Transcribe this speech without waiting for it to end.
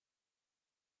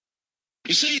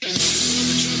You see, the trouble all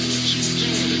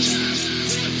the time. The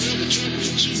trouble all the time.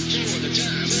 The trouble all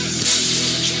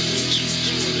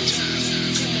the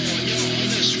time. Come on, y'all,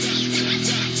 let's rock. The trouble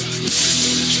all the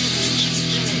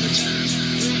time.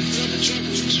 The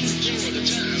trouble all the time.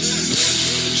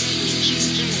 The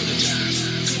trouble all the time.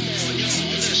 Come on,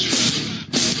 y'all, let's rock.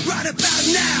 Right about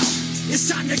now,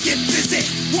 it's time to get busy.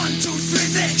 1, 2,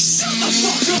 3, shut the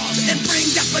fuck up and bring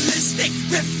that ballistic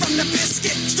rip from the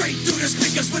biscuit straight through the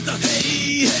speakers with the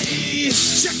hey, hey.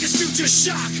 Check this future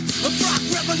shock, a rock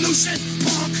revolution,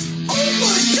 punk. Oh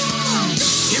my god,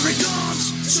 here it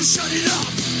comes, so shut it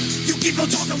up. You keep on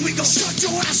talking, we gon' shut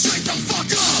your ass straight the fuck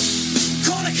up.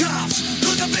 Call the cops,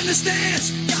 look up in the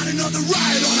stands, got another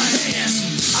riot on our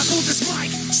hands. I pulled this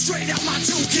mic straight out my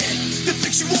toolkit. The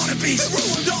fiction wannabes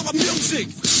ruined all the music.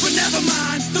 But never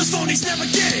mind, those phonies never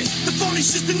get it. The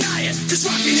phonies just deny it, cause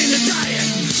rockin' in the diet.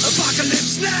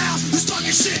 Apocalypse now, who's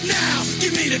talking shit now?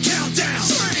 Give me the countdown.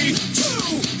 3, 2, 1.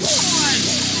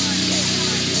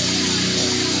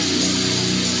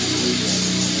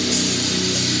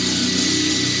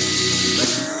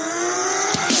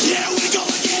 Here we go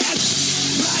again.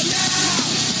 Right now,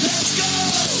 let's go.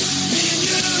 Me and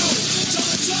you, toe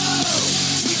to toe.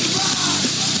 We can rock,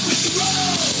 we can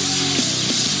roll.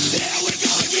 Here we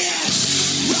go again.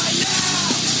 Right now,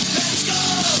 let's go.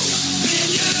 Me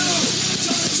and you,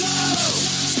 toe to toe.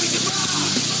 We can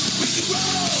rock, we can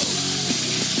roll.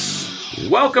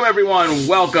 Welcome, everyone.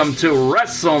 Welcome to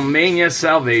WrestleMania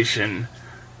Sal-Vation.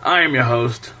 I am your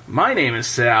host. My name is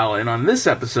Sal, and on this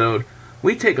episode,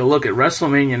 we take a look at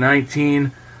WrestleMania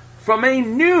 19 from a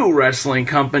new wrestling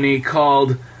company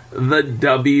called the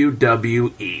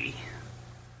WWE.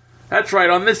 That's right,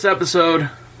 on this episode,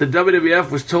 the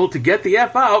WWF was told to get the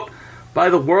F out by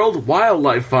the World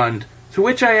Wildlife Fund, to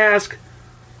which I ask,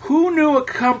 who knew a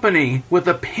company with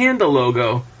a panda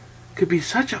logo could be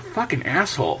such a fucking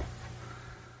asshole?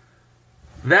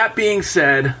 That being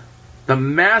said, the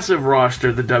massive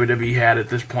roster the WWE had at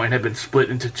this point had been split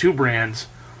into two brands.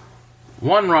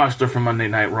 One roster for Monday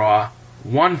Night Raw,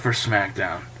 one for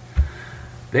SmackDown.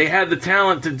 They had the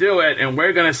talent to do it, and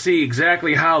we're going to see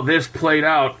exactly how this played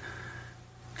out.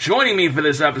 Joining me for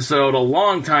this episode, a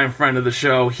longtime friend of the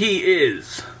show, he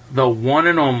is the one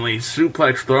and only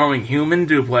suplex-throwing human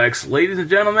duplex. Ladies and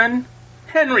gentlemen,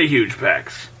 Henry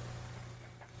Hugepex.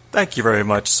 Thank you very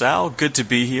much, Sal. Good to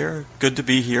be here. Good to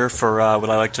be here for what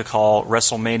I like to call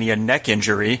WrestleMania neck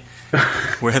injury,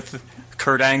 with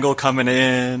Kurt Angle coming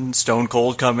in, Stone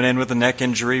Cold coming in with a neck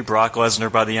injury, Brock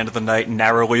Lesnar by the end of the night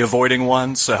narrowly avoiding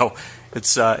one. So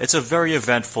it's a very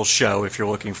eventful show if you're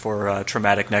looking for a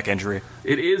traumatic neck injury.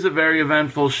 It is a very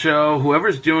eventful show.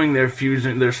 Whoever's doing their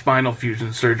spinal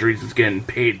fusion surgeries is getting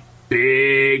paid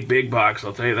big bucks,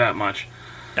 I'll tell you that much.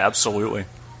 Absolutely.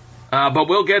 But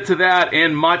we'll get to that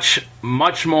and much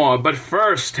more. But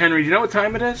first, Henry, do you know what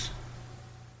time it is?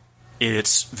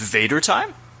 It's Vader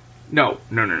time? No.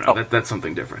 Oh. That's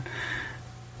something different.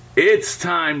 It's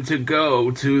time to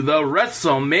go to the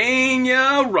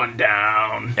WrestleMania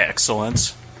Rundown.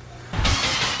 Excellent.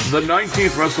 The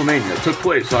 19th WrestleMania took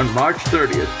place on March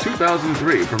 30th,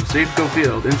 2003 from Safeco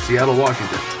Field in Seattle,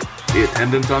 Washington. The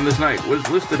attendance on this night was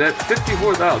listed at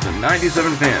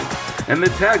 54,097 fans, and the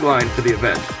tagline for the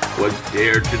event was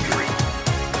Dare to Dream.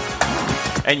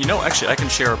 And actually, I can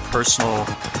share a personal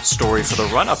story for the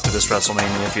run-up to this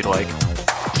WrestleMania if you'd like.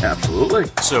 Absolutely.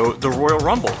 So, the Royal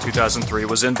Rumble 2003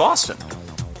 was in Boston.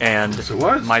 And yes, it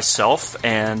was. Myself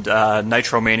and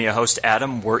Nitromania host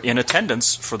Adam were in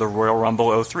attendance for the Royal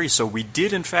Rumble 03. So we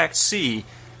did, in fact, see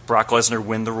Brock Lesnar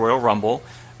win the Royal Rumble.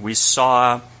 We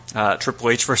saw Triple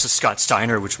H versus Scott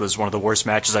Steiner, which was one of the worst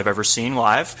matches I've ever seen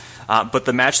live. But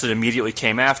the match that immediately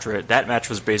came after it, that match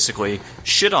was basically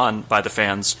shit on by the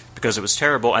fans because it was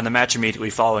terrible, and the match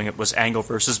immediately following it was Angle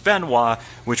versus Benoit,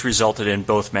 which resulted in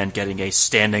both men getting a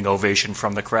standing ovation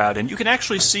from the crowd. And you can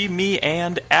actually see me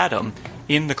and Adam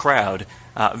in the crowd.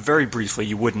 Very briefly,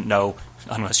 you wouldn't know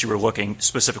unless you were looking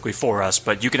specifically for us,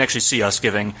 but you can actually see us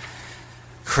giving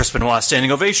Chris Benoit a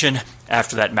standing ovation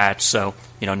after that match, so,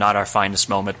 not our finest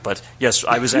moment. But yes,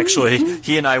 I was actually,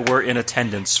 he and I were in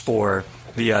attendance for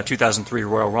the 2003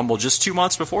 Royal Rumble just 2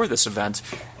 months before this event.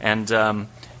 And,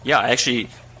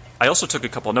 I also took a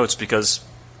couple notes because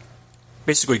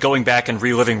basically going back and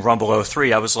reliving Rumble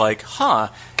 03, I was like,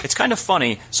 it's kind of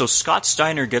funny. So Scott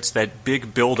Steiner gets that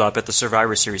big build-up at the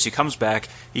Survivor Series. He comes back,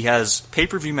 he has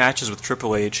pay-per-view matches with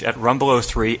Triple H at Rumble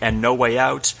 03 and No Way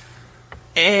Out,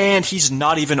 and he's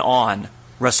not even on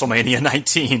WrestleMania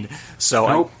 19. So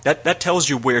nope. That tells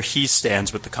you where he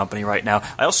stands with the company right now.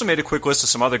 I also made a quick list of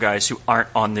some other guys who aren't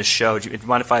on this show. Do you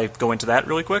mind if I go into that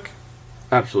really quick?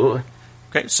 Absolutely.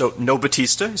 Okay, so no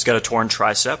Batista. He's got a torn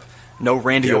tricep. No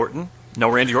Randy Orton. No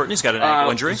Randy Orton. He's got an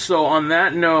ankle injury. So on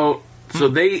that note,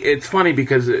 it's funny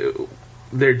because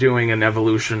they're doing an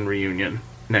Evolution reunion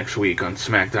next week on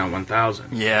SmackDown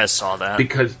 1000. Yeah, I saw that.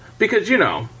 Because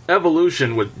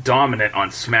Evolution was dominant on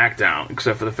SmackDown,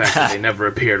 except for the fact that they never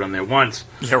appeared on there once.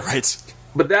 Yeah, right.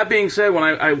 But that being said, when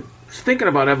I was thinking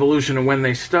about Evolution and when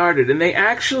they started, and they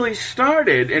actually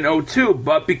started in 2002,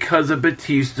 but because of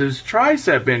Batista's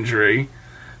tricep injury,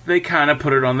 they kind of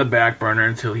put it on the back burner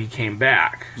until he came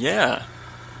back. Yeah.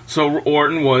 So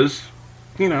Orton was,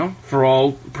 for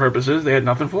all purposes, they had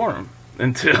nothing for him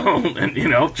until,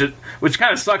 which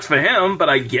kind of sucks for him, but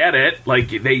I get it. Like,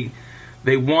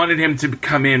 they wanted him to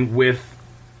come in with,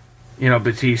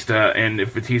 Batista, and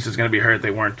if Batista's going to be hurt,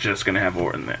 they weren't just going to have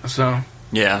Orton there. So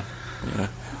yeah.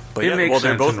 But they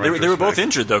were both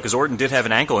injured though, because Orton did have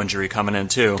an ankle injury coming in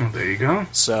too. Oh, there you go.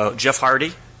 So Jeff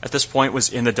Hardy at this point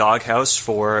was in the doghouse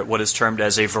for what is termed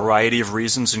as a variety of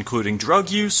reasons, including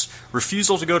drug use,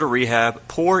 refusal to go to rehab,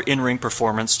 poor in-ring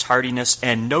performance, tardiness,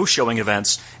 and no-showing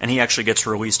events, and he actually gets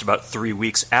released about 3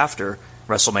 weeks after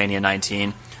WrestleMania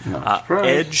 19.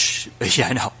 Edge, yeah,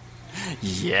 I know.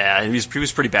 Yeah, he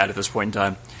was pretty bad at this point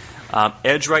in time.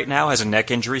 Edge right now has a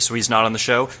neck injury, so he's not on the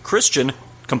show. Christian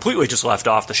completely just left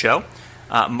off the show.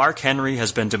 Mark Henry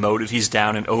has been demoted. He's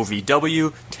down in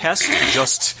OVW. Test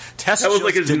that was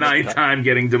like his ninth time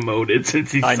getting demoted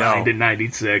since he signed in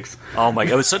 '96. Oh my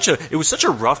god, it was such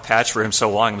a rough patch for him so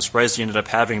long. I'm surprised he ended up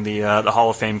having the Hall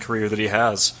of Fame career that he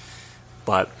has.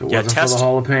 But it wasn't for the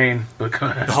Hall of Pain.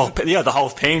 The Hall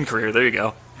of Pain career. There you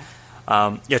go.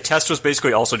 Test was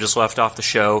basically also just left off the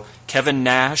show. Kevin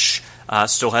Nash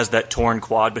still has that torn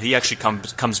quad, but he actually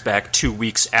comes back 2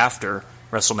 weeks after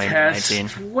WrestleMania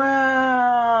 19.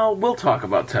 Well, we'll talk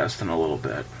about Test in a little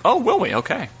bit. Oh, will we?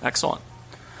 Okay, excellent.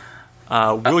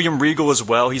 William Regal as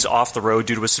well. He's off the road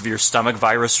due to a severe stomach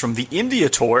virus from the India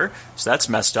tour, so that's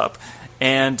messed up.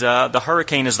 And the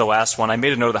Hurricane is the last one. I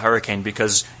made a note of the Hurricane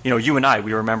because, you and I,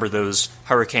 we remember those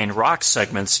Hurricane Rock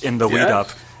segments in the lead-up,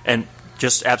 and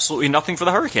just absolutely nothing for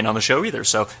the Hurricane on the show either,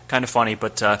 so kind of funny,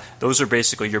 but those are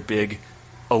basically your big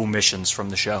omissions from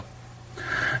the show.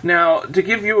 Now, to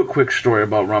give you a quick story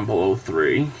about Rumble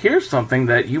 03, here's something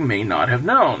that you may not have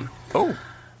known. Oh.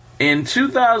 In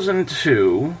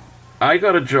 2002, I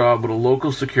got a job with a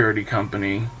local security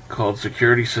company called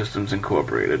Security Systems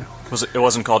Incorporated. It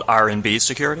wasn't called R&B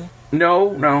Security?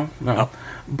 No. Oh.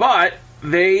 But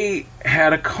they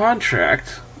had a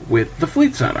contract with the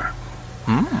Fleet Center.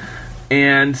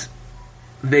 And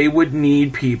they would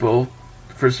need people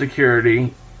for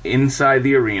security inside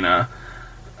the arena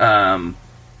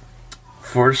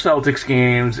for Celtics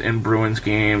games and Bruins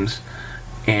games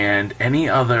and any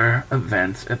other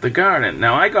events at the Garden.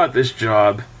 Now, I got this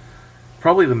job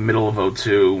probably the middle of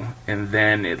 2002, and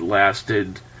then it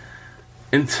lasted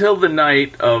until the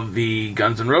night of the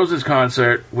Guns N' Roses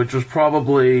concert, which was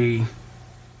probably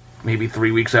maybe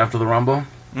 3 weeks after the Rumble.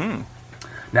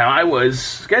 Now, I was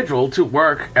scheduled to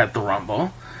work at the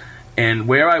Rumble, and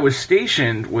where I was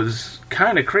stationed was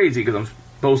kind of crazy because I'm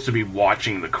supposed to be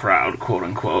watching the crowd, quote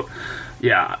unquote.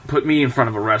 Yeah, put me in front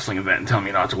of a wrestling event and tell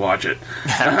me not to watch it.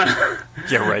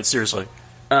 Yeah, right, seriously.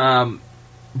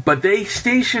 But they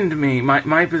stationed me,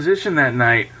 my position that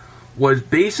night was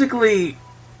basically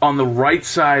on the right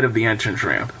side of the entrance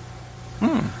ramp.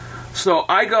 So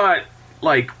I got,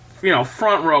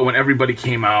 front row when everybody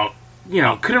came out.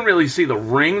 Couldn't really see the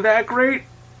ring that great,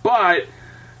 but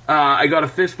I got a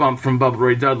fist bump from Bubba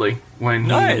Ray Dudley when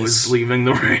he was leaving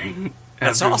the ring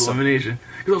after his elimination.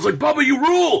 Because I was like, Bubba, you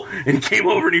rule! And he came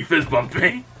over and he fist bumped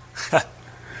me.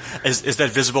 Is that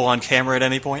visible on camera at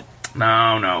any point?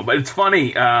 No. But it's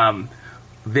funny.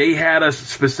 They had us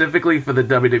specifically for the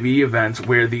WWE events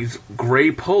wear these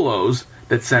gray polos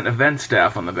that sent event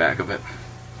staff on the back of it.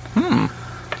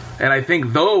 And I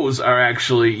think those are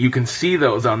actually, you can see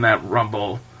those on that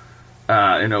Rumble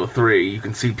in 03. You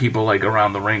can see people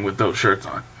around the ring with those shirts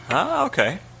on. Ah,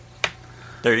 okay.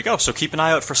 There you go. So keep an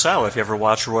eye out for Sal if you ever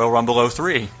watch Royal Rumble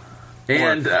 03.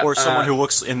 And, or someone who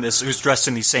looks in this, who's dressed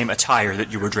in the same attire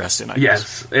that you were dressed in, I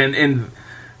guess. Yes, and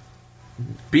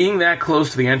being that close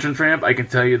to the entrance ramp, I can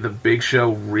tell you the Big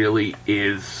Show really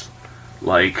is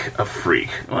like a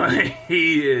freak.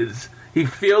 He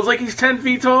feels like he's 10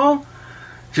 feet tall,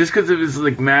 just because of his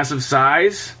massive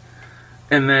size.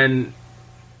 And then,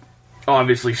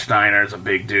 obviously, Steiner's a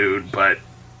big dude, but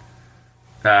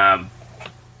Benoit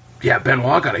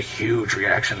got a huge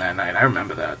reaction that night. I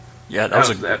remember that. Yeah, that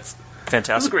was fantastic.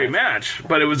 It was a great match,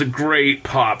 but it was a great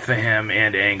pop for him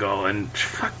and Angle. And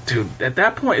fuck, dude, at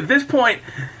this point,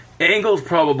 Angle's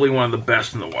probably one of the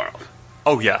best in the world.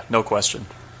 Oh yeah, no question.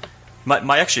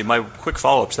 My quick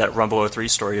follow-up to that Rumble 03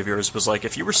 story of yours was like,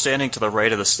 if you were standing to the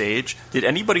right of the stage, did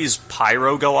anybody's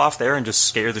pyro go off there and just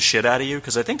scare the shit out of you?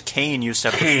 Because I think Kane used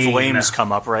to have the flames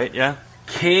come up, right? Yeah?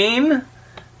 Kane?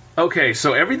 Okay,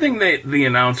 so everything the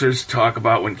announcers talk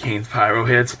about when Kane's pyro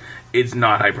hits, it's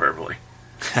not hyperbole.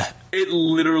 It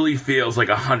literally feels like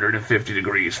 150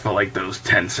 degrees for like those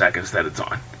 10 seconds that it's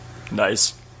on.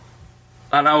 Nice.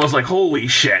 And I was like, holy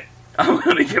shit, I'm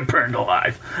going to get burned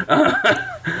alive.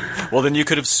 Well, then you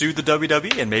could have sued the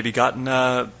WWE and maybe gotten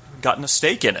a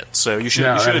stake in it. So you should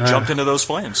have jumped into those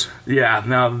flames. Yeah,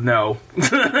 no.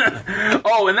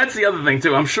 Oh, and that's the other thing,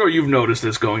 too. I'm sure you've noticed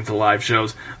this going to live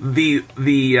shows. The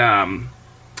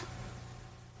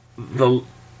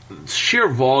sheer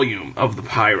volume of the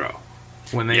pyro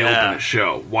when they open a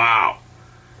show. Wow.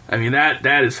 I mean,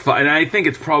 that is fun. And I think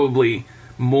it's probably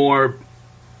more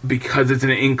because it's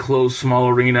an enclosed small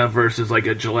arena versus like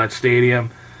a Gillette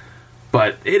Stadium.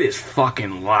 But it is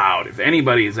fucking loud. If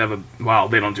anybody has ever... Well,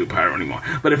 they don't do pyro anymore.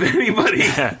 But if anybody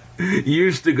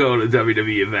used to go to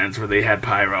WWE events where they had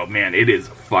pyro, man, it is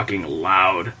fucking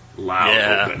loud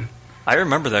open. I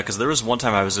remember that because there was one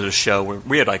time I was at a show where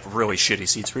we had like really shitty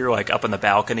seats. We were like up in the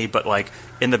balcony, but like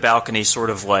in the balcony sort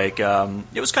of like...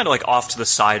 it was kind of like off to the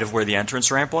side of where the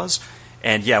entrance ramp was.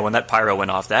 And yeah, when that pyro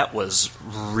went off, that was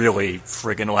really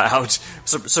friggin' loud.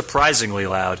 Surprisingly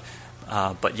loud.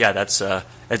 But yeah, that's...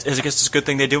 I guess it's a good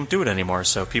thing they don't do it anymore,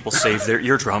 so people save their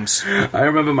eardrums. I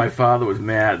remember my father was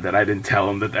mad that I didn't tell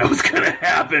him that was going to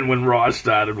happen when Raw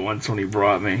started once when he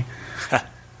brought me.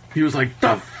 He was like,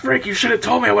 the frick, you should have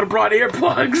told me, I would have brought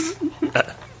earplugs.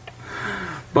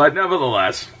 But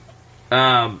nevertheless,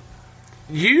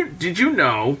 did you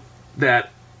know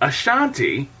that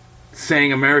Ashanti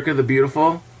sang America the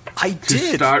Beautiful? I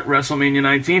did. To start WrestleMania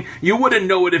 19. You wouldn't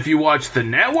know it if you watched the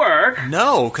network.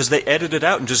 No, because they edit it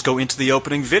out and just go into the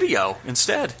opening video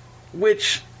instead.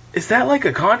 Which, is that like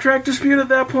a contract dispute at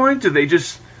that point? Did they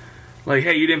just, like,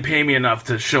 hey, you didn't pay me enough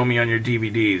to show me on your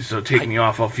DVDs, so take me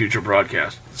off all future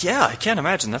broadcasts? Yeah, I can't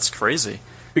imagine. That's crazy.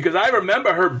 Because I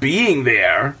remember her being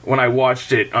there when I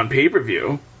watched it on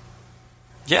pay-per-view.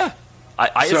 Yeah.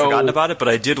 I had forgotten about it, but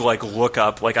I did like look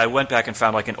up, like I went back and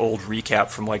found like an old recap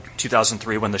from like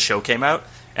 2003 when the show came out,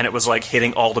 and it was like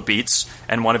hitting all the beats,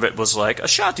 and one of it was like,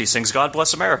 Ashanti sings God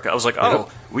Bless America. I was like,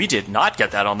 we did not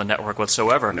get that on the network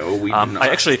whatsoever. No, we did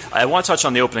not. I want to touch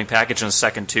on the opening package in a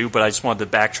second too, but I just wanted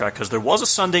to backtrack because there was a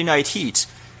Sunday Night Heat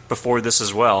before this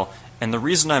as well, and the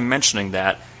reason I'm mentioning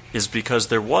that is because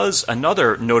there was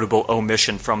another notable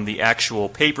omission from the actual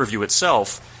pay-per-view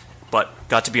itself, but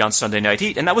got to be on Sunday Night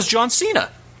Heat, and that was John Cena.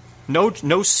 No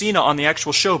Cena on the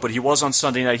actual show, but he was on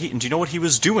Sunday Night Heat. And do you know what he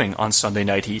was doing on Sunday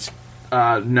Night Heat?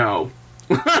 No.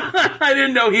 I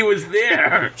didn't know he was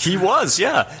there. He was,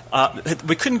 yeah.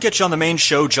 We couldn't get you on the main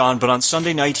show, John, but on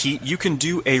Sunday Night Heat, you can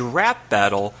do a rap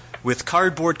battle with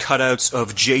cardboard cutouts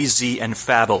of Jay-Z and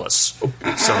Fabulous.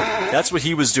 So that's what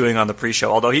he was doing on the pre-show.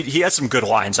 Although he had some good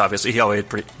lines, obviously. He always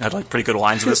had pretty good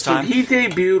lines this time. He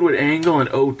debuted with Angle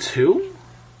in 02?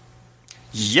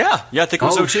 Yeah, I think it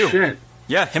was 02. Shit.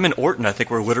 Yeah, him and Orton, I think,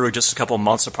 were literally just a couple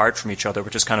months apart from each other,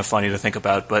 which is kind of funny to think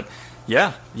about. But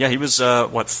yeah, he was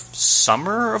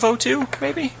summer of 02,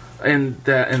 maybe. And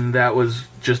that was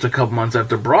just a couple months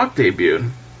after Brock debuted.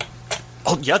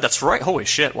 Oh yeah, that's right. Holy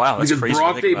shit! Wow, that's because crazy.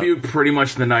 Brock debuted pretty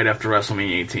much the night after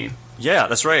WrestleMania 18. Yeah,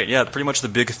 that's right. Yeah, pretty much the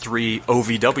big three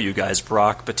OVW guys: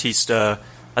 Brock, Batista.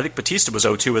 I think Batista was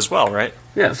 02 as well, right?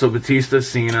 Yeah, so Batista,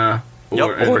 Cena,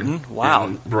 Orton. Wow,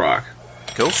 and Brock.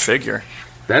 Go figure.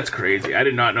 That's crazy. I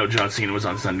did not know John Cena was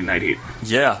on Sunday Night Heat.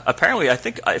 Yeah, apparently, I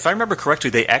think, if I remember correctly,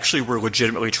 they actually were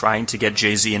legitimately trying to get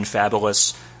Jay-Z and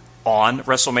Fabulous on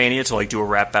WrestleMania to like do a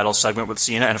rap battle segment with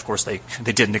Cena, and of course they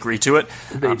didn't agree to it.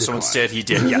 So instead he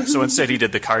did. Yeah, so instead he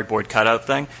did the cardboard cutout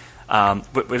thing.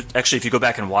 But actually, if you go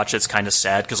back and watch it, it's kind of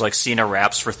sad because like Cena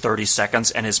raps for 30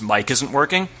 seconds and his mic isn't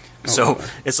working. So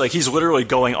it's like he's literally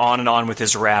going on and on with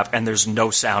his rap, and there's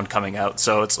no sound coming out.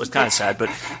 So it's kind of sad. But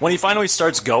when he finally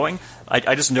starts going,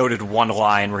 I just noted one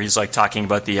line where he's like talking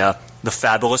about the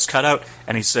Fabulous cutout,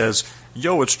 and he says,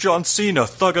 "Yo, it's John Cena,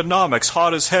 Thugonomics,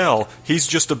 hot as hell. He's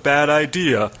just a bad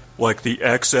idea, like the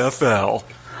XFL."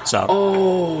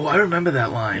 So, I remember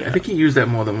that line. Yeah. I think he used that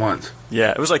more than once. Yeah,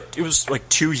 it was like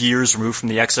 2 years removed from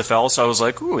the XFL, so I was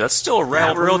like, ooh, that's still a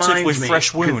relatively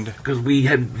fresh wound. Because we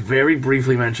had very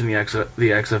briefly mentioned the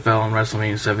XFL on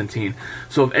WrestleMania 17.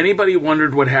 So if anybody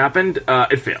wondered what happened,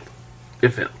 it failed. It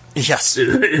failed. Yes.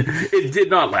 It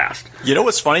did not last. You know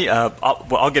what's funny?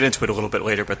 I'll get into it a little bit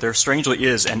later, but there strangely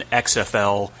is an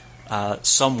XFL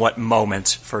somewhat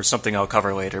moment for something I'll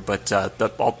cover later, but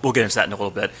we'll get into that in a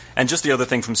little bit. And just the other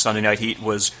thing from Sunday Night Heat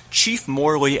was Chief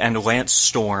Morley and Lance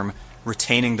Storm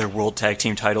retaining their World Tag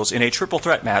Team titles in a triple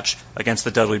threat match against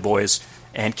the Dudley Boys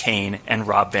and Kane and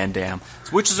Rob Van Dam,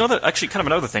 which is actually kind of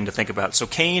another thing to think about. So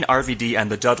Kane, RVD, and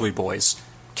the Dudley Boys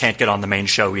can't get on the main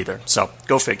show either. So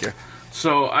go figure.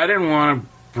 So I didn't want to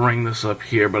bring this up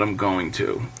here, but I'm going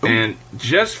to. Ooh. And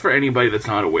just for anybody that's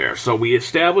not aware, so we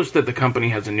established that the company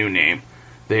has a new name.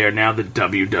 They are now the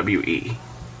WWE.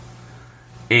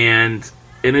 And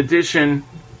in addition,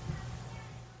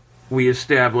 we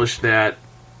established that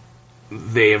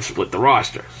they have split the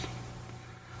rosters.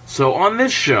 So on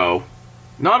this show,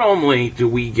 not only do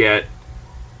we get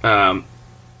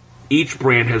each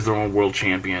brand has their own world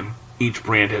champion, each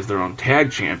brand has their own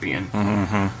tag champion,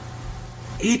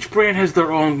 each brand has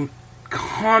their own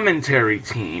commentary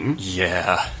team.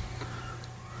 Yeah.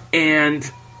 And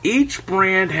each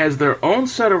brand has their own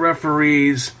set of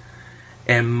referees,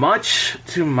 and much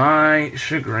to my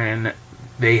chagrin,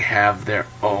 they have their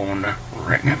own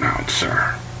ring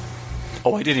announcer.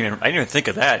 Oh, I didn't even think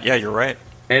of that. Yeah, you're right.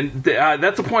 And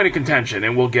that's a point of contention,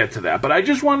 and we'll get to that. But I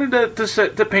just wanted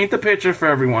to paint the picture for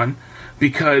everyone,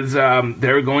 because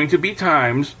there are going to be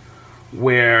times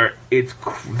where it's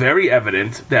very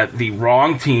evident that the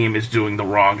wrong team is doing the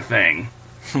wrong thing.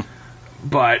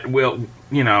 But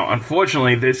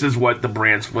unfortunately, this is what the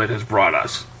brand split has brought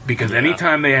us. Because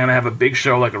anytime they have a big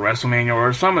show like a WrestleMania or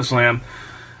a SummerSlam,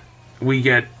 we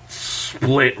get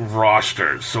split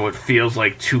rosters. So it feels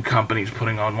like two companies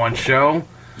putting on one show.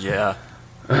 Yeah.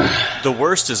 The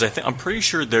worst is, I'm pretty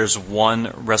sure there's one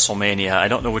WrestleMania. I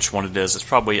don't know which one it is. It's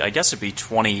probably, I guess it'd be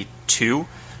 22,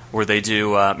 where they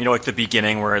do, like the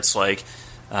beginning where it's like,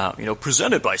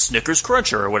 presented by Snickers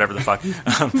Cruncher or whatever the fuck.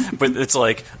 But it's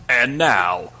like, and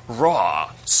now,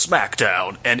 Raw,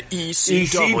 SmackDown, and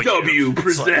ECW. ECW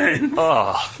present.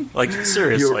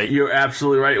 Seriously. You're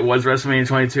absolutely right. It was WrestleMania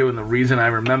 22, and the reason I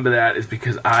remember that is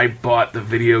because I bought the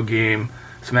video game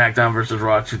SmackDown vs.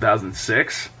 Raw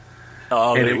 2006.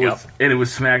 Oh, and it was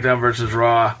SmackDown vs.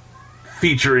 Raw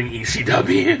featuring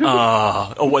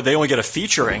ECW. They only get a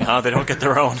featuring, huh? They don't get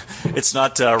their own. It's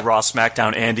not Raw,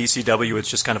 SmackDown, and ECW. It's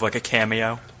just kind of like a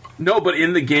cameo. No, but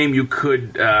in the game you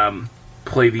could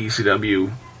play the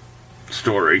ECW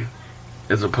story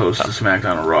as opposed to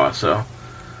SmackDown or Raw. So,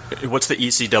 what's the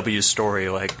ECW story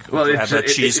like? Well, you have that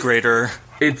cheese grater.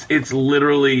 It's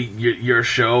literally your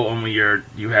show, only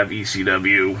you have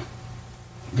ECW.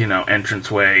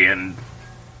 Entranceway and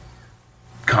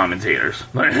commentators.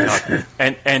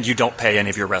 and you don't pay any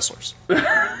of your wrestlers.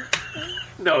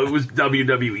 No, it was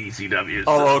WWE ECW.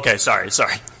 Oh, okay. Sorry. So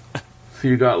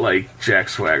you got, Jack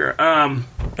Swagger.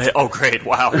 Oh, great.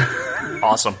 Wow.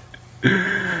 Awesome. All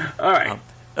right.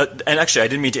 And actually, I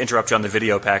didn't mean to interrupt you on the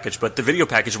video package, but the video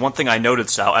package, one thing I noted,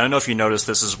 Sal, I don't know if you noticed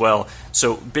this as well.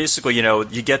 So basically,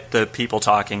 you get the people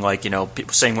talking,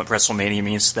 people saying what WrestleMania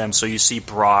means to them. So you see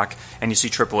Brock, and you see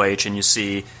Triple H, and you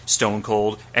see Stone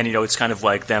Cold, and, it's kind of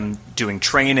like them doing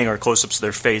training or close-ups of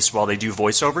their face while they do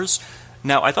voiceovers.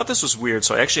 Now, I thought this was weird,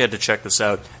 so I actually had to check this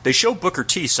out. They show Booker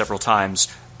T several times,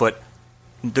 but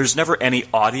there's never any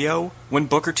audio when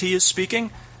Booker T is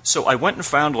speaking. So I went and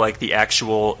found, the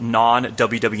actual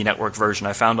non-WWE Network version.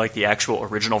 I found, the actual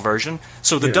original version.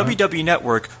 So the WWE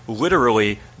Network,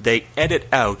 literally, they edit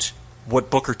out what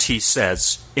Booker T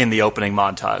says in the opening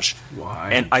montage.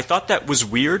 Why? And I thought that was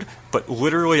weird, but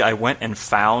literally I went and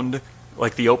found,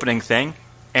 the opening thing,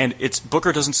 and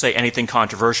Booker doesn't say anything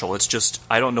controversial. It's just,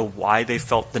 I don't know why they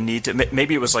felt the need to...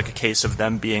 Maybe it was, a case of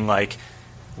them being,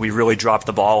 we really dropped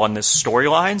the ball on this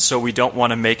storyline, so we don't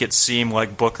want to make it seem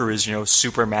like Booker is,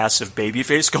 super massive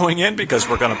babyface going in because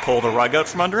we're going to pull the rug out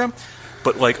from under him.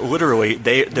 But, literally,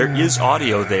 there is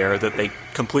audio there that they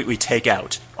completely take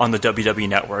out on the WWE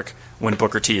Network when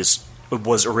Booker T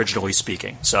was originally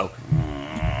speaking. So,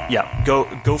 yeah,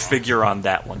 go figure on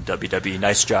that one, WWE.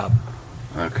 Nice job.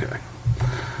 Okay.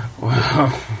 Well,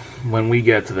 when we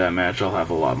get to that match, I'll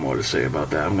have a lot more to say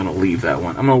about that. I'm going to leave that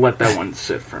one. I'm going to let that one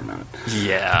sit for a minute.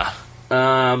 Yeah.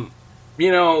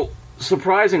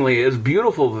 Surprisingly, as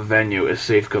beautiful of a venue as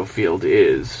Safeco Field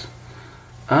is,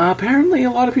 apparently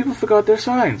a lot of people forgot their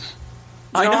signs.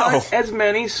 I know. Not as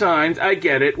many signs. I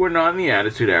get it. We're not in the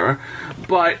Attitude Era.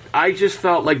 But I just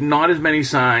felt like not as many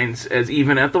signs as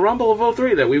even at the Rumble of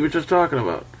 03 that we were just talking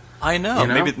about. I know.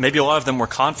 Maybe a lot of them were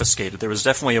confiscated. There was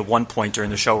definitely at one point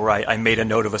during the show where I made a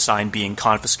note of a sign being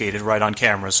confiscated right on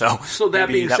camera. So that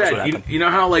being said, you know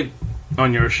how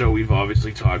on your show we've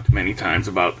obviously talked many times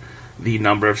about the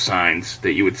number of signs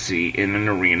that you would see in an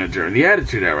arena during the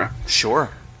Attitude Era. Sure.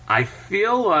 I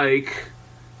feel like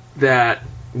that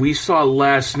we saw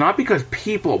less, not because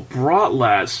people brought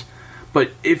less,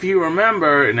 but if you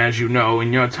remember, and as you know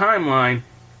in your timeline,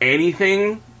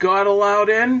 anything got allowed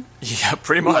in. Yeah,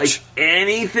 pretty much. Like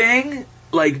anything.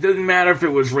 Like, doesn't matter if it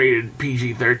was rated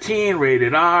PG-13,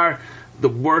 rated R, the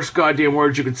worst goddamn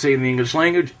words you could say in the English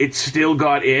language, it still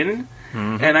got in.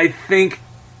 Mm-hmm. And I think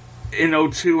in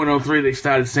 02 and 03 they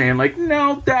started saying, like,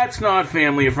 no, that's not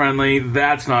family friendly,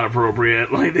 that's not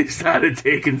appropriate. Like, they started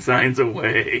taking signs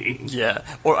away. Yeah.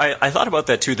 Or I thought about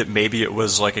that, too, that maybe it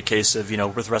was like a case of,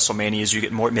 with WrestleManias, you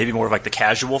get maybe more of like the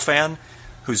casual fan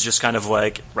who's just kind of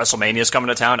like, WrestleMania's coming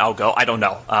to town, I'll go. I don't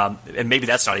know. And maybe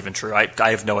that's not even true. I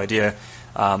have no idea.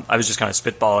 I was just kind of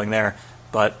spitballing there.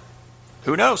 But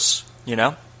who knows,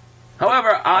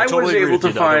 However, I totally was able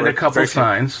to find a couple very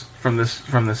signs from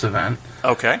this event.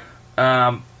 Okay.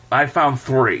 I found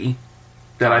 3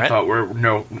 that All I thought were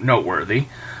noteworthy.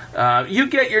 You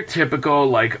get your typical,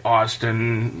 like,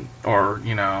 Austin or,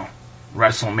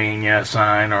 WrestleMania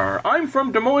sign, or I'm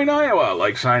from Des Moines, Iowa,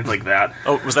 like signs like that.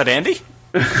 Oh, was that Andy?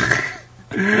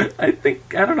 I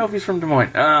don't know if he's from Des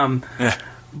Moines. Yeah.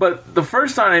 But the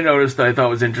first sign I noticed that I thought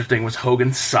was interesting was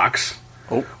Hogan sucks.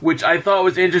 Oh. Which I thought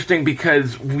was interesting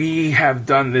because we have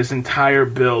done this entire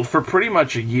build for pretty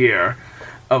much a year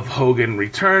of Hogan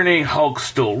returning, Hulk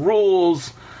still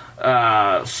rules,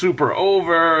 super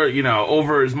over,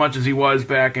 over as much as he was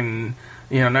back in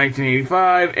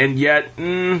 1985, and yet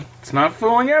it's not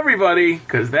fooling everybody,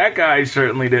 because that guy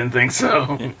certainly didn't think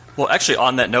so. Well, actually,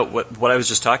 on that note, what I was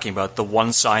just talking about, the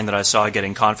one sign that I saw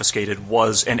getting confiscated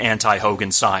was an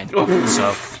anti-Hogan sign.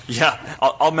 So, yeah,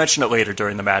 I'll mention it later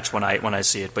during the match when I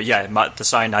see it. But yeah, the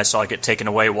sign I saw get taken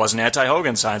away was an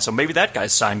anti-Hogan sign, so maybe that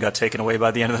guy's sign got taken away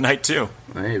by the end of the night, too.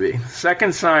 Maybe.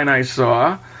 Second sign I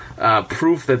saw,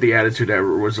 proof that the Attitude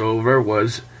Era was over,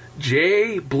 was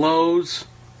Jay blows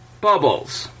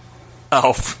bubbles.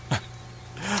 Oh,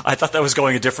 I thought that was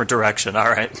going a different direction. All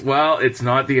right. Well, it's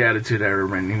not the Attitude Era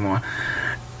anymore.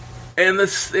 And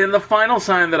the final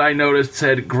sign that I noticed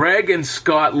said, Greg and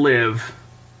Scott live.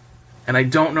 And I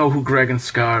don't know who Greg and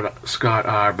Scott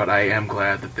are, but I am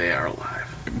glad that they are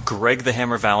alive. Greg the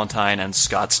Hammer Valentine and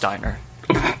Scott Steiner.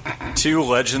 2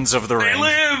 legends of the ring. They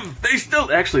live!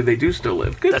 They do still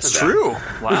live. Good. That's true.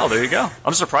 Wow, there you go.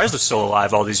 I'm surprised they're still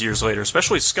alive all these years later,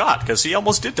 especially Scott, because he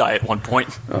almost did die at one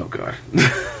point. Oh, God.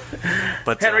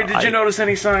 But Henry, did you notice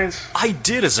any signs? I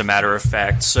did, as a matter of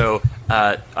fact. So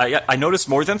I noticed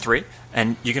more than 3,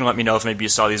 and you can let me know if maybe you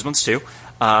saw these ones too.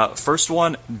 First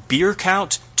one, beer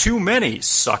count too many,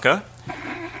 sucka.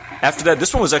 After that,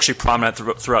 this one was actually prominent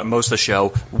throughout most of the show.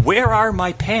 Where are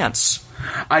my pants?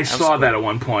 I saw that at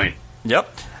one point.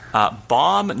 Yep.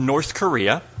 Bomb North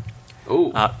Korea.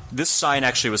 Oh. This sign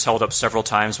actually was held up several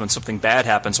times when something bad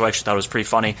happened, so I actually thought it was pretty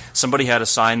funny. Somebody had a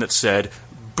sign that said,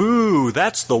 "Boo,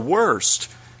 that's the worst."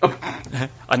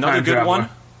 Another good one.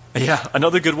 Yeah,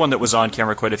 another good one that was on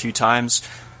camera quite a few times.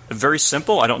 Very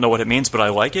simple. I don't know what it means, but I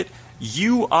like it.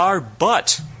 You are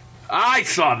butt. I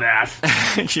saw that.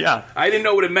 Yeah. I didn't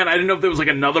know what it meant. I didn't know if there was like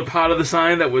another part of the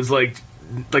sign that was like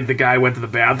the guy went to the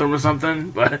bathroom or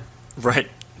something. But right.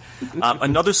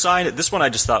 Another sign, this one I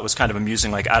just thought was kind of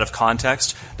amusing, like out of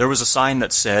context. There was a sign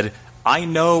that said, "I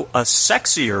know a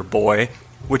sexier boy,"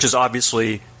 which is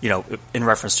obviously, in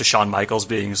reference to Shawn Michaels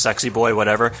being a sexy boy,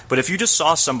 whatever. But if you just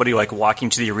saw somebody like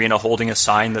walking to the arena holding a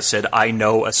sign that said, "I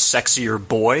know a sexier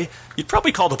boy," you'd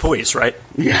probably call the police, right?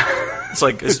 Yeah. It's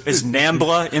like, is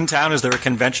NAMBLA in town? Is there a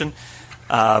convention?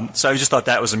 So I just thought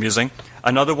that was amusing.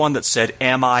 Another one that said,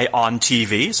 "Am I on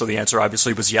TV?" So the answer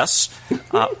obviously was yes.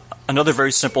 Another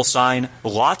very simple sign,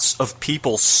 "Lots of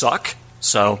people suck."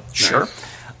 So, sure.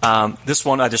 Nice. This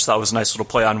one I just thought was a nice little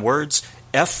play on words.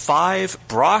 F5,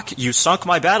 Brock, you sunk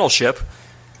my battleship.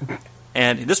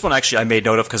 And this one actually I made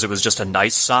note of because it was just a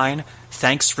nice sign.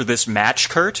 Thanks for this match,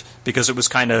 Kurt, because it was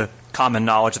kind of common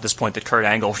knowledge at this point that Kurt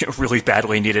Angle really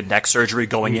badly needed neck surgery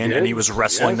going in, and he was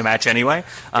wrestling the match anyway.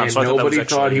 And so nobody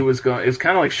thought he was going. It's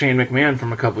kind of like Shane McMahon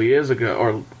from a couple of years ago,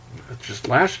 or just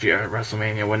last year at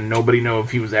WrestleMania, when nobody knew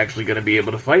if he was actually going to be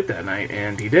able to fight that night,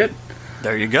 and he did.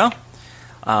 There you go.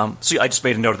 So I just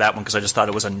made a note of that one because I just thought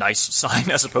it was a nice sign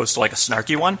as opposed to like a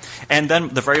snarky one. And then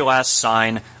the very last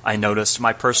sign I noticed,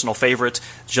 my personal favorite,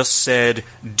 just said,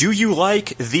 "Do you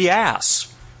like the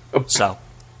ass?" Oh. So,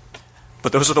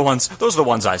 but those are the ones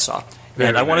I saw. Very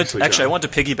and I wanted nicely done. I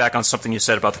wanted to piggyback on something you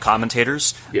said about the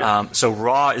commentators. Yeah. So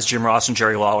Raw is Jim Ross and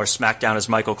Jerry Lawler, SmackDown is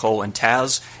Michael Cole and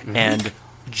Taz, and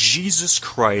Jesus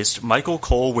Christ, Michael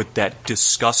Cole with that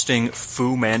disgusting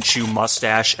Fu Manchu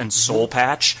mustache and soul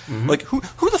patch. Like, who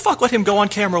the fuck let him go on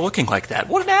camera looking like that?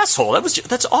 What an asshole!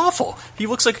 That's awful. He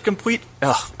looks like a complete.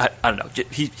 I don't know.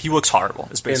 He looks horrible.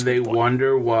 Is And basically they the point.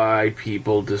 wonder why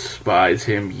people despise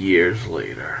him years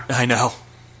later. I know.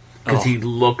 because he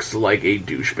looks like a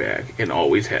douchebag and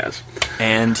always has.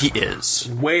 And he is.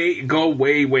 Go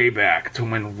way back to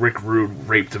when Rick Rude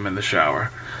raped him in the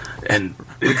shower, and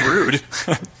Rick Rude.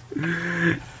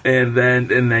 and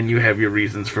then you have your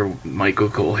reasons for Michael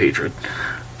Cole hatred.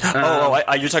 You're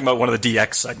talking about one of the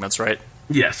DX segments, right?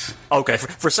 Yes. Okay.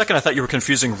 For a second, I thought you were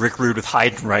confusing Rick Rude with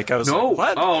Heidenreich. I was like,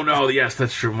 what? Oh no, yes,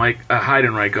 that's true.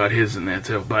 Heidenreich got his in there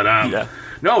too, but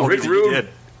Rick he Rude did.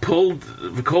 pulled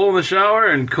Cole in the shower,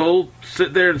 and Cole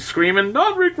sit there and screaming,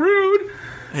 "Not Rick Rude!"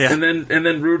 Yeah. And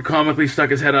then Rude comically stuck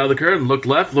his head out of the curtain, looked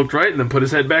left, looked right, and then put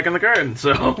his head back in the curtain.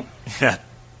 So, yeah.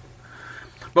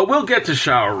 But we'll get to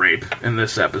shower rape in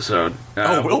this episode.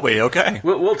 Will we? Okay.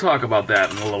 We'll talk about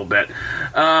that in a little bit.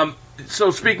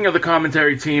 So speaking of the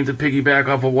commentary team, to piggyback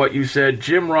off of what you said,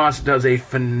 Jim Ross does a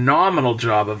phenomenal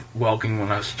job of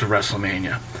welcoming us to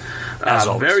WrestleMania. As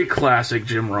always. Very classic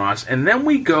Jim Ross. And then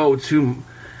we go to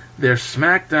their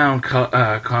SmackDown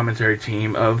commentary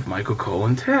team of Michael Cole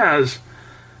and Taz.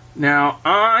 Now,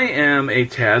 I am a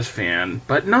Taz fan,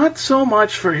 but not so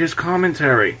much for his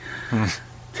commentary.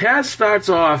 Taz starts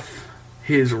off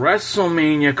his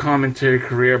WrestleMania commentary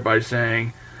career by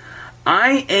saying,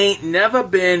 "I ain't never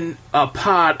been a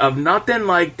part of nothing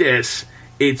like this.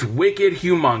 It's wicked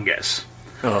humongous."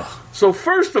 Ugh. So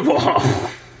first of all,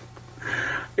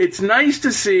 it's nice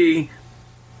to see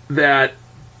that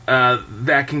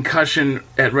that concussion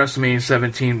at WrestleMania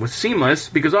 17 was seamless,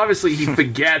 because obviously he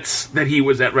forgets that he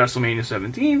was at WrestleMania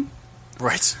 17.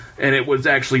 Right. And it was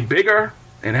actually bigger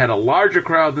and had a larger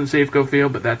crowd than Safeco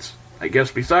Field, but that's, I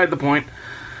guess, beside the point.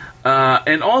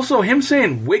 And also him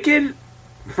saying wicked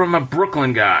from a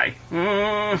Brooklyn guy.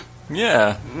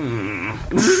 Yeah.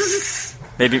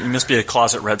 Maybe he must be a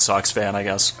closet Red Sox fan, I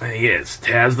guess. He is.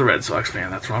 Taz, the Red Sox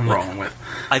fan. That's what I'm rolling with.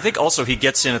 I think also he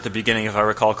gets in at the beginning, if I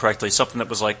recall correctly, something that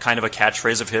was like kind of a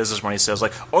catchphrase of his is when he says,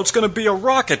 like, "Oh, it's going to be a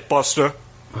rocket buster."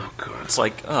 Oh, God. It's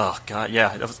like, oh, God,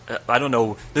 yeah. I don't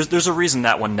know. There's a reason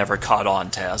that one never caught on,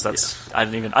 Taz. I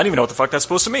didn't even know what the fuck that's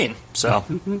supposed to mean. So,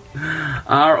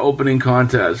 our opening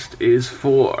contest is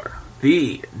for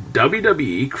the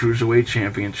WWE Cruiserweight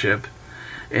Championship,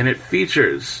 and it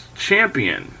features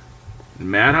champion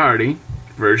Matt Hardy,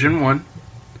 version 1,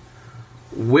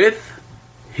 with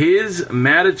his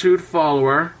Mattitude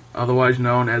follower, otherwise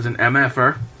known as an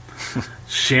MFer,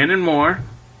 Shannon Moore,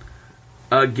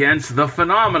 against the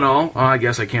phenomenal, I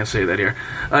guess I can't say that here,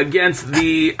 against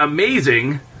the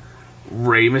amazing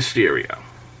Rey Mysterio.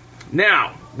 Now,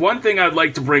 one thing I'd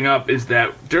like to bring up is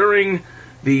that during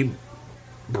the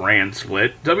brand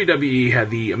split, WWE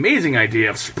had the amazing idea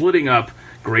of splitting up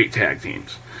great tag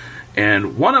teams.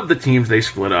 And one of the teams they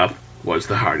split up was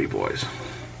the Hardy Boys.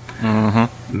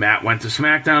 Mm-hmm. Matt went to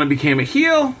SmackDown and became a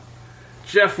heel.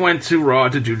 Jeff went to Raw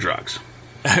to do drugs.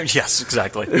 Yes,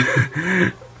 exactly.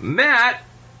 Matt,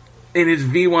 in his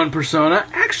V1 persona,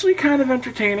 actually kind of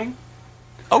entertaining.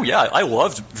 Oh, yeah, I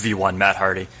loved V1 Matt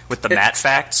Hardy. With the Matt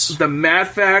facts. The Matt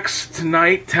facts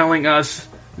tonight telling us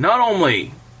not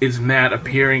only is Matt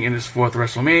appearing in his 4th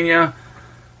WrestleMania,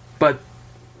 but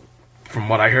from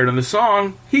what I heard in the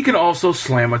song, he can also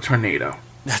slam a tornado.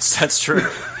 That's true.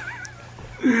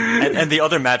 and the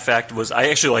other Matt fact was, I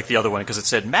actually like the other one because it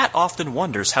said, Matt often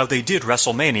wonders how they did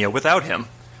WrestleMania without him.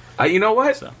 You know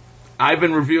what? So. I've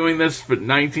been reviewing this for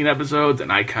 19 episodes,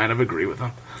 and I kind of agree with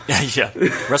him. Yeah.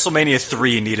 WrestleMania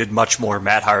 3 needed much more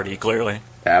Matt Hardy, clearly.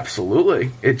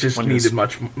 Absolutely. It just needed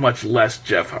much less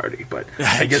Jeff Hardy, but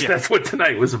I guess that's what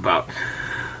tonight was about.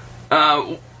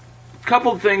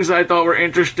 Couple of things I thought were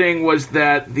interesting was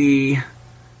that the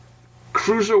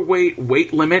cruiserweight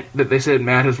weight limit that they said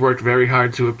Matt has worked very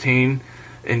hard to obtain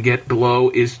and get below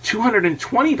is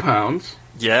 220 pounds.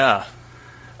 Yeah.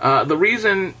 The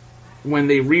reason when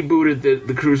they rebooted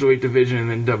the cruiserweight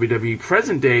division in WWE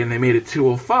present day and they made it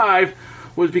 205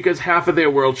 was because half of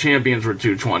their world champions were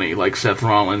 220, like Seth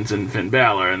Rollins and Finn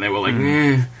Balor, and they were like,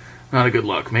 not a good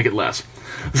look, make it less.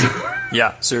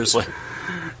 Yeah, seriously.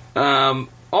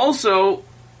 Also,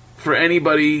 for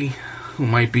anybody who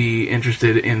might be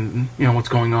interested in what's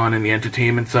going on in the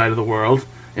entertainment side of the world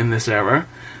in this era,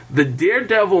 the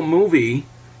Daredevil movie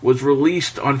was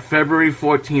released on February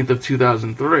 14th of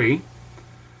 2003.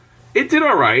 It did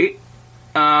all right,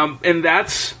 and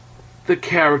that's the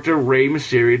character Rey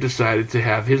Mysterio decided to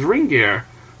have his ring gear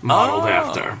modeled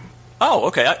after. Oh,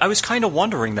 okay. I was kind of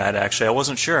wondering that, actually. I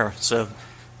wasn't sure. So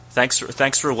thanks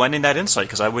for lending that insight,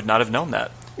 because I would not have known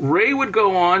that. Rey would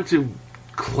go on to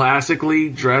classically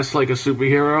dress like a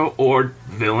superhero or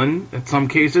villain at some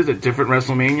cases at different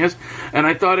WrestleManias, and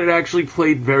I thought it actually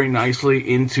played very nicely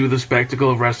into the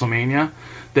spectacle of WrestleMania,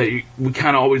 that we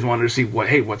kind of always wanted to see,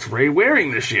 what's Rey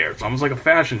wearing this year? It's almost like a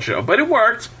fashion show, but it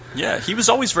worked. Yeah, he was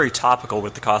always very topical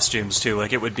with the costumes, too.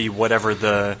 Like, it would be whatever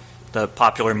the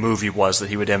popular movie was that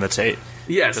he would imitate.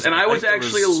 Yes, and I was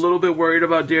actually a little bit worried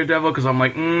about Daredevil, because I'm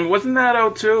like, wasn't that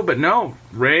out too? But no,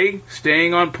 Ray,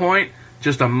 staying on point,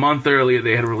 just a month earlier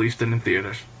they had released it in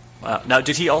theaters. Now,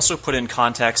 did he also put in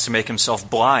contacts to make himself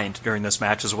blind during this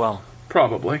match as well?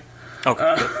 Probably.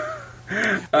 Okay.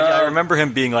 I remember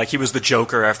him being like, he was the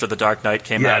Joker after The Dark Knight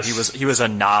came out. He was a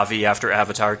Na'vi after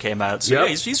Avatar came out. So yeah,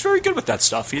 he's very good with that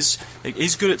stuff. He's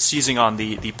good at seizing on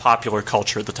the popular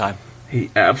culture at the time.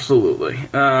 He absolutely.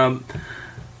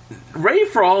 Ray,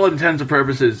 for all intents and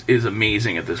purposes, is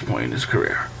amazing at this point in his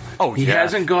career. Oh, he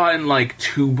hasn't gotten like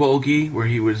too bulky where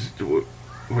he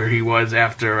was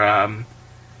after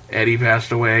Eddie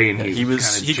passed away, and he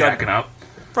was kind of jacking up.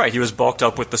 Right, he was bulked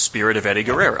up with the spirit of Eddie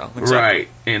Guerrero. Exactly. Right,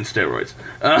 and steroids.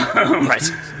 Right.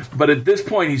 But at this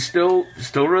point, he's still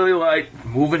really light,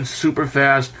 moving super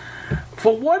fast.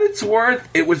 For what it's worth,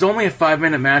 it was only a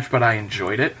 5-minute match, but I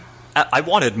enjoyed it. I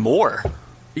wanted more.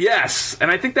 Yes, and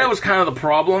I think that was kind of the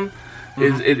problem.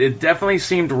 Is it definitely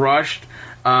seemed rushed.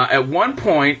 At one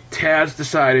point, Taz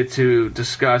decided to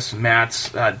discuss Matt's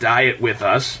diet with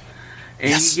us,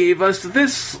 and he gave us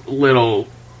this little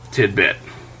tidbit.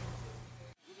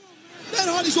 Matt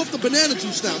Hardy's off the banana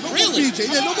juice now. No more BJ.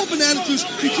 Yeah, no more banana juice.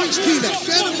 He drinks tea now.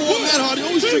 Shannon Moore, Matt Hardy,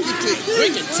 always drinking tea.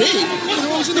 Drinking tea?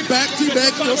 They're always in the back, tea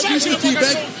bag, squeezing the tea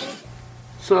bag.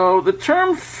 So, the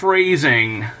term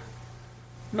phrasing,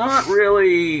 not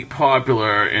really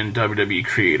popular in WWE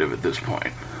creative at this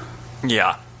point.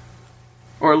 Yeah.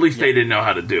 Or at least they didn't know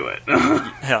how to do it.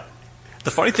 Yeah.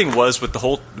 The funny thing was, with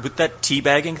that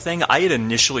teabagging thing, I had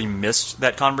initially missed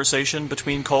that conversation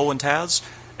between Cole and Taz.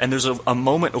 And there's a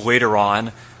moment later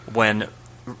on when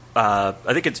I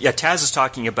think Taz is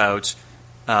talking about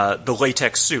the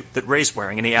latex suit that Ray's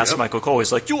wearing, and he asks Michael Cole,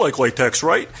 he's like, "You like latex,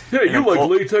 right?" Yeah, you like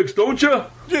latex, don't you?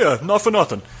 Yeah, not for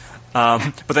nothing.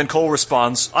 But then Cole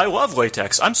responds, "I love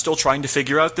latex. I'm still trying to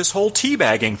figure out this whole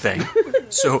teabagging thing."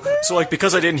 So like,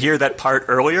 because I didn't hear that part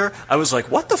earlier, I was like,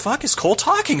 "What the fuck is Cole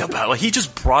talking about?" Like, he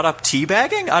just brought up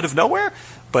teabagging out of nowhere.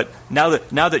 But now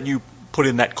that you put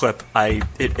in that clip,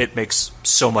 it makes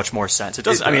so much more sense. It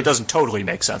doesn't. I mean, it doesn't totally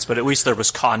make sense, but at least there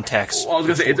was context. Well, I was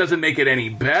gonna say it doesn't make it any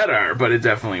better, but it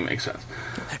definitely makes sense.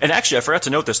 And actually, I forgot to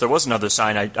note this. There was another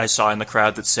sign I saw in the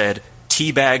crowd that said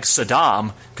 "Teabag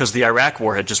Saddam" because the Iraq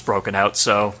War had just broken out.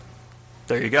 So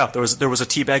there you go. There was a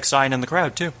teabag sign in the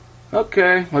crowd too.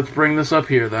 Okay, let's bring this up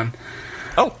here then.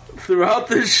 Oh, throughout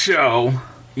this show,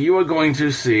 you are going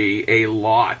to see a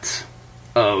lot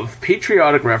of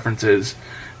patriotic references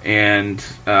and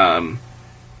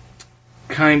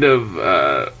kind of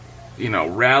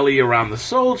rally around the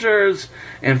soldiers.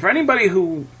 And for anybody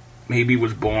who maybe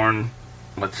was born,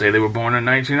 let's say they were born in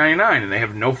 1999 and they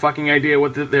have no fucking idea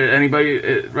what anybody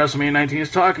at WrestleMania 19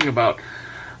 is talking about,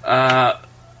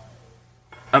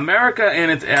 America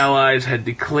and its allies had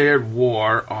declared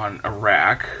war on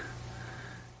Iraq,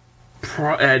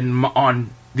 and on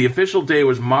the official day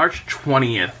was March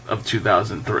 20th of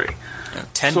 2003.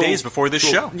 10 days before this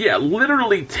show. Yeah,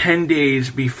 literally 10 days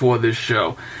before this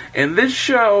show. And this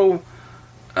show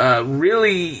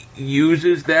really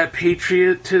uses that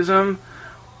patriotism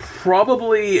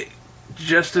probably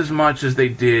just as much as they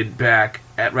did back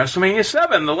at WrestleMania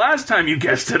 7, the last time you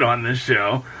guessed it on this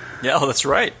show. Yeah, that's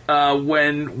right.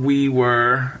 When we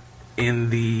were in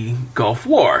the Gulf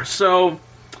War. So,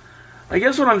 I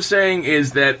guess what I'm saying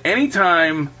is that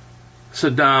anytime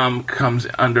Saddam comes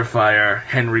under fire,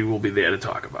 Henry will be there to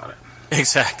talk about it.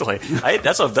 Exactly.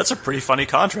 That's a pretty funny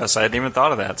contrast. I hadn't even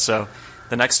thought of that. So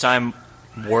the next time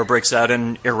war breaks out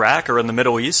in Iraq or in the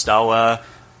Middle East, I'll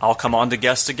come on to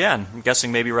guest again. I'm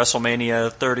guessing maybe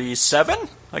WrestleMania 37?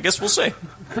 I guess we'll see.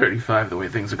 35, the way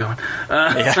things are going.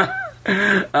 Yeah.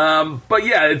 But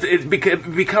yeah, it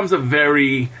becomes a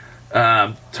very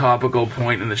topical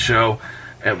point in the show.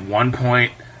 At one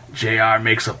point, JR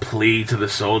makes a plea to the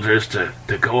soldiers to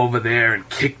go over there and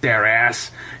kick their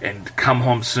ass and come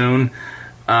home soon.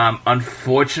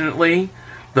 Unfortunately,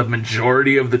 the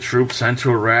majority of the troops sent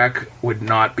to Iraq would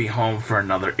not be home for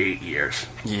another 8 years.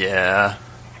 Yeah.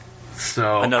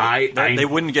 So they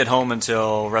wouldn't get home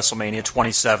until WrestleMania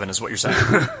 27 is what you're saying.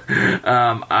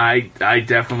 I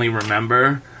definitely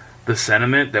remember the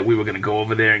sentiment that we were going to go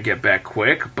over there and get back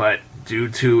quick, but due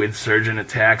to insurgent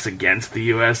attacks against the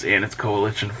U.S. and its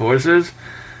coalition forces,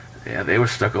 yeah, they were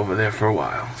stuck over there for a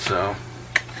while. So,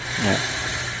 yeah.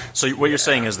 So what you're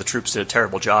saying is the troops did a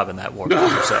terrible job in that war.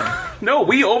 You're saying. No,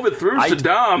 we overthrew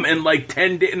Saddam in like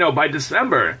 10 days. No, by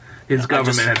December, his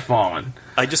government had fallen.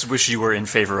 I just wish you were in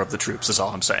favor of the troops, is all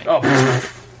I'm saying. Oh,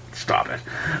 stop it.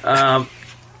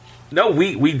 No,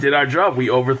 we did our job. We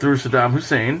overthrew Saddam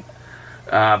Hussein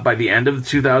by the end of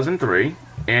 2003,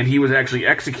 and he was actually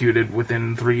executed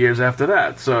within 3 years after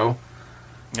that. So,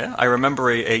 yeah, I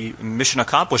remember a mission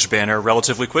accomplished banner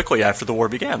relatively quickly after the war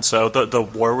began. So the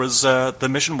war was the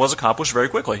mission was accomplished very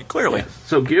quickly. Clearly, yeah.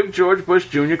 So give George Bush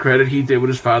Jr. credit. He did what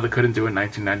his father couldn't do in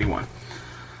 1991.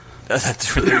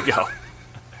 There you go.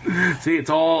 See, it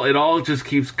all just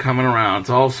keeps coming around. It's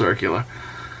all circular.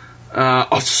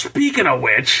 Speaking of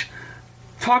which,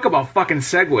 talk about fucking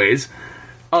segues.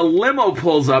 A limo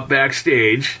pulls up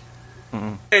backstage,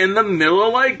 and the Miller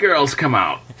Lite girls come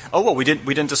out. Oh well, we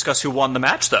didn't discuss who won the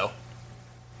match though.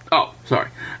 Oh, sorry.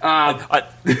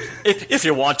 If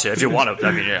you want to,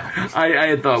 I mean, yeah. I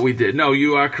had thought we did. No,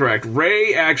 you are correct.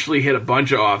 Ray actually hit a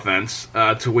bunch of offense,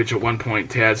 to which at one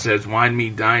point Taz says, "Wine me,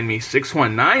 dine me,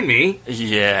 619 me."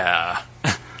 Yeah.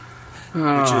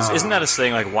 Isn't that a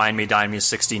thing, like wine me, dine me,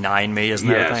 69 me? Isn't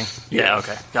that a thing? Yeah,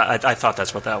 okay. I thought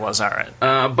that's what that was. All right.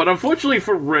 But unfortunately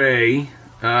for Ray,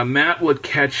 Matt would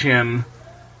catch him.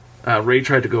 Ray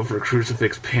tried to go for a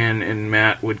crucifix pin, and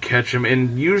Matt would catch him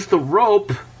and use the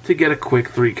rope to get a quick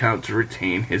 3 count to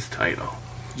retain his title.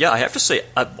 Yeah, I have to say,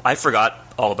 I forgot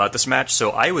all about this match, so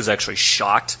I was actually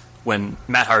shocked when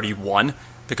Matt Hardy won,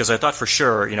 because I thought for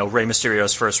sure, Rey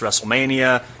Mysterio's first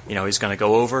WrestleMania, he's going to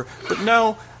go over. But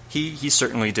no, he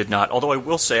certainly did not. Although I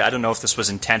will say, I don't know if this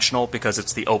was intentional because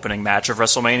it's the opening match of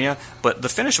WrestleMania, but the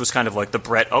finish was kind of like the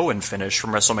Bret Owen finish from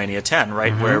WrestleMania 10,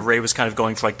 right? Where Ray was kind of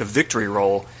going for like the victory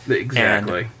roll.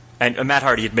 Exactly. And Matt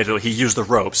Hardy admitted he used the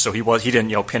ropes, so he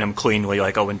didn't pin him cleanly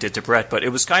like Owen did to Bret, but it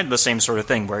was kind of the same sort of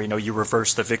thing where you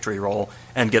reverse the victory roll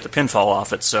and get the pinfall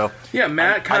off it. So yeah,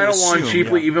 Matt kind of won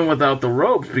cheaply even without the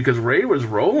ropes because Ray was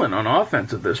rolling on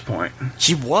offense at this point.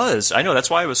 He was. I know,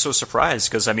 that's why I was so surprised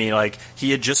because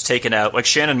he had just taken out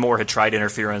Shannon Moore had tried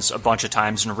interference a bunch of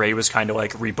times and Ray was kind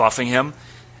of rebuffing him.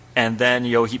 And then,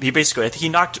 he basically, I think he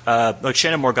knocked,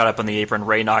 Shannon Moore got up on the apron,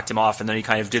 Ray knocked him off, and then he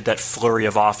kind of did that flurry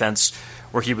of offense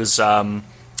where he was,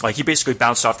 he basically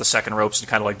bounced off the second ropes and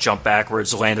kind of jumped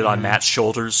backwards, landed on Matt's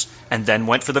shoulders, and then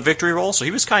went for the victory roll. So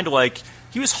he was kind of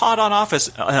he was hot on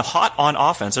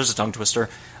offense, there's a tongue twister,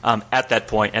 at that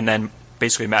point, and then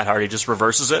basically Matt Hardy just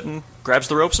reverses it and grabs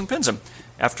the ropes and pins him.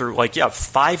 After,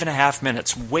 5.5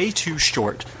 minutes, way too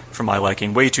short for my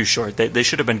liking, way too short. They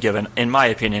should have been given, in my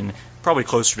opinion, probably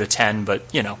closer to 10, but,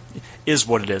 is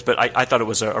what it is. But I thought it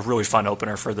was a really fun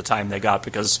opener for the time they got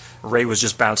because Ray was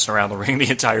just bouncing around the ring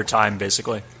the entire time,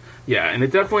 basically. Yeah, and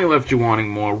it definitely left you wanting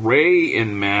more. Ray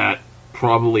and Matt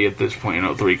probably at this point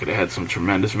in 03 could have had some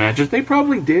tremendous matches. They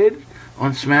probably did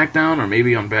on SmackDown or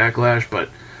maybe on Backlash, but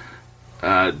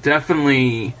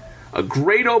definitely a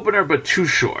great opener, but too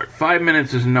short. 5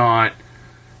 minutes is not,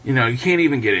 you can't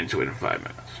even get into it in 5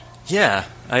 minutes. Yeah,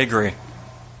 I agree.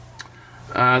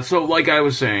 So, like I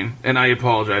was saying, and I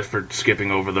apologize for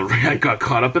skipping over I got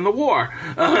caught up in the war.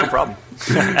 No problem.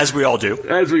 As we all do.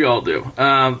 As we all do.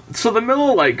 So the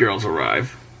Miller Lite girls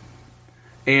arrive,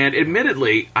 and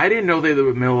admittedly, I didn't know they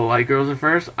were Miller Lite girls at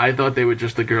first. I thought they were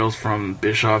just the girls from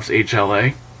Bischoff's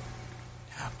HLA.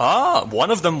 Ah,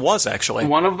 one of them was, actually.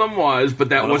 One of them was, but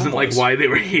that wasn't why they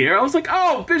were here. I was like,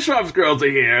 oh, Bischoff's girls are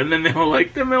here, and then they were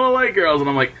like, the Miller Lite girls, and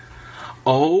I'm like,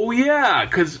 oh yeah,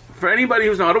 because for anybody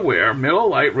who's not aware, Miller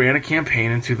Lite ran a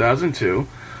campaign in 2002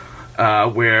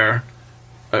 where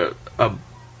a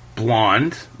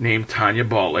blonde named Tanya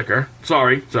Bollinger,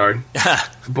 sorry,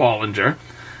 Bollinger,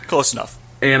 close enough,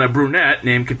 and a brunette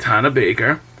named Katana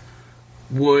Baker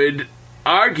would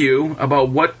argue about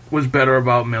what was better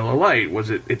about Miller Lite.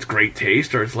 Was it its great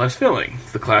taste or its less filling?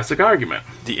 It's the classic argument.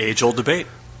 The age-old debate.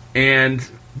 And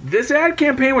this ad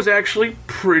campaign was actually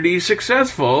pretty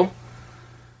successful,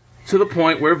 to the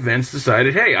point where Vince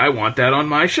decided, hey, I want that on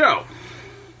my show.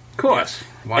 Of course.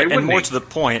 Why wouldn't and more to the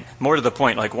point,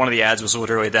 one of the ads was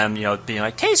literally them, being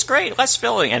like, tastes great, less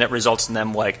filling, and it results in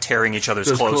them, tearing each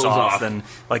other's clothes off and,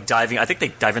 diving, I think they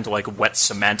dive into, wet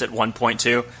cement at one point,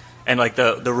 too. And,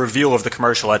 the reveal of the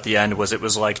commercial at the end was, it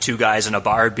was, two guys in a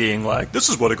bar being like, this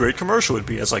is what a great commercial would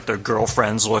be, as, their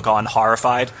girlfriends look on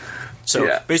horrified.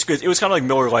 So basically, it was kind of like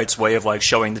Miller Lite's way of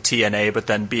showing the TNA, but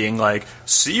then being like,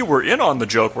 see, we're in on the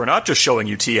joke. We're not just showing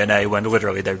you TNA when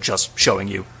literally they're just showing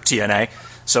you TNA.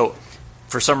 So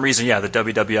for some reason, the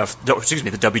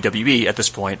WWE at this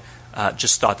point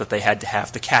just thought that they had to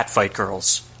have the catfight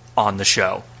girls on the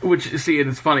show. Which, see, and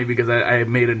it's funny because I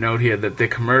made a note here that the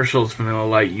commercials for Miller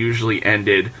Lite usually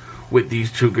ended with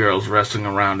these two girls wrestling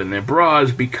around in their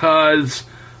bras because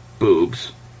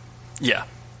boobs. Yeah.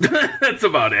 That's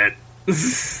about it.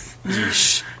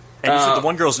 Yeesh. And you said the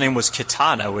one girl's name was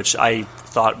Kitana, which I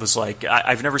thought was like,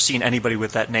 I've never seen anybody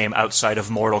with that name outside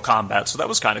of Mortal Kombat, so that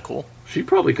was kind of cool. She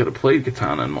probably could have played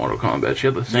Kitana in Mortal Kombat. She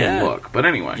had the same look. But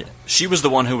anyway. Yeah. She was the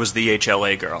one who was the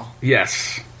HLA girl.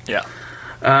 Yes. Yeah.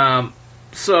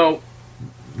 So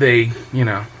they,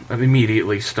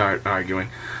 immediately start arguing,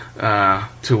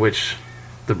 to which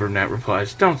the brunette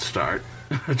replies, "Don't start,"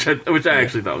 which I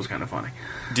actually thought was kind of funny.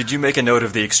 Did you make a note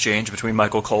of the exchange between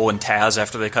Michael Cole and Taz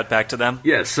after they cut back to them?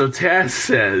 Yes, so Taz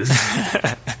says,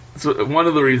 so one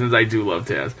of the reasons I do love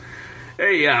Taz,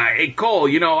 hey Cole,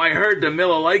 I heard the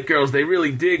Miller Lite girls, they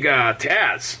really dig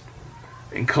Taz.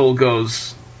 And Cole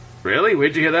goes, really?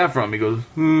 Where'd you hear that from? He goes,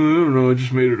 I don't know, I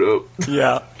just made it up.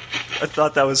 Yeah, I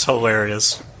thought that was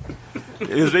hilarious. It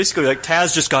was basically like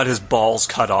Taz just got his balls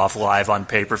cut off live on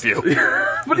pay-per-view.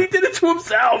 But he did it to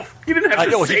himself. He didn't have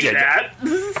to say that.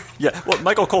 Yeah, well,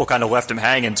 Michael Cole kind of left him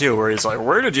hanging, too, where he's like,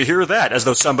 where did you hear that? As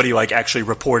though somebody, actually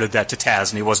reported that to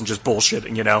Taz, and he wasn't just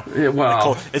bullshitting, Yeah,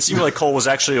 well. It seemed like Cole was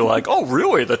actually like, oh,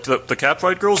 really? The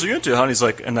Catfight girls are you into, huh? And he's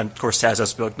like, and then, of course, Taz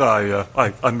has to be like, no,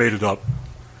 yeah, I made it up.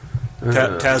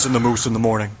 Taz and the Moose in the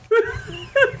morning.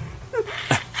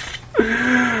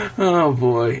 Oh,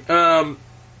 boy.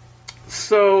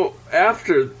 So,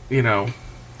 after,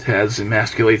 Taz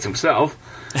emasculates himself.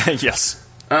 Yes.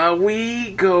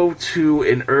 We go to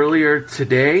an earlier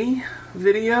today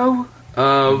video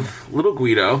of Little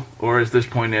Guido, or at this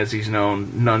point as he's known,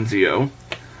 Nunzio,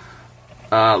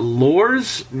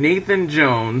 lures Nathan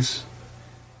Jones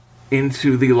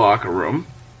into the locker room.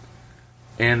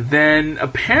 And then,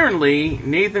 apparently,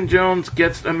 Nathan Jones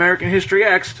gets American History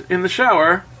X'd in the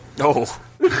shower. Oh.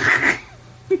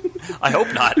 I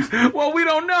hope not. Well, we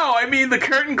don't know. I mean, the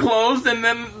curtain closed, and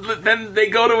then they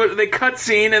go to the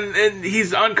cutscene, and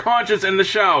he's unconscious in the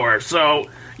shower. So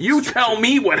you tell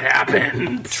me what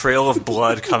happened. Trail of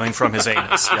blood coming from his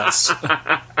anus. Yes.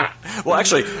 Well,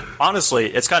 actually, honestly,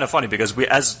 it's kind of funny because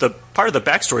part of the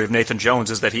backstory of Nathan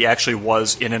Jones is that he actually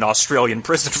was in an Australian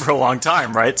prison for a long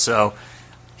time, right? So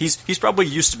he's probably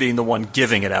used to being the one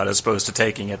giving it out as opposed to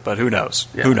taking it. But who knows?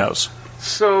 Yeah. Who knows?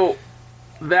 So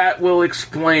that will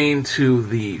explain to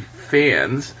the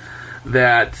fans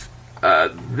that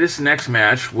this next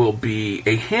match will be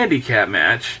a handicap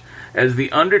match, as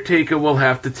The Undertaker will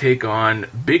have to take on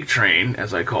Big Train,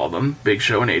 as I call them, Big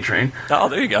Show and A-Train. Oh,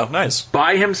 there you go. Nice.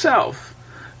 By himself.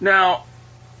 Now,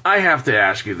 I have to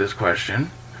ask you this question.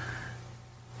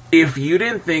 If you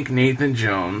didn't think Nathan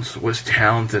Jones was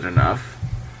talented enough,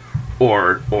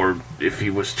 or if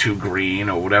he was too green,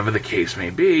 or whatever the case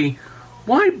may be,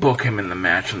 why book him in the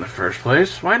match in the first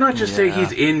place? Why not just say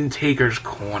he's in Taker's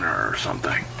corner or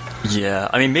something? Yeah,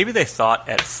 I mean, maybe they thought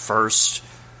at first,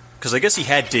 because I guess he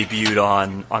had debuted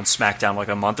on SmackDown like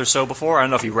a month or so before. I don't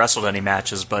know if he wrestled any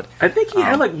matches, but I think he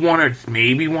had like one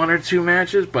or two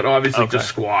matches, but obviously just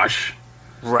squash.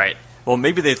 Right. Well,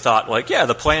 maybe they thought,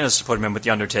 the plan is to put him in with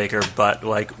The Undertaker, but,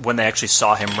 when they actually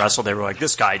saw him wrestle, they were like,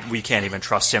 this guy, we can't even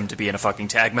trust him to be in a fucking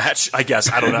tag match, I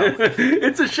guess. I don't know.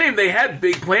 It's a shame. They had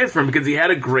big plans for him because he had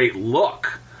a great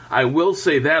look. I will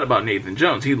say that about Nathan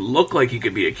Jones. He looked like he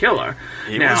could be a killer.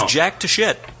 He was jacked to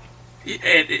shit.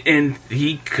 And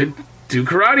he could do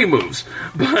karate moves.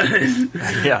 But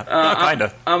yeah, kind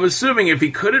of. I'm assuming if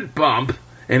he couldn't bump,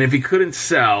 and if he couldn't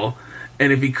sell,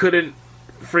 and if he couldn't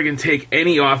friggin' take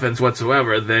any offense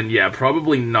whatsoever, then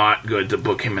probably not good to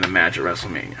book him in a match at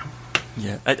WrestleMania.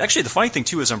 Yeah. Actually, the funny thing,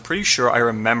 too, is I'm pretty sure I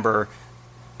remember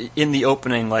in the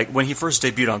opening, when he first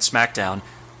debuted on SmackDown,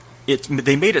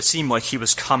 they made it seem like he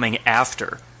was coming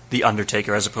after The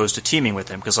Undertaker as opposed to teaming with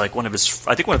him, because, one of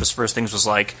his first things was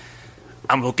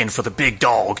I'm looking for the big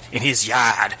dog in his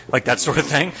yard, that sort of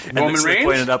thing. And Roman Reigns?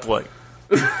 They ended up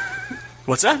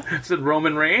What's that? Is it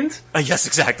Roman Reigns? Yes,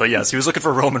 exactly, yes. He was looking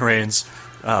for Roman Reigns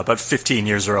about 15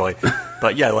 years early.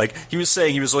 But yeah, he was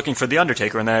saying he was looking for The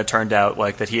Undertaker, and then it turned out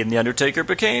that he and The Undertaker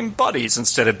became buddies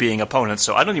instead of being opponents.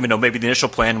 So I don't even know, maybe the initial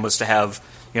plan was to have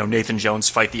Nathan Jones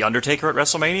fight The Undertaker at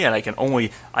WrestleMania, and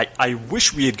I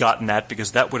wish we had gotten that,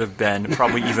 because that would have been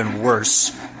probably even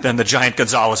worse than the Giant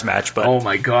Gonzalez match. But oh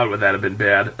my god, would that have been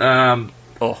bad.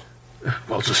 Well,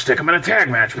 just stick him in a tag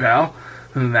match, pal.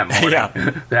 That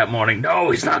morning. That morning.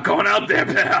 No, he's not going out there,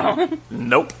 pal.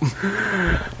 Nope.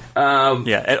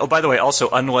 And, by the way, also,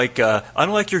 unlike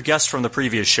your guest from the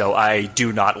previous show, I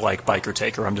do not like Biker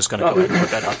Taker. I'm just going to go ahead and put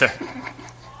that out there.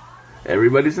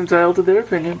 Everybody's entitled to their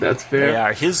opinion. That's fair.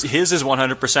 Yeah, his is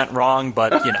 100% wrong,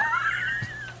 but,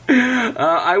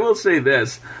 I will say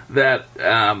this, that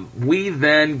we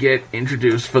then get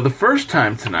introduced for the first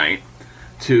time tonight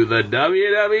to the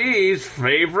WWE's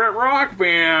favorite rock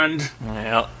band.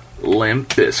 Yeah. Limp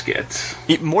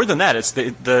Bizkit. More than that, it's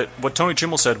the what Tony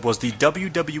Chimmel said was the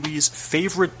WWE's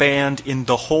favorite band in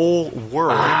the whole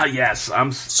world. Ah, yes.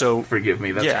 Forgive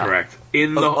me. That's correct.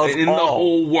 In the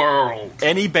whole world.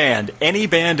 Any band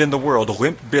in the world,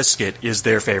 Limp Bizkit is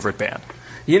their favorite band.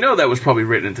 You know that was probably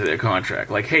written into their contract.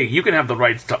 Like, hey, you can have the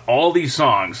rights to all these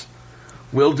songs.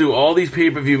 We'll do all these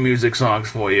pay-per-view music songs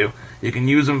for you. You can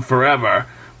use them forever,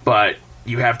 but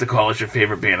you have to call us your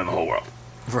favorite band in the whole world.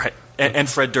 Right. And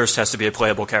Fred Durst has to be a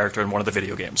playable character in one of the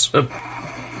video games. But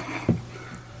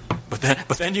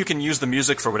then you can use the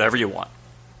music for whatever you want.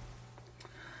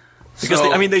 Because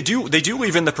they do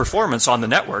leave in the performance on the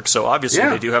network, so obviously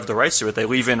they do have the rights to it. They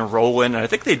leave in Rollin', and I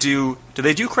think they do. Do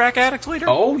they do Crack Addict later?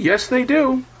 Oh, yes, they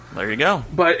do. There you go.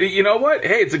 But you know what?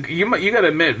 Hey, you got to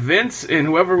admit, Vince and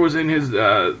whoever was in his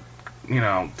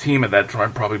team at that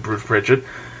time, probably Bruce Pritchard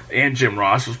and Jim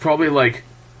Ross, was probably like,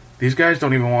 these guys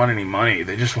don't even want any money.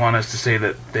 They just want us to say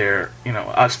that they're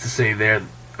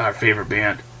our favorite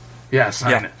band. Yeah,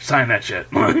 sign that shit.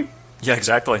 Yeah,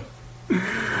 exactly.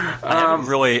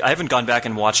 I haven't gone back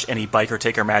and watched any Biker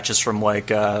Taker matches from like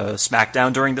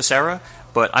SmackDown during this era,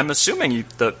 but I'm assuming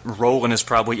the Rollin' is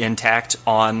probably intact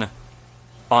on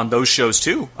those shows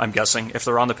too. I'm guessing if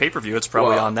they're on the pay-per-view, it's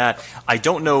probably on that. I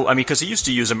don't know. I mean, because he used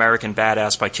to use American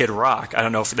Badass by Kid Rock. I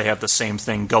don't know if they have the same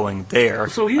thing going there.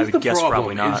 So here's the guess problem: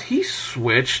 probably not. is he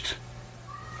switched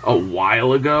a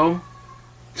while ago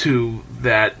to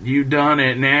that "You Done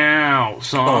It Now"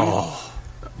 song. Oh,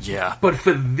 yeah. But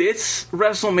for this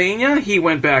WrestleMania, he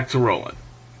went back to Rollin'.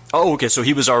 Oh, okay. So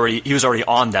he was already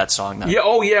on that song then. Yeah.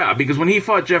 Oh, yeah. Because when he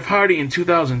fought Jeff Hardy in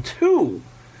 2002,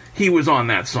 he was on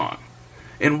that song.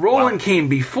 And Rollin' came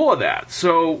before that,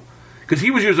 so because he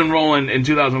was using Rollin' in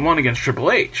 2001 against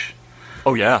Triple H.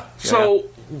 Oh yeah. So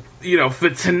for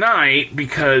tonight,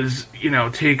 because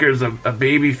Taker's a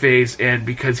babyface, and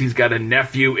because he's got a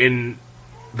nephew in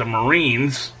the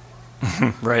Marines,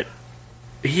 right?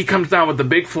 He comes down with the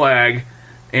big flag,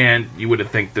 and you would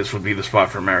think this would be the spot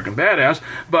for American Badass,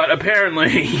 but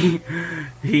apparently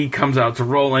he comes out to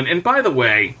Rollin'. And by the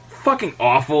way, fucking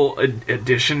awful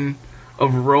edition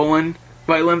of Rollin'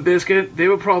 by Limp Bizkit. They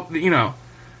were probably,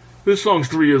 this song's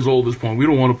 3 years old at this point. We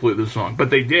don't want to play this song.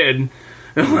 But they did.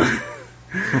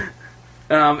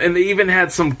 And they even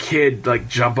had some kid,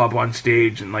 jump up on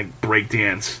stage and, break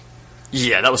dance.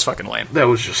 Yeah, that was fucking lame. That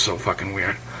was just so fucking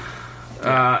weird.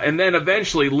 And then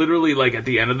eventually, literally, at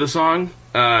the end of the song,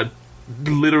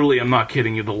 literally, I'm not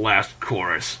kidding you, the last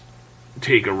chorus,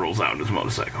 Taker rolls out on his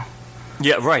motorcycle.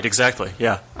 Yeah, right, exactly,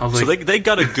 yeah. So they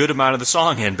got a good amount of the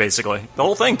song in, basically. The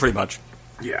whole thing, pretty much.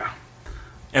 Yeah.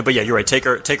 But yeah, you're right.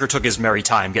 Taker took his merry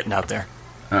time getting out there.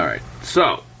 All right.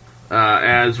 So,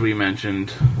 as we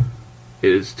mentioned,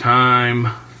 it is time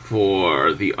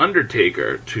for The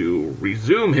Undertaker to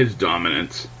resume his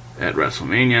dominance at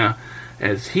WrestleMania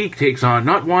as he takes on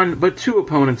not one, but two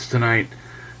opponents tonight.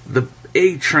 The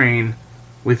A-Train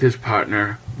with his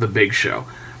partner, The Big Show.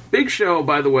 Big Show,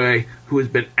 by the way, who has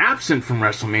been absent from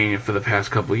WrestleMania for the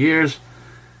past couple of years,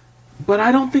 but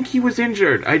I don't think he was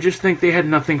injured. I just think they had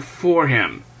nothing for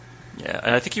him. Yeah,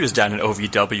 and I think he was down in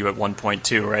OVW at one point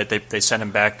too, right? They sent him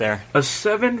back there. A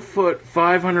 7-foot,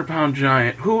 500-pound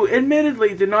giant who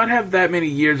admittedly did not have that many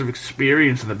years of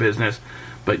experience in the business,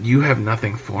 but you have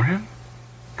nothing for him?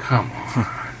 Come on.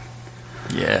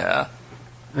 Yeah.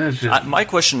 That's just... my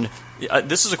question,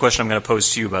 this is a question I'm going to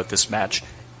pose to you about this match.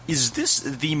 Is this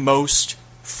the most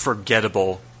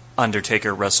forgettable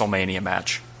Undertaker WrestleMania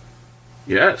match?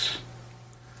 Yes.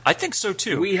 I think so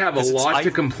too. We have a lot to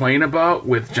complain about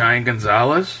with Giant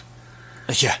Gonzalez.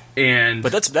 Yeah.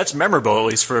 But that's memorable, at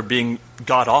least, for being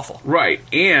god-awful. Right.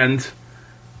 And,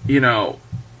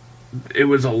 it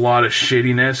was a lot of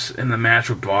shittiness in the match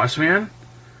with Boss Man.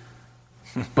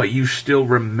 But you still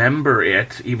remember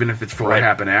it, even if it's for what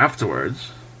happened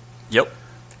afterwards. Yep.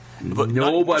 But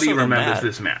nobody remembers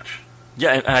this match.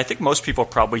 Yeah, and I think most people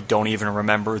probably don't even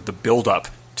remember the build-up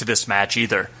to this match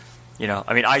either.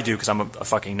 I mean, I do because I'm a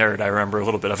fucking nerd. I remember a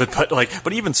little bit of it,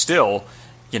 but even still,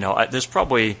 there's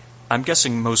probably, I'm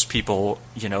guessing most people,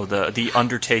 the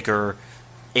Undertaker,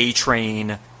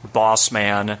 A-Train,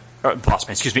 A-Train,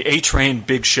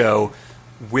 Big Show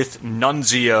with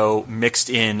Nunzio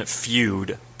mixed in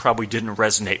feud probably didn't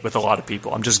resonate with a lot of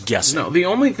people. I'm just guessing. No, the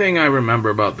only thing I remember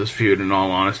about this feud, in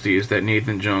all honesty, is that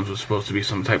Nathan Jones was supposed to be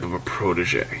some type of a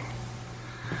protege.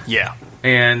 Yeah.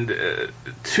 And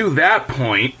to that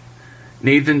point,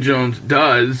 Nathan Jones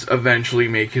does eventually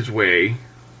make his way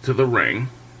to the ring.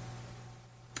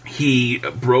 He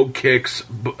brogue kicks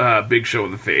Big Show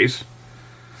in the face.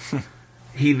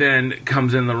 He then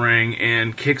comes in the ring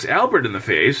and kicks Albert in the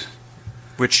face.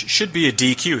 which should be a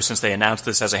DQ since they announced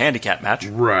this as a handicap match.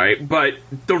 Right, but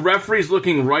the referee's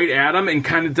looking right at him and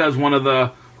kind of does one of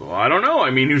the, well, I don't know,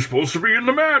 I mean, he's supposed to be in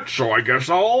the match, so I guess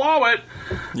I'll allow it.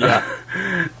 Yeah.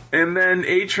 And then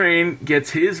A-Train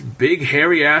gets his big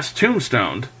hairy ass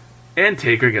tombstoned, and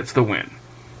Taker gets the win.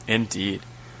 Indeed.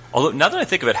 Although, now that I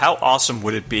think of it, how awesome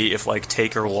would it be if, like,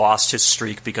 Taker lost his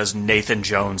streak because Nathan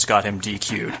Jones got him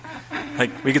DQ'd?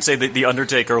 Like, we could say that The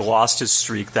Undertaker lost his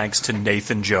streak thanks to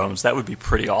Nathan Jones. That would be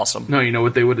pretty awesome. No, you know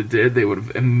what they would have did? They would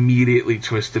have immediately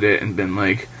twisted it and been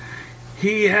like,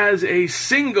 he has a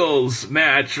singles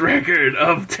match record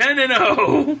of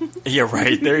 10-0. Yeah,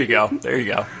 right. There you go. There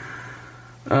you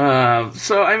go.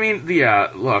 So, I mean,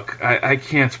 yeah, look, I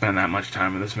can't spend that much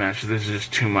time in this match. There's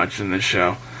just too much in this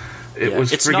show. It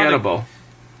was forgettable.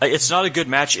 It's not a good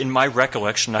match. In my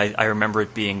recollection, I remember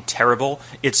it being terrible.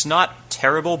 It's not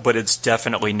terrible, but it's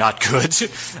definitely not good.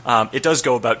 It does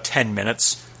go about 10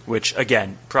 minutes, which,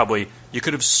 again, probably you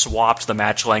could have swapped the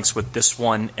match lengths with this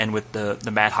one and with the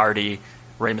Matt Hardy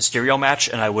Rey Mysterio match,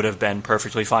 and I would have been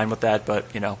perfectly fine with that, but,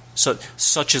 you know,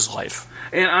 such is life.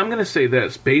 And I'm going to say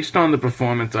this, based on the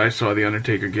performance I saw The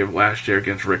Undertaker give last year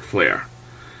against Ric Flair,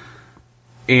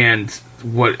 and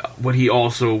what he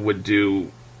also would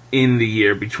do in the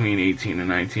year between 18 and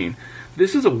 19,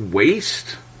 this is a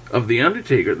waste of The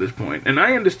Undertaker at this point. And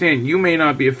I understand you may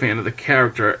not be a fan of the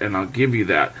character, and I'll give you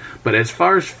that, but as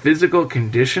far as physical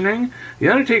conditioning, The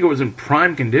Undertaker was in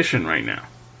prime condition right now.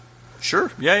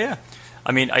 Sure, yeah.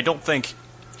 I mean, I don't think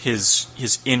his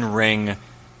in-ring...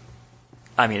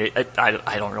 I mean,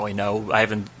 I don't really know. I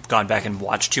haven't gone back and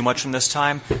watched too much from this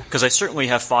time, because I certainly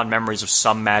have fond memories of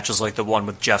some matches like the one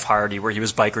with Jeff Hardy where he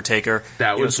was Biker Taker.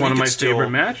 That was one of my favorite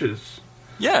matches.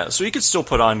 Yeah, so he could still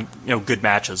put on, good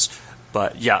matches.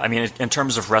 But yeah, I mean, in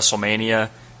terms of WrestleMania,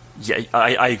 yeah,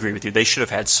 I agree with you. They should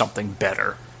have had something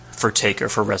better for Taker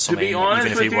for WrestleMania, to be honest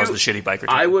even if he was the shitty Biker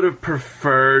Taker. I would have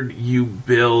preferred you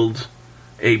build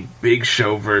a Big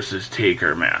Show versus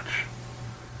Taker match.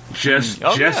 Just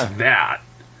that.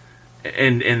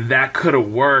 And that could have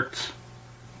worked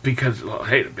because, well,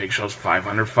 hey, the Big Show's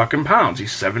 500 fucking pounds.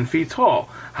 He's 7 feet tall.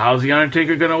 How's the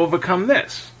Undertaker going to overcome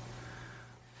this?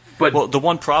 But well, the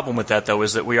one problem with that, though,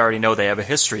 is that we already know they have a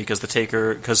history because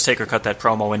Taker cut that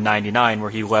promo in '99 where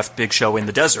he left Big Show in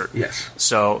the desert. Yes.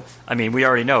 So, I mean, we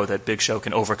already know that Big Show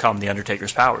can overcome the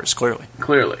Undertaker's powers,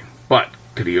 clearly. But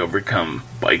could he overcome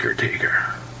Biker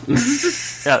Taker?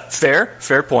 Yeah,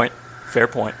 fair point.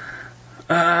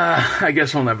 I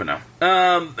guess we'll never know.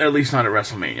 At least not at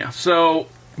WrestleMania. So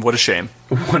what a shame.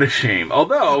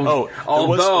 Although,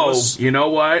 you know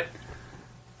what?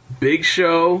 Big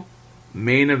Show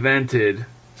main evented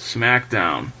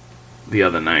SmackDown the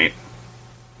other night.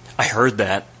 I heard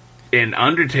that. And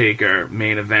Undertaker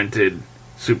main evented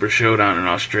Super Showdown in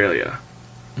Australia.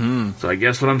 So I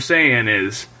guess what I'm saying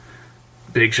is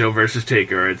Big Show versus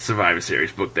Taker at Survivor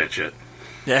Series. Book that shit.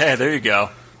 Yeah, there you go.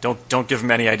 Don't give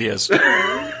him any ideas.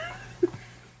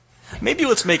 Maybe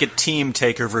let's make it Team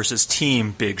Taker versus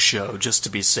Team Big Show, just to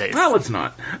be safe. Well, it's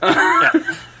not. Yeah.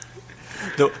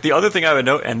 The other thing I would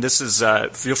note, and this is,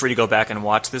 feel free to go back and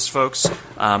watch this, folks,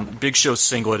 Big Show's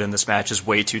singlet in this match is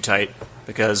way too tight,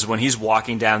 because when he's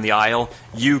walking down the aisle,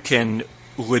 you can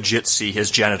legit see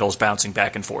his genitals bouncing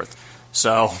back and forth.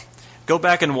 So, go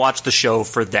back and watch the show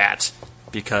for that,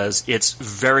 because it's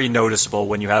very noticeable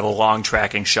when you have a long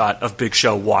tracking shot of Big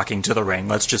Show walking to the ring.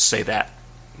 Let's just say that.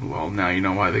 Well, now you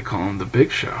know why they call him the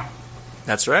Big Show.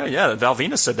 That's right, yeah. Val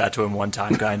Venus said that to him one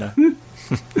time, kind of.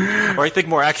 Or I think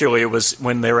more accurately, it was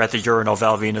when they were at the urinal,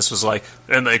 Val Venus was like,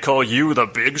 and they call you the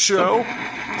Big Show?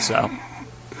 So.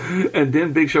 And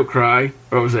didn't Big Show cry?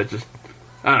 Or was that just...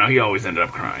 I don't know, he always ended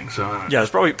up crying, so... Yeah,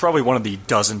 it's probably one of the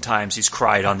dozen times he's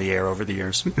cried on the air over the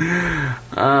years.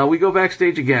 We go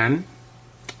backstage again.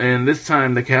 And this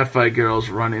time, the Catfight Girls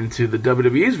run into the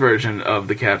WWE's version of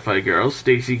the Catfight Girls,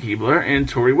 Stacy Keibler and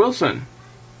Tori Wilson.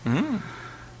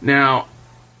 Now,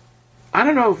 I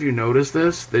don't know if you noticed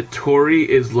this, that Tori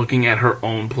is looking at her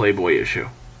own Playboy issue.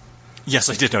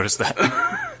 Yes, I did notice that.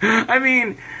 I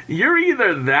mean, you're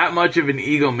either that much of an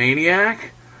egomaniac,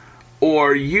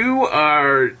 or you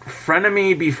are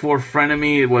frenemy before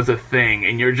frenemy was a thing,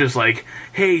 and you're just like,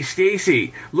 hey,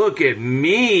 Stacy, look at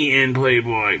me in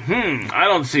Playboy. I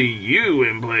don't see you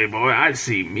in Playboy, I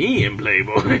see me in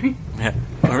Playboy. Yeah.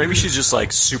 Or maybe she's just,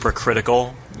 like, super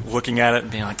critical, looking at it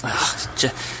and being like, ugh,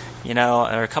 there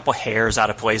are a couple hairs out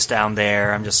of place down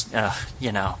there. I'm just, not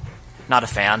a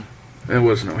fan. There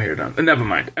was no hair down there. Never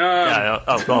mind.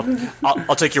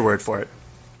 I'll take your word for it.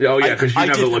 Oh, yeah, because you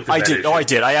never looked at that issue. Oh, I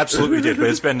did. I absolutely did.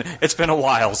 But it's been a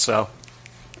while, so.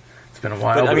 been a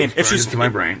while. But I mean, if she's into my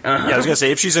brain, yeah, I was gonna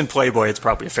say if she's in Playboy, it's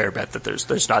probably a fair bet that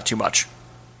there's not too much.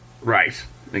 Right,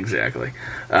 exactly.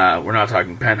 We're not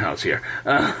talking Penthouse here.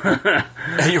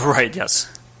 You're right.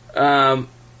 Yes.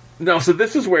 No, so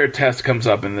this is where Tess comes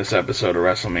up in this episode of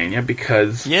WrestleMania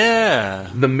because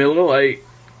the Miller Lite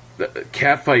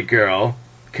catfight girl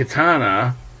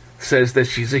Katana says that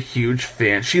she's a huge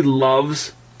fan. She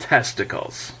loves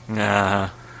testicles,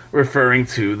 referring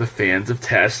to the fans of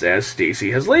Tess as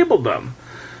Stacy has labeled them.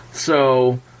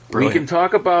 So we can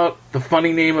talk about the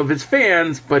funny name of his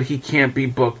fans, but he can't be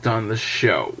booked on the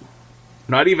show.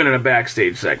 Not even in a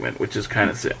backstage segment, which is kind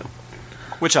of sad.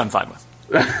 Which I'm fine with.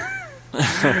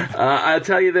 I'll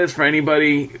tell you this, for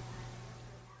anybody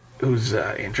who's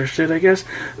interested, I guess,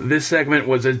 this segment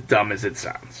was as dumb as it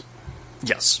sounds.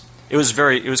 Yes. It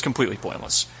was completely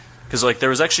pointless. Because, like, there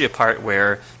was actually a part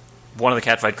where one of the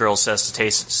catfight girls says to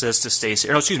Stacy,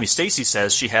 or no, excuse me, Stacy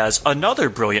says she has another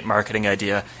brilliant marketing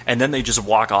idea, and then they just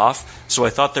walk off. So I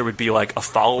thought there would be, like, a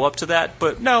follow-up to that,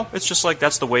 but no, it's just like,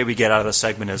 that's the way we get out of the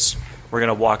segment is we're going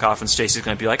to walk off and Stacy's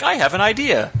going to be like, I have an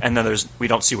idea. And then we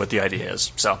don't see what the idea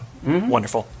is. So,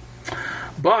 wonderful.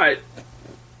 But,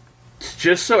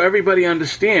 just so everybody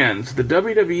understands, the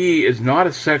WWE is not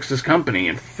a sexist company.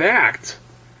 In fact,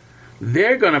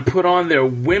 they're going to put on their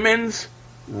women's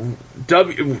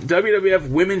WWF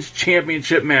Women's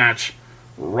Championship match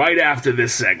right after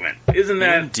this segment. Isn't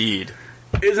that... Indeed.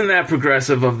 Isn't that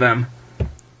progressive of them?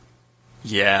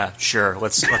 Yeah, sure.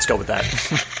 Let's go with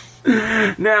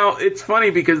that. Now, it's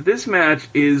funny because this match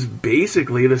is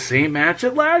basically the same match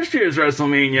at last year's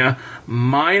WrestleMania,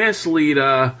 minus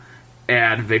Lita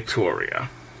and Victoria.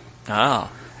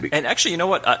 Ah. And actually, you know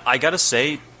what? I gotta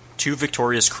say, to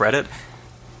Victoria's credit,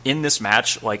 in this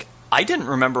match, like, I didn't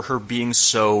remember her being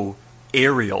so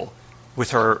aerial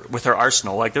with her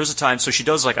arsenal. Like, there's a time, so she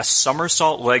does, like, a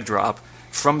somersault leg drop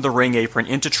from the ring apron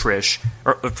into Trish,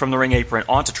 or from the ring apron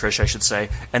onto Trish, I should say,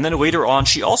 and then later on,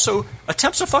 she also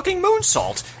attempts a fucking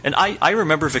moonsault. And I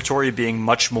remember Victoria being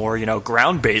much more,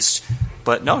 ground-based,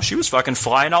 but no, she was fucking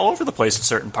flying all over the place in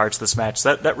certain parts of this match.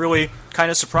 That really kind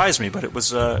of surprised me, but it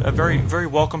was a very, very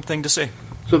welcome thing to see.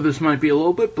 So this might be a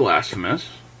little bit blasphemous.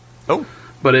 Oh.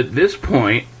 But at this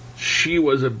point, she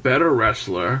was a better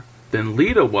wrestler than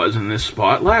Lita was in this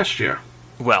spot last year.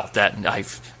 Well,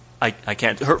 I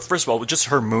can't... First of all, just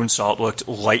her moonsault looked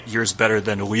light years better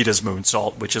than Lita's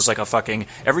moonsault, which is like a fucking...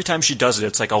 Every time she does it,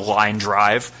 it's like a line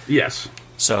drive. Yes.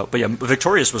 So, but yeah,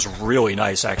 Victoria's was really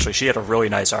nice, actually. She had a really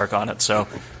nice arc on it. So,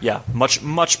 yeah, much,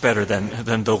 much better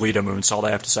than the Lita moonsault, I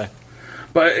have to say.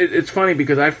 But it's funny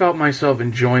because I felt myself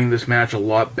enjoying this match a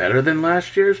lot better than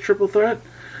last year's Triple Threat.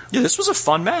 Yeah, this was a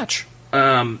fun match.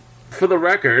 For the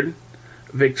record,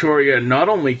 Victoria not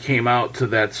only came out to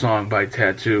that song by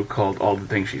Tattoo called All the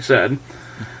Things She Said.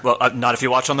 Well, not if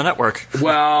you watch on the network.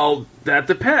 Well, that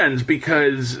depends,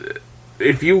 because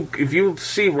if you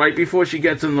see right before she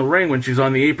gets in the ring when she's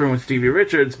on the apron with Stevie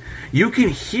Richards, you can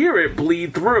hear it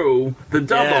bleed through the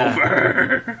dub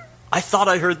over. I thought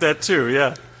I heard that too,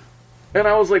 yeah. And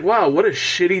I was like, wow, what a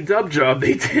shitty dub job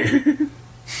they did.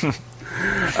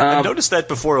 I've noticed that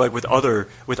before, like with other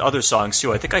songs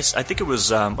too. I think it was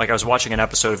like I was watching an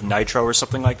episode of Nitro or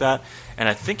something like that, and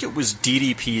I think it was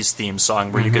DDP's theme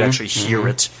song where you could actually hear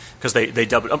it because they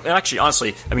dubbed it. And actually,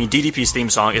 honestly, I mean DDP's theme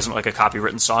song isn't like a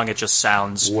copywritten song; it just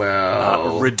sounds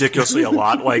ridiculously a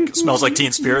lot like "Smells Like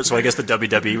Teen Spirit." So I guess the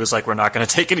WWE was like, "We're not going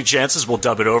to take any chances; we'll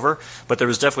dub it over." But there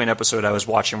was definitely an episode I was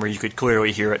watching where you could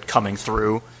clearly hear it coming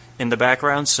through in the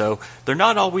background. So they're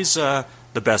not always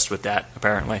the best with that,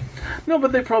 apparently. No,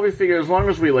 but they probably figure as long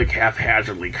as we like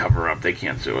haphazardly cover up, they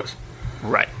can't sue us.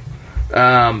 Right.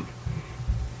 But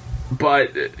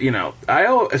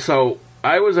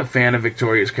I was a fan of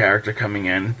Victoria's character coming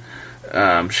in.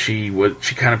 She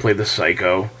kind of played the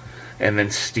psycho, and then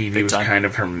Stevie was kind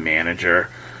of her manager.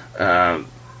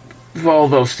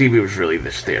 Although Stevie was really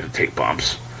just there to take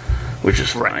bumps, which is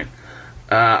fine.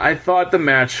 I thought the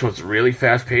match was really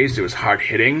fast paced. It was hard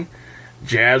hitting.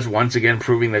 Jazz once again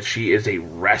proving that she is a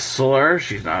wrestler.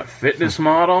 She's not a fitness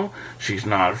model. She's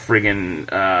not a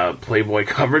friggin' Playboy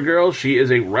cover girl. She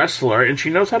is a wrestler, and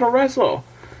she knows how to wrestle.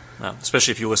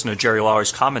 Especially if you listen to Jerry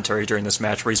Lawler's commentary during this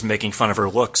match where he's making fun of her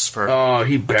looks for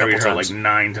he buried her like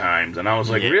 9 times. And I was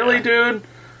like, really, dude?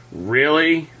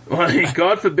 Really? Like,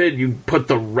 God forbid you put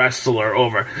the wrestler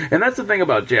over. And that's the thing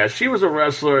about Jazz. She was a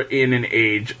wrestler in an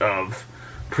age of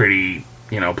pretty,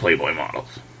 Playboy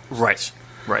models. Right.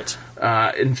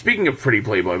 And speaking of pretty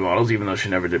Playboy models, even though she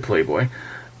never did Playboy,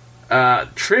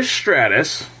 Trish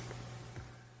Stratus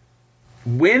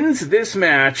wins this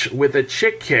match with a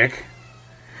chick kick,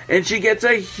 And she gets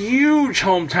a huge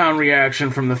hometown reaction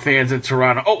from the fans in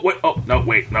Toronto.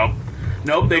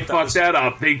 Nope, they fucked that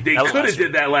up. They could have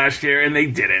did that last year, and they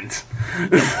didn't.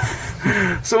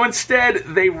 So instead,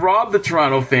 they robbed the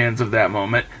Toronto fans of that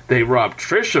moment. They robbed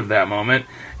Trish of that moment.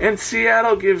 And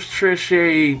Seattle gives Trish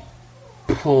a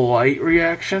polite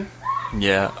reaction.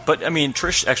 Yeah, but I mean,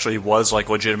 Trish actually was like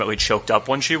legitimately choked up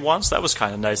when she won, so that was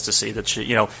kind of nice to see that she,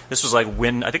 this was like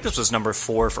I think this was number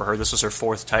 4 for her. This was her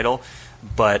 4th title,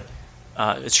 but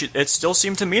it still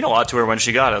seemed to mean a lot to her when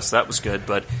she got it, so that was good.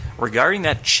 But regarding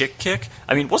that chick kick,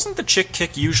 I mean, wasn't the chick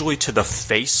kick usually to the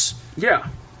face? Yeah.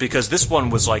 Because this one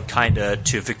was like kind of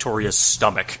to Victoria's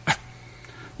stomach.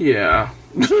 Yeah.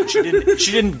 She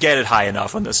didn't get it high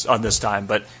enough on this time,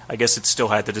 but I guess it still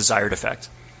had the desired effect.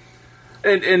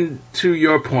 And to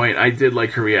your point, I did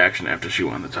like her reaction after she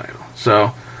won the title.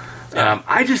 So,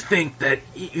 I just think that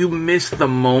you missed the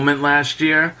moment last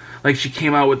year. Like, she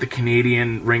came out with the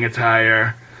Canadian ring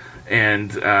attire,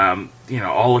 and,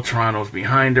 all of Toronto's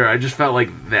behind her. I just felt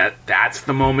like that's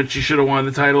the moment she should have won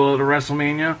the title at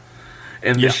WrestleMania.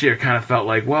 And this year kind of felt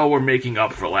like, well, we're making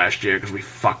up for last year because we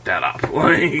fucked that up.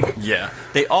 Yeah.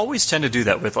 They always tend to do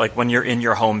that with, like, when you're in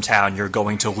your hometown, you're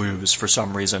going to lose for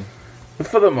some reason.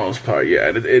 For the most part,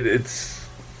 yeah. It's,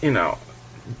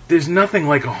 there's nothing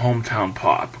like a hometown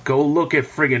pop. Go look at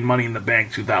friggin' Money in the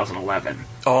Bank 2011.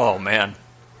 Oh, man.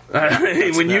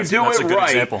 When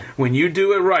you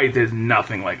do it right, there's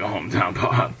nothing like a hometown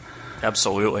pop.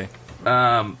 Absolutely.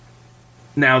 Now,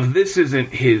 this isn't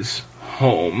his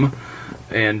home,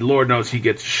 and Lord knows he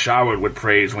gets showered with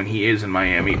praise when he is in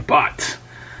Miami, but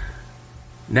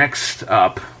next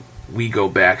up, we go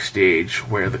backstage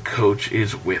where the coach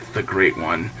is with the Great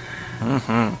One.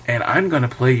 Mm-hmm. And I'm going to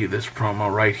play you this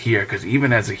promo right here, because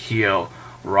even as a heel,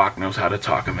 Rock knows how to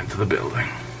talk him into the building.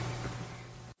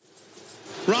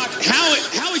 Rock,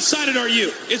 how excited are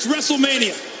you? It's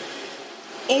WrestleMania.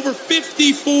 Over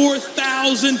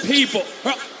 54,000 people.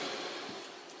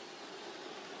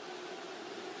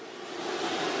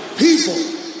 People.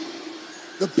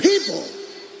 The people.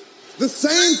 The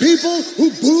same people who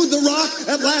booed The Rock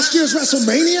at last year's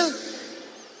WrestleMania?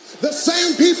 The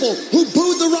same people who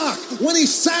booed The Rock when he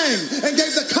sang and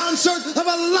gave the concert of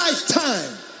a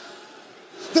lifetime.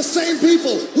 The same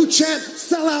people who chant,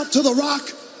 "Sell out to The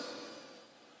Rock."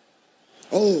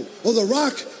 Oh, The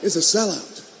Rock is a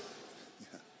sellout.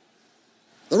 Yeah.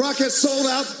 The Rock has sold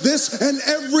out this and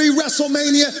every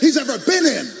WrestleMania he's ever been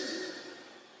in.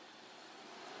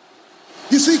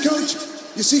 You see, Coach?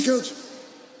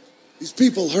 These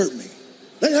people hurt me.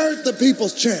 They hurt the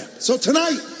people's champ. So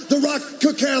tonight, The Rock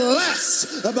could care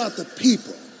less about the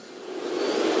people.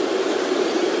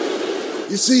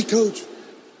 You see, Coach,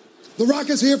 The Rock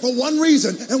is here for one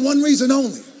reason and one reason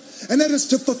only. And that is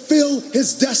to fulfill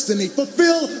his destiny.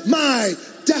 Fulfill my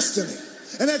destiny.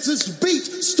 And that's to beat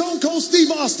Stone Cold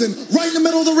Steve Austin right in the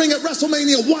middle of the ring at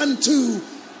WrestleMania 1, 2,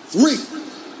 3.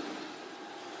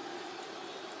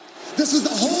 This is the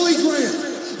holy grail.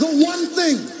 The one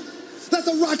thing that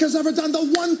The Rock has ever done, the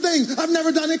one thing I've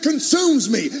never done. It consumes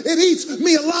me. It eats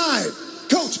me alive.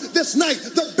 Coach, this night,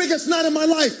 the biggest night of my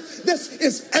life, this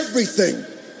is everything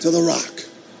to The Rock.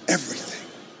 Everything.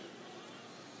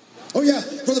 Oh yeah,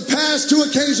 for the past 2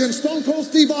 occasions, Stone Cold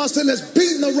Steve Austin has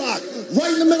beaten The Rock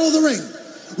right in the middle of the ring.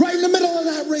 Right in the middle of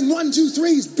that ring, 1, 2, 3,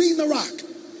 he's beaten The Rock.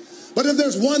 But if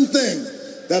there's one thing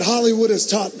that Hollywood has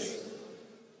taught me,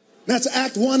 that's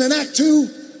Act 1 and Act 2,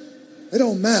 they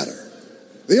don't matter.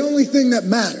 The only thing that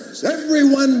matters,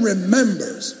 everyone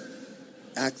remembers,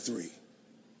 Act 3.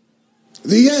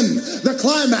 The end, the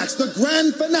climax, the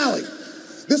grand finale.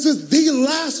 This is the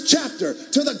last chapter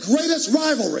to the greatest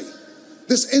rivalry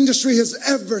this industry has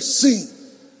ever seen.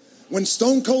 When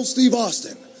Stone Cold Steve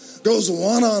Austin goes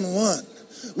one-on-one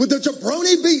with the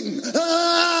jabroni beaten,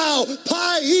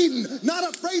 pie eaten, not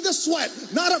afraid to sweat,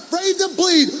 not afraid to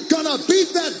bleed, gonna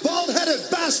beat that bald-headed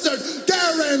bastard,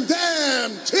 guaranteed.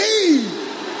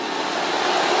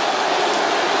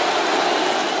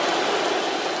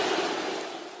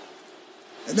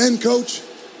 And then, Coach,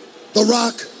 The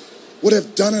Rock would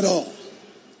have done it all.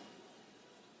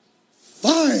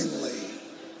 Finally.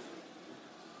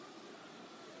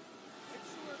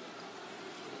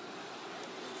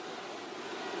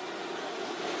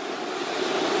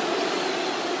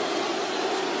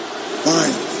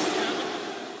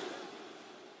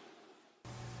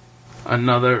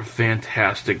 Another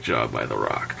fantastic job by The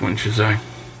Rock, wouldn't you say?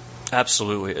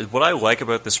 Absolutely. What I like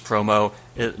about this promo,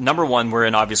 number one, we're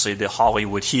in obviously the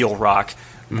Hollywood heel Rock,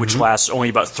 which lasts only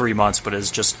about 3 months, but is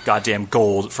just goddamn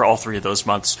gold for all 3 of those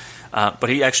months. But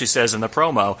he actually says in the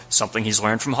promo something he's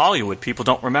learned from Hollywood. People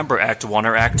don't remember Act 1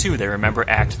 or Act 2. They remember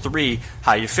Act 3,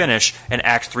 how you finish. And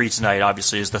Act 3 tonight,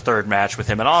 obviously, is the third match with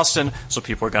him and Austin, so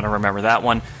people are going to remember that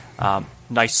one.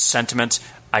 Nice sentiment.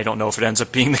 I don't know if it ends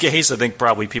up being the case. I think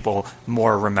probably people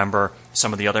more remember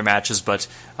some of the other matches, but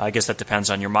I guess that depends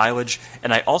on your mileage.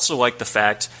 And I also like the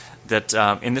fact that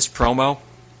in this promo,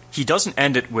 he doesn't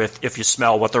end it with "if you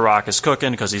smell what The Rock is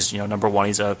cooking," because he's number one,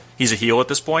 he's a heel at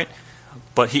this point.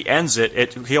 But he ends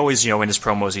it. He always in his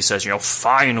promos he says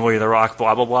finally The Rock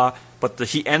blah blah blah. But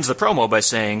he ends the promo by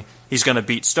saying he's going to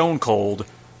beat Stone Cold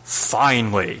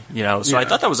finally. So I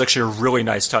thought that was actually a really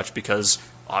nice touch because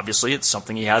obviously it's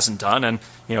something he hasn't done, and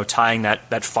tying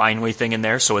that finally thing in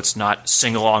there so it's not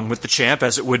sing along with the champ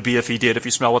as it would be if he did "if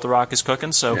you smell what The Rock is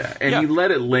cooking." So he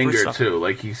let it linger too.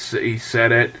 Like he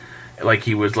said it. Like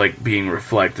he was like being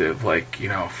reflective, like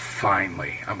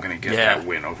finally I'm gonna get that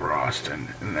win over Austin,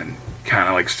 and then kind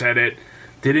of like said it,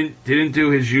 didn't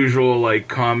do his usual like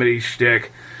comedy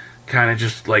shtick, kind of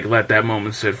just like let that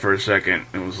moment sit for a second.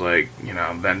 It was like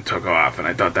then took off, and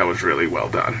I thought that was really well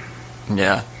done.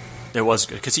 Yeah, it was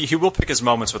good because he will pick his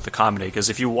moments with the comedy.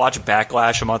 Because if you watch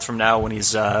Backlash a month from now when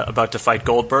he's about to fight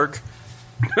Goldberg.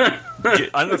 I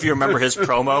don't know if you remember his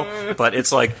promo, but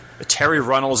it's like Terry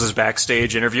Runnels is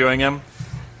backstage interviewing him,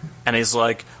 and he's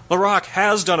like, "The Rock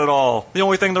has done it all. The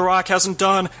only thing The Rock hasn't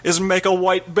done is make a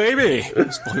white baby."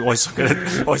 He's always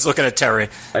looking at Terry.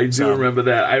 I do remember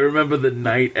that. I remember the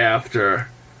night after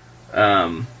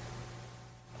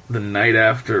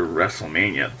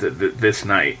WrestleMania, this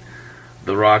night,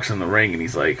 The Rock's in the ring, and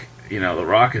he's like, The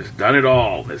Rock has done it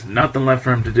all. There's nothing left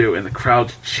for him to do. And the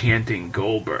crowd's chanting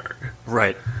Goldberg.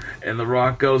 Right. And The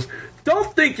Rock goes,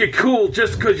 "Don't think you're cool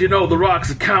just because The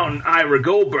Rock's accountant Ira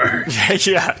Goldberg."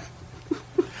 Yeah.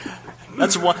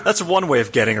 That's one way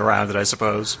of getting around it, I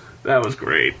suppose. That was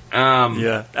great.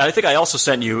 Yeah. I think I also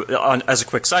sent you, as a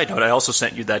quick side note, I also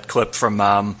sent you that clip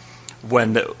from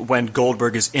when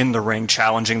Goldberg is in the ring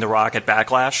challenging The Rock at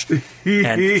Backlash.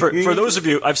 And for those of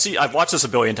you, I've watched this a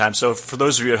billion times, so for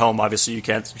those of you at home, obviously you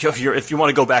can't, if you want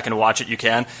to go back and watch it, you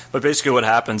can. But basically what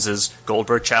happens is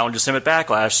Goldberg challenges him at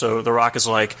Backlash, so The Rock is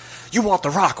like, "You want The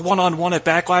Rock one-on-one at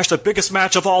Backlash, the biggest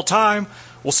match of all time?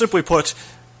 Well, simply put,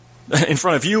 in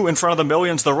front of you, in front of the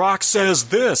millions, The Rock says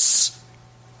this.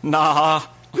 Nah."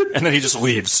 And then he just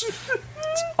leaves.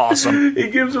 It's awesome. He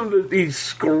gives him he's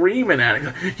screaming at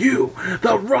him. "You,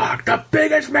 The Rock, the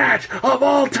biggest match of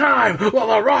all time. Well,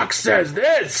 The Rock says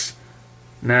this."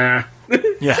 Nah.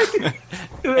 Yeah.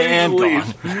 And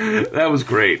gone. That was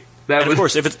great. Of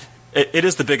course, if it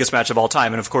is the biggest match of all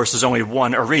time, and of course there's only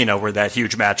one arena where that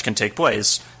huge match can take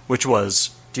place, which was,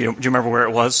 do you remember where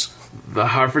it was? The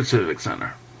Hartford Civic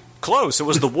Center. Close. It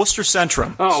was the Worcester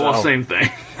Centrum. Well, same thing.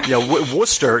 Yeah,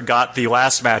 Worcester got the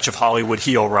last match of Hollywood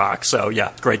heel Rock, so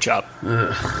yeah, great job.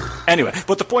 Anyway,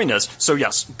 but the point is, so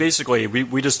yes, basically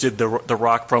we just did the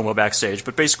Rock promo backstage,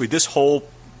 but basically this whole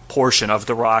portion of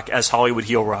The Rock as Hollywood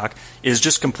heel Rock is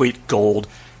just complete gold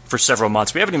for several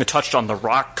months. We haven't even touched on the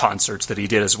Rock concerts that he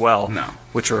did as well,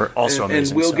 which are also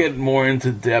amazing. And we'll get more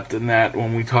into depth in that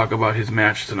when we talk about his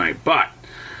match tonight, but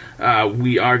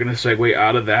we are going to segue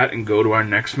out of that and go to our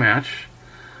next match.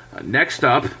 Next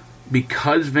up,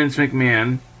 because Vince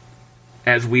McMahon,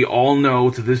 as we all know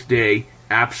to this day,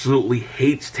 absolutely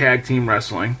hates tag team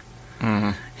wrestling,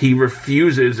 he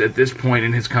refuses at this point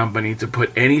in his company to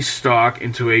put any stock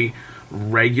into a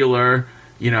regular,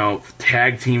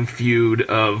 tag team feud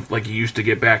of like he used to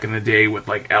get back in the day with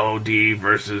like LOD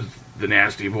versus the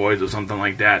Nasty Boys or something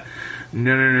like that.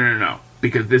 No.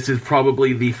 Because this is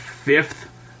probably the 5th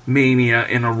Mania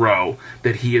in a row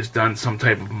that he has done some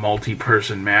type of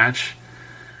multi-person match.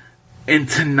 And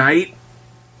tonight,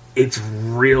 it's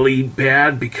really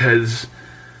bad because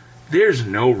there's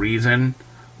no reason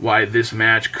why this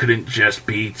match couldn't just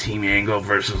be Team Angle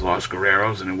versus Los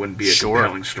Guerreros and it wouldn't be a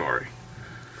compelling story.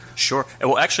 Sure.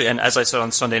 Well, actually, and as I said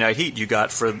on Sunday Night Heat, you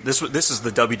got for this is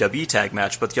the WWE tag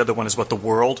match, but the other one is the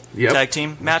World Tag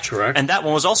Team match, correct? And that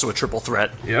one was also a triple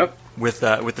threat. Yep. With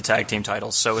the tag team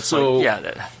titles, so it's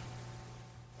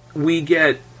we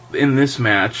get in this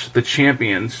match the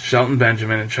champions Shelton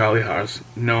Benjamin and Charlie Haas,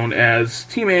 known as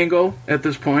Team Angle at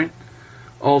this point,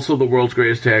 also the world's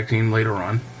greatest tag team later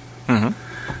on.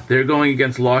 They're going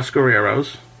against Los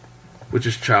Guerreros, which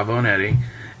is Chavo and Eddie.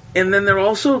 And then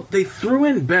they threw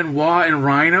in Benoit and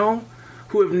Rhino,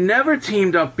 who have never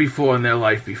teamed up before in their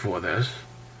life before this.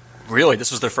 Really?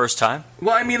 This was their first time?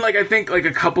 Well, I mean, I think,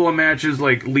 a couple of matches,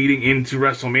 leading into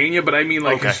WrestleMania, but I mean,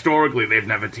 historically, they've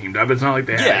never teamed up. It's not like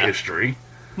they had a history.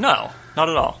 No, not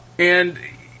at all. And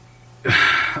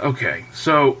Okay,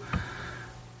 so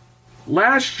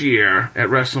last year at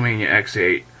WrestleMania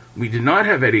X8, we did not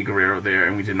have Eddie Guerrero there,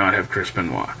 and we did not have Chris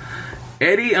Benoit.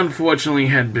 Eddie, unfortunately,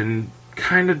 had been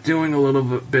kind of doing a little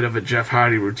bit of a Jeff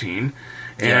Hardy routine,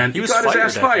 and he got his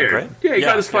ass fired. right? Yeah, he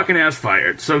got his fucking ass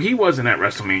fired. So he wasn't at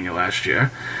WrestleMania last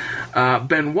year.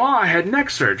 Benoit had neck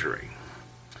surgery.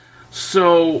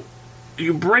 So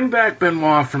you bring back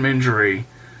Benoit from injury,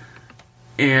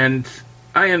 and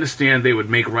I understand they would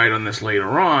make right on this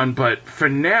later on, but for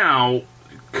now,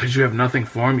 because you have nothing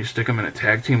for him, you stick him in a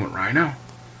tag team with Rhino?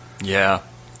 Yeah.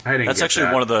 I didn't That's get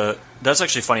actually that. That's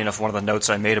actually funny enough. One of the notes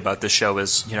I made about this show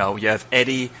is, you have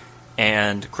Eddie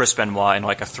and Chris Benoit in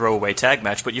like a throwaway tag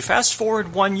match, but you fast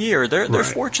forward 1 year, their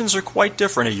fortunes are quite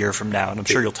different a year from now, and I'm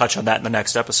sure you'll touch on that in the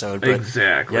next episode. But,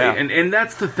 exactly. yeah. And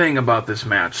that's the thing about this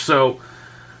match. So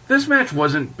this match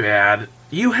wasn't bad.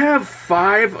 You have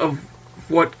 5 of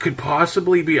what could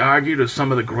possibly be argued as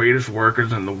some of the greatest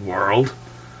workers in the world.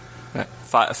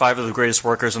 5 of the greatest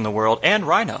workers in the world, and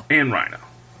Rhino.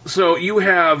 So you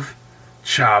have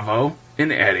Chavo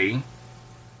and Eddie,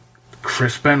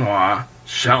 Chris Benoit,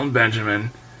 Shelton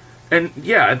Benjamin, and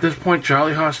yeah, at this point,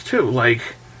 Charlie Haas too. Like,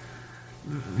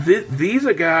 these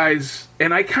are guys,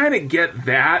 and I kind of get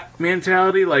that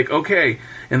mentality. Like, okay,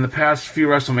 in the past few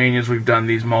WrestleManias, we've done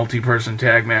these multi-person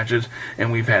tag matches,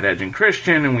 and we've had Edge and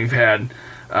Christian, and we've had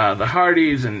the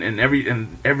Hardys, and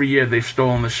every year they've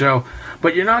stolen the show.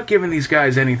 But you're not giving these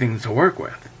guys anything to work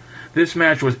with. This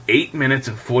match was 8 minutes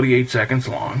and 48 seconds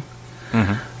long.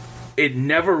 Mm-hmm. It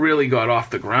never really got off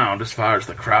the ground as far as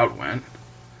the crowd went.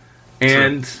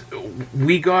 And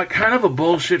we got kind of a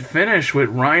bullshit finish with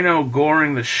Rhino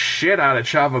goring the shit out of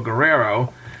Chavo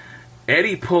Guerrero,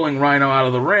 Eddie pulling Rhino out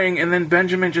of the ring, and then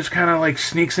Benjamin just kind of like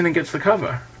sneaks in and gets the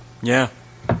cover. Yeah.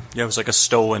 Yeah, it was like a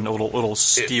stolen little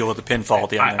steal of the pinfall at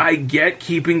the end. I get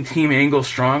keeping Team Angle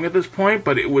strong at this point,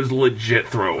 but it was legit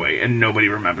throwaway, and nobody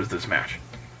remembers this match.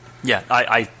 Yeah,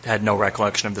 I had no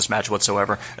recollection of this match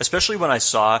whatsoever, especially when I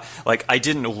saw, like, I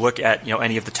didn't look at,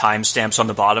 any of the timestamps on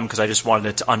the bottom because I just wanted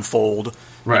it to unfold,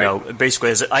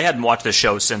 basically, I hadn't watched this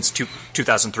show since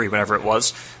 2003, whenever it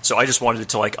was, so I just wanted it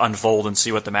to, like, unfold and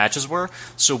see what the matches were.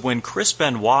 So when Chris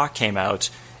Benoit came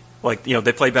out, like,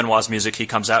 they play Benoit's music, he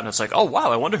comes out, and it's like, oh,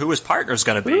 wow, I wonder who his partner's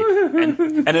going to be.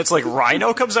 And it's like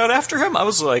Rhino comes out after him. I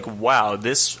was like, wow,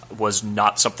 this was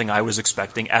not something I was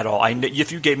expecting at all.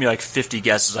 If you gave me, like, 50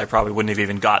 guesses, I probably wouldn't have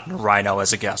even gotten Rhino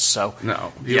as a guest, so...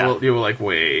 No. You were like,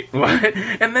 wait, what?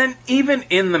 And then, even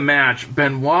in the match,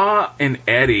 Benoit and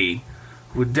Eddie,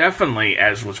 who definitely,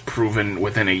 as was proven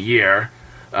within a year,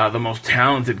 the most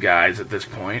talented guys at this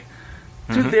point...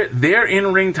 Dude, their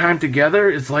in-ring time together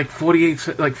is like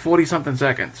 40-something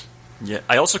seconds. Yeah,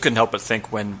 I also couldn't help but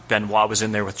think when Benoit was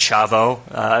in there with Chavo,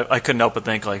 I couldn't help but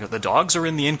think, like, the dogs are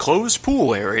in the enclosed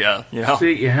pool area,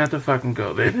 See, you had to fucking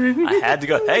go there. I had to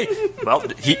go. Hey, well,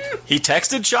 he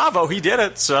texted Chavo, he did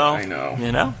it, so... I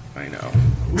know. I know.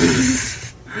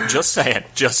 Just saying.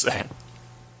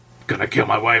 Gonna kill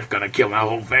my wife, gonna kill my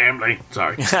whole family.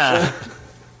 Sorry.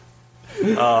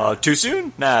 Too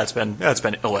soon? Nah, it's been 11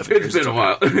 years. It's been a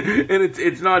while. And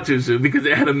it's not too soon because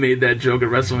Adam made that joke at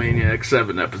WrestleMania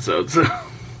X7 episode, so...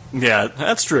 Yeah,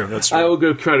 that's true. I will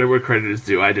give credit where credit is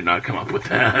due. I did not come up with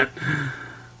that.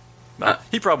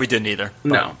 He probably didn't either.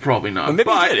 No, probably not. But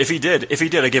maybe he did. If he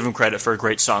did, I give him credit for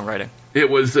great songwriting. It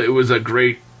was a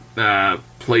great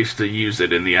place to use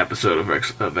it in the episode of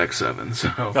X7. So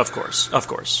Of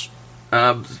course.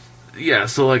 Yeah,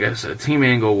 so like I said, Team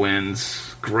Angle wins.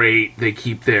 Great. They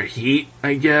keep their heat,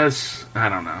 I guess. I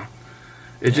don't know.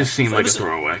 It just seemed like a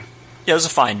throwaway. Yeah, it was a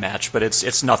fine match, but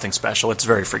it's nothing special. It's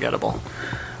very forgettable.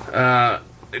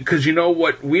 Because you know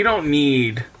what? We don't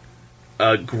need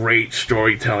a great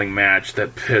storytelling match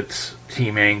that pits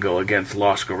Team Angle against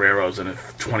Los Guerreros in a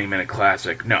 20-minute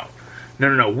classic. No.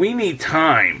 We need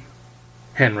time,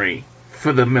 Henry,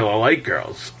 for the Miller Lite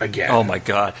girls again. Oh my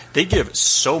god. They give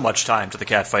so much time to the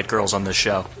Catfight girls on this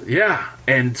show. Yeah,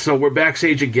 and so we're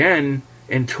backstage again,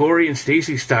 and Tori and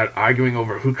Stacy start arguing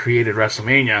over who created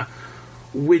WrestleMania,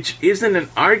 which isn't an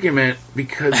argument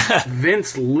because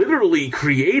Vince literally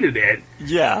created it.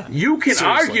 Yeah. You can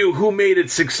argue who made it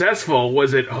successful.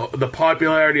 Was it the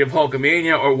popularity of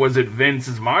Hulkamania or was it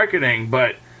Vince's marketing?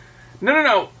 But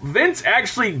no. Vince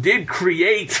actually did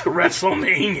create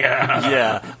WrestleMania.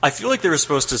 Yeah. I feel like they were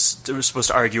supposed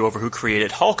to argue over who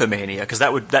created Hulkamania because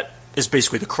that is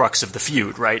basically the crux of the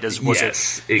feud, right? Was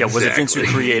it Vince who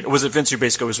created? Was it Vince who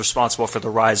basically was responsible for the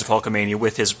rise of Hulkamania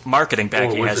with his marketing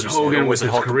backing? Or was it Hogan with his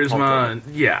charisma?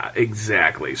 Yeah,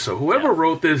 exactly. So whoever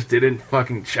wrote this didn't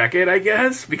fucking check it, I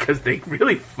guess, because they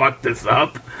really fucked this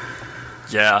up.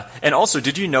 Yeah, and also,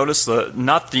 did you notice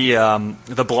not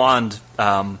the blonde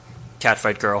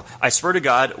catfight girl? I swear to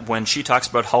God, when she talks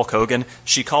about Hulk Hogan,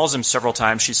 she calls him several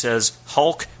times. She says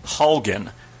Hulk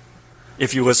Hogan.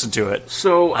 If you listen to it,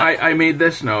 so I made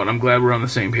this note. I'm glad we're on the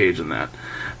same page in that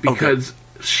because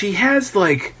she has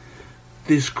like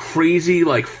this crazy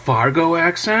like Fargo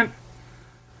accent,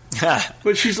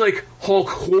 but she's like Hulk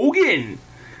Hogan.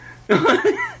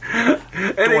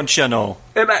 Don't you know?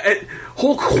 And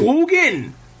Hulk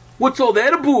Hogan, what's all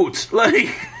that about?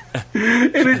 Like,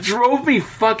 and it drove me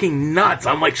fucking nuts.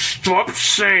 I'm like, stop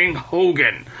saying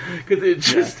Hogan,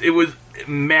 because it was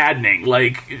maddening.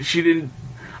 Like, she didn't.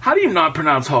 How do you not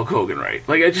pronounce Hulk Hogan right?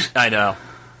 Like, I know.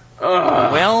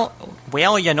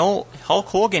 Well, you know, Hulk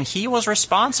Hogan, he was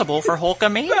responsible for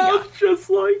Hulkamania. Sounds just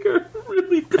like her. It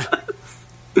really does.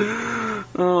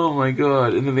 Oh my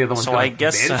god! And then the other one. So I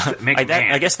guess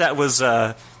that was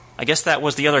the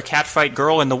other catfight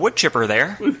girl in the wood chipper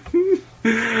there.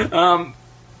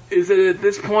 Is it at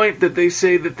this point that they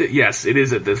say that? Yes, it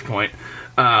is at this point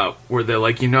where they're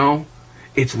like,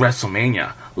 it's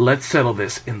WrestleMania. Let's settle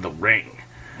this in the ring.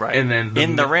 Right. And then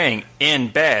in the ring, in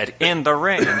bed, in the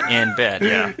ring, in bed.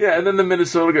 Yeah. Yeah. And then the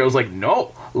Minnesota girl's like,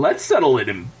 no, let's settle it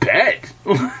in bed.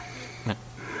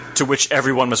 To which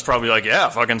everyone was probably like, yeah,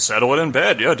 fucking settle it in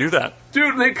bed. Yeah, do that.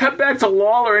 Dude, they cut back to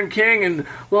Lawler and King, and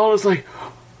Lawler's like,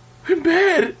 in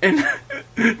bed. And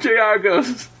JR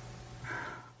goes,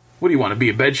 what do you want, to be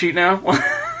a bedsheet now?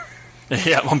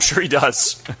 Yeah, I'm sure he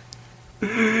does.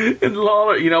 And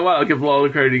Lawler, you know what? I'll give Lawler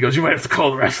credit. He goes, you might have to call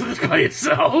the rest of this by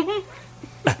yourself.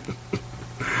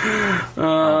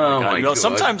 Oh my God.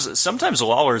 Sometimes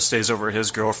Lawler stays over at his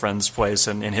girlfriend's place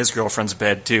and in his girlfriend's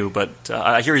bed too, but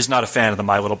I hear he's not a fan of the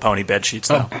My Little Pony bed sheets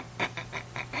though.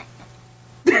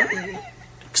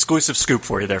 Exclusive scoop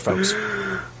for you there, folks.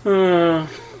 Okay.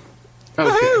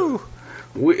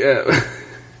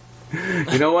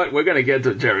 You know what? We're going to get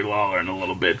to Jerry Lawler in a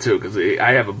little bit too, because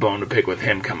I have a bone to pick with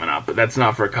him coming up, but that's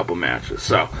not for a couple matches.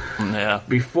 So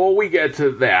before we get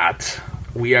to that,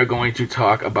 we are going to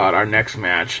talk about our next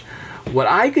match, what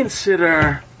I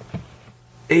consider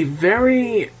a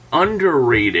very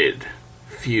underrated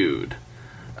feud.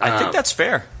 I think that's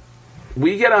fair.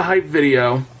 We get a hype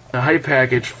video, a hype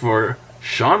package for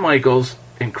Shawn Michaels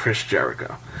and Chris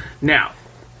Jericho. Now,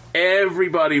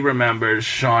 everybody remembers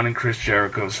Shawn and Chris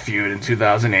Jericho's feud in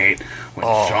 2008 when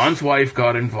Shawn's wife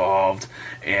got involved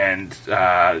and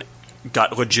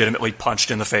got legitimately punched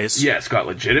in the face. Yes, got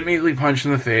legitimately punched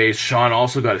in the face. Shawn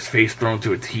also got his face thrown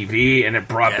to a TV, and it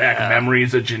brought back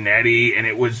memories of Jannetty, and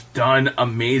it was done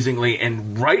amazingly,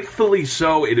 and rightfully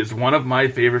so. It is one of my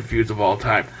favorite feuds of all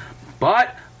time.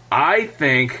 But I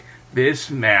think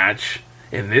this match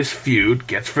and this feud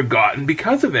gets forgotten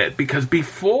because of it. Because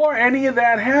before any of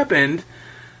that happened,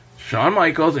 Shawn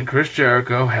Michaels and Chris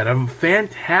Jericho had a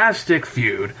fantastic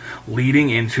feud leading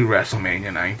into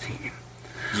WrestleMania 19.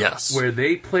 Yes. Where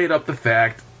they played up the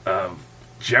fact of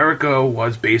Jericho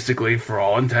was basically, for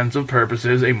all intents and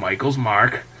purposes, a Michaels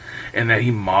mark, and that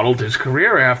he modeled his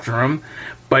career after him.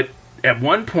 But at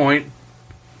one point,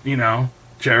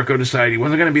 Jericho decided he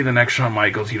wasn't going to be the next Shawn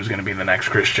Michaels, he was going to be the next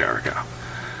Chris Jericho.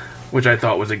 Which I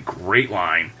thought was a great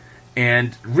line,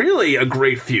 and really a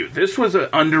great feud. This was an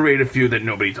underrated feud that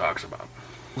nobody talks about.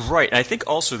 Right, and I think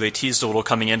also they teased a little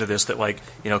coming into this that,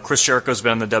 Chris Jericho's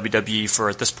been in the WWE for,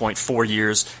 at this point, 4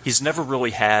 years. He's never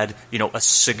really had, a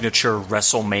signature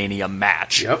WrestleMania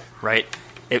match. Yep. Right?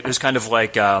 It was kind of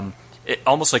like,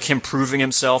 almost like him proving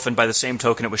himself, and by the same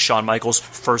token, it was Shawn Michaels'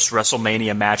 first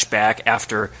WrestleMania match back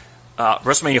after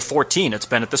WrestleMania 14. It's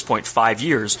been, at this point, 5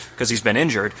 years, because he's been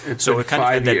injured. So it kind of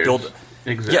had that build.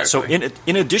 Exactly. Yeah, so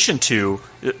in addition to,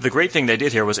 the great thing they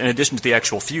did here was, in addition to the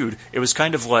actual feud, it was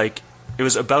kind of like, it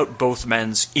was about both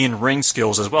men's in-ring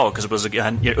skills as well, because it was,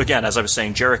 again, as I was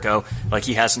saying, Jericho,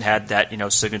 he hasn't had that,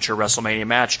 signature WrestleMania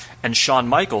match, and Shawn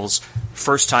Michaels,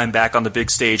 first time back on the big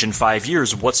stage in 5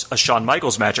 years, what's a Shawn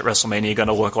Michaels match at WrestleMania going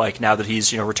to look like now that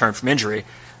he's, returned from injury?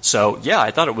 So, yeah, I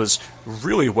thought it was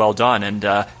really well done, and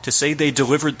to say they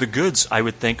delivered the goods, I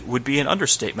would think, would be an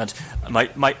understatement.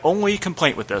 My only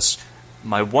complaint with this,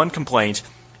 my one complaint,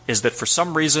 is that for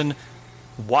some reason,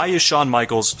 why is Shawn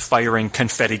Michaels firing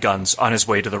confetti guns on his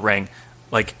way to the ring?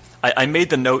 I made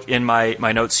the note in my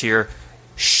notes here,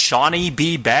 Shawnee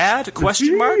B. Bad?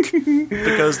 Question mark?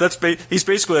 Because he's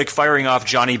basically firing off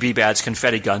Johnny B. Bad's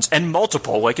confetti guns, and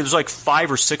multiple. It was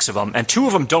 5 or 6 of them, and 2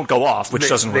 of them don't go off, which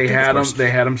doesn't work.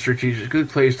 They had them strategically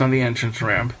placed on the entrance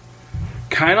ramp.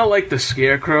 Kind of like the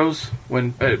scarecrows when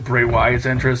Bray Wyatt's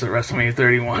entrance at WrestleMania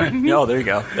 31. Oh, there you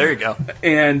go. There you go.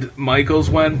 And Michaels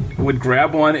would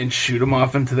grab one and shoot him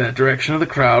off into that direction of the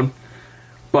crowd.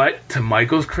 But to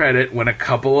Michael's credit, when a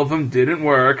couple of them didn't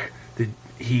work,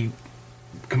 he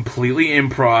completely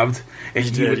improv'd, and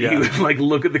he would like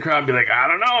look at the crowd and be like, I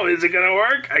don't know, is it gonna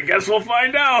work? I guess we'll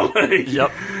find out.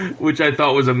 Yep. Which I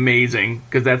thought was amazing,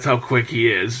 because that's how quick he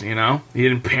is, you know? He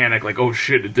didn't panic like, oh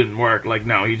shit, it didn't work. Like,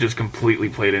 no, he just completely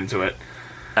played into it.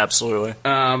 Absolutely.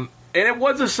 And it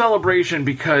was a celebration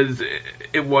because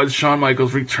it was Shawn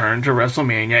Michaels' return to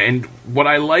WrestleMania, and what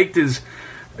I liked is,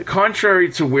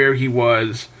 contrary to where he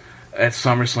was at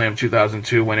SummerSlam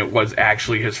 2002 when it was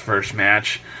actually his first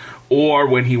match, or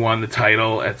when he won the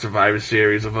title at Survivor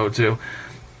Series of 2002,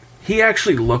 he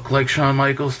actually looked like Shawn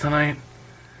Michaels tonight.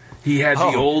 He had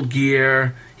the old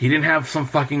gear. He didn't have some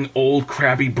fucking old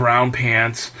crappy brown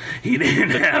pants. He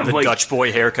didn't have the like Dutch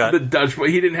boy haircut. The Dutch boy.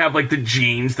 He didn't have like the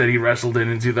jeans that he wrestled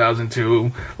in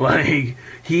 2002. Like,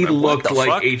 he looked like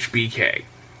fuck? HBK.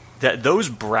 Those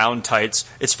brown tights.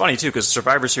 It's funny too, because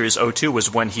Survivor Series 2002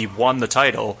 was when he won the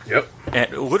title. Yep.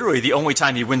 And literally the only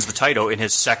time he wins the title in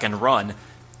his second run.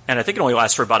 And I think it only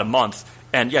lasts for about a month.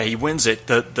 And yeah, he wins it.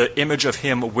 The image of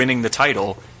him winning the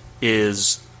title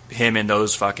is him in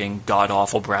those fucking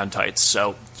god-awful brown tights.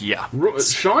 So, yeah.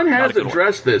 Shawn has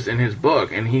addressed this in his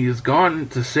book, and he's gone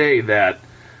to say that,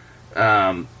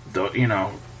 those,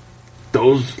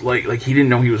 like he didn't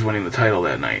know he was winning the title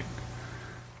that night.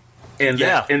 And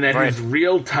that his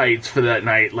real tights for that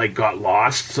night, like, got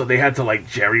lost, so they had to, like,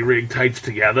 jerry-rig tights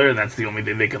together, and that's the only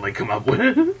thing they could, like, come up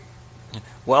with.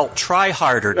 Well, try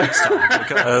harder next time,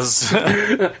 because...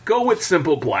 Go with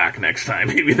simple black next time.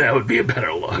 Maybe that would be a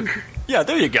better look. Yeah,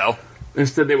 there you go.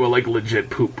 Instead, they were, like, legit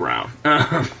poop brown.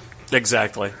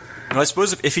 Exactly. And I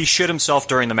suppose if he shit himself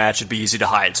during the match, it'd be easy to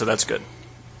hide, so that's good.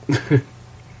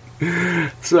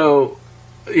 So,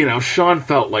 Shawn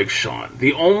felt like Shawn.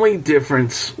 The only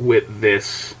difference with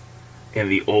this and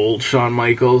the old Shawn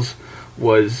Michaels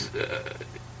was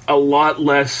a lot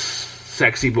less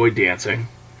sexy boy dancing.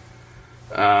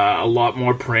 A lot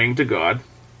more praying to God,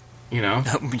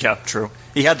 Yeah, true.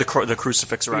 He had the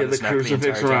crucifix around his neck.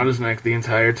 His neck the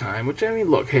entire time. Which, I mean,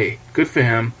 look, hey, good for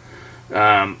him.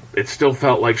 It still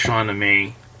felt like Shawn to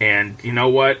me. And you know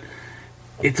what?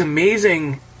 It's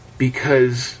amazing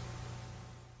because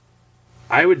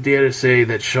I would dare to say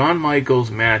that Shawn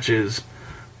Michaels' matches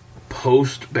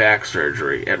post back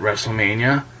surgery at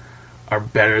WrestleMania are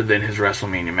better than his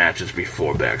WrestleMania matches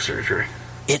before back surgery.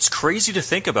 It's crazy to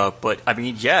think about, but I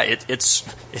mean, yeah, it's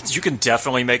you can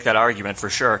definitely make that argument for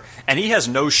sure. And he has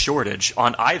no shortage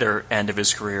on either end of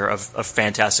his career of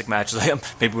fantastic matches.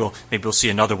 Maybe we'll see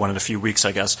another one in a few weeks,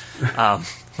 I guess,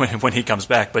 when he comes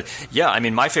back. But yeah, I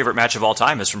mean, my favorite match of all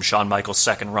time is from Shawn Michaels'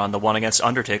 second run, the one against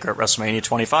Undertaker at WrestleMania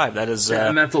 25. That is,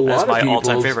 and that's a lot of my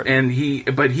all-time favorite. And he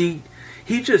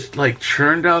just like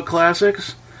churned out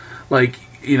classics, like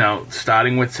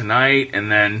starting with Tonight, and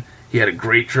then. He had a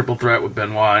great triple threat with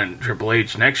Benoit and Triple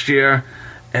H next year,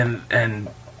 and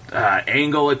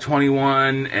Angle at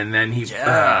 21, and then he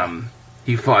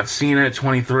fought Cena at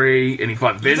 23, and he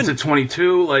fought Vince at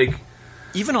 22. Like,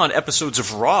 even on episodes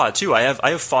of Raw too, I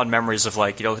have fond memories of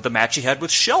the match he had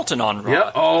with Shelton on Raw.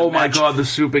 Yeah. Oh my God, the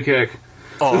super kick.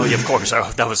 Oh, yeah, of course.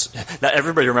 That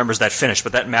everybody remembers that finish,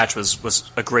 but that match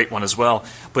was a great one as well.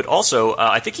 But also,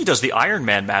 I think he does the Iron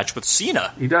Man match with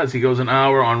Cena. He does. He goes an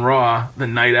hour on Raw the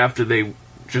night after they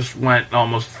just went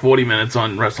almost 40 minutes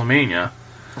on WrestleMania.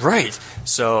 Right.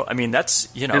 So, I mean, that's,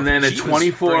 And then at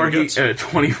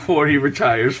 24, he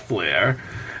retires Flair.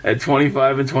 At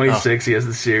 25 and 26, he has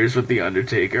the series with The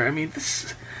Undertaker. I mean,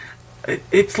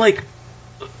 it's like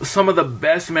some of the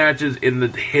best matches in the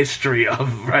history of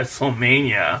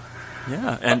WrestleMania.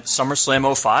 Yeah, and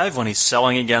SummerSlam 05 when he's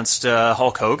selling against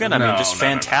Hulk Hogan. I mean, just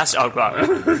fantastic.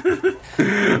 No.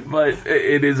 But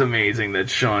it is amazing that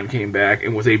Shawn came back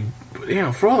and was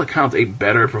for all accounts, a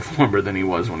better performer than he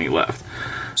was when he left.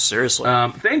 Seriously.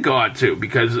 Thank God, too,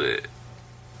 because,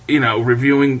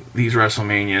 reviewing these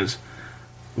WrestleManias,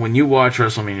 when you watch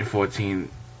WrestleMania 14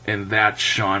 and that's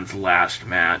Shawn's last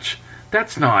match, that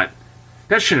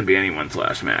shouldn't be anyone's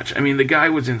last match. I mean, the guy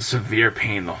was in severe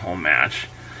pain the whole match.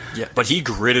 Yeah, but he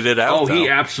gritted it out. Oh, he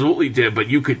absolutely did, but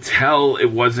you could tell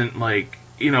it wasn't like,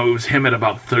 it was him at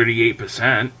about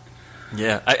 38%.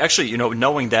 Yeah, I actually,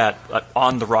 knowing that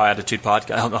on the Raw Attitude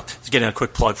podcast, getting a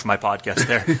quick plug for my podcast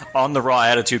there. On the Raw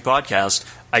Attitude podcast,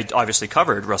 I obviously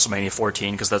covered WrestleMania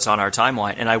 14 because that's on our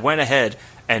timeline, and I went ahead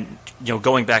and,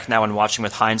 going back now and watching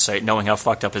with hindsight, knowing how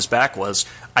fucked up his back was,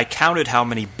 I counted how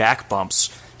many back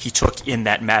bumps he took in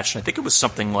that match, and I think it was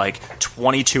something like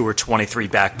 22 or 23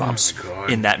 back bumps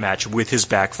in that match with his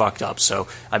back fucked up. So,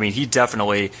 I mean, he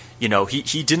definitely,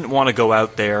 he didn't want to go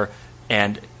out there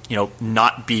and,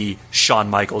 not be Shawn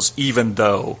Michaels, even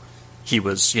though he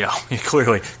was,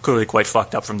 clearly quite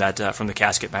fucked up from that from the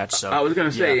casket match. So I was going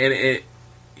to say, and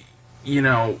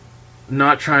it,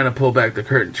 not trying to pull back the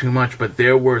curtain too much, but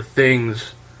there were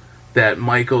things that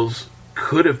Michaels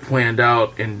could have planned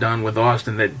out and done with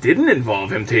Austin that didn't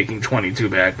involve him taking 22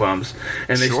 back bumps,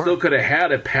 and they still could have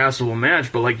had a passable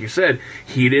match. But like you said,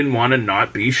 he didn't want to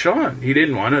not be Shawn. He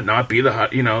didn't want to not be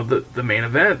the main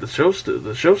event, the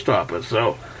showstopper.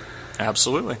 So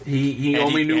absolutely, he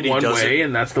only knew one way,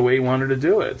 and that's the way he wanted to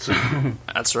do it. So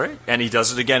that's right, and he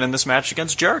does it again in this match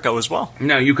against Jericho as well.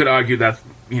 Now you could argue that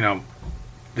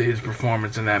his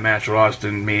performance in that match with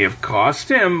Austin may have cost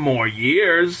him more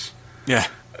years. Yeah.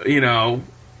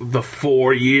 The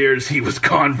 4 years he was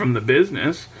gone from the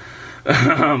business.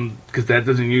 Because that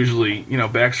doesn't usually,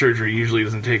 back surgery usually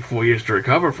doesn't take 4 years to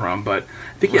recover from, but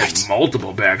I think he had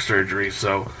multiple back surgeries,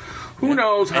 so who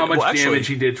knows how much damage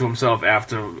he did to himself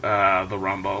after the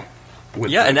Rumble with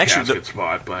the casket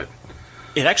spot, but...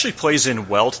 It actually plays in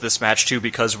well to this match, too,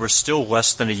 because we're still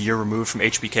less than a year removed from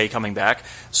HBK coming back.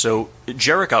 So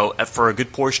Jericho, for a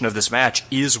good portion of this match,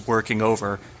 is working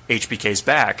over HBK's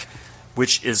back,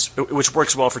 which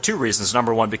works well for two reasons.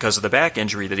 Number one, because of the back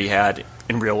injury that he had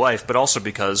in real life, but also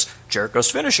because Jericho's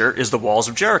finisher is the Walls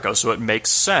of Jericho. So it makes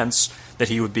sense that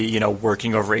he would be,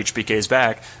 working over HBK's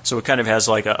back. So it kind of has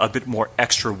like a bit more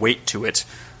extra weight to it.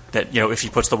 That, if he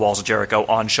puts the Walls of Jericho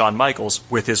on Shawn Michaels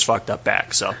with his fucked up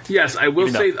back. So yes, I will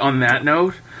say on that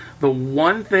note, the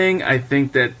one thing I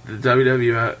think that the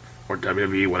WWF or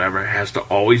WWE, whatever, has to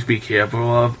always be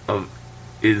careful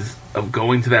is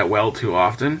going to that well too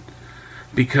often.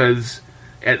 Because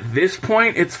at this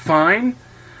point, it's fine.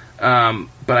 But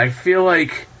I feel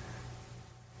like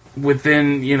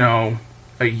within,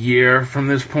 a year from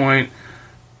this point,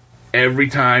 every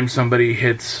time somebody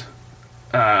hits...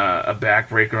 a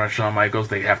backbreaker on Shawn Michaels,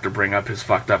 they have to bring up his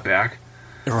fucked up back.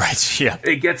 Right, yeah.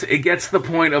 It gets to the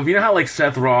point of, how like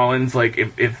Seth Rollins, like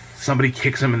if somebody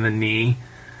kicks him in the knee,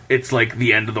 it's like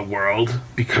the end of the world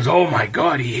because oh my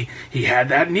god, he had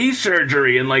that knee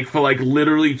surgery, and like for like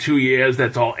literally 2 years,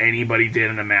 that's all anybody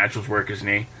did in a match was work his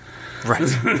knee. Right.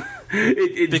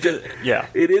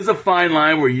 It is a fine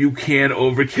line where you can't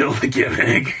overkill the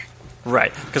gimmick.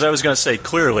 Right, because I was going to say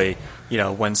clearly.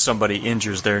 When somebody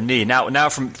injures their knee. Now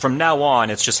from now on,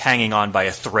 it's just hanging on by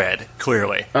a thread,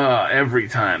 clearly. Every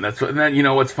time. That's what. And then,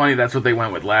 what's funny, that's what they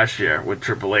went with last year with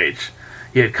Triple H.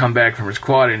 He had come back from his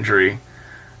quad injury,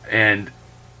 and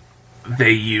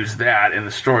they used that in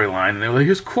the storyline. And they were like,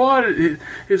 his quad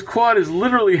is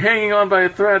literally hanging on by a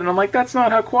thread. And I'm like, that's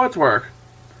not how quads work.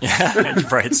 Yeah,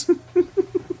 right.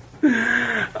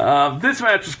 This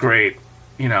match was great.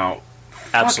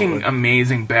 Absolutely. Fucking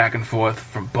amazing back and forth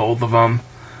from both of them.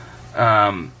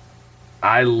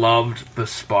 I loved the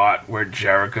spot where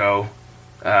Jericho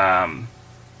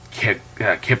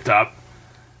kipped up,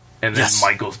 and then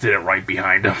Michaels did it right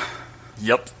behind him.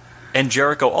 Yep. And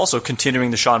Jericho, also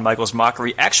continuing the Shawn Michaels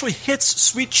mockery, actually hits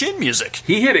Sweet Chin music.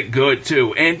 He hit it good,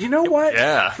 too. And you know what?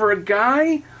 Yeah. For a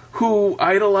guy who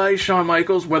idolized Shawn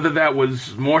Michaels, whether that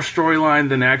was more storyline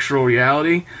than actual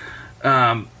reality,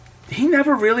 he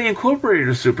never really incorporated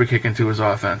a super kick into his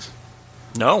offense.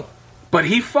 No. But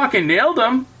he fucking nailed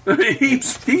him. he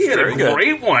hit a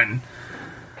great one.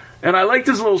 And I liked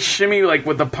his little shimmy, like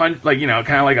with the punch, like, kind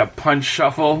of like a punch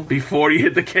shuffle before he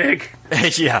hit the kick.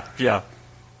 Yeah.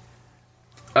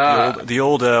 The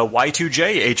old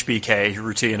Y2J HBK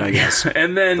routine, I guess.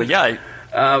 And then, but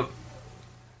yeah.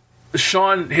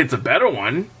 Shawn hits a better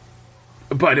one,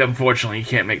 but unfortunately he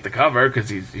can't make the cover because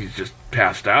he's just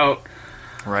passed out.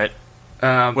 Right.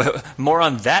 Well, more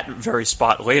on that very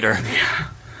spot later. Yeah.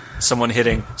 Someone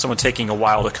taking a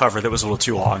while to cover that was a little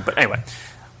too long. But anyway.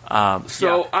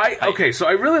 So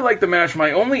I really like the match.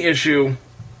 My only issue,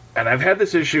 and I've had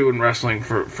this issue in wrestling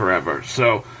for forever,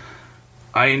 so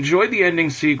I enjoyed the ending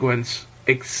sequence,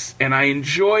 and I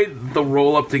enjoyed the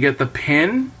roll-up to get the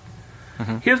pin.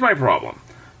 Mm-hmm. Here's my problem.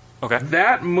 Okay.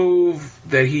 That move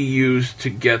that he used to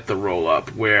get the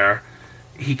roll-up, where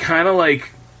he kind of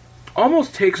like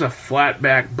almost takes a flat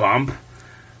back bump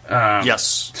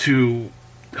to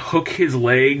hook his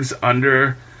legs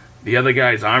under the other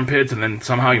guy's armpits, and then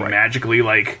somehow he magically,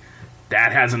 like,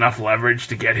 that has enough leverage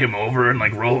to get him over and,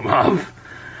 like, roll him up.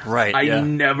 Right, I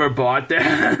never bought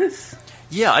that.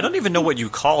 Yeah, I don't even know what you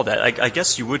call that. I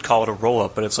guess you would call it a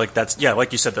roll-up, but it's like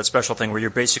like you said, that special thing where you're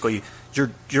basically,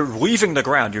 you're leaving the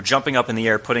ground, you're jumping up in the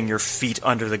air, putting your feet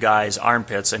under the guy's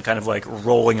armpits, and kind of, like,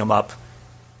 rolling them up.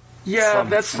 Yeah,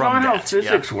 that's not how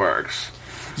physics works.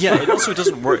 Yeah, it also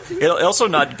doesn't work.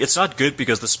 It's not good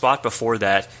because the spot before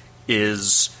that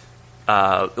is,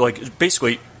 like,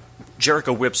 basically,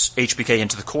 Jericho whips HBK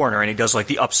into the corner, and he does, like,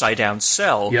 the upside-down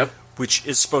cell, which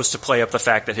is supposed to play up the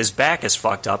fact that his back is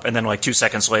fucked up, and then like 2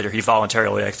 seconds later he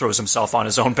voluntarily like throws himself on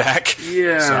his own back.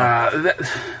 Yeah,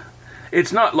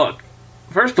 it's not. Look,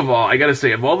 first of all, I gotta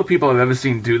say, of all the people I've ever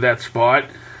seen do that spot,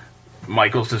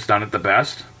 Michaels has done it the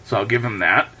best, so I'll give him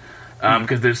that.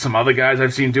 Because there's some other guys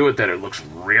I've seen do it that it looks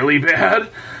really bad.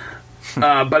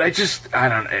 But I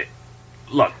don't.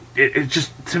 Look, it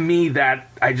just, to me, that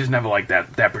I just never liked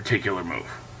that particular move.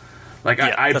 Like,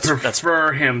 yeah, I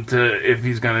prefer him to, if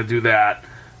he's going to do that,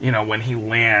 when he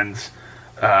lands,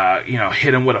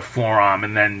 hit him with a forearm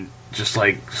and then just,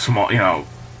 like, small,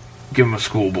 give him a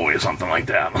schoolboy or something like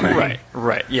that.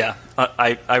 Right, yeah.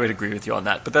 I would agree with you on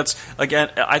that. But that's, again,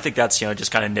 I think that's,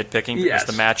 just kind of nitpicking because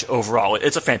the match overall,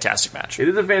 it's a fantastic match. It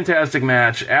is a fantastic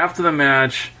match. After the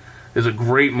match, there's a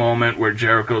great moment where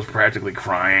Jericho's practically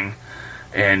crying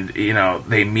and,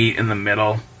 they meet in the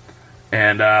middle.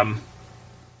 And,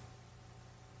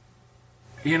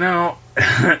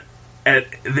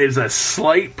 there's a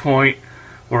slight point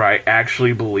where I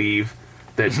actually believe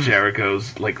that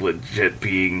Jericho's like legit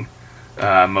being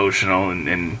emotional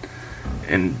and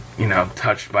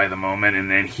touched by the moment, and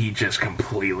then he just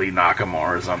completely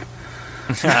Nakamura's him.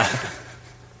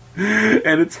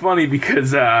 And it's funny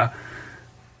because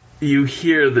you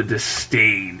hear the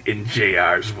disdain in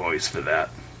JR's voice for that.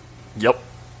 Yep.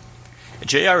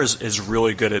 JR is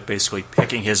really good at basically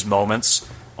picking his moments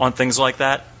on things like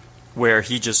that, where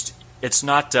he just, it's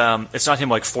not him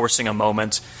like forcing a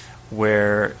moment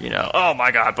where, oh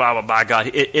my god, blah blah blah god.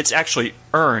 It's actually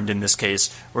earned in this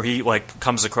case, where he like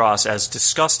comes across as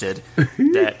disgusted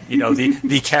that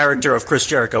the character of Chris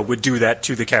Jericho would do that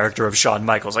to the character of Shawn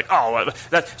Michaels. Like,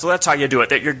 so that's how you do it.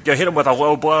 That you hit him with a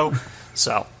low blow.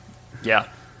 So, yeah.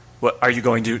 What are you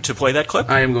going to play that clip?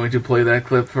 I am going to play that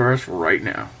clip for us right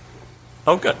now.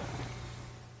 Oh, good.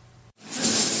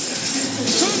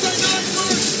 Sunday night,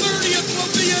 March 30th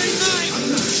will be a night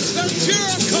that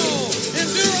Jericho and,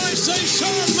 dare I say,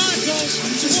 Shawn Michaels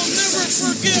will never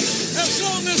forget as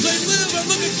long as they live. And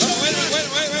look at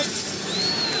wait.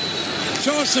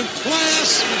 Show us some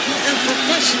class and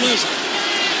professionalism.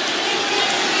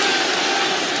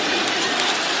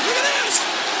 Look at this!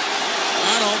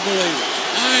 I don't believe it.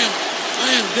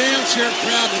 I am damn sure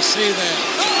proud to see that.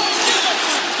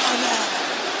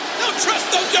 Don't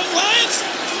trust those young lions!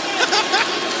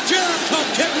 Jericho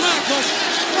kicked Michaels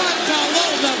right below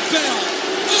the belt.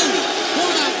 Ooh,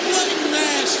 what a blatant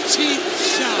ass cheap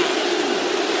shot.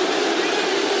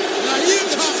 Now you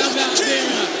talk about being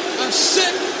a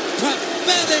sick,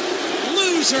 pathetic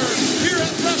loser here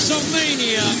at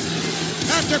WrestleMania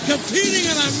after competing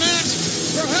in a match,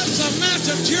 perhaps a match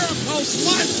of Jericho's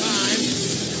lifetime,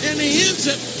 and he ends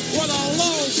it with a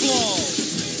low blow.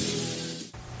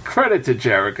 Credit to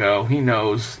Jericho. He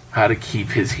knows how to keep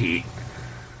his heat.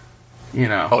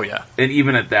 Oh, yeah. And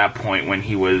even at that point when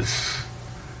he was,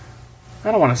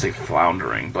 I don't want to say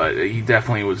floundering, but he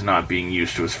definitely was not being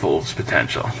used to his full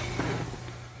potential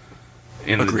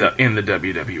in the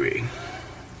WWE.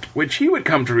 Which he would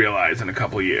come to realize in a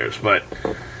couple of years, but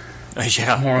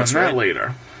more on that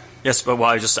later. Yes, but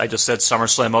I just said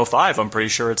SummerSlam 05. I'm pretty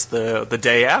sure it's the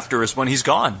day after is when he's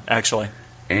gone, actually.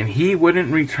 And he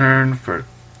wouldn't return for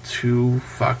 2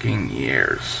 fucking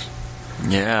years.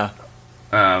 Yeah.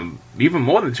 Even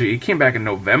more than 2. He came back in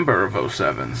November of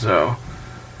 07, so.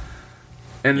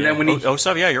 And then when he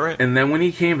 07, yeah, you're right. And then when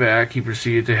he came back, he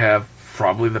proceeded to have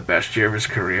probably the best year of his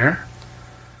career.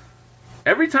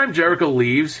 Every time Jericho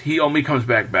leaves, he only comes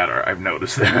back better. I've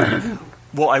noticed that.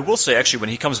 Well, I will say, actually, when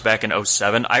he comes back in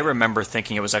 07, I remember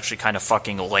thinking it was actually kind of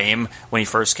fucking lame when he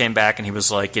first came back, and he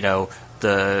was like, he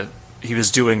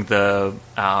was doing the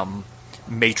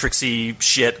Matrixy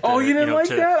shit. Oh, you didn't like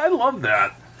that? I love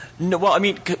that. No, well, I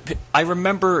mean, I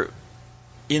remember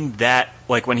in that,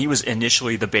 like, when he was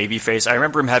initially the babyface, I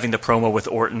remember him having the promo with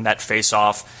Orton, that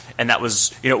face-off, and that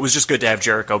was, it was just good to have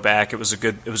Jericho back. It was a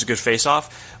good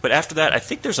face-off. But after that, I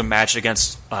think there's a match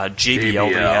against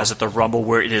JBL that he has at the Rumble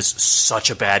where it is such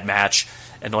a bad match,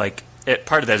 and, like,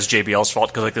 part of that is JBL's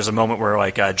fault, because, like, there's a moment where,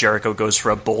 like, Jericho goes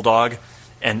for a bulldog,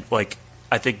 and, like,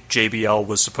 I think JBL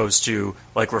was supposed to,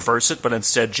 like, reverse it, but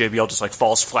instead JBL just, like,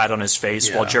 falls flat on his face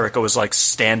while Jericho is, like,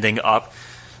 standing up.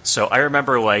 So I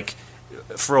remember, like,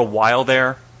 for a while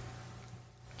there,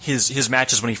 his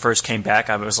matches when he first came back,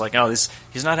 I was like,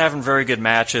 he's not having very good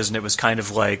matches, and it was kind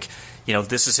of like,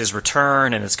 this is his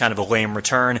return, and it's kind of a lame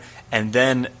return. And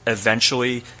then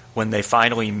eventually, when they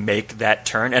finally make that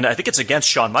turn, and I think it's against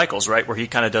Shawn Michaels, right, where he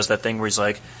kind of does that thing where he's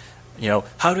like,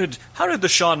 how did the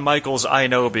Shawn Michaels I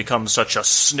know become such a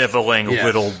sniveling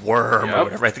little worm or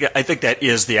whatever? I think that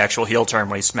is the actual heel turn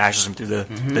when he smashes him through the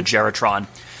Geritron.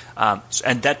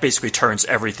 And that basically turns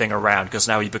everything around because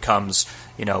now he becomes,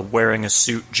 wearing a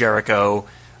suit Jericho,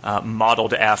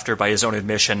 modeled after, by his own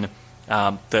admission,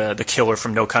 the killer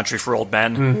from No Country for Old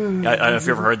Men. Mm-hmm. I don't know if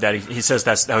you ever heard that. He says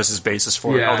that was his basis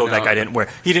for it. Although that guy didn't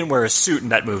wear a suit in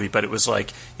that movie, but it was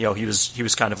like, he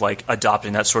was kind of like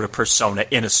adopting that sort of persona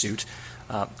in a suit.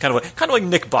 Kind of like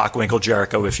Nick Bockwinkel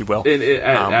Jericho, if you will.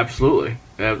 Absolutely.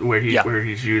 Where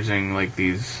he's using like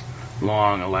these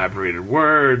long elaborated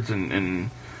words and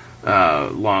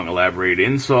long elaborated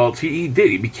insults. He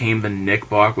became the Nick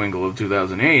Bockwinkel of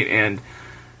 2008, and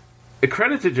a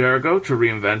credit to Jericho to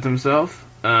reinvent himself.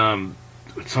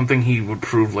 It's something he would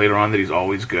prove later on that he's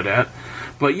always good at.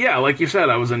 But yeah, like you said,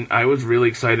 I was really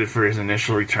excited for his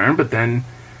initial return, but then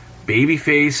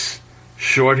babyface,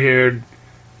 short-haired,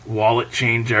 wallet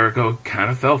chain Jericho kind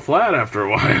of fell flat after a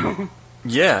while.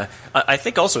 Yeah, I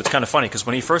think also it's kind of funny because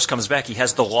when he first comes back, he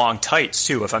has the long tights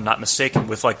too, if I'm not mistaken,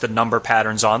 with like the number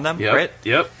patterns on them, right?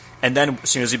 Yep. And then as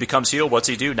soon as he becomes heel, what's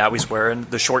he do? Now he's wearing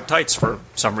the short tights for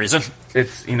some reason.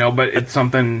 It's but it's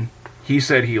something he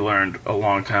said he learned a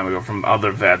long time ago from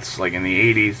other vets, like in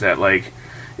the 80s, that like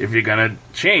if you're gonna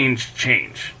change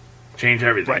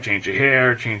everything, right. Change your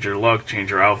hair, change your look,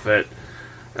 change your outfit.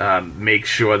 Make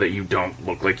sure that you don't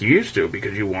look like you used to,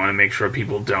 because you want to make sure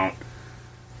people don't,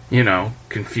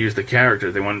 confuse the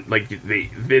character. They want,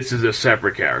 this is a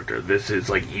separate character. This is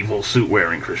like evil suit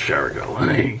wearing Chris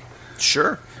Jericho.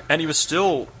 Sure. And he was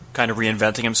still kind of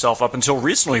reinventing himself up until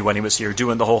recently when he was here,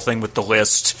 doing the whole thing with the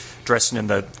list, dressing in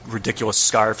the ridiculous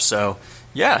scarf. So,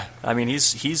 yeah, I mean,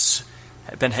 he's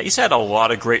had a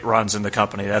lot of great runs in the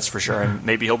company, that's for sure, and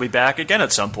maybe he'll be back again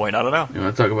at some point. I don't know. You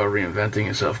want to talk about reinventing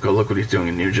himself? Go look what he's doing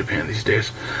in New Japan these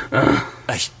days.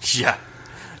 Yeah.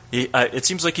 It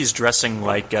seems like he's dressing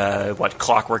like,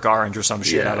 Clockwork Orange or some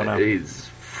shit, I don't know. He's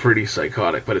pretty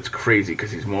psychotic, but it's crazy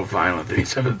because he's more violent than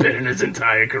he's ever been in his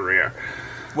entire career.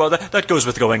 Well, that goes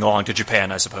with going along to Japan,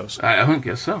 I suppose. I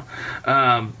guess so.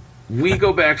 We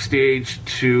go backstage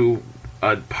to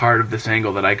a part of this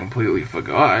angle that I completely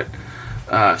forgot.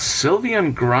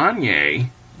 Sylvian Grenier,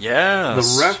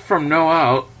 yes, the ref from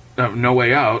No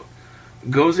Way Out,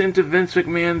 goes into Vince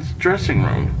McMahon's dressing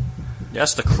room.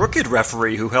 Yes, the crooked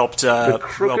referee who helped. The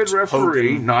crooked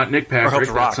referee, Hogan, not Nick Patrick,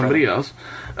 that's somebody else.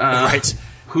 Right.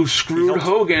 Who screwed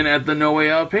Hogan at the No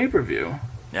Way Out pay-per-view.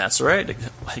 That's right.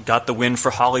 He got the win for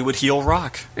Hollywood heel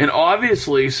Rock. And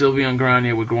obviously, Sylvian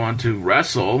Grenier would go on to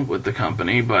wrestle with the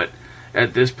company, but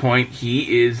at this point,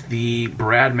 he is the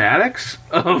Brad Maddox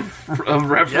of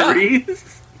referees. Yeah.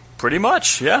 Pretty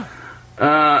much, yeah.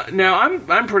 Now,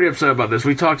 I'm pretty upset about this.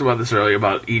 We talked about this earlier,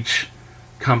 about each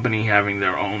company having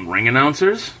their own ring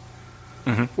announcers.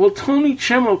 Mm-hmm. Well, Tony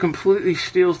Chimmel completely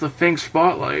steals the Fink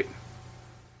spotlight.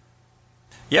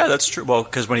 Yeah, that's true. Well,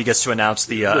 because when he gets to announce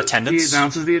the attendance... He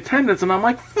announces the attendance, and I'm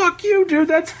like, fuck you, dude,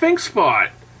 that's Fink's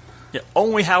spot. Yeah,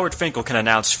 only Howard Finkel can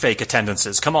announce fake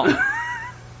attendances. Come on.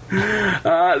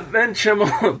 Then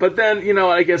Chimmel... But then,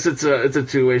 I guess it's a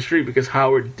two-way street, because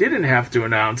Howard didn't have to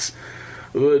announce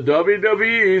the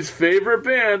WWE's favorite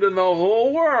band in the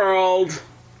whole world...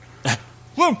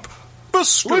 Limp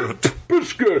Bizkit.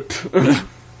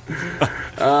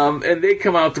 And they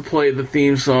come out to play the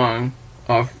theme song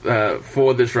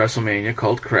for this WrestleMania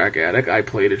called Crack Addict. I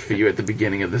played it for you at the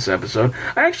beginning of this episode.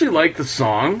 I actually liked the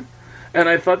song, and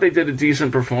I thought they did a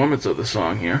decent performance of the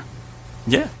song here.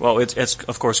 Yeah, well, it's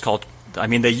of course called... I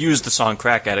mean, they used the song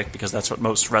Crack Addict because that's what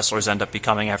most wrestlers end up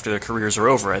becoming after their careers are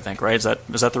over, I think, right? Is that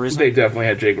the reason? They definitely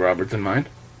had Jake Roberts in mind.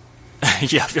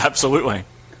 Yeah, absolutely.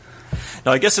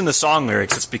 Now, I guess in the song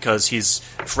lyrics, it's because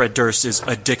Fred Durst is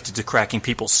addicted to cracking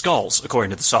people's skulls,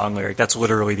 according to the song lyric. That's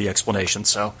literally the explanation.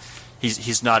 So,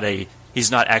 he's not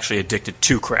actually addicted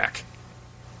to crack.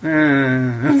 I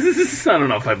don't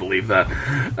know if I believe that.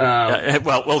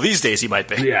 Well, these days he might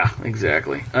be. Yeah,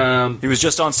 exactly. He was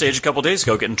just on stage a couple days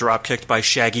ago getting drop kicked by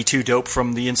Shaggy 2 Dope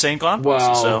from the Insane Clown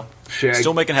Posse. Well, so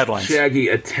still making headlines. Shaggy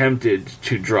attempted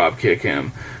to drop kick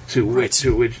him. To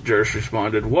which Durst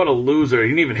responded, "What a loser! He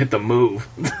didn't even hit the move."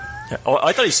 Yeah. Oh,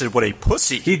 I thought he said, "What a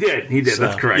pussy." He did. So,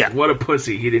 that's correct. Yeah. What a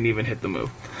pussy! He didn't even hit the move.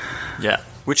 Yeah,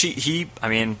 which I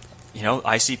mean,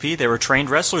 ICP, they were trained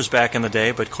wrestlers back in the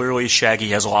day, but clearly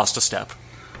Shaggy has lost a step.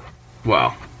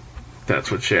 Well,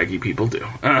 that's what Shaggy people do.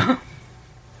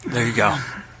 There you go.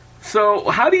 So,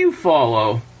 how do you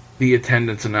follow the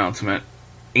attendance announcement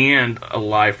and a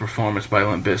live performance by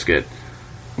Limp Bizkit?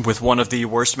 With one of the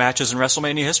worst matches in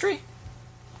WrestleMania history?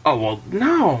 Oh, well,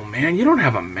 no, man. You don't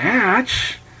have a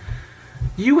match.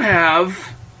 You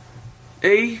have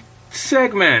a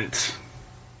segment.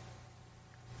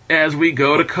 As we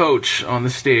go to Coach on the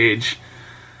stage,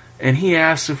 and he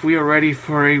asks if we are ready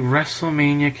for a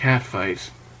WrestleMania catfight.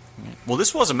 Well,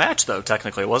 this was a match, though,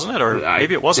 technically, wasn't it? Or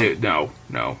maybe it wasn't. No,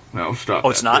 stop. Oh,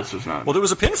 it's not? This was not. Well, there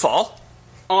was a pinfall.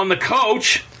 On the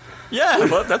coach? Yeah,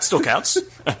 but that still counts.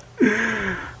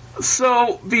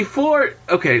 So,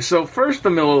 first the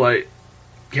Miller Lite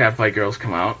Catfight girls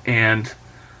come out, and,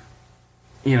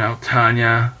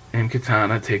 Tanya and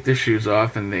Katana take their shoes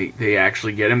off, and they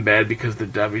actually get in bed because the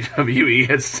WWE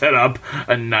has set up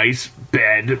a nice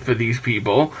bed for these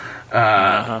people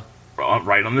right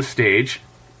on the stage.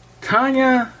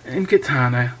 Tanya and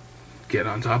Katana get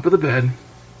on top of the bed,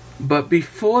 but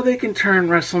before they can turn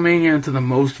WrestleMania into the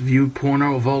most viewed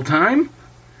porno of all time,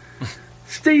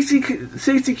 Stacy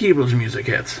Keibler's music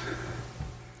hits.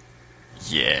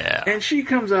 Yeah. And she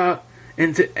comes out,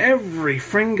 and to every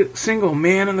single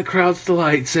man in the crowd's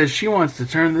delight, says she wants to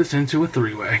turn this into a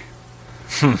three-way.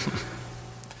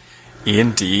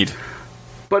 Indeed.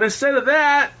 But instead of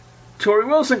that, Tori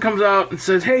Wilson comes out and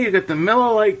says, hey, you got the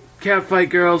Miller Lite Catfight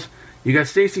girls, you got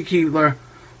Stacy Keibler.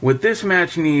 What this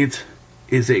match needs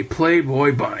is a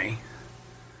Playboy bunny.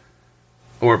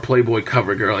 Or a Playboy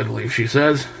cover girl, I believe she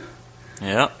says.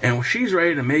 Yeah. And she's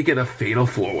ready to make it a fatal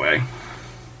four-way.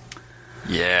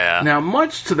 Yeah. Now,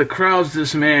 much to the crowd's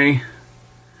dismay,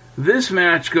 this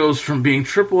match goes from being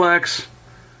XXX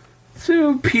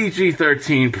to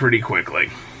PG-13 pretty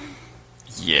quickly.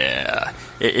 Yeah.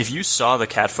 If you saw the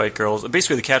Catfight girls,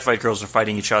 basically the Catfight girls were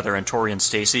fighting each other, and Tori and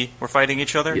Stacy were fighting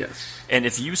each other. Yes. And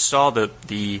if you saw the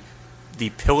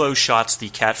pillow shots the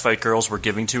Catfight girls were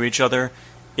giving to each other,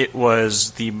 it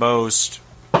was the most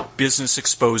business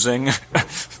exposing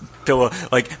pillow.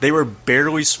 Like, they were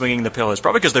barely swinging the pillows,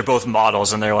 probably because they're both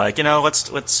models, and they're like,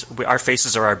 let's our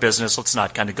faces are our business. Let's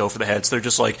not kind of go for the heads. They're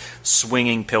just like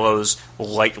swinging pillows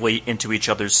lightly into each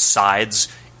other's sides.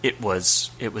 It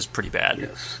was pretty bad.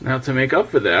 Yes. Now, to make up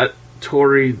for that,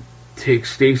 Tori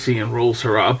takes Stacy and rolls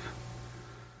her up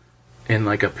in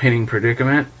like a pinning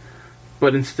predicament,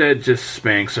 but instead just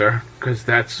spanks her, because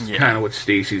that's kind of what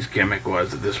Stacy's gimmick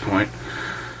was at this point.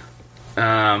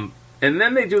 And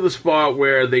then they do the spot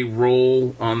where they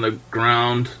roll on the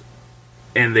ground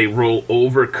and they roll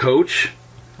over Coach.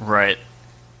 Right.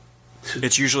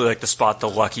 It's usually like the spot the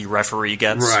lucky referee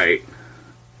gets. Right.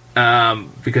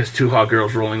 Because two hot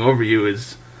girls rolling over you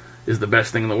is the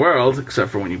best thing in the world,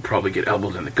 except for when you probably get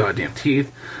elbowed in the goddamn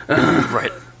teeth.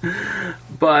 Right.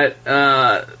 But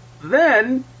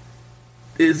then,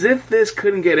 as if this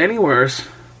couldn't get any worse,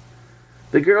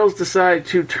 the girls decide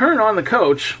to turn on the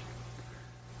Coach,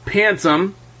 pants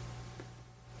him,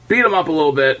 beat him up a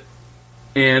little bit,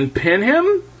 and pin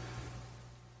him?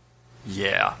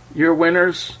 Yeah. Your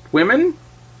winners, women,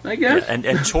 I guess? Yeah,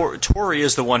 and Tori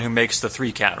is the one who makes the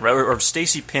 3 count. Right? Or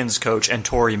Stacy pins Coach, and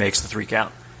Tori makes the 3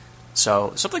 count.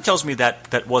 So, something tells me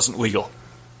that wasn't legal.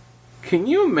 Can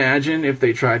you imagine if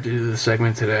they tried to do this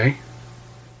segment today?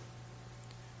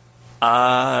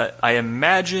 I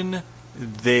imagine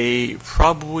they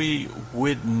probably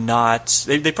would not.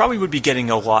 They probably would be getting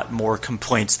a lot more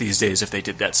complaints these days if they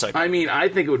did that segment. I mean, I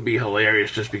think it would be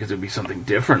hilarious just because it would be something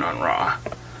different on Raw.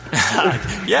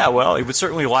 Yeah, well, it would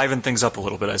certainly liven things up a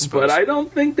little bit, I suppose. But I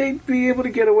don't think they'd be able to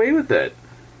get away with it.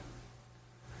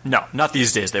 No, not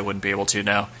these days they wouldn't be able to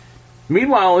now.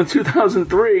 Meanwhile, in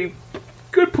 2003,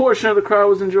 good portion of the crowd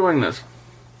was enjoying this.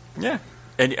 Yeah.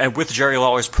 And with Jerry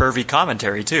Lawler's pervy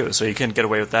commentary, too, so you couldn't get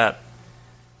away with that.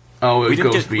 Oh, we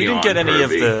didn't get any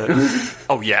of the...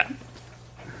 Oh, yeah.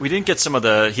 We didn't get some of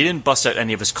the... He didn't bust out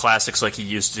any of his classics like he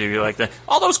used to do, like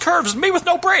all those curves, me with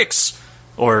no brakes!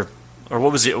 Or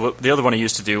what was the other one he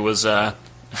used to do was...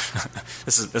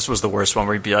 this was the worst one,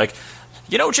 where he'd be like,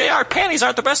 JR, panties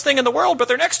aren't the best thing in the world, but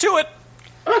they're next to it!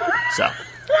 So...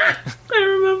 I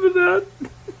remember that.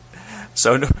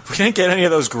 So no, we didn't get any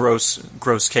of those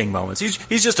gross King moments.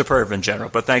 He's just a perv in general,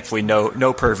 but thankfully no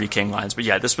pervy King lines. But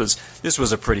yeah, this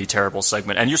was a pretty terrible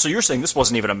segment. And you're saying this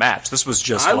wasn't even a match. This was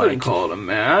just I wouldn't call it a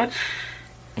match.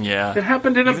 Yeah, it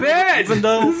happened in a bed. Even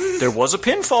though there was a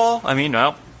pinfall. I mean,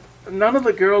 well, none of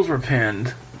the girls were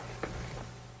pinned.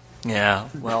 Yeah,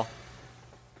 well,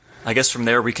 I guess from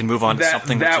there we can move on to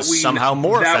something that is somehow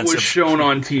more that offensive. Was shown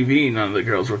on TV. None of the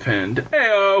girls were pinned.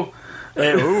 Hey-oh.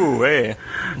 Hey, ooh, hey.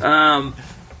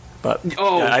 But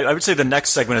I would say the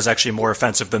next segment is actually more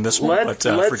offensive than this one, but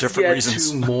for different reasons.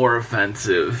 Let's get to more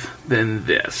offensive than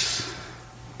this.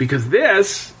 Because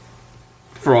this,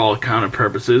 for all accounted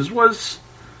purposes, was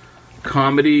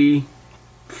comedy,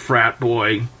 frat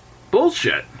boy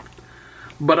bullshit.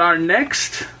 But our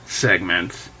next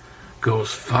segment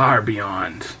goes far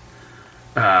beyond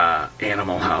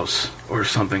Animal House or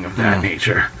something of that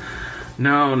nature.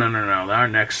 No. Our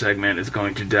next segment is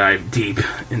going to dive deep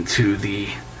into the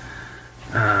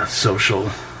social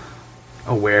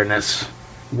awareness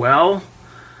well,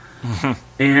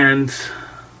 and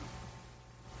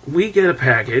we get a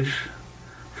package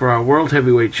for our World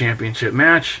Heavyweight Championship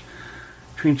match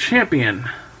between champion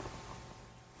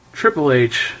Triple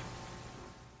H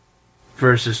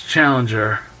versus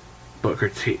challenger Booker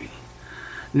T.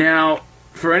 Now,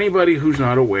 for anybody who's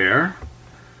not aware,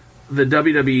 the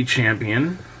WWE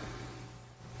champion,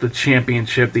 the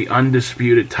championship, the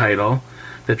undisputed title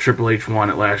that Triple H won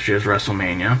at last year's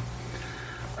WrestleMania,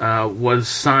 was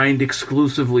signed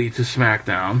exclusively to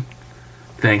SmackDown,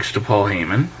 thanks to Paul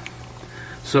Heyman.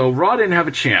 So Raw didn't have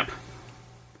a champ.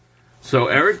 So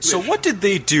what did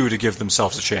they do to give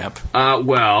themselves a champ?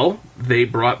 Well, they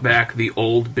brought back the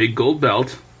old big gold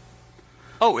belt.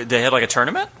 Oh, they had like a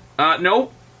tournament?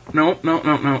 No. Bischoff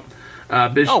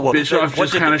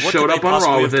just kind of showed up on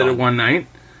Raw with it one night.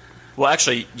 Well,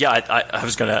 actually, yeah,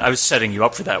 I was setting you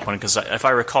up for that one because if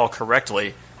I recall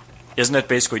correctly, isn't it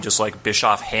basically just like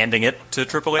Bischoff handing it to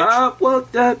Triple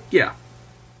H? Yeah.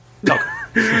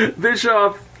 Okay.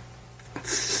 Bischoff,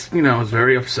 was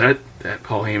very upset that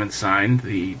Paul Heyman signed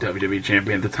the WWE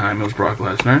champion at the time. It was Brock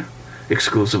Lesnar,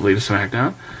 exclusively to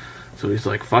SmackDown. So he's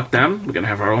like, fuck them, we're going to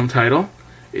have our own title.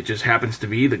 It just happens to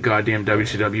be the goddamn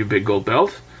WCW big gold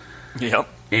belt. Yep.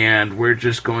 And we're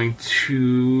just going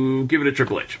to give it to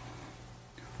Triple H.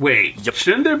 Wait,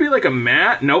 Shouldn't there be like a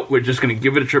mat? Nope, we're just going to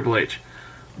give it to Triple H.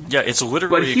 Yeah, it's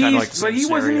literally kind of like But he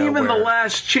wasn't even the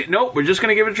last Nope, we're just going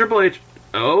to give it to Triple H.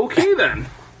 Okay, then.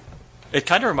 It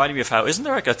kind of reminded me of how, isn't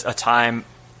there like a time,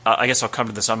 I guess I'll come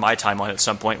to this on my timeline at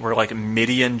some point, where like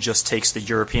Midian just takes the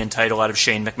European title out of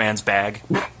Shane McMahon's bag?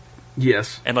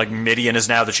 Yes. And like Midian is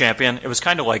now the champion? It was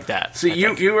kind of like that. See,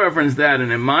 you referenced that,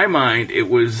 and in my mind, it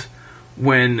was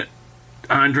when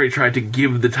Andre tried to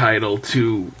give the title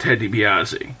to Ted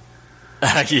DiBiase.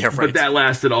 Yeah, right. But that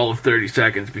lasted all of 30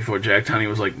 seconds before Jack Tunney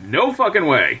was like, no fucking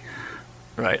way.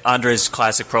 Right. Andre's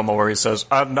classic promo where he says,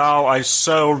 and now I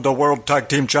sold the World Tag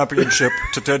Team Championship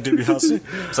to Ted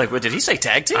DiBiase. It's like, what, did he say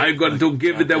tag team? I'm going to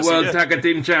give it the World Tag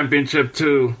Team Championship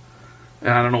to...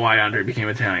 I don't know why Andre became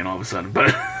Italian all of a sudden,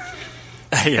 but...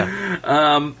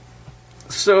 Yeah.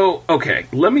 So, okay,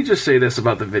 let me just say this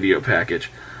about the video package.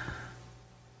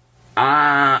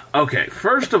 Okay,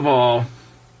 first of all,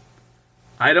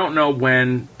 I don't know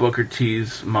when Booker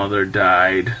T's mother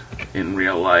died in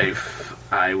real life.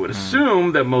 I would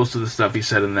assume that most of the stuff he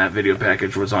said in that video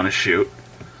package was on a shoot.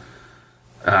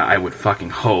 I would fucking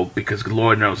hope, because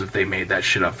Lord knows if they made that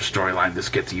shit up for storyline, this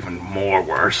gets even more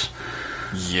worse.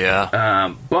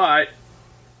 Yeah. But,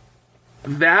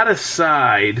 that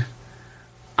aside,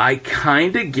 I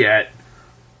kind of get,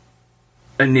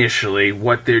 initially,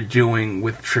 what they're doing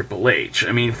with Triple H.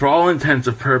 I mean, for all intents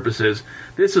and purposes,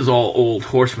 this is all old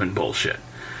Horseman bullshit.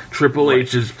 Triple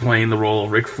H is playing the role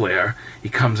of Ric Flair. He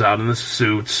comes out in the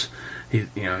suits.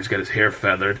 He's got his hair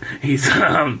feathered. He's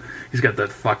got the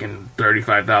fucking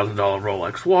 $35,000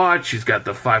 Rolex watch. He's got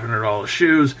the $500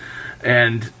 shoes.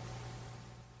 And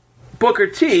Booker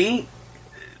T,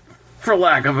 for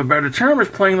lack of a better term, is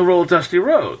playing the role of Dusty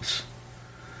Rhodes.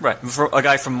 Right, for a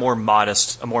guy from a more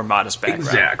modest background.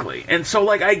 Exactly. And so,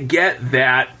 like, I get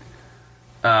that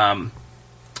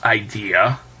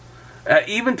idea.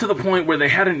 Even to the point where they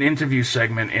had an interview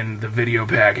segment in the video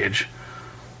package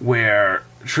where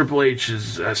Triple H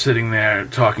is sitting there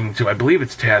talking to, I believe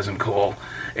it's Taz and Cole,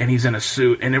 and he's in a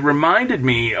suit. And it reminded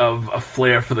me of a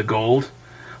Flair for the Gold.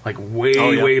 Like,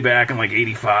 way back in, like,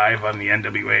 85 on the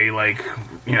NWA, like,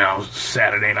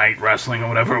 Saturday Night Wrestling or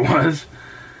whatever it was.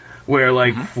 Where,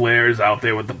 like, Flair's out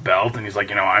there with the belt, and he's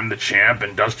like, I'm the champ,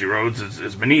 and Dusty Rhodes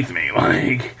is beneath me.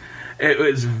 Like,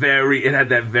 it had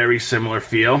that very similar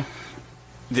feel.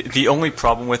 The only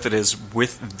problem with it is,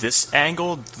 with this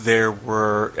angle, there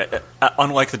were,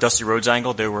 unlike the Dusty Rhodes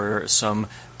angle, there were some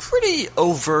pretty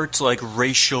overt, like,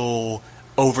 racial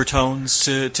overtones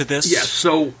to this. Yeah,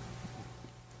 so,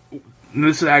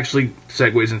 this actually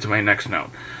segues into my next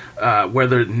note.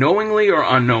 Whether knowingly or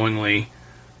unknowingly,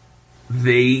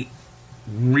 they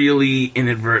really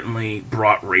inadvertently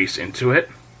brought race into it.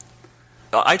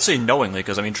 I'd say knowingly,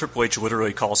 because, Triple H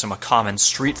literally calls him a common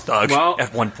street thug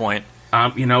at one point.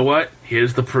 You know what?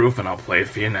 Here's the proof, and I'll play it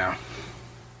for you now.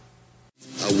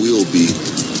 I will be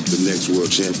the next world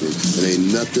champion, and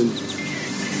ain't nothing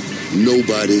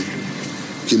nobody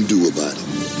can do about it.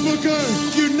 Booker,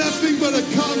 you're nothing but a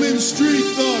common street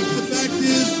thug. The fact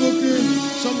is, Booker,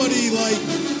 somebody like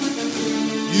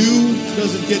you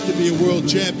doesn't get to be a world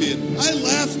champion. I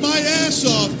laughed my ass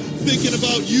off thinking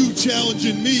about you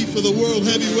challenging me for the World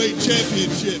Heavyweight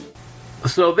Championship.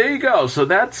 So there you go. So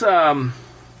that's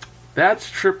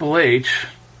Triple H.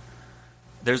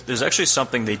 There's actually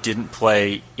something they didn't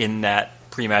play in that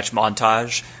pre-match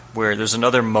montage where there's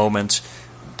another moment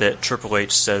that Triple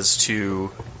H says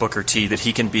to Booker T that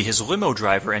he can be his limo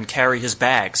driver and carry his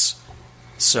bags.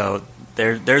 So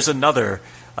there's another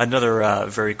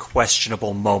very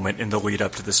questionable moment in the lead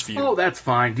up to this feud. Oh, that's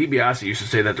fine. DiBiase used to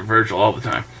say that to Virgil all the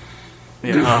time.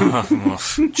 Yeah.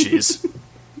 Jeez.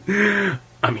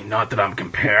 I mean, not that I'm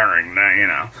comparing,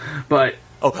 but...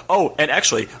 Oh, and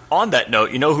actually, on that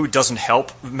note, you know who doesn't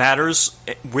help matters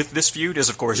with this feud is,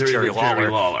 of course, Jerry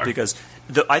Lawler. Because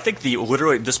I think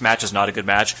this match is not a good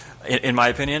match, in my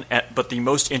opinion, but the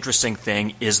most interesting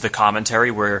thing is the commentary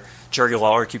where Jerry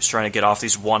Lawler keeps trying to get off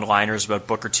these one-liners about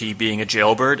Booker T being a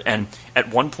jailbird, and at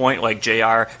one point, like,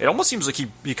 JR, it almost seems like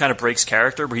he kind of breaks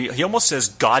character, but he almost says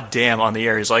 "goddamn" on the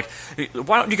air. He's like,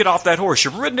 "Why don't you get off that horse?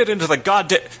 You've ridden it into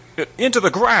the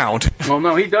ground." Well,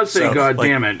 no, he does say So,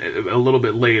 "goddamn" it a little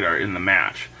bit later in the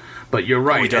match, but you're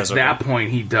right. he does, At that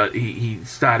point, he's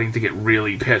starting to get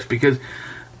really pissed because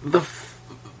the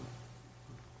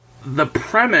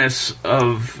premise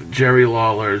of Jerry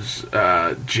Lawler's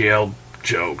jail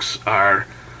jokes are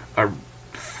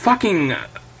fucking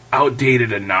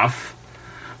outdated enough,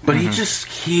 but he just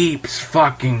keeps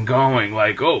fucking going.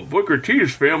 Like, oh, Booker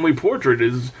T's family portrait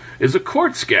is a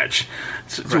court sketch,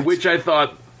 to which I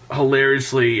thought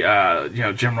hilariously,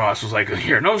 Jim Ross was like,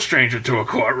 "You're no stranger to a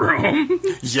courtroom."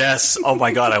 Yes. Oh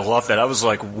my God, I love that. I was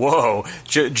like, whoa,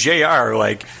 JR,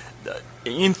 like.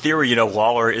 In theory,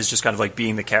 Lawler is just kind of like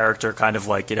being the character, kind of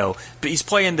like, but he's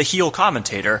playing the heel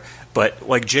commentator. But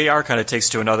like JR kind of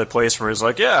takes to another place where he's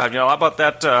like, yeah, how about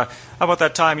that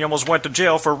time you almost went to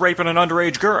jail for raping an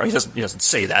underage girl? He doesn't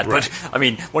say that, right. But I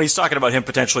mean, when he's talking about him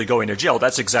potentially going to jail,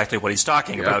 that's exactly what he's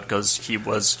talking about, because he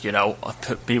was,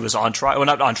 he was on trial. Well,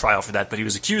 not on trial for that, but he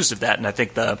was accused of that, and I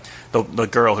think the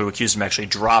girl who accused him actually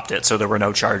dropped it, so there were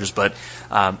no charges. But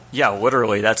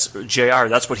literally, that's JR.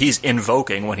 That's what he's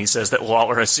invoking when he says that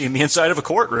Lawler has seen the inside of a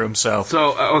courtroom. So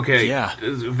okay, yeah,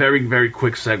 very very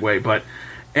quick segue, but.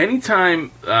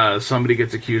 Anytime somebody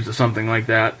gets accused of something like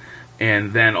that,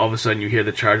 and then all of a sudden you hear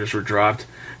the charges were dropped,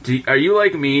 are you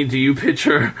like me? Do you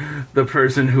picture the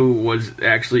person who was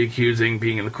actually accusing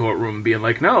being in the courtroom and being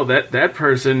like, no, that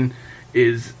person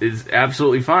is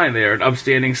absolutely fine. They're an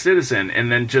upstanding citizen.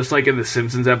 And then just like in the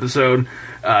Simpsons episode,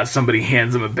 somebody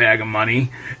hands him a bag of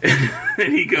money,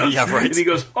 and he goes, and he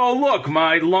goes, "Oh look,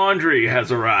 my laundry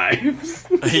has arrived."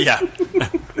 Yeah.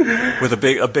 With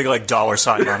a big like dollar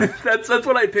sign on it. That's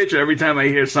what I picture every time I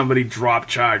hear somebody drop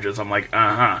charges. I'm like,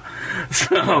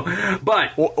 So,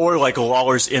 but or like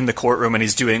Lawler's in the courtroom and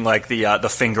he's doing like the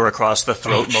finger across the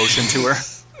throat motion to her.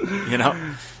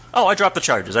 Oh, I dropped the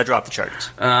charges.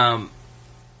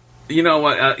 You know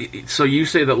what? So you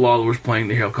say that Lawler was playing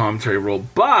the heel commentary role,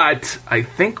 but I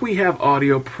think we have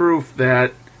audio proof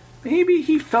that maybe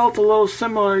he felt a little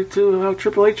similar to how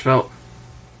Triple H felt.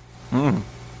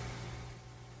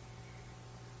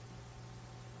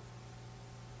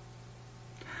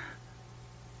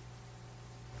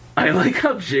 I like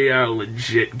how JR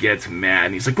legit gets mad,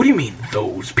 and he's like, "What do you mean,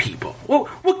 those people? Well,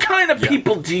 what kind of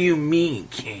people do you mean,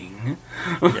 King?"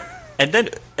 And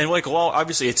like Lawler,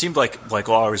 obviously it seemed like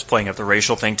Lawler was playing up the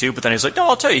racial thing too, but then he's like, "No,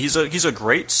 I'll tell you, he's a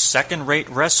great second-rate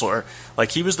wrestler.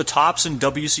 Like, he was the tops in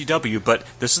WCW, but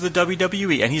this is the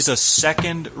WWE, and he's a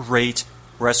second-rate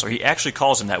wrestler." He actually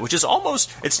calls him that, which is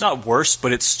almost, it's not worse,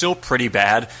 but it's still pretty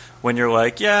bad when you're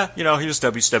like, yeah, he was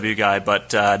a WCW guy,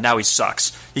 but now he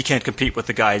sucks. He can't compete with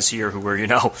the guys here who were,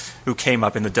 who came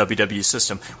up in the WWE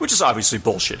system, which is obviously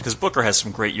bullshit, because Booker has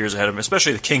some great years ahead of him,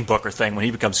 especially the King Booker thing. When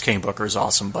he becomes King Booker is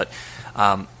awesome, but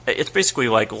it's basically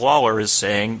like Lawler is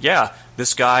saying, yeah,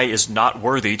 this guy is not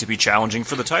worthy to be challenging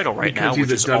for the title right now,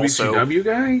 which is because he's a WCW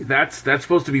guy? That's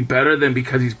supposed to be better than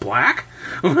because he's black?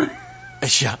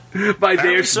 Yeah. By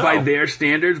their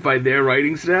standards, by their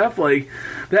writing staff, like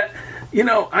that.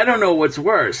 I don't know what's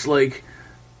worse. Like,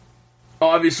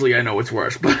 obviously, I know what's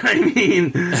worse, but I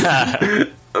mean,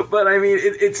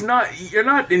 it's not. You're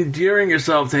not endearing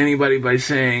yourself to anybody by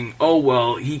saying, "Oh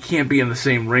well, he can't be in the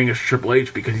same ring as Triple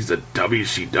H because he's a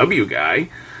WCW guy."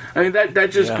 I mean,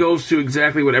 that just goes to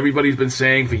exactly what everybody's been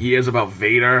saying for years about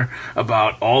Vader,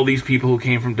 about all these people who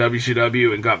came from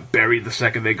WCW and got buried the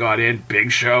second they got in,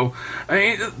 Big Show. I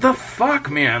mean, the fuck,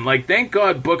 man. Like, thank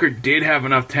God Booker did have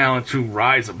enough talent to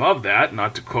rise above that,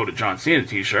 not to quote a John Cena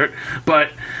t-shirt,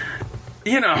 but,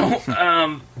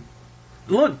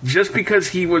 look, just because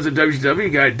he was a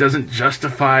WCW guy doesn't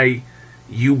justify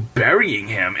you burying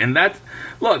him, and that...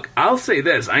 Look, I'll say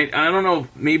this. I don't know,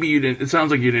 maybe you didn't... It sounds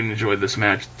like you didn't enjoy this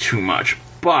match too much,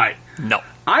 but... No.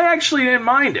 I actually didn't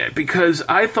mind it, because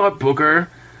I thought Booker...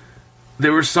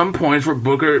 There were some points where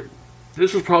Booker...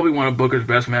 This was probably one of Booker's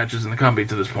best matches in the company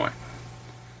to this point.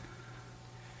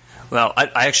 Well,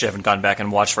 I actually haven't gone back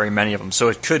and watched very many of them, so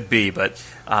it could be. But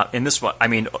in this one, I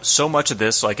mean, so much of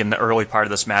this, like in the early part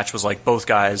of this match, was like both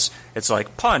guys. It's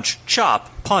like punch, chop,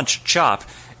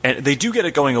 and they do get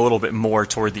it going a little bit more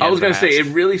toward the end. I was going to say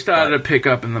it really started to pick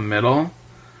up in the middle,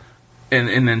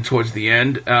 and then towards the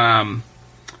end.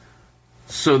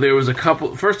 So there was a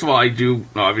couple. First of all, I do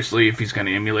obviously, if he's going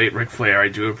to emulate Ric Flair, I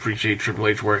do appreciate Triple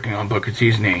H working on Booker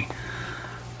T's knee.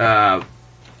 I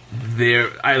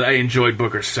enjoyed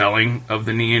Booker's selling of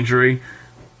the knee injury.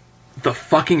 The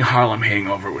fucking Harlem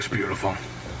Hangover was beautiful.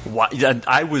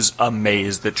 I was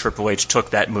amazed that Triple H took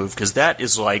that move, because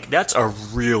that's a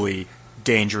really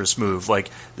dangerous move.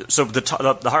 Like, so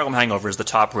the Harlem Hangover is the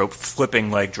top rope flipping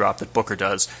leg drop that Booker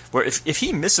does, where if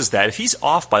he misses that, if he's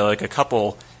off by like a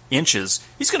couple inches,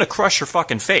 he's going to crush your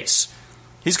fucking face.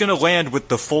 He's going to land with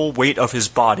the full weight of his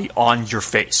body on your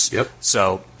face. Yep.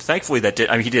 So, thankfully that did...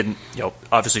 I mean, he didn't...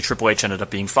 obviously Triple H ended up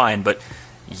being fine, but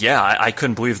yeah, I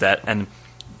couldn't believe that. And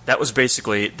that was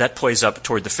basically... That plays up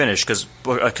toward the finish, because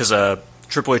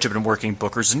Triple H had been working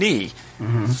Booker's knee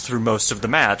through most of the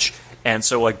match. And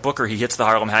so, like, Booker, he hits the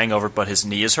Harlem Hangover, but his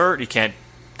knee is hurt. He can't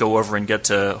go over and get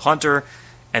to Hunter.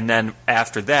 And then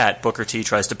after that, Booker T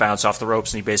tries to bounce off the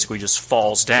ropes, and he basically just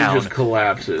falls down. He just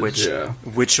collapses,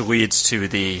 which leads to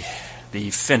the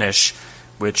finish,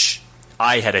 which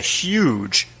I had a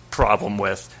huge problem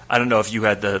with. I don't know if you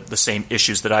had the same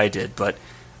issues that I did, but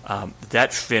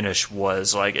that finish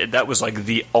was like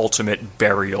the ultimate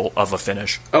burial of a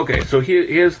finish. Okay, so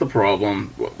here's the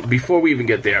problem. Before we even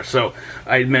get there, so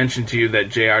I mentioned to you that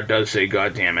JR does say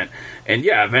 "God damn it," and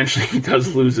yeah, eventually he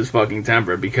does lose his fucking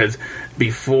temper, because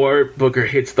before Booker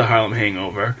hits the Harlem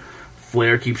Hangover,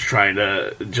 Flair keeps trying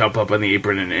to jump up on the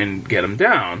apron and get him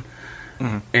down,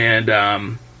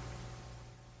 and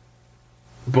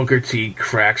Booker T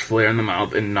cracks Flair in the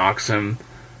mouth and knocks him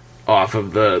off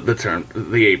of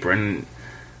the apron,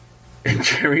 and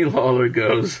Jerry Lawler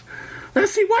goes,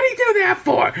 "Let's see, what did he do that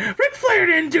for? Ric Flair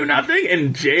didn't do nothing."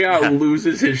 And JR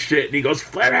loses his shit, and he goes,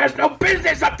 "Flair has no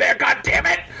business up there, god damn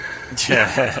it!"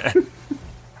 Yeah.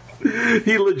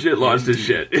 He legit lost his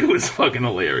shit. It was fucking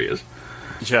hilarious.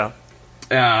 Yeah.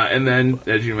 And then,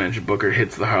 as you mentioned, Booker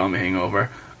hits the Harlem Hangover.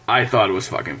 I thought it was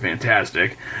fucking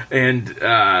fantastic. And,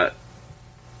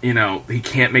 he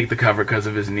can't make the cover because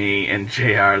of his knee, and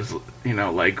JR's,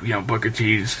 Booker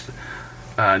T's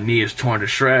knee is torn to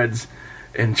shreds,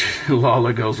 and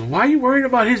Lawler goes, "Why are you worried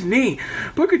about his knee?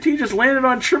 Booker T just landed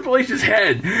on Triple H's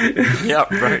head." Yeah,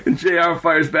 right. And JR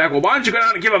fires back, "Well, why don't you go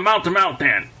down and give him mouth-to-mouth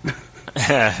then?"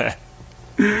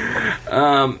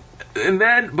 And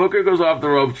then Booker goes off the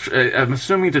ropes, I'm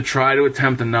assuming to try to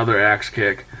attempt another axe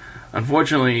kick.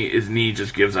 Unfortunately, his knee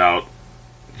just gives out.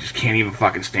 Just can't even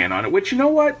fucking stand on it. Which, you know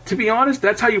what? To be honest,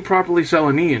 that's how you properly sell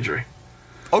a knee injury.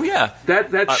 Oh yeah,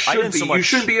 that should be. You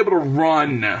shouldn't be able to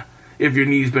run if your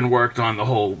knee's been worked on the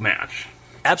whole match.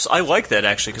 I like that,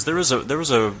 actually, because there was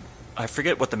a I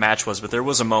forget what the match was, but there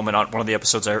was a moment on one of the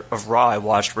episodes of Raw I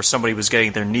watched where somebody was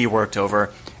getting their knee worked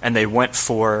over, and they went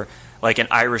for like an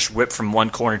Irish whip from one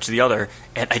corner to the other,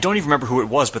 and I don't even remember who it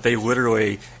was, but they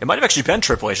literally, it might have actually been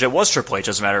Triple H. It was Triple H,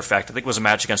 as a matter of fact. I think it was a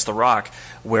match against The Rock,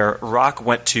 where Rock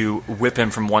went to whip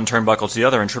him from one turnbuckle to the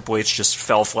other, and Triple H just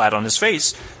fell flat on his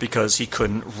face because he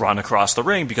couldn't run across the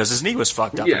ring because his knee was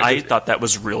fucked up. Yeah, I thought that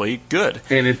was really good.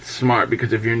 And it's smart,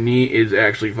 because if your knee is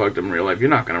actually fucked up in real life, you're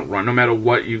not going to run. No matter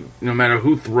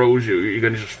who throws you, you're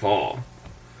going to just fall.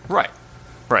 Right.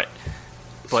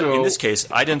 But in this case,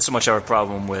 I didn't so much have a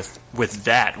problem with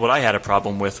that. What I had a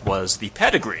problem with was the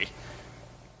pedigree.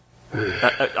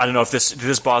 I don't know if did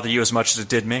this bother you as much as it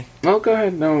did me? Oh, go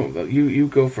ahead. No, you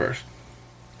go first.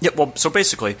 Yeah, well, so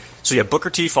basically, Booker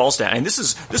T falls down, and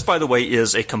this, by the way,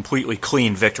 is a completely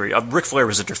clean victory. Ric Flair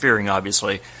was interfering,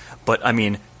 obviously, but I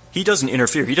mean, he doesn't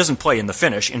interfere. He doesn't play in the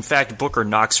finish. In fact, Booker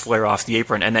knocks Flair off the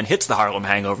apron and then hits the Harlem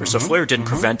Hangover. So Flair didn't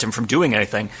prevent him from doing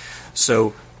anything.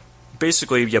 So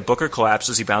basically, Booker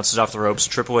collapses. He bounces off the ropes.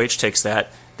 Triple H takes that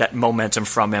momentum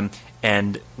from him,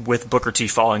 and with Booker T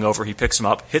falling over, he picks him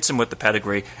up, hits him with the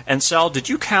pedigree. And Sal, did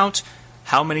you count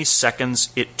how many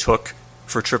seconds it took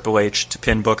for Triple H to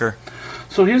pin Booker?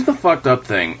 So here's the fucked up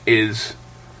thing, is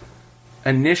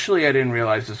initially I didn't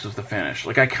realize this was the finish.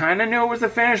 Like, I kind of knew it was the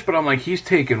finish, but I'm like, he's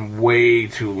taking way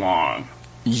too long.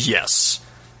 Yes.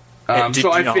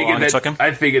 So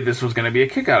I figured this was going to be a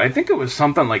kick out. I think it was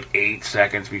something like 8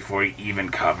 seconds before he even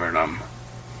covered him.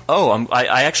 Oh,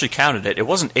 I actually counted it. It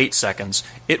wasn't 8 seconds.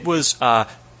 It was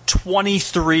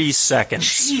 23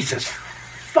 seconds. Jesus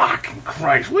fucking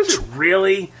Christ. Was it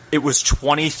really? It was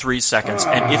 23 seconds.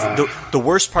 And if the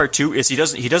worst part, too, is he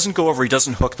doesn't go over, he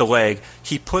doesn't hook the leg.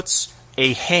 He puts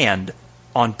a hand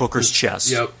on Booker's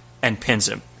chest and pins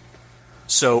him.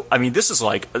 So, I mean, this is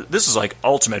like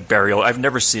ultimate burial. I've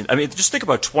never seen. I mean, just think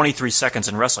about 23 seconds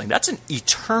in wrestling. That's an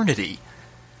eternity.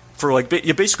 For like,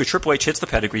 basically, Triple H hits the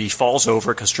pedigree. He falls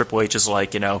over because Triple H is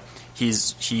like,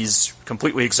 he's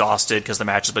completely exhausted because the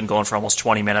match has been going for almost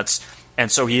 20 minutes,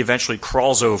 and so he eventually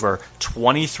crawls over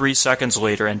 23 seconds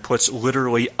later and puts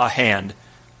literally a hand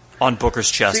on Booker's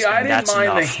chest. See, I didn't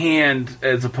mind the hand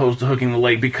as opposed to hooking the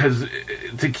leg because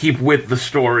to keep with the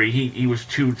story, he was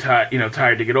too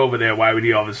tired to get over there. Why would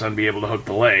he all of a sudden be able to hook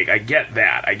the leg? I get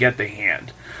that. I get the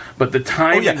hand. But the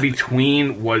time in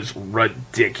between was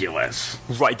ridiculous.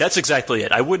 Right, that's exactly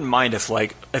it. I wouldn't mind if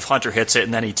Hunter hits it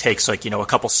and then he takes a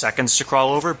couple seconds to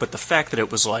crawl over, but the fact that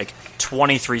it was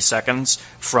 23 seconds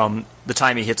from the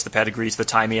time he hits the pedigree to the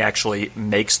time he actually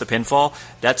makes the pinfall,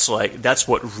 that's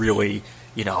what really,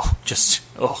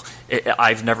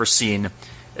 I've never seen.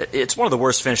 It's one of the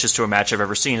worst finishes to a match I've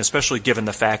ever seen, especially given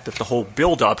the fact that the whole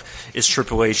build-up is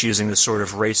Triple H using this sort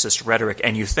of racist rhetoric,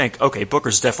 and you think, okay,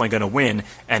 Booker's definitely going to win,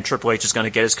 and Triple H is going to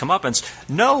get his comeuppance.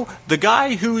 No, the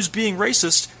guy who's being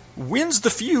racist wins the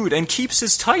feud and keeps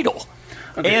his title.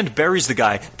 Okay. And buries the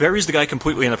guy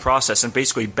completely in the process, and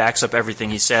basically backs up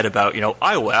everything he said about,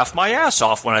 I laugh my ass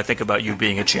off when I think about you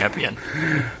being a champion.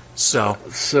 So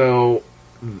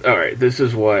all right, this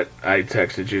is what I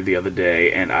texted you the other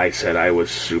day, and I said I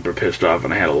was super pissed off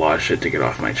and I had a lot of shit to get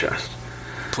off my chest.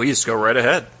 Please, go right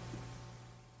ahead.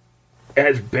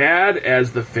 As bad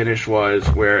as the finish was,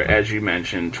 where, as you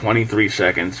mentioned, 23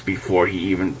 seconds before he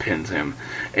even pins him,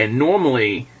 and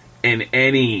normally in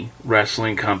any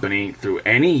wrestling company through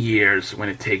any years, when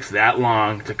it takes that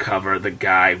long to cover, the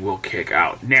guy will kick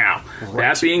out. Now,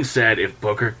 that being said, if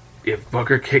Booker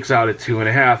kicks out at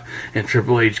 2.5 and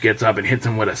Triple H gets up and hits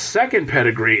him with a second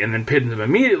pedigree and then pins him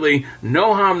immediately,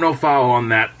 no harm, no foul on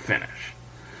that finish.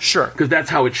 Sure. Because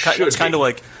that's how it should be. That's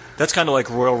kind of like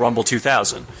Royal Rumble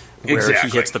 2000, where exactly.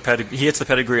 he hits the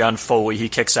pedigree on Foley, he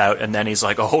kicks out, and then he's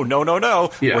like, oh, no,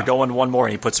 we're going one more,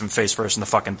 and he puts him face first in the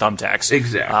fucking thumbtacks.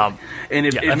 Exactly. And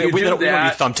if we don't need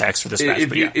thumbtacks for this match,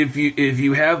 if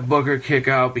you have Booker kick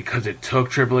out because it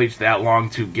took Triple H that long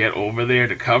to get over there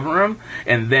to cover him,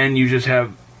 and then you just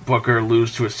have Booker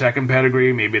lose to a second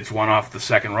pedigree, maybe it's one off the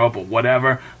second rope or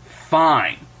whatever,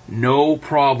 fine. No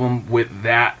problem with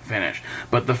that finish.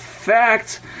 But the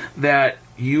fact that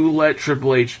you let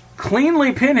Triple H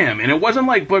cleanly pin him, and it wasn't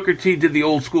like Booker T did the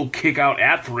old school kick out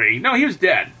at 3. No, he was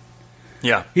dead.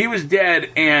 Yeah. He was dead,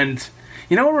 and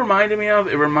you know what it reminded me of?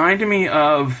 It reminded me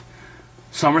of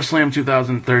SummerSlam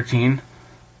 2013,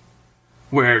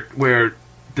 where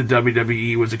the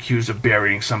WWE was accused of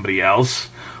burying somebody else,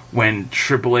 when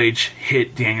Triple H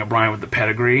hit Daniel Bryan with the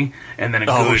pedigree, and then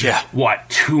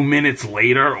 2 minutes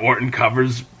later, Orton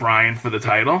covers Bryan for the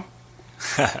title?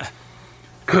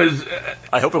 Because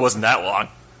I hope it wasn't that long.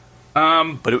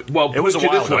 But it was a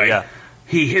while ago, yeah.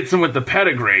 He hits him with the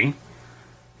pedigree,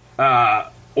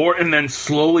 Orton then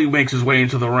slowly makes his way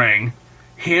into the ring,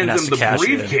 hands him the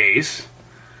briefcase.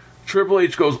 Triple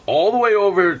H goes all the way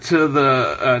over to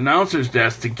the announcer's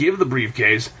desk to give the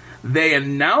briefcase. They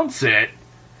announce it,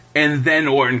 and then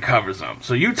Orton covers him.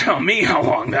 So you tell me how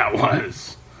long that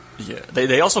was. Yeah,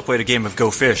 they also played a game of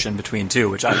Go Fish in between, too,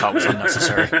 which I thought was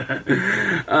unnecessary.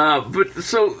 But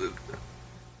so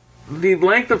the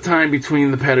length of time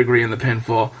between the pedigree and the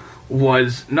pinfall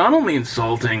was not only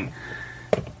insulting,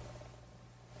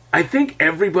 I think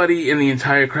everybody in the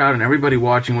entire crowd and everybody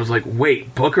watching was like,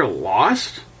 wait, Booker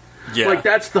lost? Yeah. Like,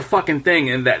 that's the fucking thing,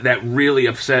 and that really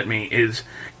upset me, is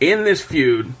in this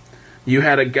feud, you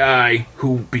had a guy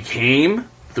who became,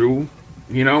 through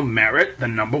merit, the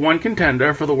number one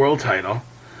contender for the world title.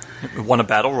 Won a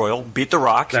battle royal, beat The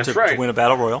Rock to win a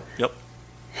battle royal. Yep.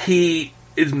 He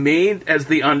is made as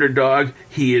the underdog.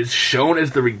 He is shown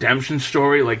as the redemption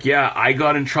story. Like, yeah, I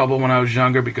got in trouble when I was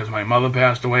younger because my mother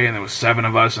passed away and there was 7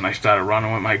 of us and I started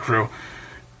running with my crew.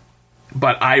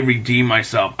 But I redeemed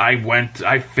myself.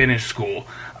 I finished school.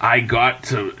 I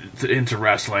got into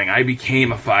wrestling. I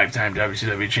became a 5-time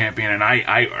WCW champion, and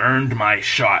I earned my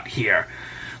shot here.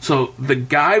 So the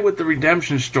guy with the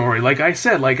redemption story, like I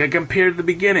said, like I compared at the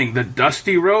beginning, the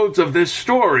Dusty Rhodes of this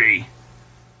story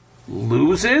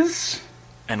loses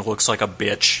and looks like a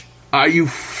bitch. Are you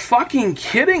fucking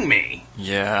kidding me?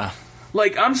 Yeah.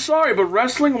 Like, I'm sorry, but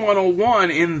Wrestling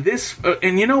 101 in this...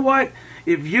 and you know what?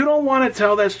 If you don't want to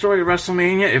tell that story at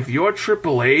WrestleMania, if you're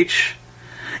Triple H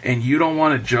and you don't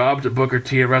want a job to Booker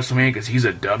T at WrestleMania because he's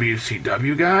a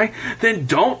WCW guy, then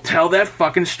don't tell that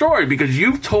fucking story, because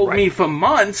you've told me for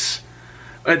months,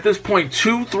 at this point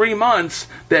 2-3 months,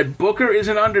 that Booker is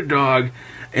an underdog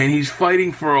and he's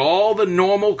fighting for all the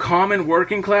normal, common,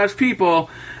 working class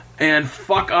people, and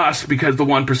fuck us because the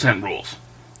 1% rules.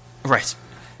 Right.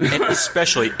 And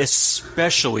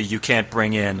especially you can't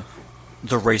bring in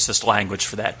the racist language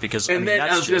for that, because and then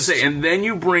I was going to say, and then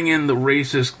you bring in the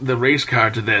race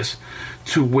card to this,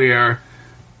 to where,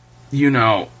 you're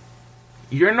not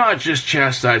just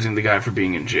chastising the guy for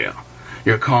being in jail.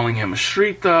 You're calling him a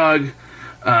street thug.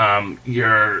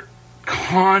 You're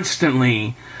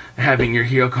constantly having your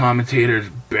heel commentators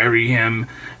bury him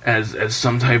as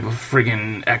some type of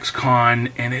friggin' ex-con,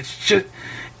 and it's just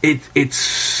it's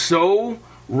so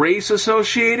race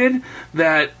associated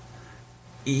that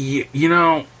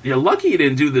you're lucky you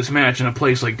didn't do this match in a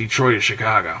place like Detroit or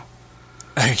Chicago.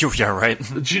 Yeah, right.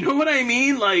 Do you know what I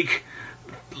mean? Like,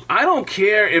 I don't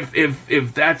care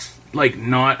if that's like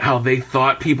not how they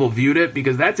thought people viewed it,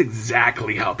 because that's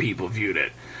exactly how people viewed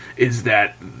it. Is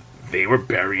that they were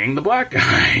burying the black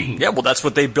guy. Yeah, well, that's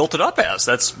what they built it up as.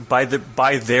 That's by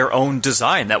their own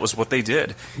design. That was what they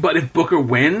did. But if Booker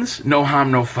wins, no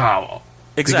harm, no foul.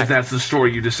 Exactly. Because that's the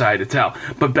story you decide to tell.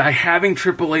 But by having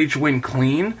Triple H win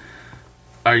clean,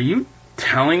 are you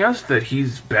telling us that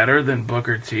he's better than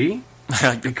Booker T?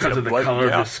 Because of the color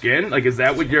of his skin? Like, is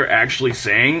that what you're actually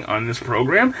saying on this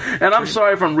program? And I'm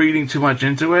sorry if I'm reading too much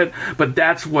into it, but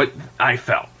that's what I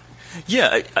felt.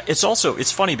 Yeah,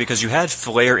 it's funny because you had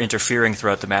Flair interfering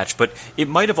throughout the match, but it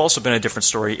might have also been a different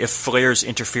story if Flair's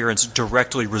interference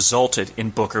directly resulted in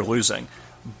Booker losing.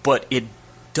 But it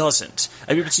doesn't.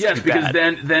 I mean, it's yes, because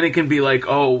then it can be like,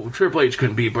 oh, Triple H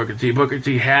couldn't beat Booker T. Booker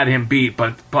T had him beat,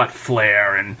 but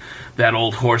Flair and that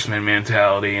old horseman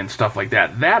mentality and stuff like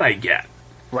that. That I get.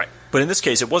 Right. But in this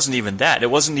case, it wasn't even that. It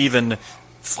wasn't even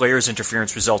Flair's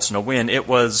interference results in a win. It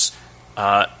was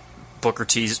Booker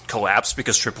T's collapse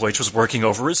because Triple H was working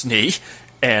over his knee,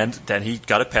 and then he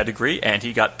got a pedigree, and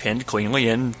he got pinned cleanly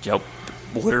in,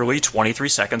 literally 23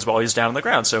 seconds while he was down on the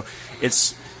ground. So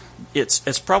it's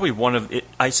probably one of it.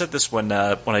 I said this when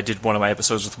I did one of my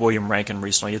episodes with William Rankin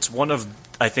recently. It's one of,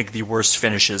 I think, the worst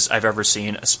finishes I've ever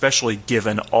seen, especially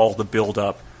given all the build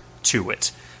up to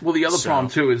it. Well, the other problem,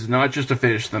 too, is not just to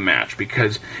finish the match,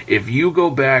 because if you go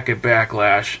back at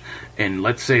Backlash, and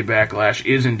let's say Backlash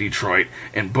is in Detroit,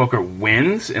 and Booker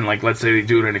wins, and, let's say they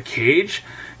do it in a cage,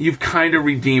 you've kind of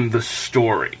redeemed the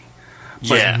story.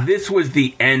 But this was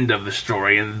the end of the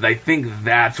story, and I think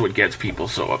that's what gets people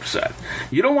so upset.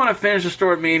 You don't want to finish the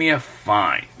story at Mania?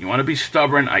 Fine. You want to be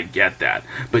stubborn? I get that.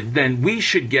 But then we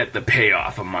should get the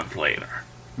payoff a month later.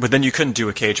 But then you couldn't do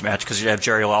a cage match because you'd have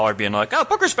Jerry Lawler being like, oh,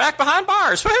 Booker's back behind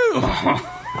bars. Woo!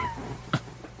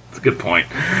 That's a good point.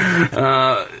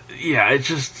 It's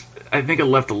just, I think it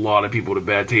left a lot of people with a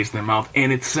bad taste in their mouth,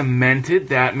 and it cemented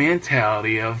that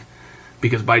mentality of,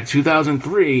 because by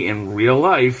 2003, in real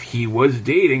life, he was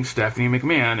dating Stephanie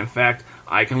McMahon. In fact,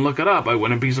 I can look it up. I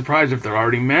wouldn't be surprised if they're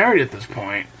already married at this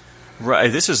point.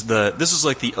 Right, this is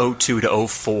like the 02 to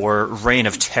 04 Reign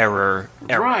of Terror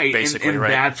era, right, basically, and right?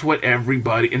 That's what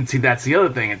everybody... And see, that's the other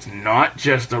thing. It's not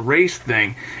just a race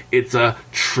thing. It's a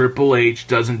Triple H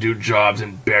doesn't do jobs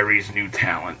and buries new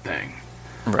talent thing.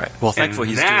 Right. Well, thankfully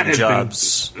he's doing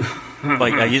jobs...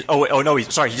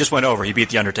 he just went over. He beat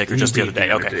The Undertaker just the other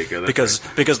day. Okay. Because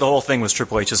the whole thing was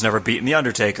Triple H has never beaten The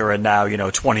Undertaker, and now,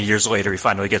 20 years later, he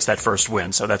finally gets that first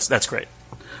win. So that's great.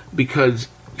 Because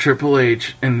Triple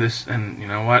H and you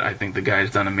know what? I think the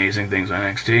guy's done amazing things on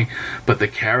NXT, but the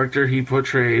character he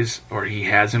portrays, or he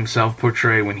has himself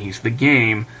portray when he's the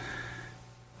game,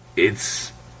 and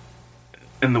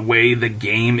the way the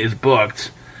game is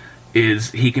booked,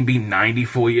 is he can be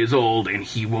 94 years old and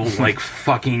he will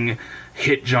fucking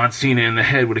hit John Cena in the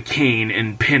head with a cane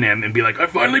and pin him and be like, I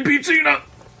finally beat Cena!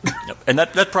 Yep. And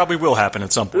that probably will happen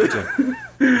at some point, too.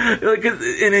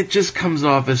 And it just comes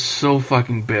off as so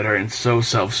fucking bitter and so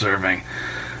self-serving.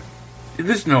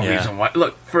 There's no reason why.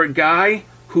 Look, for a guy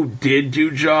who did do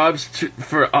jobs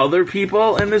for other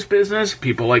people in this business,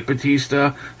 people like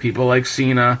Batista, people like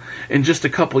Cena, in just a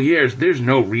couple years, there's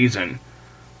no reason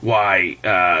why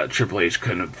Triple H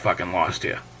couldn't have fucking lost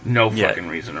you. No fucking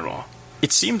reason at all.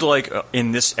 It seemed like,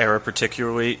 in this era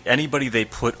particularly, anybody they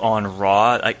put on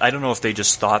Raw, I don't know if they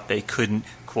just thought they couldn't,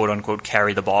 quote-unquote,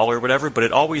 carry the ball or whatever, but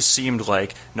it always seemed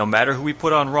like, no matter who we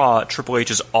put on Raw, Triple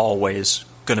H is always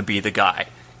going to be the guy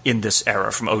in this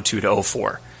era from 02 to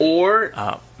 04.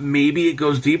 Or maybe it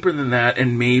goes deeper than that,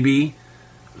 and maybe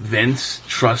Vince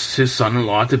trusts his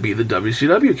son-in-law to be the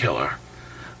WCW killer.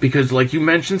 Because, like you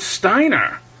mentioned,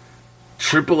 Steiner,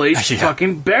 Triple H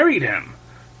fucking buried him.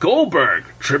 Goldberg,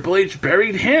 Triple H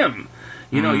buried him.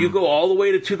 You go all the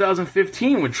way to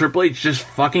 2015 when Triple H just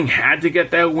fucking had to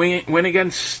get that win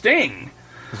against Sting.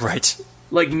 Right.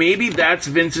 Maybe that's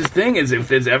Vince's thing, is if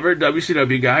there's ever a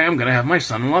WCW guy, I'm going to have my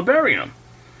son-in-law bury him.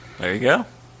 There you go.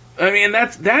 I mean,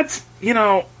 that's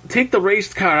take the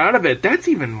race car out of it. That's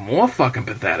even more fucking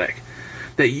pathetic.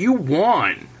 That you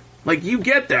won. Like, you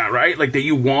get that, right? Like, that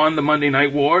you won the Monday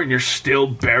Night War and you're still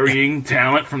burying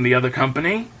talent from the other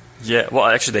company? Yeah, well,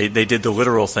 actually, they did the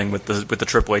literal thing with the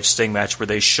Triple H Sting match where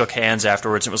they shook hands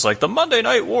afterwards. It was like, the Monday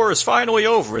Night War is finally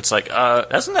over. It's like,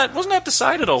 wasn't that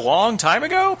decided a long time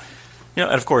ago? And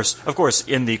of course,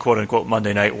 in the quote-unquote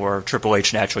Monday Night War, Triple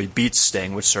H naturally beats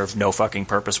Sting, which served no fucking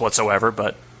purpose whatsoever,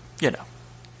 but,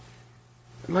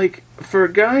 Like, for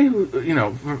a guy who,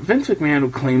 for Vince McMahon,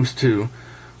 who claims to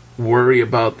worry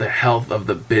about the health of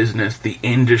the business, the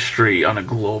industry on a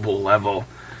global level,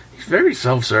 he's very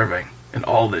self-serving in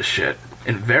all this shit,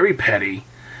 and very petty,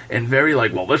 and very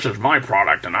like, well, this is my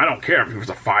product, and I don't care if he was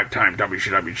a 5-time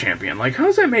WCW champion. Like, how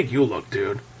does that make you look,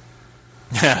 dude?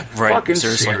 Yeah, right. Fucking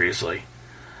seriously.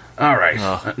 All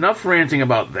right, enough ranting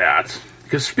about that.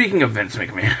 Because speaking of Vince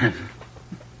McMahon,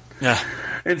 yeah,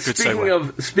 and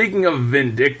speaking of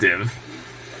vindictive,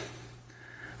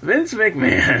 Vince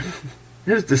McMahon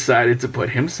has decided to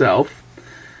put himself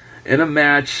in a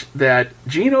match that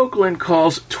Gene Okerlund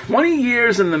calls 20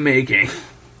 years in the making.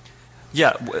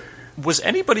 Yeah, was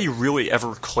anybody really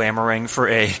ever clamoring for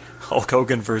a Hulk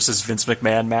Hogan versus Vince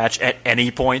McMahon match at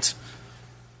any point?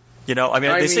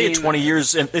 They say 20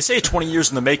 years, and they say 20 years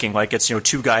in the making, like it's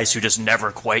two guys who just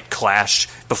never quite clashed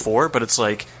before. But it's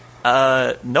like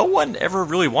no one ever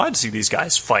really wanted to see these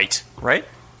guys fight, right?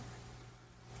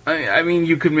 I mean,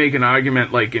 you could make an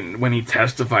argument, like, when he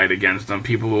testified against them,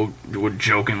 people would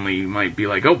jokingly might be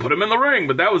like, oh, put him in the ring,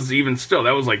 but that was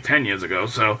like 10 years ago,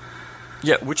 so...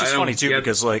 Yeah, which is funny, too,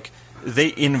 because, like,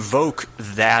 they invoke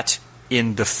that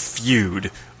in the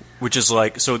feud, which is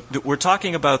like, so we're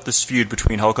talking about this feud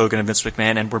between Hulk Hogan and Vince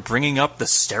McMahon, and we're bringing up the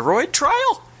steroid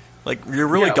trial? Like, you're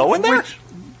really going there? Which,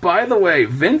 by the way,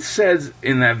 Vince says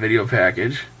in that video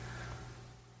package,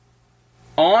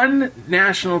 on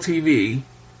national TV...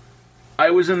 I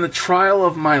was in the trial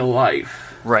of my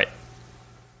life. Right.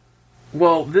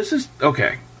 Well, this is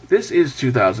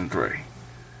 2003.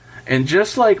 And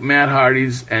just like Matt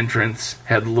Hardy's entrance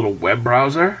had the little web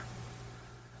browser,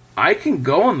 I can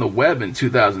go on the web in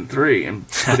 2003 and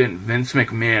put in Vince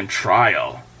McMahon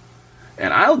trial.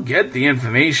 And I'll get the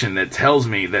information that tells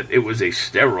me that it was a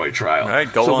steroid trial. All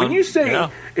right, go on. So when you say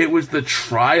it was the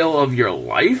trial of your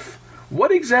life,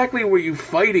 what exactly were you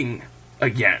fighting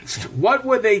against? What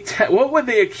were they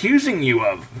accusing you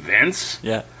of, Vince?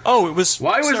 Yeah. Oh, it was.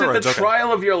 Why was it the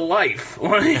trial of your life?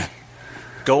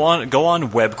 Go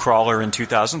on web crawler in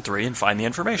 2003 and find the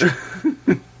information.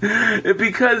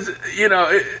 Because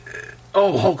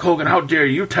Hulk Hogan, how dare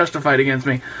you testified against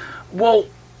me? Well,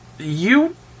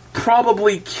 you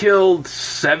probably killed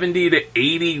 70 to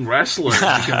 80 wrestlers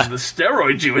because of the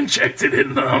steroids you injected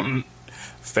in them.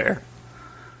 Fair.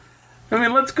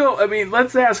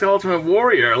 Let's ask Ultimate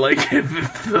Warrior, like,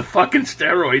 if the fucking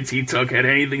steroids he took had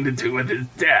anything to do with his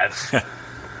death.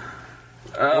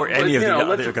 Or any of the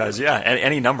other guys, yeah,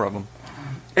 any number of them.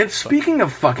 And speaking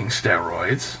of fucking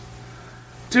steroids,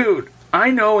 dude,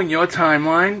 I know in your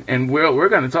timeline, and we're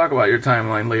going to talk about your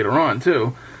timeline later on,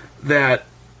 too, that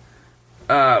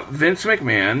Vince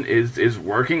McMahon is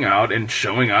working out and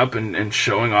showing up and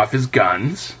showing off his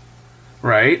guns.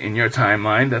 Right, in your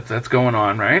timeline, that's going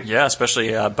on, right? Yeah,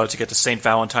 especially about to get to St.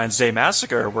 Valentine's Day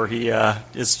Massacre, where he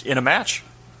is in a match.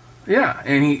 Yeah,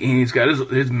 and he's got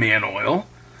his man oil.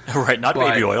 Right, not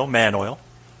baby oil, man oil.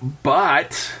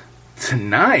 But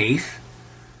tonight,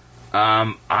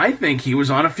 I think he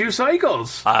was on a few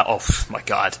cycles. Oh, my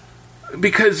God.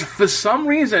 Because for some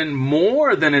reason,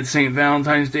 more than at St.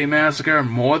 Valentine's Day Massacre,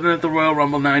 more than at the Royal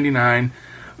Rumble 99,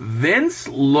 Vince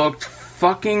looked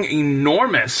fucking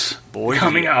enormous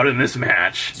coming out in this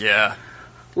match. Yeah.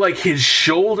 Like his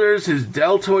shoulders, his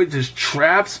deltoids, his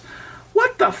traps.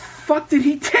 What the fuck did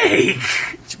he take?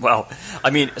 Well,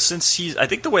 I mean, I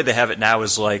think the way they have it now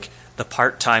is like the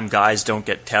part-time guys don't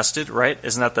get tested, right?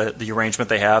 Isn't that the arrangement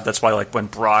they have? That's why, like, when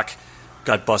Brock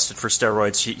got busted for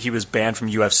steroids, he was banned from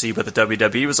UFC, but the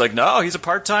WWE was like, no, he's a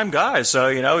part-time guy, so,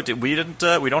 we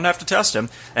don't have to test him.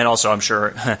 And also, I'm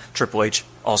sure, Triple H,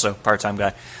 also part-time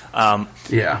guy.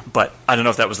 Yeah. But I don't know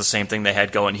if that was the same thing they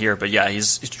had going here, but yeah,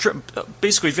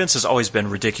 basically Vince has always been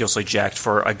ridiculously jacked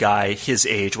for a guy his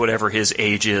age, whatever his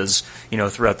age is,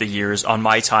 throughout the years. On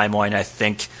my timeline, I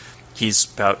think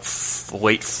he's about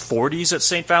late 40s at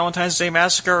St. Valentine's Day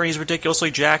Massacre, and he's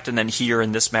ridiculously jacked. And then here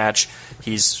in this match,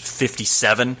 he's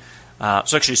 57.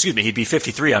 He'd be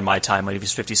 53 on my timeline if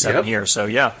he's 57 here. So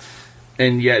yeah.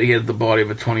 And yet he has the body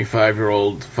of a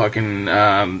 25-year-old fucking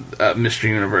Mr.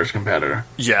 Universe competitor.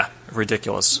 Yeah,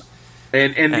 ridiculous.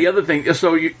 And the other thing,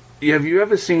 so have you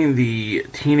ever seen the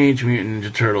Teenage Mutant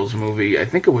Ninja Turtles movie? I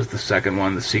think it was the second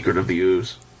one, The Secret of the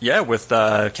Ooze. Yeah, with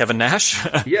Kevin Nash.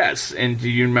 Yes, and do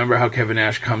you remember how Kevin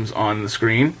Nash comes on the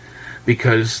screen?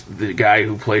 Because the guy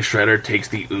who plays Shredder takes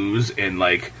the ooze and,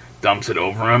 like, dumps it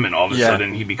over him, and all of a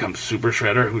sudden he becomes Super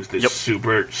Shredder, who's this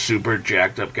super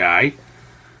jacked up guy.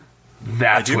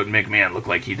 That's what McMahon looked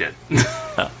like he did.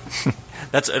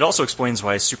 It also explains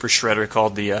why Super Shredder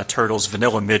called the Turtles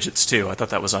vanilla midgets, too. I thought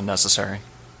that was unnecessary.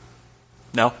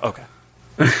 No? Okay.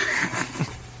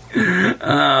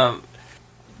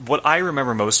 What I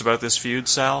remember most about this feud,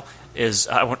 Sal, is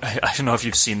I don't know if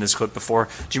you've seen this clip before.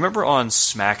 Do you remember on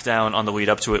SmackDown, on the lead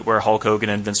up to it, where Hulk Hogan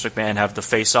and Vince McMahon have the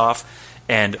face-off,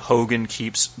 and Hogan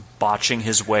keeps botching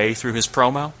his way through his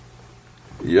promo?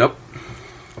 Yep.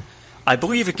 I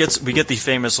believe we get the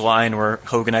famous line where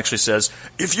Hogan actually says,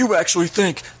 "If you actually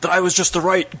think that I was just the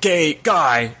right gay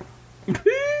guy."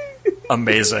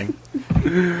 Amazing.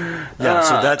 Yeah,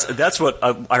 so that's what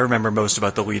I remember most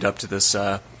about the lead up to this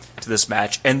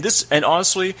match. And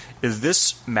honestly,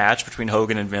 this match between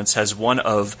Hogan and Vince has one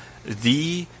of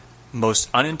the most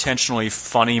unintentionally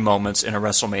funny moments in a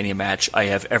WrestleMania match I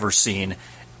have ever seen.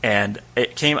 And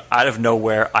it came out of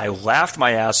nowhere. I laughed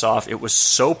my ass off. It was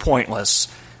so pointless.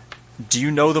 Do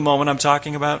you know the moment I'm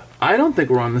talking about? I don't think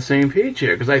we're on the same page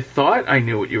here, because I thought I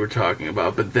knew what you were talking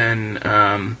about, but then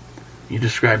you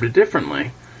described it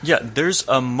differently. Yeah, there's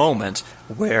a moment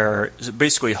where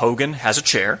basically Hogan has a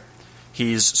chair.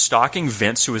 He's stalking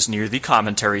Vince, who is near the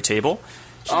commentary table.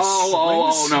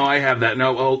 Oh, no, I have that.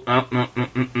 No,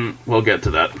 we'll get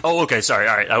to that. Oh, okay, sorry.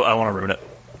 All right, I want to ruin it.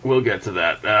 We'll get to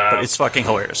that. But it's fucking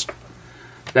hilarious.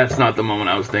 That's not the moment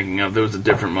I was thinking of. There was a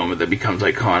different moment that becomes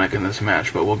iconic in this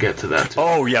match, but we'll get to that too.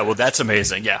 Oh, yeah, well, that's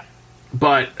amazing, yeah.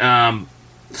 But,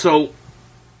 so,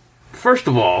 first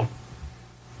of all,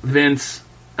 Vince,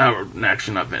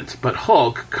 actually not Vince, but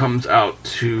Hulk comes out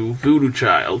to Voodoo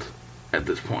Child at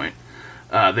this point.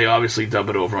 They obviously dub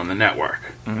it over on the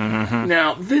network. Mm-hmm.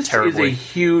 Now, this is a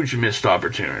huge missed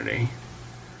opportunity.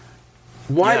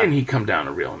 Why didn't he come down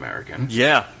to Real American?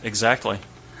 Yeah, exactly.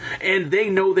 And they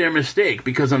know their mistake,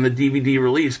 because on the DVD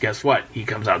release, guess what? He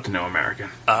comes out to No American.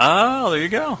 Oh, there you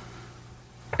go.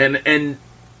 And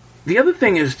the other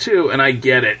thing is, too, and I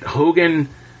get it, Hogan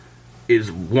is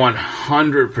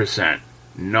 100%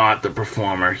 not the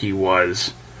performer he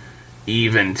was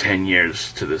even 10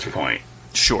 years to this point.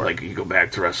 Sure. Like, you go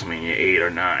back to WrestleMania 8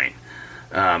 or 9.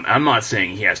 I'm not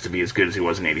saying he has to be as good as he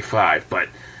was in 85, but,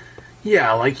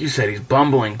 yeah, like you said, he's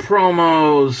bumbling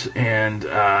promos, and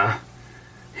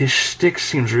his shtick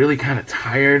seems really kind of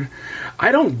tired.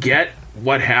 I don't get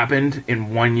what happened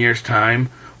in 1 year's time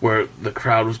where the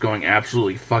crowd was going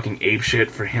absolutely fucking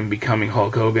apeshit for him becoming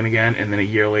Hulk Hogan again, and then a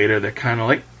year later they're kind of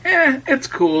like, it's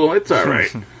cool, it's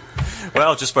alright.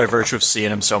 Well, just by virtue of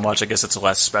seeing him so much, I guess it's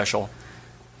less special.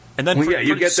 And then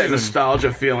you get that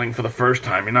nostalgia feeling for the first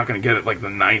time. You're not going to get it like the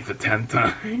 9th or 10th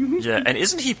time. Yeah, and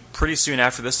isn't he pretty soon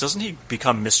after this? Doesn't he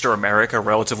become Mr. America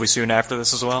relatively soon after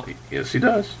this as well? Yes, he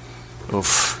does.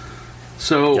 Oof.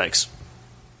 So, yikes.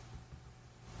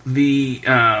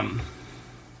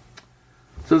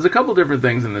 So there's a couple different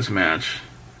things in this match.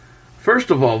 First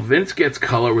of all, Vince gets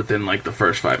color within like the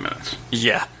first 5 minutes.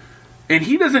 Yeah. And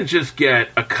he doesn't just get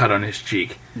a cut on his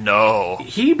cheek. No.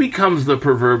 He becomes the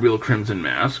proverbial Crimson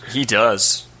Mask. He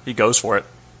does. He goes for it.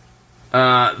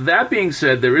 That being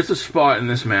said, there is a spot in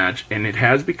this match, and it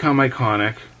has become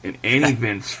iconic in any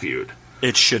Vince feud.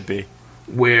 It should be.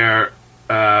 Where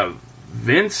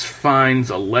Vince finds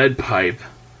a lead pipe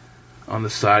on the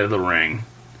side of the ring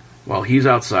while he's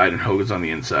outside and Hogan's on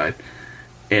the inside.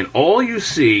 And all you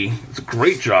see, it's a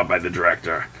great job by the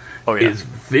director, is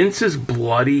Vince's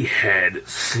bloody head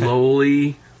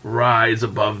slowly rise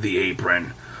above the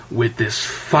apron with this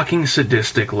fucking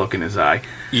sadistic look in his eye.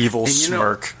 Evil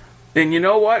smirk. And you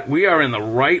know what? We are in the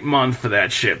right month for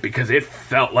that shit, because it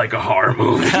felt like a horror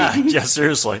movie. Yeah,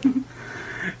 seriously.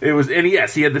 It was, and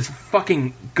yes, he had this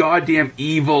fucking goddamn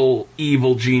evil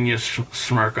genius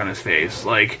smirk on his face.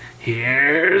 Like,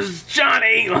 here's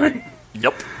Johnny!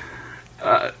 Yep.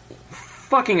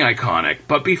 Fucking iconic.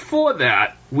 But before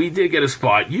that, we did get a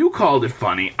spot. You called it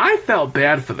funny. I felt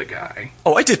bad for the guy.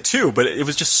 Oh, I did too, but it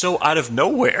was just so out of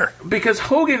nowhere. Because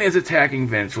Hogan is attacking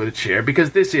Vince with a chair,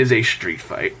 because this is a street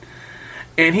fight.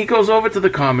 And he goes over to the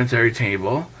commentary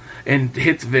table and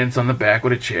hits Vince on the back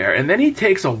with a chair, and then he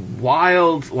takes a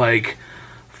wild, like,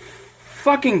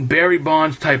 fucking Barry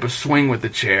Bonds type of swing with the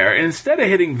chair, and instead of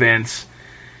hitting Vince,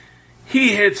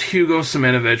 he hits Hugo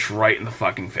Simonovich right in the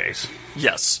fucking face.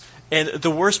 Yes. And the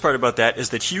worst part about that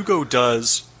is that Hugo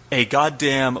does a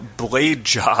goddamn blade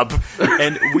job,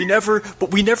 and we never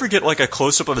get like a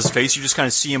close-up of his face. You just kind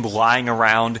of see him lying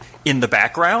around in the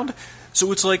background.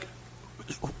 So it's like,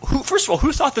 first of all,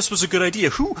 who thought this was a good idea?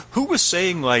 Who was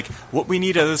saying, like, what we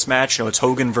need out of this match, it's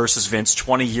Hogan versus Vince,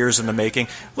 20 years in the making.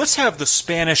 Let's have the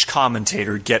Spanish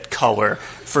commentator get color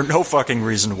for no fucking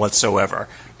reason whatsoever.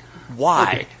 Why?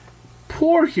 Okay.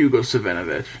 Poor Hugo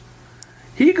Savinovich.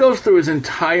 He goes through his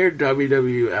entire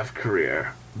WWF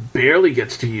career, barely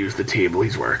gets to use the table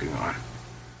he's working on.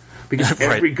 Because Right.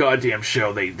 every goddamn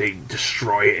show, they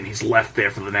destroy it, and he's left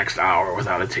there for the next hour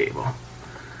without a table.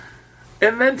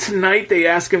 And then tonight they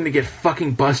ask him to get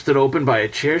fucking busted open by a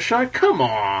chair shot? Come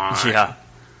on. Yeah.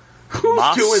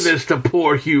 Who's doing this to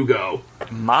poor Hugo?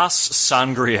 Mas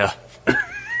Sangria.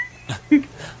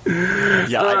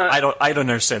 Yeah, I don't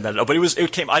understand that. But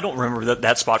it came. I don't remember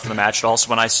that spot from the match at all. So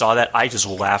when I saw that, I just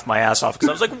laughed my ass off because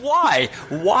I was like, "Why?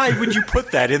 Why would you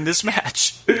put that in this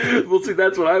match?" Well, see,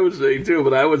 that's what I was saying too.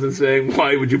 But I wasn't saying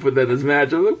why would you put that in this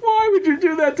match. I was like, why would you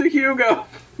do that to Hugo?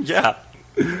 Yeah.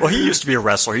 Well, he used to be a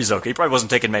wrestler. He's okay. He probably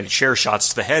wasn't taking many chair shots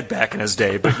to the head back in his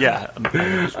day. But yeah,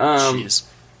 jeez.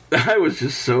 I was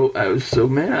so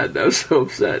mad. I was so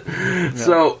upset. Yeah.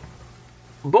 So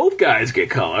both guys get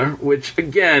color, which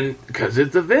again, because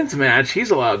it's a Vince match,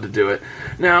 he's allowed to do it.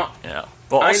 Now, yeah.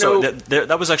 Well, also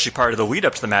that was actually part of the lead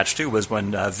up to the match too. Was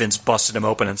when Vince busted him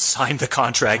open and signed the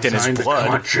contract in his blood. The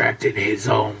contract in his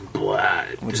own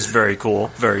blood, which is very cool.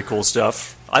 Very cool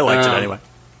stuff. I liked it anyway.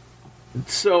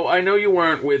 So, I know you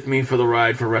weren't with me for the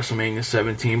ride for WrestleMania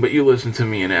 17, but you listened to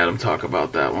me and Adam talk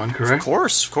about that one, correct?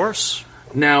 Of course.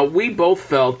 Now, we both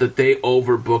felt that they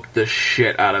overbooked the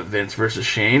shit out of Vince versus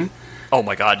Shane. Oh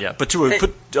my god, yeah. But to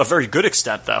a very good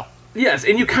extent, though. Yes,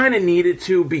 and you kind of needed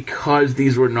to because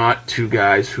these were not two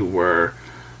guys who were,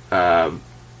 they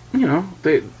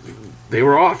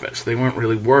were office. They weren't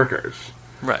really workers.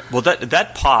 Right. Well,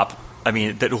 that pop, I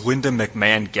mean, that Linda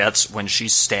McMahon gets when she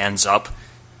stands up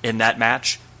in that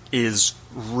match is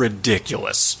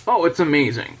ridiculous. Oh, it's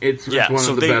amazing. It's one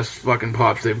of the best fucking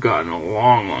pops they've gotten in a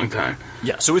long, long time.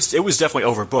 Yeah, so it was definitely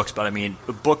overbooked, but I mean,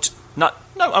 booked not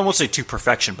I won't say to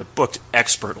perfection, but booked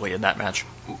expertly in that match.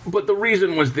 But the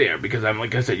reason was there because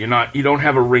like I said, you don't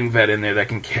have a ring vet in there that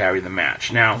can carry the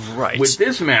match. Now, with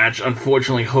this match,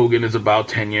 unfortunately, Hogan is about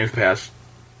 10 years past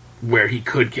where he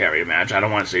could carry a match. I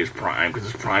don't want to say his prime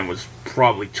because his prime was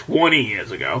probably 20 years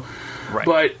ago. Right.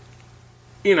 But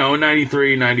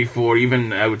 93, 94,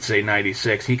 even I would say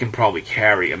 96, he can probably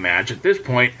carry a match. At this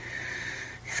point,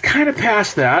 he's kind of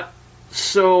past that.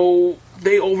 So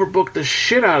they overbooked the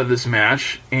shit out of this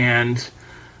match, and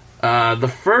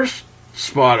the first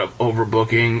spot of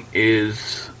overbooking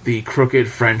is the crooked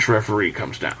French referee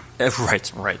comes down.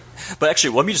 Right. But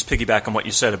actually, let me just piggyback on what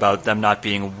you said about them not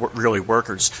being really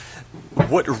workers.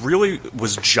 What really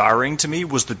was jarring to me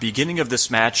was the beginning of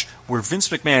this match where Vince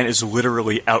McMahon is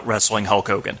literally out-wrestling Hulk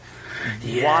Hogan.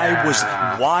 Yeah.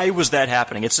 Why was that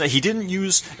happening? It's a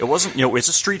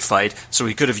street fight, so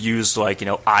he could have used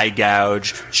eye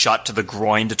gouge, shot to the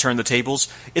groin to turn the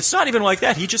tables. It's not even like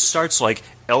that. He just starts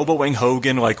elbowing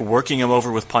Hogan, working him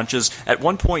over with punches. At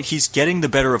one point, he's getting the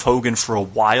better of Hogan for a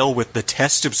while with the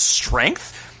test of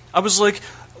strength. I was like,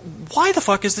 why the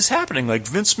fuck is this happening?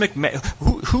 Vince McMahon,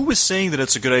 who was saying that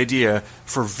it's a good idea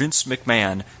for Vince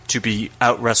McMahon to be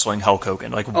out wrestling Hulk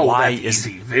Hogan? Why is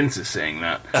easy? Vince is saying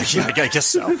that? Yeah, I guess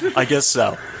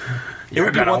so. It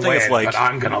would be one thing if but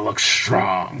I'm gonna look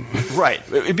strong. Right.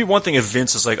 It'd be one thing if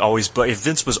Vince is if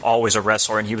Vince was always a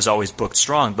wrestler and he was always booked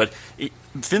strong, but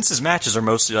Vince's matches are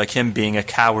mostly him being a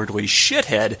cowardly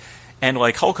shithead. And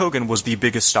Hulk Hogan was the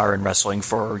biggest star in wrestling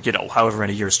for, however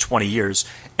many years, 20 years.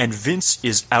 And Vince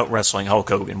is out wrestling Hulk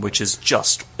Hogan, which is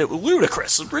just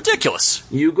ludicrous, ridiculous.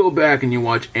 You go back and you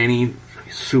watch any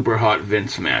super hot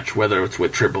Vince match, whether it's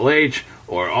with Triple H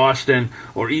or Austin,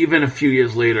 or even a few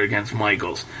years later against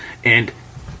Michaels. And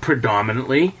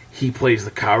predominantly, he plays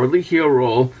the cowardly heel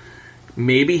role.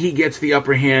 Maybe he gets the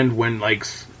upper hand when,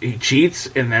 he cheats,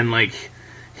 and then,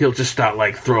 he'll just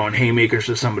start, throwing haymakers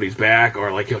to somebody's back,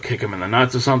 or, he'll kick him in the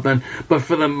nuts or something. But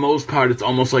for the most part, it's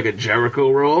almost like a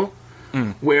Jericho role.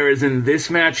 Whereas in this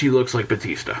match, he looks like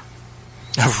Batista.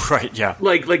 Right, yeah.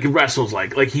 Like wrestles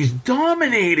like he's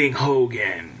dominating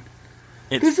Hogan.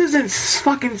 This isn't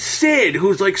fucking Sid,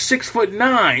 who's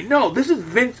 6'9". No, this is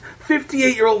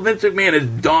 58-year-old Vince McMahon is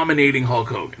dominating Hulk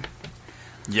Hogan.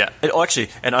 Yeah. Actually,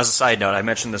 and as a side note, I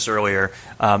mentioned this earlier,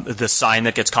 the sign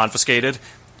that gets confiscated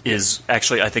is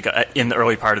actually, I think, in the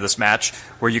early part of this match,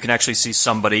 where you can actually see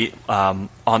somebody on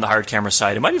the hard camera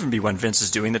side. It might even be when Vince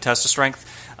is doing the test of strength.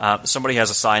 Somebody has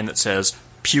a sign that says,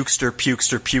 "Pukester,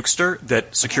 pukester, pukester,"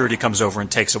 that security comes over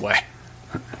and takes away.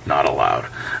 not allowed.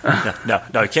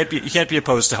 No, you can't be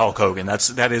opposed to Hulk Hogan.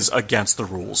 That is against the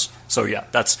rules. So yeah,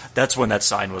 that's when that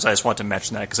sign was. I just want to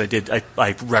mention that because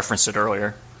I referenced it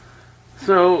earlier.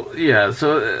 So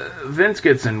Vince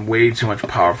gets in way too much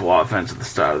powerful offense at the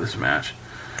start of this match.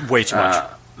 Way too much.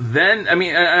 Then, I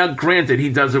mean, granted, he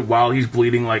does it while he's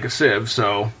bleeding like a sieve,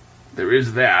 so there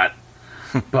is that.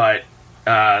 But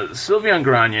Sylvain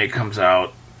Grenier comes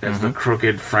out as the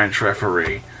crooked French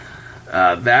referee.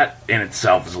 That in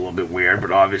itself is a little bit weird,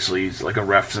 but obviously he's like a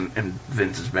ref in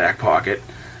Vince's back pocket.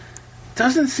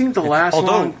 Doesn't seem to last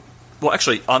long. Well,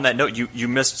 actually, on that note, you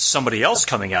missed somebody else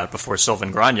coming out before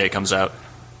Sylvain Grenier comes out.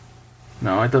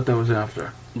 No, I thought that was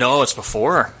after. No, it's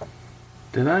before.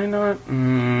 Did I not?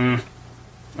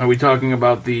 Are we talking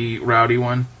about the rowdy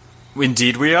one?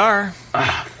 Indeed we are.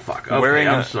 Ah, fuck. Okay,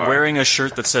 I'm sorry. Wearing a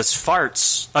shirt that says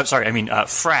farts. I'm sorry, I mean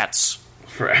frats.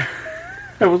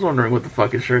 I was wondering what the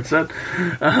fuck his shirt said.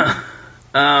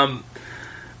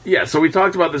 Yeah, so we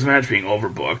talked about this match being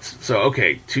overbooked. So,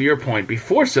 okay, to your point,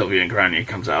 before Sylvain Grenier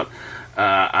comes out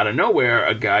of nowhere,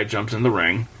 a guy jumps in the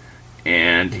ring,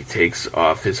 and he takes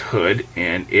off his hood,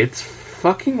 and it's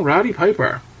fucking Rowdy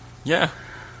Piper. Yeah.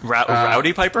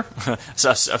 Rowdy Piper?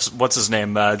 What's his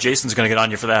name? Jason's going to get on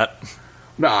you for that.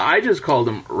 No, I just called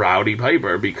him Rowdy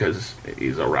Piper because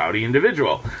he's a rowdy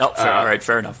individual. Oh, all right,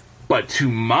 fair enough. But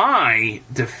to my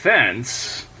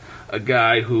defense, a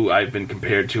guy who I've been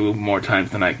compared to more times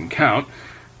than I can count,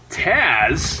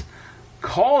 Taz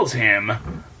calls him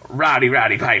Rowdy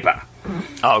Piper.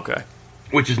 Oh, okay.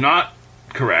 Which is not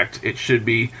correct. It should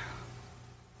be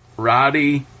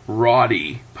Roddy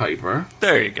Piper.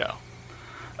 There you go.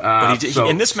 But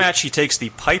in this match, he takes the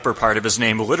Piper part of his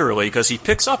name literally because he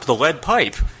picks up the lead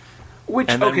pipe.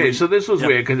 So this was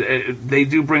weird because they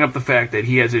do bring up the fact that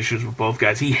he has issues with both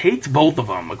guys. He hates both of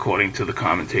them, according to the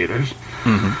commentators.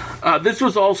 Mm-hmm. This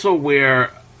was also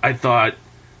where I thought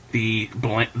the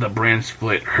brand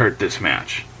split hurt this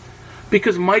match.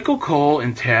 Because Michael Cole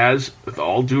and Taz, with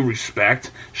all due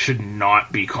respect, should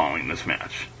not be calling this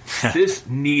match. This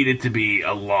needed to be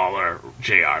a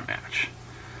Lawler-JR match.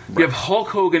 Right. You have Hulk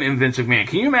Hogan and Vince McMahon.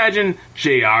 Can you imagine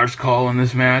JR's call in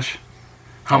this match?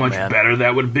 How much better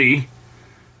that would be?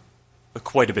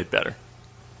 Quite a bit better.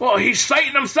 Well, he's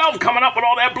citing himself coming up with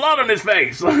all that blood on his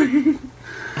face.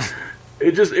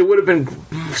 It would have been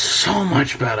so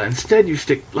much better. Instead, you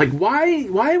stick... Like,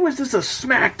 why was this a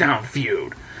SmackDown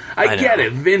feud? I get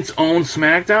it. Vince owns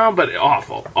SmackDown, but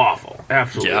awful.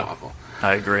 Absolutely awful.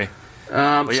 I agree.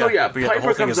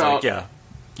 Piper comes out.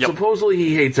 Supposedly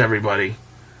he hates everybody.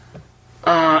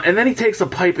 And then he takes a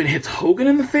pipe and hits Hogan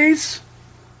in the face.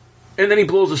 And then he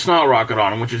blows a snot rocket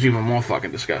on him, which is even more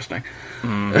fucking disgusting.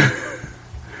 I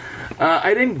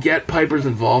didn't get Piper's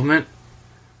involvement.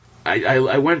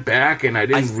 I went back and I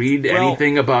didn't read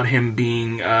anything about him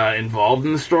being involved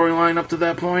in the storyline up to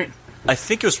that point. I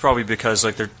think it was probably because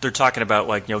like they're talking about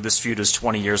like this feud is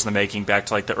 20 years in the making, back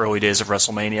to like the early days of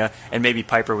WrestleMania, and maybe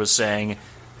Piper was saying,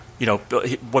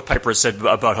 what Piper said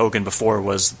about Hogan before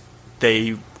was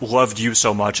they loved you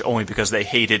so much only because they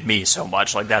hated me so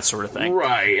much, like that sort of thing.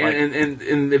 Right, like,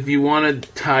 and if you want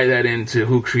to tie that into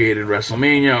who created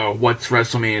WrestleMania or what's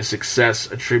WrestleMania's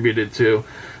success attributed to,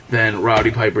 then Rowdy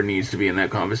Piper needs to be in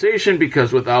that conversation,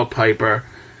 because without Piper,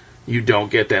 you don't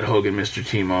get that Hogan Mr.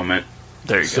 T moment.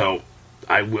 There you go. So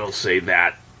I will say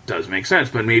that does make sense,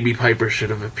 but maybe Piper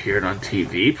should have appeared on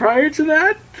TV prior to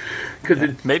that.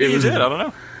 Maybe he did. I don't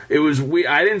know. It was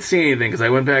I didn't see anything because I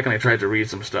went back and I tried to read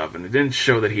some stuff, and it didn't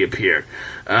show that he appeared.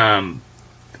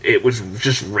 It was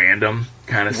just random,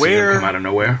 kind of seeing him come out of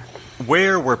nowhere.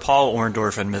 Where were Paul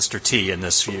Orndorff and Mr. T in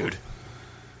this feud?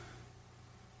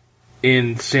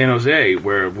 In San Jose,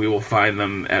 where we will find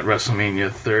them at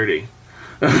WrestleMania 30.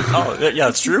 Oh, yeah,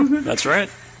 that's true. That's right.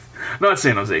 Not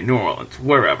San Jose, New Orleans,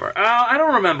 wherever. I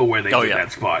don't remember where they did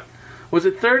that spot. Was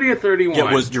it 30 or 31?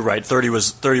 Yeah, you're right. 30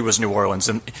 was New Orleans,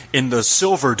 and in the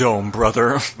Silver Dome,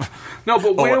 brother. No,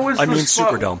 but where was the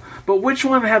spot? Superdome. But which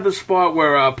one had the spot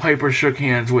where Piper shook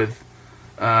hands with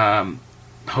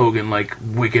Hogan, like,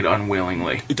 wicked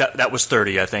unwillingly? That was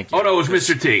 30, I think. Oh, no, it was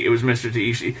Mr. T. It was Mr.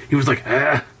 T. He was like,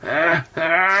 and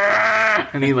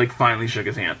he, like, finally shook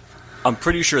his hand. I'm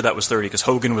pretty sure that was 30 because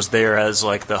Hogan was there as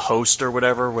like the host or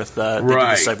whatever with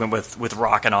the segment with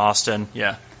Rock and Austin.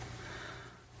 Yeah.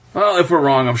 Well, if we're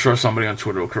wrong, I'm sure somebody on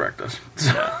Twitter will correct us.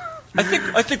 I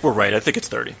think we're right. I think it's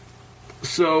 30.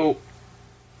 So,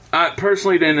 I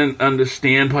personally didn't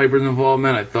understand Piper's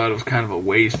involvement. I thought it was kind of a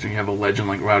waste when you have a legend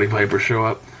like Rowdy Piper show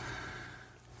up.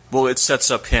 Well, it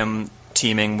sets up him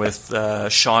teaming with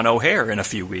Sean O'Hare in a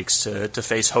few weeks to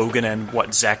face Hogan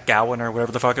and Zach Gowen or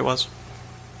whatever the fuck it was.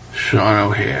 Sean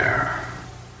O'Hare.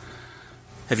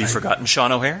 Have you forgotten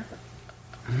Sean O'Hare?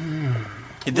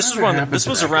 This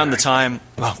was around the time.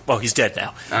 Well, he's dead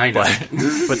now. I know,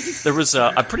 but there was.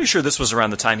 I'm pretty sure this was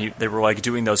around the time they were like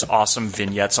doing those awesome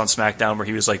vignettes on SmackDown where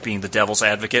he was like being the devil's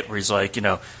advocate, where he's like,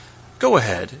 go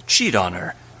ahead, cheat on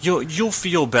her. You'll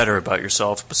feel better about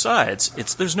yourself. Besides,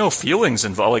 there's no feelings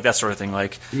involved, like that sort of thing.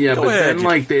 Like, yeah, go but ahead, then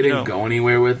like they didn't go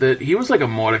anywhere with it. He was like a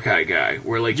Mordecai guy,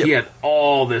 where like he had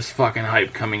all this fucking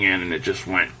hype coming in, and it just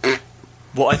went.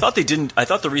 Well, I thought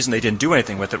the reason they didn't do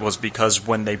anything with it was because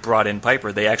when they brought in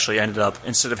Piper, they actually ended up,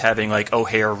 instead of having like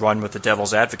O'Hare run with the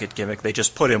devil's advocate gimmick, they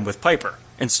just put him with Piper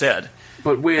instead.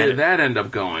 But where did that end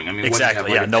up going? I mean,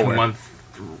 exactly, what, a 2-month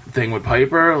thing with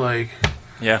Piper, like.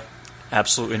 Yeah,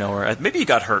 absolutely nowhere. Maybe he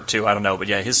got hurt too. I don't know, but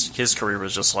yeah, his career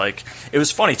was just like, it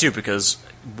was funny too because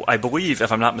I believe,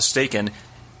 if I'm not mistaken,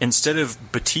 instead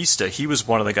of Batista, he was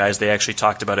one of the guys they actually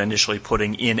talked about initially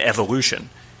putting in Evolution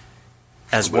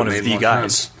as one of the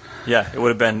guys. Sense. Yeah, it would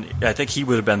have been. I think he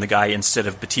would have been the guy instead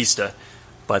of Batista,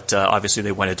 but obviously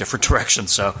they went a different direction.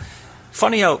 So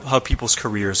funny how people's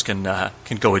careers can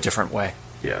go a different way.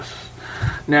 Yes.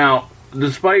 Now,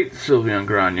 despite Sylvain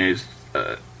Grenier's,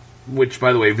 which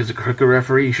by the way, if he's a crooked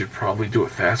referee, he should probably do a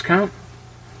fast count.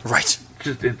 Right.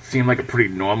 It seemed like a pretty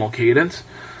normal cadence.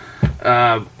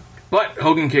 But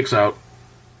Hogan kicks out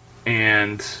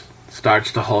and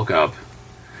starts to Hulk up,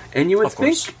 and you would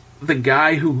think the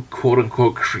guy who,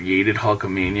 quote-unquote, created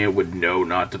Hulkamania would know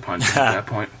not to punch him at that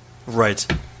point. Right.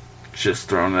 Just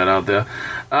throwing that out there.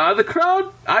 The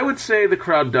crowd, I would say the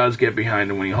crowd does get behind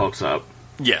him when he hulks up.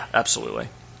 Yeah, absolutely.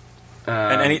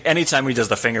 And anytime he does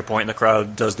the finger point, the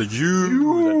crowd does the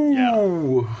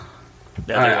you.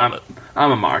 Yeah,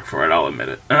 I'm a mark for it, I'll admit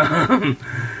it. Oh,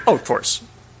 of course.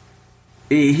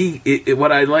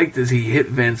 What I liked is he hit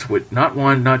Vince with not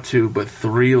 1, not 2, but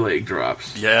 3 leg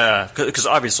drops. Yeah, because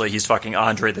obviously he's fucking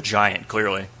Andre the Giant,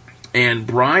 clearly. And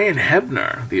Brian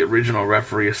Hebner, the original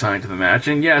referee assigned to the match,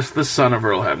 and yes, the son of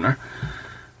Earl Hebner,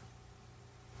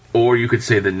 or you could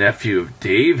say the nephew of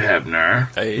Dave Hebner,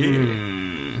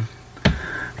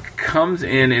 comes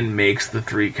in and makes the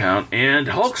 3 count, and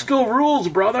Hulk still rules,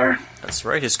 brother. That's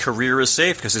right, his career is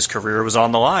safe because his career was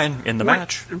on the line in the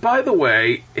match. By the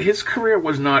way, his career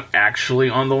was not actually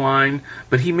on the line,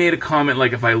 but he made a comment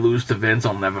like, if I lose to Vince,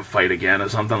 I'll never fight again, or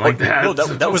something like that. No,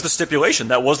 that was the stipulation.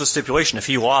 That was the stipulation. If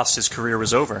he lost, his career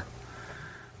was over.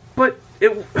 But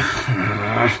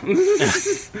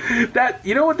that,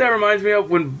 you know what that reminds me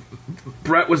of? When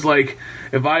Brett was like,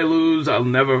 if I lose,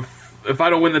 if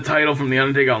I don't win the title from The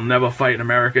Undertaker, I'll never fight in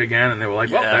America again. And they were like,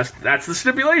 well, that's the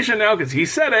stipulation now, because he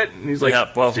said it. And he's like,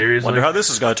 seriously? Wonder how this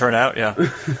is going to turn out, yeah.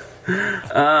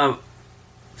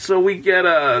 So we get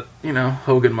a,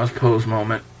 Hogan must pose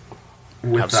moment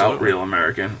without Real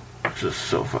American. Just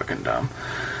so fucking dumb.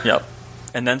 Yep.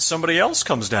 And then somebody else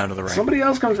comes down to the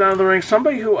ring.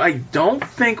 Somebody who I don't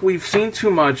think we've seen too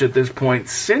much at this point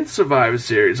since Survivor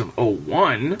Series of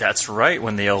 01. That's right,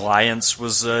 when the Alliance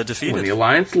was defeated. When the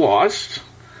Alliance lost.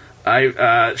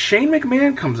 Shane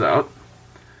McMahon comes out.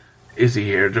 Is he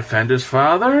here to defend his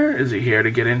father? Is he here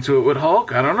to get into it with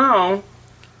Hulk? I don't know.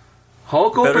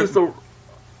 Hulk opens the...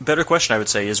 Better question, I would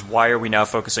say, is why are we now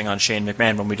focusing on Shane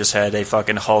McMahon when we just had a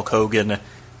fucking Hulk Hogan...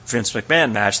 Vince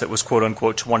McMahon match that was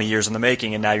quote-unquote 20 years in the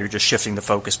making, and now you're just shifting the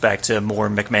focus back to more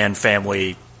McMahon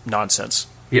family nonsense.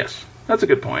 Yes, that's a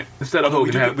good point. Instead of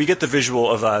Hogan, we get the visual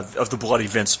of the bloody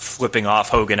Vince flipping off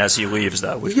Hogan as he leaves,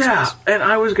 though. Which is nice. And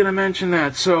I was going to mention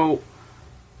that. So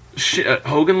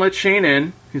Hogan lets Shane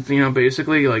in. He's,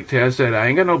 basically, like Taz said, I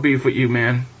ain't got no beef with you,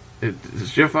 man.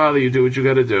 It's your father. You do what you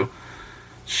got to do.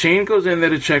 Shane goes in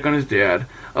there to check on his dad.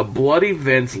 A bloody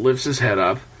Vince lifts his head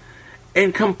up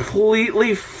and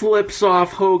completely flips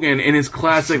off Hogan in his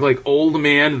classic, old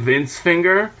man Vince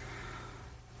finger.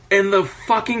 And the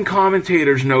fucking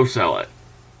commentators no-sell it.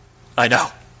 I know.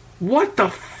 What the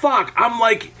fuck? I'm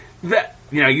like, that.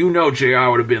 JR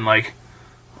would have been like,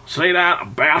 say that, a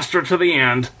bastard to the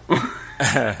end.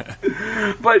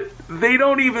 But they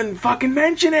don't even fucking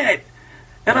mention it.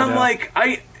 And I'm like,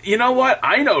 you know what?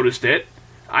 I noticed it.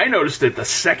 I noticed it the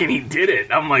second he did it.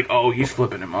 I'm like, oh, he's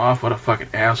flipping him off. What a fucking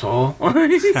asshole.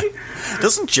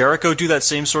 Doesn't Jericho do that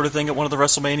same sort of thing at one of the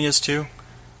WrestleManias, too?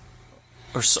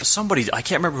 Or somebody, I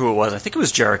can't remember who it was. I think it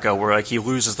was Jericho, where he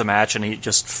loses the match and he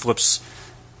just flips...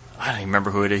 I don't even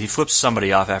remember who it is. He flips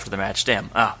somebody off after the match. Damn.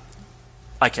 I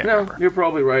can't remember. You're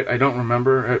probably right. I don't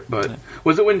remember it, but...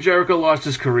 Was it when Jericho lost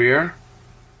his career?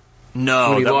 No,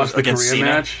 when he that lost was the against career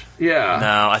Cena? match? Yeah.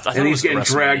 No, I thought and it he's was getting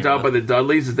dragged out by the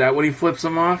Dudleys. Is that when he flips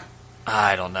them off?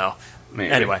 I don't know. Maybe.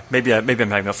 Anyway, maybe I'm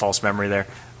having a false memory there.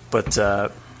 But,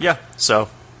 yeah, so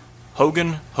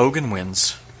Hogan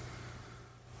wins.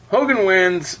 Hogan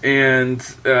wins, and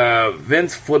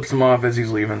Vince flips him off as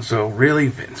he's leaving, so really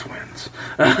Vince wins.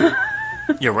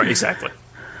 Yeah, right, exactly.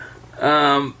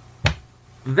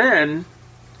 Then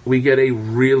we get a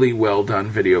really well done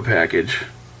video package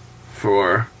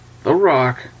for The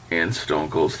Rock and Stone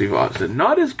Cold Steve Austin.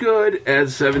 Not as good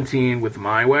as 17 with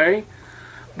My Way,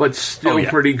 but still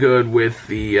pretty good with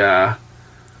the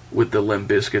Limp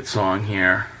Bizkit song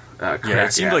here. Yeah,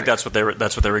 it seemed like that's what they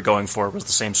were going for, was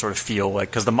the same sort of feel,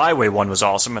 like, because the My Way one was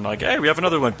awesome, and like, hey, we have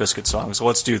another Limp Bizkit song, so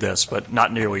let's do this, but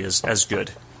not nearly as good.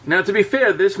 Now, to be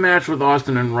fair, this match with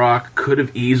Austin and Rock could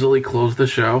have easily closed the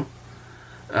show.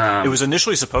 It was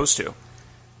initially supposed to.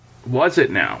 Was it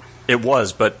now? It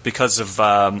was, but because of,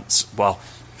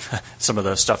 some of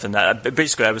the stuff in that.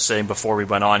 Basically, I was saying before we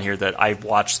went on here that I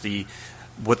watched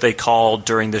what they call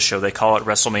during this show, they call it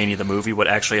WrestleMania the movie, what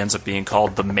actually ends up being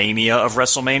called the Mania of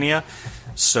WrestleMania.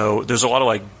 So there's a lot of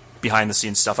like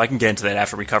behind-the-scenes stuff. I can get into that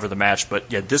after we cover the match,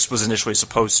 but yeah, this was initially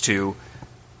supposed to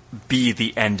be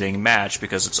the ending match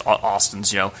because it's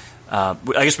Austin's, I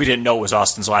guess we didn't know it was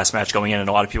Austin's last match going in, and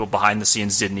a lot of people behind the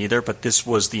scenes didn't either, but this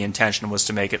was the intention, was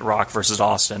to make it Rock versus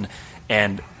Austin,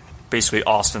 and basically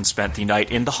Austin spent the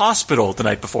night in the hospital the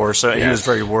night before, so he was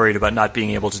very worried about not being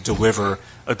able to deliver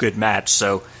a good match,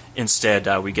 so instead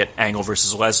we get Angle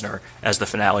versus Lesnar as the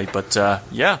finale, but so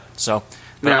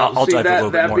now, I'll dive a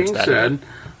little bit more into that. That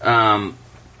being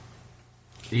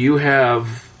said, you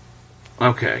have...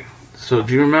 Okay, so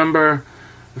do you remember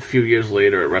a few years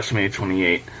later at WrestleMania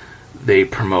 28, they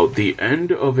promote the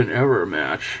End of an Era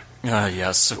match?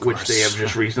 Yes, of course. Which they have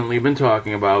just recently been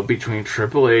talking about between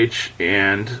Triple H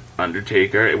and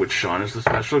Undertaker, which Shawn is the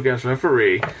special guest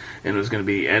referee, and it was going to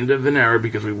be the end of an era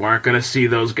because we weren't going to see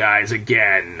those guys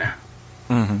again.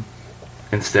 Mm-hmm.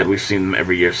 Instead, we've seen them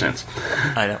every year since.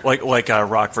 I know, like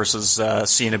Rock versus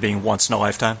Cena being once in a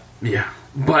lifetime. Yeah,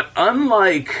 but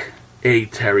unlike a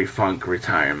Terry Funk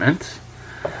retirement,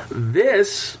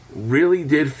 this really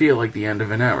did feel like the end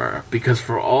of an era, because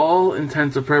for all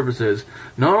intents and purposes,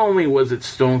 not only was it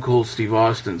Stone Cold Steve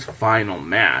Austin's final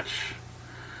match,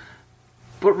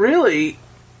 but really,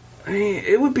 I mean,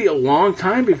 it would be a long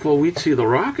time before we'd see The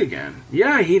Rock again.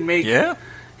 Yeah, he'd make... Yeah.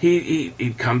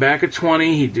 He'd come back at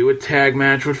 20, he'd do a tag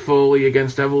match with Foley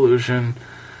against Evolution,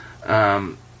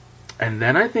 and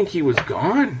then I think he was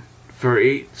gone for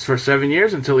 7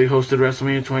 years until he hosted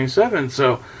WrestleMania 27,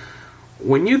 so...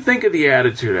 When you think of the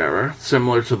Attitude Era,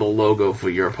 similar to the logo for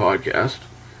your podcast,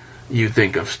 you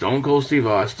think of Stone Cold Steve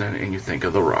Austin and you think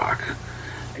of The Rock.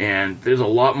 And there's a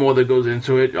lot more that goes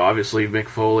into it. Obviously Mick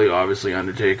Foley, obviously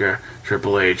Undertaker,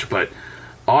 Triple H, but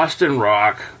Austin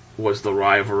Rock was the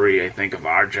rivalry, I think, of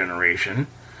our generation.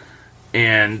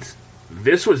 And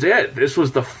this was it. This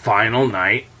was the final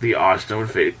night that Austin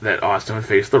would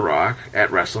face The Rock at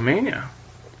WrestleMania.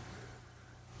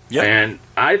 Yep. And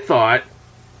I thought...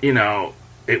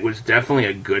 it was definitely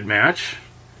a good match.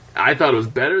 I thought it was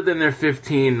better than their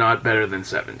 15, not better than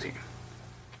 17.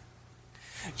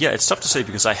 Yeah, it's tough to say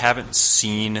because I haven't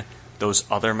seen those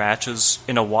other matches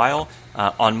in a while.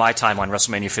 On my timeline,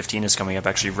 WrestleMania 15 is coming up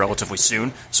actually relatively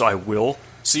soon, so I will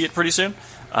see it pretty soon.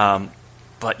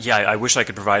 But yeah, I wish I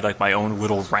could provide like my own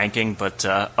little ranking, but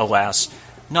alas,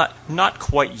 not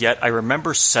quite yet. I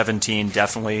remember 17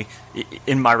 definitely.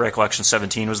 In my recollection,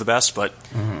 17 was the best, but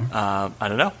I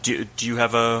don't know. Do you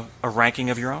have a ranking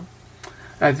of your own?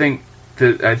 I think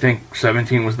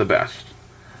 17 was the best.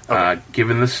 Okay.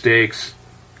 Given the stakes,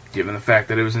 given the fact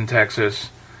that it was in Texas.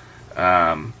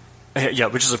 Yeah,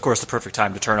 which is of course the perfect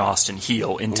time to turn Austin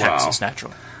heel in Texas,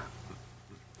 naturally.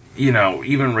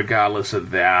 Even regardless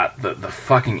of that, the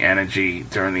fucking energy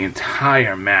during the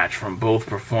entire match from both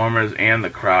performers and the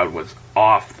crowd was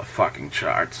off the fucking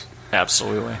charts.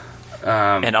 Absolutely.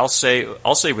 And I'll say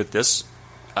with this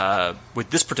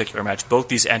particular match, both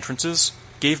these entrances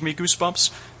gave me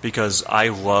goosebumps because I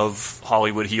love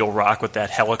Hollywood heel Rock with that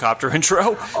helicopter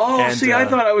intro. Oh, and, I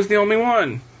thought I was the only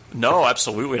one. No,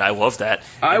 absolutely, and I love that.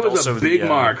 I was a big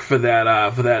mark for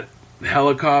that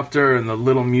helicopter and the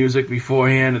little music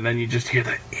beforehand, and then you just hear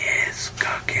the "is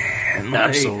cooking."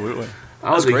 Absolutely,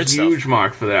 I was a huge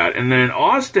mark for that. And then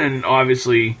Austin,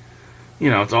 obviously,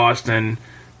 it's Austin.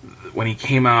 When he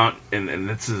came out, and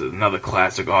this is another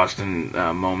classic Austin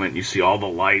moment. You see all the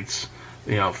lights,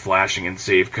 flashing in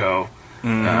Safeco,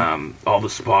 all the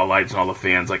spotlights and all the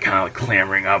fans kind of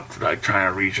clamoring up, trying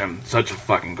to reach him. Such a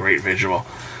fucking great visual.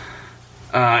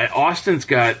 Austin's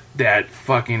got that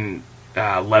fucking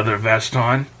leather vest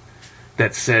on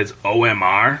that says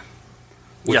OMR,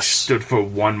 which stood for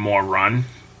one more run.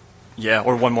 Yeah,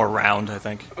 or one more round, I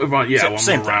think. Yeah, one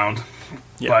more round.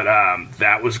 Yeah. But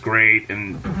that was great,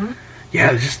 and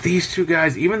yeah, just these two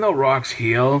guys. Even though Rock's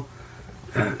heel,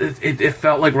 it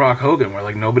felt like Rock Hogan, where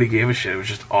like nobody gave a shit. It was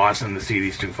just awesome to see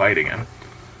these two fight again.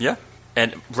 Yeah.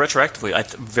 And retroactively,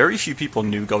 very few people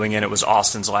knew going in it was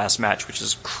Austin's last match, which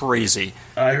is crazy.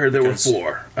 I heard there were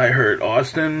 4. I heard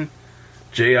Austin,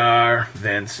 JR,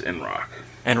 Vince, and Rock.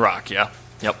 And Rock, yeah.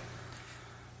 Yep.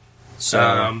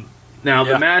 So now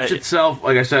the match itself,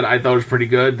 like I said, I thought was pretty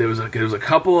good. There was a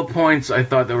couple of points I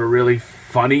thought that were really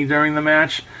funny during the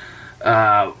match,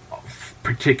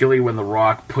 particularly when The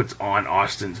Rock puts on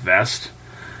Austin's vest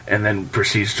and then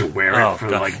proceeds to wear it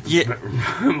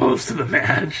for most of the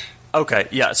match. Okay,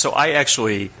 yeah, so I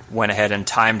actually went ahead and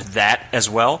timed that as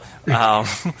well.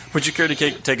 Would you care to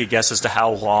take a guess as to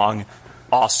how long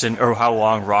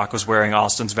Rock was wearing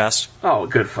Austin's vest? Oh, a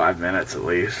good 5 minutes at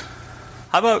least.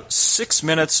 How about 6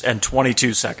 minutes and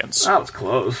 22 seconds? That was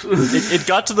close. It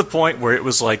got to the point where it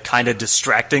was like kind of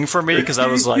distracting for me because I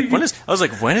was like,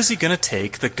 when is he going to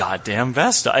take the goddamn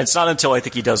vest off? It's not until I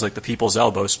think he does like the people's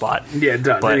elbow spot. Yeah, it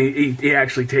does. But, and he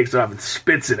actually takes it off and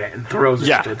spits in it and throws it,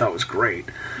 which I thought was great.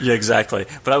 Yeah, exactly.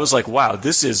 But I was like, wow,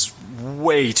 this is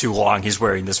way too long he's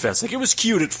wearing this vest. Like, it was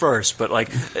cute at first, but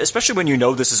like, especially when you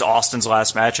know this is Austin's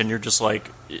last match and you're just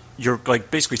like, you're like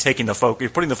basically taking the focus, you're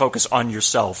putting the focus on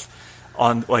yourself.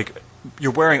 On like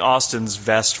you're wearing Austin's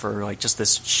vest for like just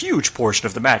this huge portion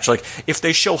of the match. Like if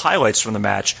they show highlights from the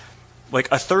match,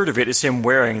 like a third of it is him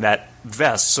wearing that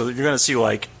vest. So you're going to see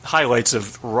like highlights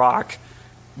of Rock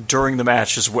during the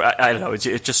match. I don't know.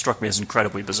 It just struck me as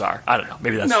incredibly bizarre. I don't know.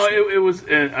 Maybe that's it was.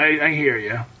 I hear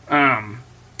you.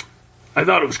 I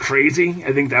thought it was crazy.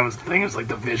 I think that was the thing. It was like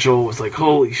the visual was like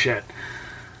holy shit.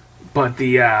 But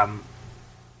the I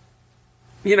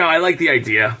like the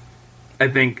idea. I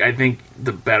think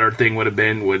the better thing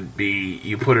would be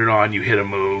you put it on, you hit a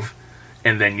move,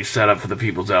 and then you set up for the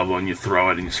people's elbow and you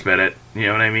throw it and you spit it. You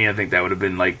know what I mean? I think that would have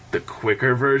been like the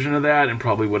quicker version of that and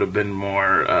probably would have been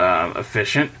more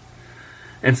efficient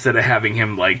instead of having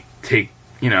him like take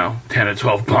 10 or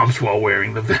 12 bumps while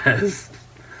wearing the vest.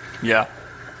 Yeah,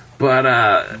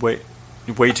 but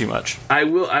way too much. I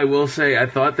will say I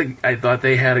thought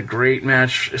they had a great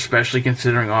match, especially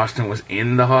considering Austin was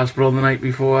in the hospital the night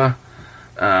before.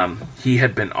 He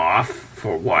had been off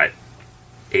for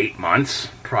 8 months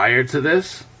prior to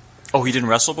this. Oh, he didn't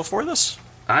wrestle before this?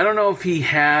 I don't know if he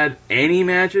had any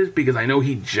matches because I know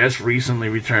he just recently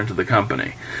returned to the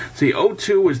company. See,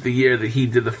 2002 was the year that he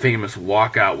did the famous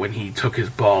walkout when he took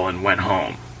his ball and went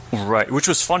home. Right, which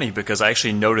was funny because I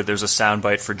actually noted there's a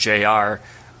soundbite for JR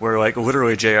where like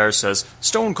literally JR says,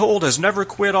 "Stone Cold has never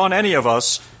quit on any of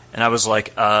us." And I was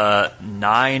like,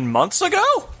 9 months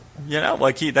ago?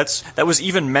 Like that was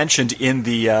even mentioned in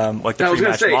the the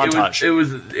pre-match montage. It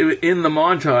was in the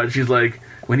montage. He's like,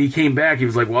 when he came back, he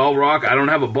was like, "Well, Rock, I don't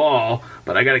have a ball,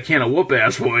 but I got a can of whoop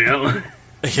ass for you."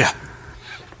 Yeah,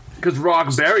 because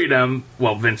Rock buried him.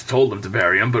 Well, Vince told him to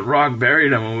bury him, but Rock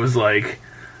buried him and was like,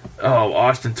 "Oh,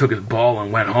 Austin took his ball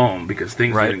and went home because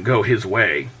things didn't go his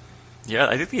way." Yeah,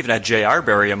 I think they even had JR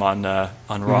bury him on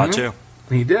Raw too.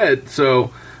 He did.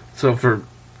 So for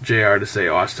JR to say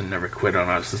Austin never quit on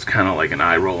us is kind of like an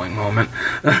eye-rolling moment.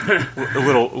 a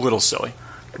little silly.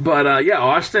 But,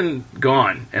 Austin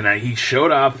gone. And he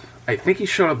showed up. I think he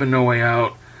showed up in No Way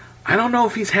Out. I don't know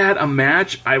if he's had a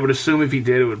match. I would assume if he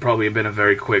did, it would probably have been a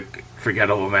very quick,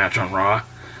 forgettable match on Raw.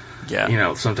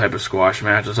 Yeah. Some type of squash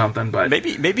match or something. But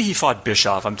maybe he fought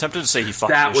Bischoff. I'm tempted to say he fought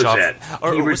that Bischoff. That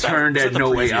was it. He returned at No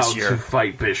Way Out to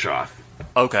fight Bischoff.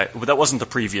 Okay, but that wasn't the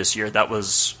previous year. That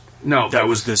was... No, that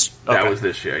was this. Okay. That was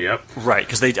this year. Yep. Right,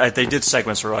 because they did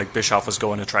segments where like Bischoff was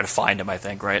going to try to find him. I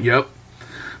think, right? Yep.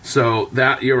 So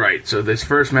that you're right. So this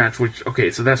first match,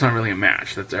 so that's not really a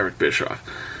match. That's Eric Bischoff.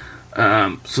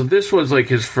 So this was like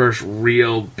his first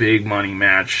real big money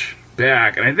match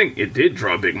back, and I think it did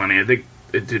draw big money. I think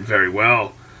it did very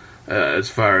well as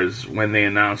far as when they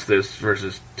announced this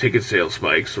versus ticket sales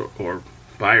spikes or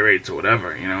buy rates or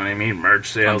whatever. You know what I mean? Merch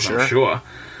sales, I'm sure.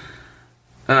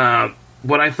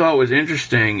 What I thought was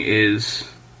interesting is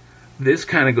this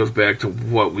kind of goes back to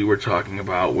what we were talking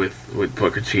about with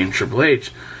Booker T and Triple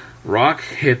H. Rock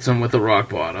hits him with a rock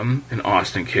bottom, and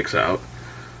Austin kicks out.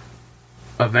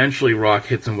 Eventually, Rock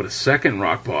hits him with a second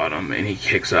rock bottom, and he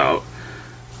kicks out.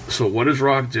 So what does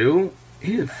Rock do?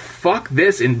 He fuck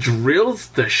this and drills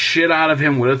the shit out of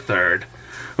him with a third.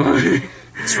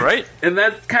 That's right. And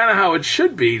that's kind of how it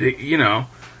should be.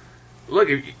 Look,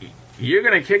 you're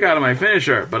going to kick out of my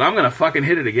finisher, but I'm going to fucking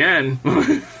hit it again.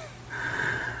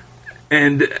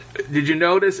 And did you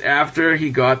notice after he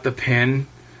got the pin,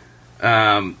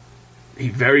 he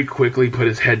very quickly put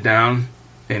his head down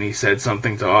and he said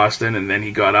something to Austin, and then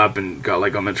he got up and got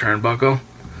like on the turnbuckle?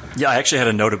 Yeah, I actually had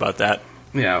a note about that.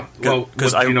 Yeah, well,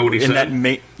 because you know what he said?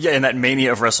 In that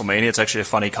Mania of WrestleMania, it's actually a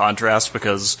funny contrast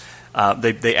because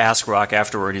they ask Rock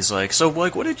afterward. He's like, "So,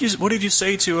 like, what did you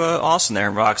say to Austin there?"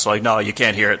 And Rock's like, "No, you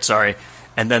can't hear it. Sorry."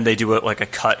 And then they do a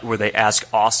cut where they ask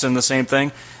Austin the same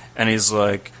thing, and he's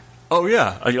like, "Oh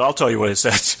yeah, I'll tell you what he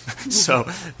said." So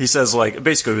he says, like,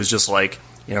 basically it was just like,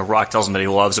 you know, Rock tells him that he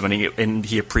loves him, and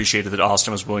he appreciated that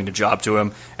Austin was willing to job to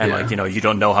him, and like, you know, you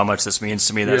don't know how much this means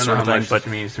to me, that sort of thing. But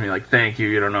this means to me, like, thank you.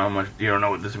 You don't know how much. You don't know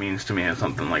what this means to me, or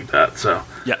something like that. So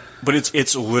yeah, but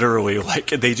it's literally like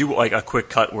they do like a quick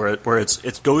cut where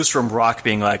it goes from Rock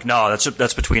being like, no,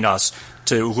 that's between us,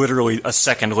 to literally a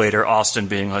second later Austin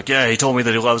being like, yeah, he told me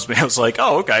that he loves me. I was like,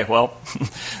 oh, okay, well,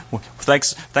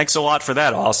 thanks a lot for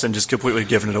that, Austin, just completely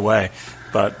giving it away,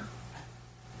 but.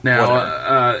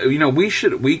 Now, you know, we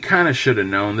kind of should have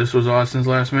known this was Austin's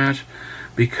last match,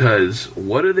 because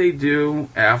what do they do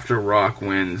after Rock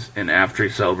wins and after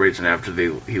he celebrates and after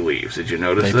he leaves? Did you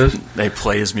notice this? They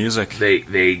play his music.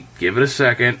 They give it a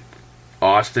second.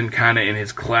 Austin kind of in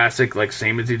his classic, like,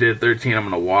 same as he did at 13, I'm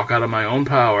going to walk out of my own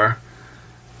power,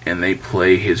 and they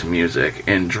play his music.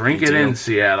 And drink it in,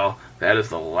 Seattle. That is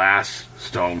the last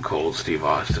Stone Cold Steve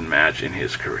Austin match in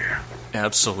his career.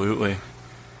 Absolutely.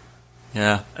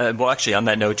 Yeah. Well, actually, on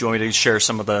that note, do you want me to share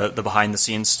some of the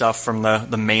behind-the-scenes stuff from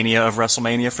the Mania of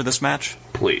WrestleMania for this match?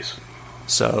 Please.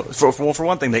 So, for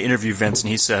one thing, they interview Vince,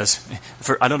 and he says,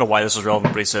 I don't know why this is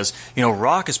relevant, but he says, you know,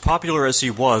 Rock, as popular as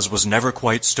he was never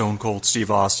quite Stone Cold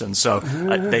Steve Austin. So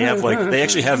they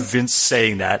actually have Vince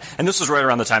saying that, and this was right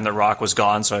around the time that Rock was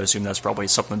gone, so I assume that's probably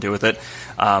something to do with it.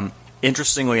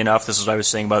 Interestingly enough, this is what I was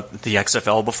saying about the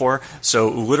XFL before. So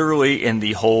literally in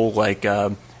the whole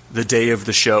the day of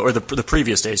the show, or the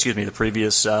previous day,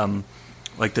 the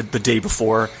day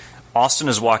before, Austin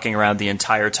is walking around the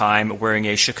entire time wearing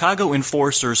a Chicago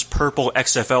Enforcers purple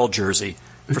XFL jersey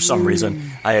for some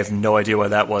reason. I have no idea why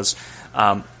that was.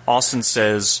 Austin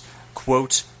says,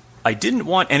 quote, I didn't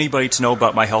want anybody to know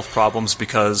about my health problems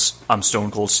because I'm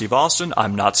Stone Cold Steve Austin.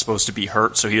 I'm not supposed to be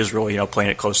hurt, so he is really, playing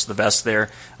it close to the vest there.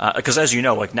 Because as you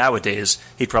know, like nowadays,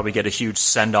 he'd probably get a huge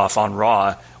send-off on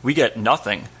Raw. We get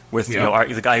nothing with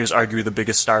the guy who's arguably the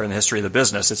biggest star in the history of the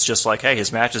business. It's just like, hey,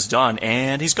 his match is done,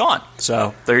 and he's gone.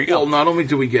 So there you go. Well, not only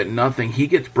do we get nothing, he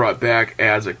gets brought back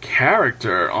as a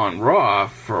character on Raw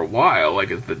for a while,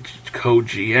 like as the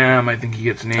co-GM. I think he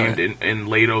gets named in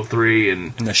late 03.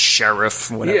 And the sheriff,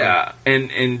 whatever. Yeah,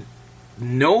 and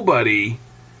nobody,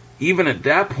 even at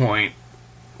that point,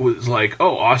 was like,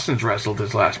 oh, Austin's wrestled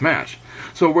his last match.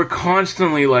 So we're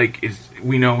constantly like,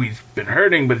 we know he's been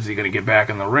hurting, but is he going to get back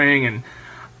in the ring? And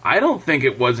I don't think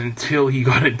it was until he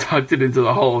got inducted into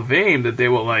the Hall of Fame that they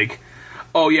were like,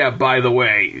 oh yeah, by the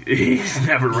way, he's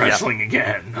never wrestling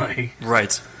again. Like,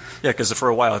 right. Yeah, because for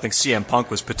a while I think CM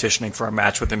Punk was petitioning for a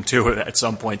match with him too at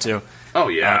some point too. Oh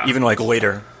yeah. Even like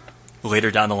later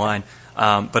down the line.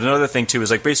 But another thing too is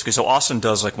like basically, so Austin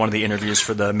does like one of the interviews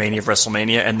for the Mania of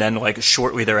WrestleMania, and then like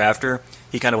shortly thereafter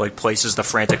he kind of like places the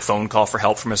frantic phone call for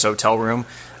help from his hotel room,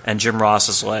 and Jim Ross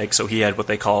is like, so he had what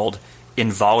they called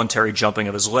involuntary jumping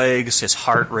of his legs. His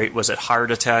heart rate was at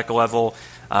heart attack level.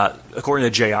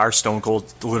 According to JR, Stone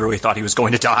Cold literally thought he was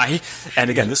going to die. And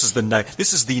again, this is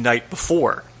the night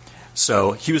before,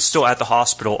 so he was still at the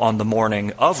hospital on the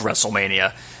morning of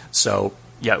WrestleMania. So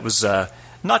yeah, it was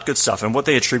not good stuff. And what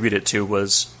they attribute it to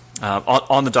was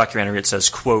on the documentary it says,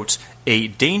 quote, a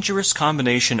dangerous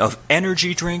combination of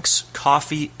energy drinks,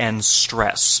 coffee, and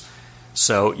stress.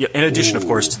 So, in addition, of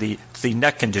course, to the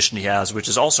neck condition he has, which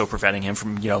is also preventing him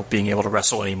from, being able to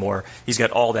wrestle anymore, he's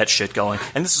got all that shit going.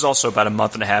 And this is also about a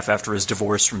month and a half after his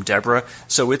divorce from Deborah.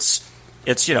 So it's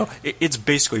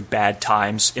basically bad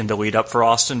times in the lead up for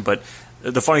Austin. But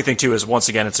the funny thing too is, once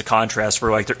again, it's a contrast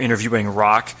where like they're interviewing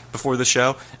Rock before the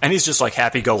show, and he's just like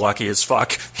happy-go-lucky as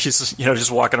fuck. He's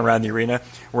just walking around the arena,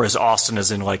 whereas Austin is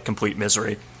in like complete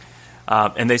misery.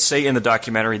 And they say in the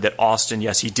documentary that Austin,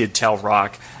 yes, he did tell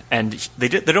Rock, and they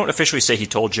don't officially say he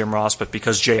told Jim Ross, but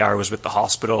because JR was at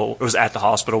the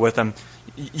hospital with him,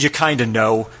 you kind of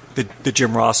know that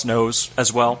Jim Ross knows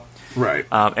as well. Right.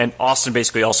 And Austin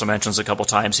basically also mentions a couple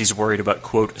times he's worried about,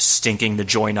 quote, stinking the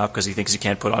joint up because he thinks he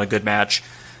can't put on a good match.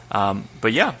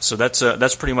 But yeah, so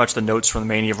that's pretty much the notes from the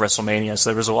Mania of WrestleMania. So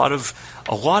there was a lot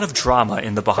of drama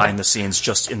in the behind the scenes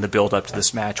just in the build up to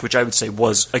this match, which I would say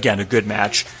was, again, a good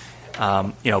match.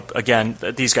 Again,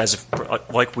 these guys have,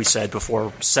 like we said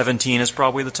before, 17 is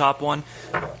probably the top one.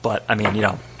 But I mean,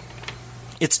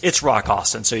 it's Rock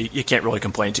Austin, so you can't really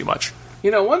complain too much.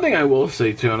 One thing I will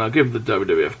say too, and I'll give the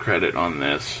WWF credit on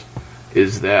this,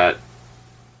 is that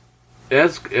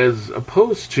as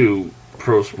opposed to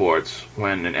pro sports,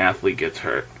 when an athlete gets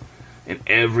hurt, and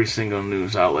every single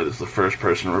news outlet is the first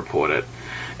person to report it.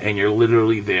 And you're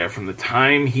literally there from the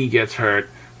time he gets hurt,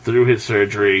 through his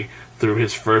surgery, through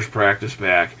his first practice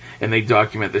back, and they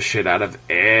document the shit out of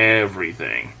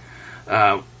everything.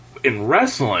 In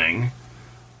wrestling,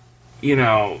 you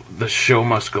know, the show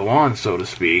must go on, so to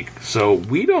speak. So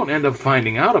we don't end up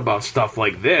finding out about stuff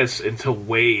like this until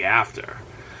way after.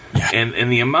 Yeah.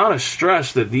 And the amount of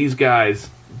stress that these guys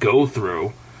go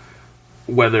through,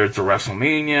 whether it's a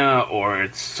WrestleMania or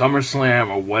it's SummerSlam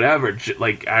or whatever,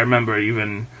 like I remember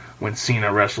even when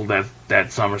Cena wrestled that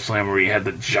SummerSlam where he had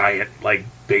the giant like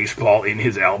baseball in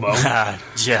his elbow.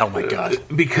 Yeah, oh my god.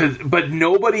 But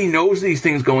nobody knows these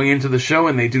things going into the show,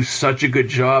 and they do such a good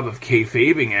job of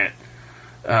kayfabing it.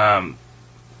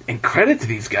 And credit to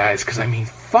these guys, because I mean,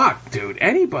 fuck, dude,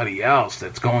 anybody else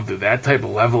that's going through that type of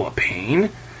level of pain,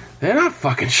 they're not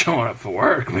fucking showing up for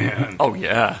work, man. Oh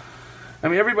yeah. I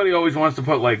mean, everybody always wants to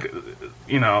put, like,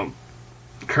 you know,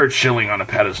 Kurt Schilling on a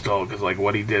pedestal because, like,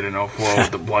 what he did in 04 with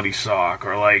the bloody sock.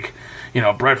 Or, like, you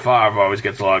know, Brett Favre always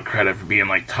gets a lot of credit for being,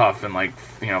 like, tough and, like,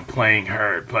 you know, playing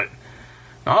hurt. But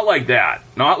not like that.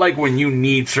 Not like when you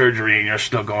need surgery and you're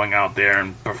still going out there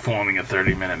and performing a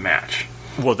 30-minute match.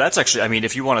 Well, that's actually, I mean,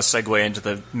 if you want to segue into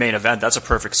the main event, that's a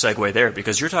perfect segue there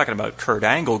because you're talking about Kurt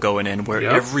Angle going in where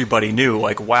everybody knew,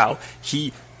 like, wow,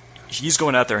 he's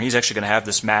going out there and he's actually going to have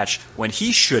this match when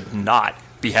he should not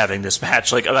be having this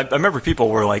match. Like, I remember people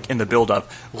were, like, in the build-up,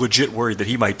 legit worried that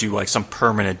he might do, like, some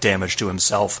permanent damage to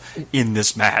himself in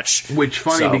this match. Which,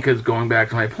 funny, because going back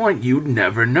to my point, you'd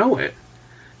never know it.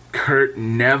 Kurt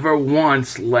never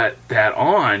once let that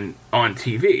on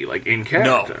TV, like, in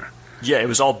character. No. Yeah, it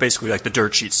was all basically, like, the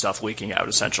dirt sheet stuff leaking out,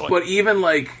 essentially. But even,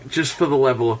 like, just for the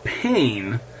level of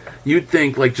pain, you'd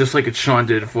think, like, just like Shawn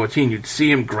did at 14, you'd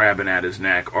see him grabbing at his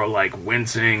neck, or, like,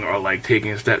 wincing, or, like, taking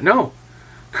a step. No.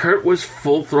 Kurt was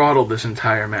full throttle this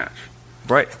entire match.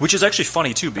 Right. Which is actually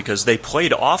funny, too, because they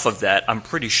played off of that, I'm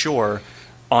pretty sure,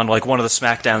 on, like, one of the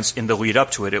SmackDowns in the lead up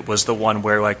to it. It was the one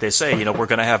where, like, they say, you know, we're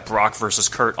going to have Brock versus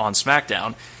Kurt on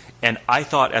SmackDown. And I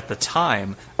thought at the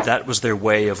time that was their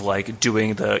way of, like,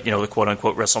 doing the, you know, the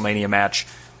quote-unquote WrestleMania match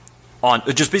on,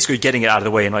 just basically getting it out of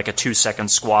the way in, like, a 2-second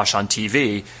squash on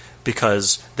TV,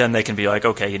 because then they can be like,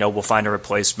 okay, you know, we'll find a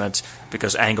replacement,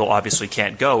 because Angle obviously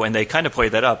can't go, and they kind of play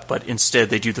that up, but instead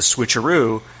they do the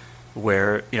switcheroo,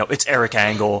 where, you know, it's Eric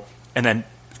Angle, and then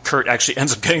Kurt actually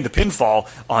ends up getting the pinfall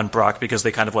on Brock, because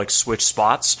they kind of, like, switch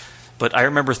spots. But I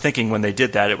remember thinking when they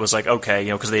did that, it was like, okay, you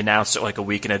know, because they announced it like a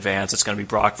week in advance, it's going to be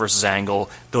Brock versus Angle.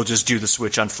 They'll just do the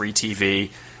switch on free TV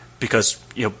because,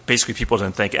 you know, basically people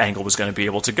didn't think Angle was going to be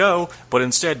able to go. But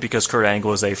instead, because Kurt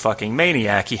Angle is a fucking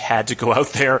maniac, he had to go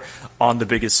out there on the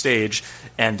biggest stage.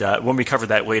 And when we covered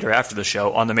that later after the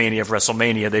show, on the Mania of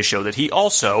WrestleMania, they show that he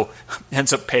also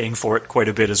ends up paying for it quite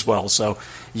a bit as well. So,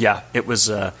 yeah, it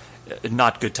was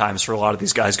not good times for a lot of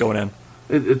these guys going in.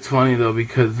 It's funny, though,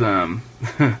 because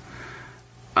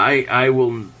I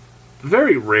will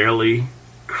very rarely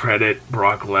credit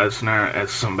Brock Lesnar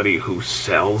as somebody who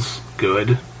sells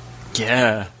good.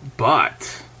 Yeah.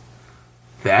 But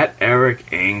that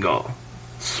Eric Angle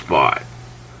spot,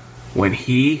 when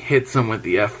he hits him with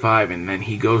the F5 and then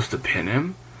he goes to pin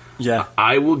him, yeah,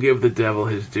 I will give the devil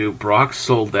his due. Brock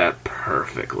sold that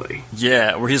perfectly.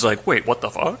 Yeah, where he's like, wait, what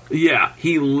the fuck? Yeah,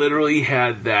 he literally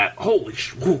had that, holy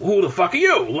who the fuck are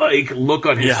you? Like, look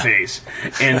on his face.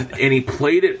 And he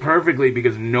played it perfectly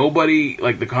because nobody,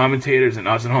 like the commentators and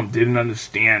us at home, didn't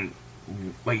understand.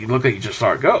 Like, he looked like he just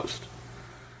saw a ghost.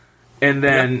 And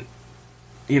then,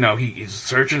 you know, he's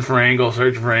searching for Angle.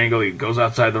 He goes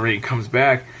outside the ring, comes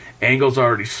back. Angle's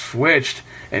already switched,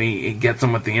 and he gets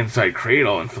him with the inside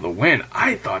cradle, and for the win.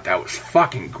 I thought that was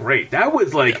fucking great. That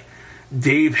was like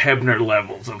Dave Hebner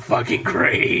levels of fucking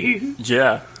great.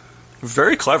 Yeah.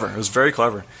 Very clever. It was very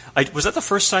clever. Was that the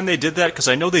first time they did that? Because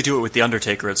I know they do it with The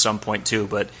Undertaker at some point, too,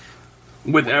 but...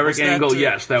 With Eric Angle,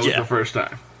 yes, that was the first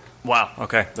time. Wow,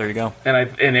 okay, there you go.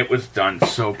 And it was done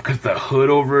so... Because the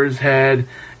hood over his head,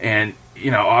 and,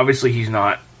 you know, obviously he's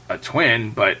not a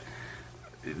twin, but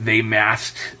they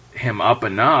masked him up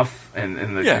enough, and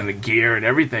the gear and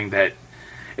everything, that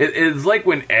it's like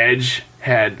when Edge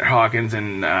had Hawkins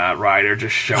and Ryder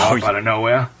just show up out of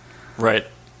nowhere. Right.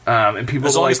 And people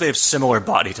as long as they have similar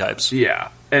body types. Yeah.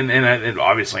 And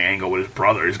obviously Angle with his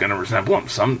brother is going to resemble him.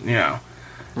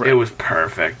 Right. It was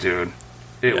perfect, dude.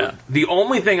 The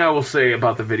only thing I will say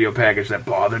about the video package that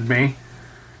bothered me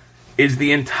is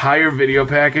the entire video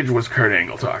package was Kurt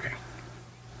Angle talking.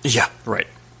 Yeah, right.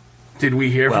 Did we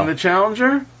hear from the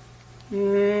challenger?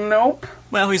 Nope.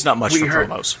 Well, he's not much for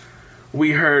promos.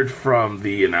 We heard from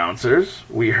the announcers.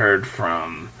 We heard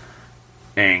from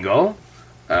Angle.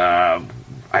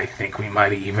 I think we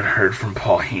might have even heard from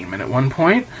Paul Heyman at one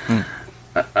point.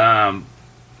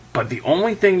 But the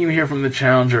only thing you hear from the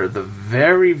challenger at the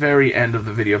very, very end of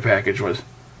the video package was,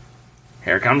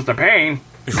 "Here comes the pain."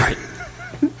 Right.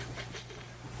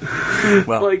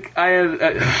 Well, Like,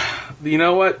 you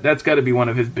know what? That's got to be one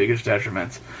of his biggest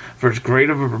detriments. For as great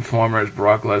of a performer as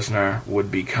Brock Lesnar would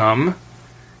become,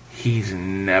 he's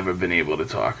never been able to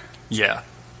talk. yeah.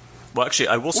 Well, actually,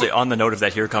 I will say, on the note of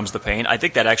that, "Here comes the pain," I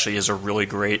think that actually is a really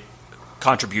great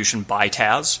contribution by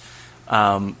Taz.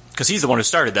 Because he's the one who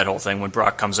started that whole thing when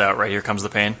Brock comes out, right? "Here comes the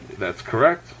pain." That's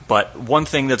correct. But one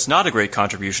thing that's not a great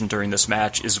contribution during this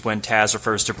match is when Taz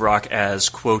refers to Brock as,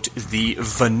 quote, "the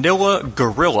vanilla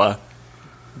gorilla,"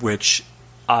 which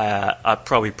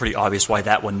probably pretty obvious why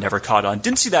that one never caught on.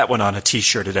 Didn't see that one on a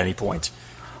t-shirt at any point.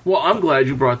 Well, I'm glad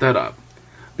you brought that up,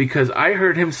 because I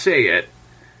heard him say it,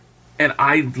 and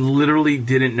I literally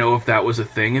didn't know if that was a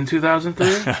thing in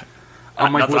 2003.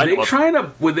 I'm like, were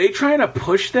they trying to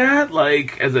push that,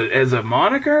 like, as a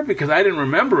moniker? Because I didn't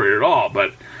remember it at all.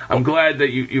 But I'm glad that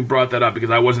you brought that up, because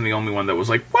I wasn't the only one that was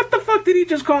like, what the fuck did he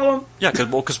just call him? Yeah,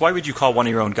 because why would you call one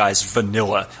of your own guys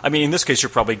vanilla? I mean, in this case, you're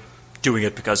probably doing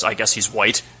it because I guess he's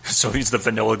white, so he's the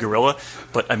vanilla gorilla.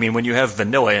 But I mean, when you have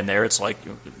vanilla in there, it's like,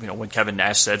 when Kevin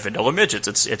Nash said vanilla midgets,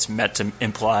 it's meant to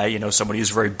imply somebody who's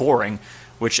very boring.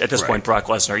 Which at this point, Brock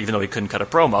Lesnar, even though he couldn't cut a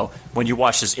promo, when you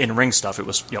watch his in-ring stuff, it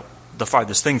was the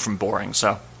farthest thing from boring.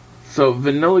 So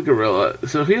Vanilla Gorilla.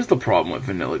 So here's the problem with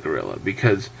Vanilla Gorilla,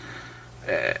 because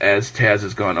as Taz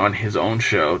has gone on his own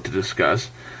show to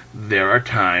discuss, there are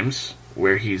times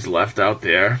where he's left out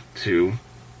there to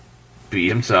be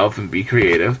himself and be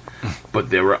creative, but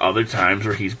there were other times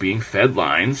where he's being fed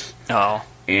lines. Oh.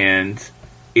 And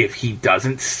if he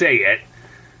doesn't say it,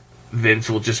 Vince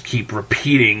will just keep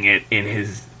repeating it in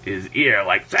his ear,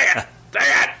 like, say it, say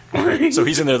it. So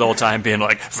he's in there the whole time being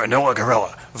like, vanilla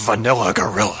gorilla, vanilla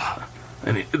gorilla.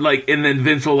 And then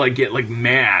Vince will get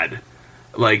mad,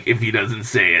 if he doesn't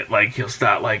say it. He'll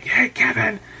start hey,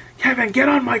 Kevin, get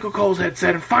on Michael Cole's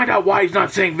headset and find out why he's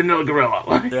not saying vanilla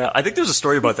gorilla. Yeah, I think there's a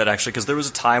story about that, actually, because there was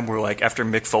a time where, after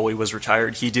Mick Foley was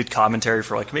retired, he did commentary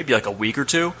for, maybe a week or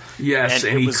two. Yes,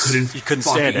 and he couldn't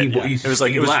stand it. Yeah.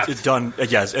 It was done,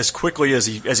 as quickly as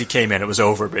he came in, it was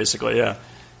over, basically, yeah.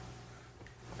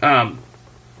 A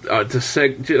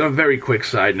very quick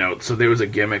side note, so there was a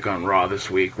gimmick on Raw this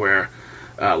week where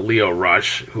Leo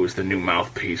Rush, who is the new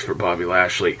mouthpiece for Bobby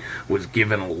Lashley, was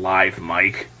given a live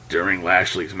mic during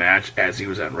Lashley's match as he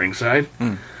was at ringside.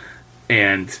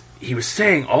 And he was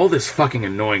saying all this fucking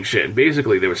annoying shit, and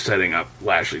basically they were setting up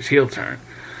Lashley's heel turn.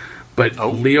 But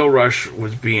Leo Rush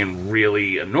was being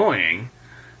really annoying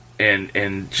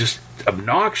and just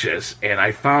obnoxious, and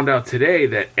I found out today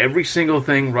that every single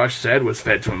thing Rush said was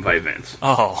fed to him by Vince.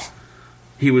 Oh.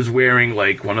 He was wearing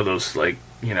one of those like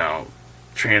an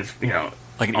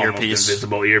earpiece,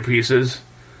 invisible earpieces,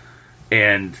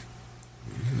 and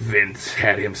Vince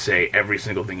had him say every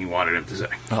single thing he wanted him to say.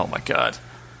 Oh my god!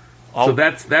 So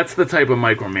that's the type of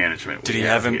micromanagement. Did he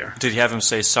have him? Here. Did he have him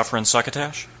say "suffer and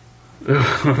succotash"?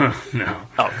 No.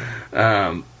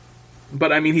 Oh.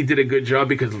 But I mean, he did a good job,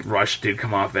 because Rush did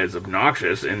come off as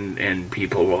obnoxious, and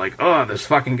people were like, "Oh, this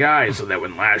fucking guy." So that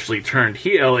when Lashley turned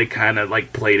heel, it kind of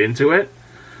played into it.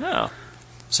 Oh.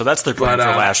 So that's the plan for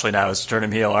Lashley now, is to turn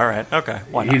him heel. All right, okay,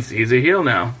 why not? He's a heel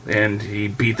now, and he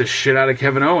beat the shit out of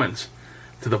Kevin Owens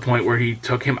to the point where he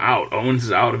took him out. Owens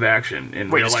is out of action.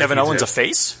 Wait, is Kevin Owens a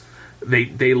face?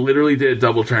 They literally did a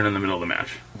double turn in the middle of the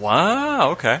match.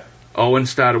 Wow, okay. Owens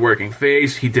started working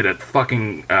face. He did a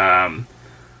fucking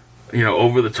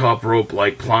over the top rope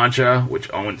plancha, which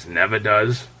Owens never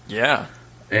does. Yeah.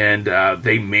 And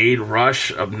they made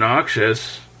Rush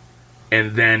obnoxious,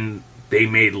 and then they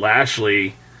made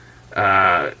Lashley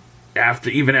after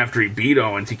he beat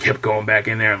Owens, he kept going back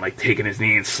in there and taking his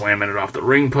knee and slamming it off the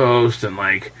ring post and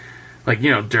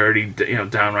dirty,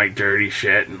 downright dirty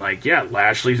shit. And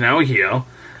Lashley's now a heel,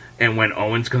 and when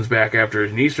Owens comes back after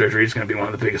his knee surgery, he's going to be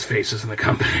one of the biggest faces in the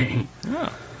company.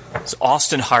 Oh. It's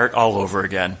Austin Hart all over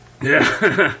again. Yeah.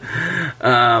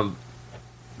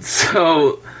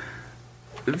 So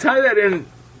to tie that in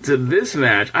to this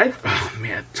match,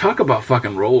 talk about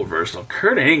fucking role reversal.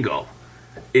 Kurt Angle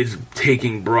is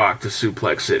taking Brock to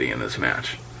Suplex City in this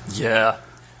match. Yeah.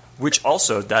 Which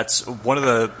also, that's one of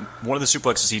the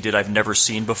suplexes he did I've never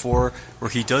seen before, where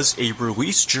he does a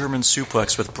release German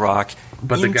suplex with Brock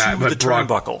into the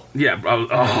turnbuckle. Yeah.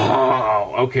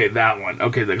 Okay, that one.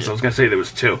 Okay, because I was going to say there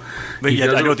was two. But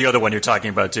I know the other one you're talking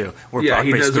about too. Where Brock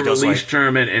he does a release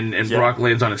German, and yeah. Brock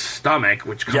lands on his stomach,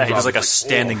 which comes off. Yeah, he does a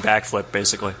standing backflip,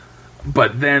 basically.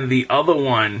 But then the other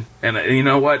one, and you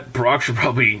know what? Brock should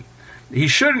probably He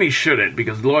should and he shouldn't,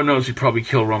 because Lord knows he'd probably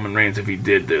kill Roman Reigns if he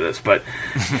did do this, but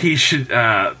he should,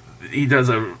 he does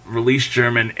a release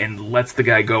German and lets the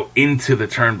guy go into the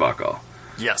turnbuckle.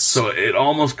 Yes. So it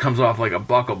almost comes off like a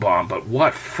buckle bomb, but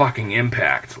what fucking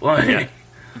impact. Like, yeah.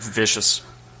 Vicious.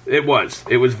 It was.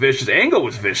 It was vicious. Angle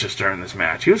was vicious during this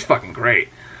match. He was fucking great.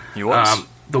 He was.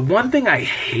 The one thing I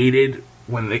hated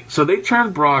when they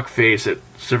turned Brock face at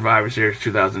Survivor Series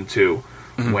 2002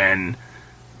 when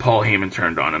Paul Heyman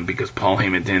turned on him because Paul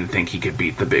Heyman didn't think he could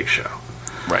beat the Big Show.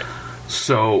 Right.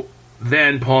 So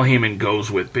then Paul Heyman goes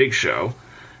with Big Show,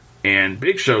 and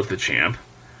Big Show's the champ.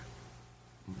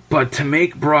 But to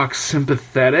make Brock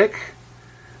sympathetic,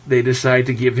 they decide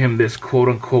to give him this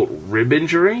quote-unquote rib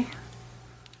injury.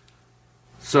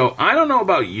 So I don't know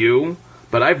about you,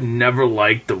 but I've never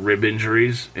liked the rib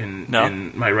injuries in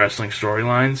my wrestling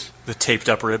storylines. The taped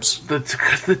up ribs?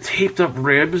 The taped up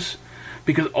ribs,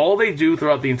 because all they do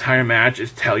throughout the entire match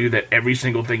is tell you that every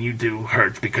single thing you do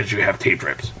hurts because you have taped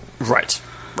ribs. Right.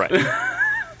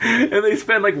 And they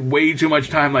spend like way too much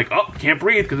time like, oh, can't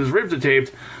breathe because his ribs are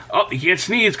taped. Oh, he can't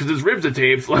sneeze because his ribs are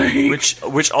taped. Like,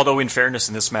 which, although in fairness,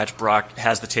 in this match, Brock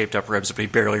has the taped up ribs, but he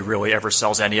barely really ever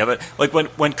sells any of it. Like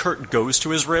when Kurt goes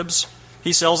to his ribs,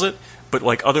 he sells it, but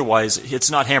like otherwise, it's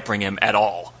not hampering him at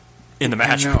all in the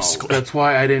match. No, that's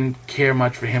why I didn't care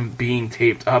much for him being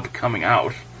taped up coming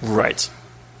out. Right.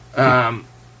 That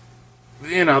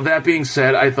being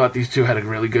said, I thought these two had a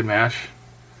really good match.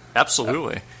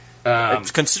 Absolutely.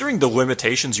 Considering the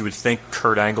limitations you would think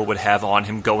Kurt Angle would have on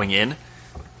him going in,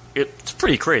 it's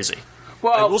pretty crazy.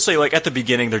 Well, I will say, like, at the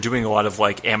beginning, they're doing a lot of,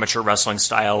 like, amateur wrestling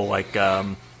style, like,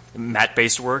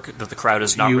 mat-based work that the crowd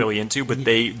is not really into, but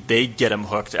they get him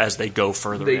hooked as they go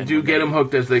further in. They do get him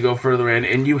hooked as they go further in,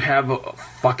 and you have a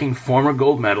fucking former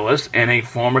gold medalist and a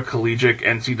former collegiate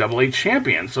NCAA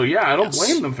champion. So, yeah, I don't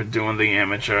blame them for doing the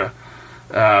amateur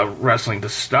wrestling to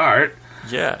start.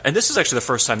 Yeah, and this is actually the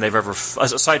first time they've ever,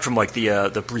 aside from like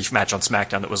the brief match on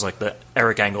SmackDown that was like the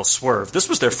Eric Angle swerve, this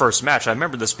was their first match. I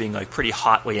remember this being like pretty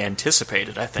hotly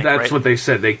anticipated, I think. That's what they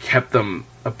said. They kept them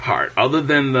apart. Other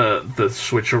than the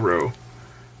switcheroo,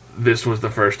 this was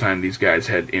the first time these guys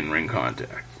had in-ring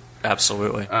contact.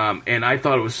 Absolutely. And I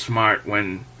thought it was smart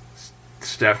when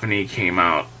Stephanie came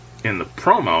out in the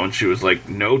promo and she was like,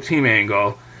 no Team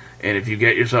Angle, and if you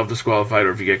get yourself disqualified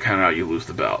or if you get counted out, you lose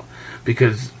the belt.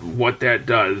 Because what that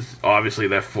does, obviously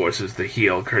that forces the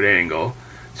heel Kurt Angle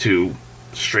to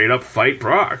straight up fight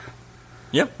Brock.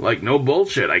 Yep. Like, no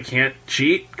bullshit. I can't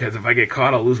cheat, because if I get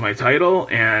caught, I'll lose my title,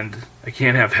 and I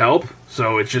can't have help,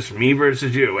 so it's just me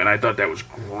versus you. And I thought that was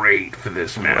great for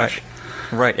this match.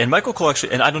 Right. And Michael Cole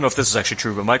actually, and I don't know if this is actually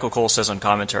true, but Michael Cole says on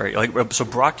commentary, like, so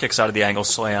Brock kicks out of the Angle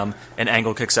Slam, and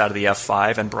Angle kicks out of the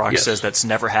F5, and Brock says that's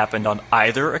never happened on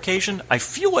either occasion. I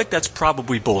feel like that's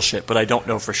probably bullshit, but I don't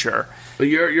know for sure. But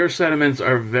your sentiments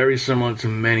are very similar to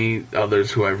many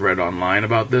others who I've read online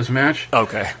about this match.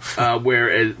 Okay.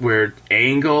 Where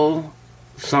Angle,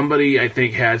 somebody I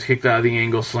think has kicked out of the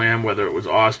Angle Slam, whether it was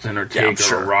Austin or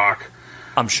Taker or Rock.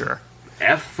 I'm sure.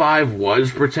 F5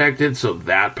 was protected, so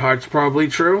that part's probably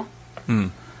true.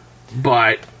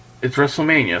 But it's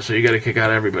WrestleMania, so you got to kick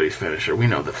out everybody's finisher. We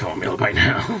know the formula by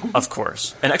now. Of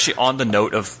course. And actually, on the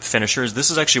note of finishers, this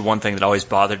is actually one thing that always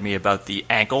bothered me about the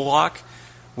ankle lock,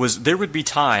 was there would be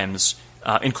times,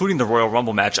 including the Royal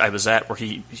Rumble match I was at, where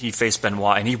he faced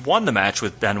Benoit, and he won the match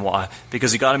with Benoit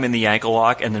because he got him in the ankle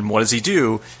lock, and then what does he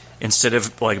do? Instead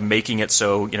of like making it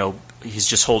so, he's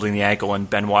just holding the ankle and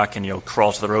Benoit can,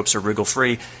 crawl to the ropes or wriggle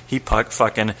free, he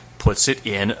fucking puts it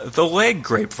in the leg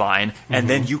grapevine, and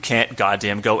then you can't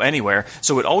goddamn go anywhere.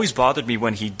 So it always bothered me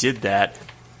when he did that.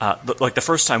 Like the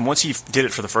first time, once he did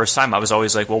it for the first time, I was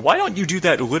always like, well, why don't you do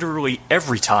that literally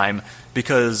every time?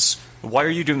 Because why are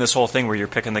you doing this whole thing where you're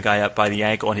picking the guy up by the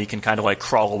ankle and he can kind of like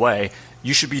crawl away?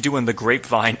 You should be doing the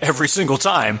grapevine every single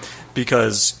time,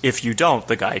 because if you don't,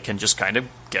 the guy can just kind of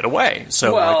get away.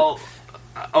 So,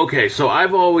 okay, so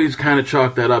I've always kind of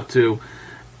chalked that up to,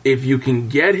 if you can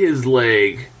get his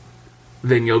leg,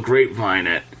 then you'll grapevine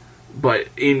it. But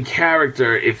in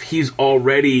character, if he's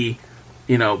already,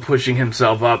 pushing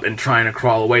himself up and trying to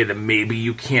crawl away, then maybe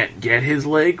you can't get his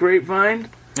leg grapevined.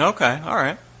 Okay, all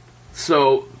right.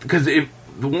 So, because the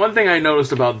one thing I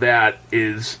noticed about that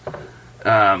is,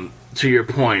 to your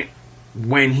point,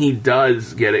 when he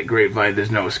does get it grapevine, there's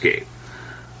no escape.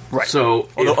 Right. So,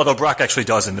 although Brock actually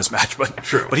does in this match, but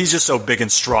true. But he's just so big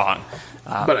and strong.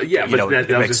 I was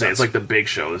just saying, it's like the Big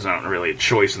Show. There's not really a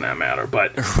choice in that matter.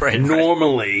 But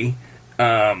normally,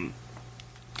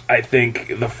 I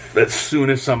think as soon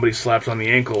as somebody slaps on the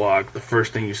ankle lock, the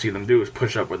first thing you see them do is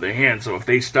push up with their hands. So if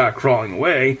they start crawling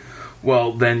away,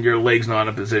 well, then your leg's not in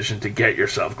a position to get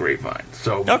yourself grapevine.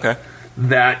 So Okay.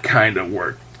 that kind of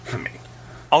worked for me.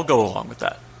 I'll go along with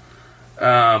that.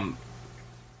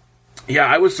 Yeah,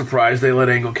 I was surprised they let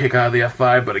Angle kick out of the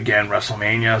F5, but again,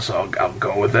 WrestleMania, so I'll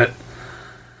go with it.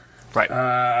 Right.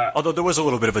 Although there was a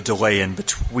little bit of a delay in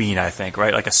between, I think,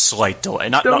 right? Like a slight delay.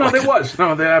 Not No, like there was.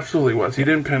 No, there absolutely was. He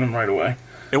didn't pin him right away.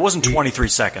 It wasn't 23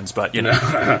 seconds, but, you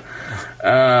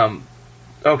know.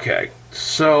 Okay,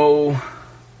 so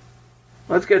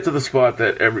let's get to the spot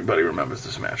that everybody remembers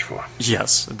this match for.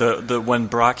 Yes, the when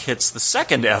Brock hits the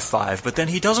second F5, but then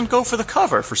he doesn't go for the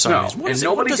cover for some reason. And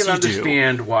nobody can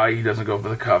understand why he doesn't go for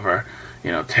the cover.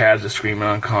 You know, Taz is screaming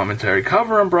on commentary,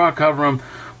 cover him, Brock, cover him.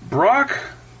 Brock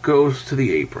goes to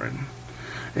the apron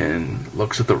and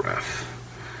looks at the ref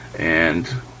and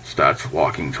starts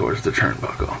walking towards the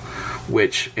turnbuckle,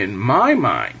 which, in my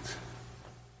mind,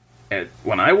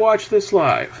 when I watched this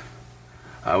live,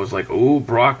 I was like, ooh,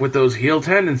 Brock with those heel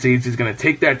tendencies, he's going to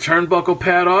take that turnbuckle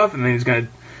pad off, and then he's going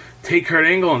to take Kurt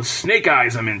Angle and snake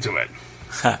eyes him into it.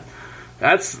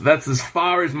 That's as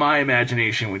far as my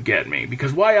imagination would get me,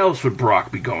 because why else would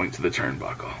Brock be going to the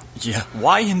turnbuckle? Yeah,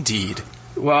 why indeed?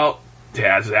 Well,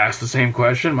 Taz asked the same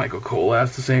question, Michael Cole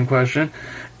asked the same question,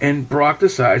 and Brock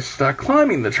decides to start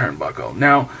climbing the turnbuckle.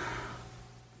 Now,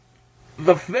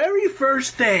 the very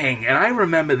first thing, and I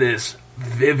remember this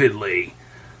vividly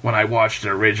when I watched it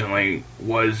originally,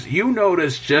 was you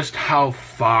notice just how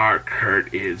far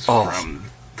Kurt is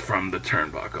from the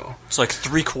turnbuckle. It's like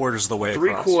 3/4 of the way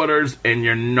across. 3/4, and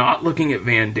you're not looking at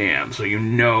Van Dam, so you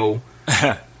know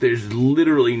there's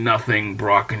literally nothing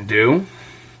Brock can do.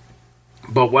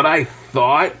 But what I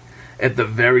thought, at the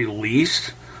very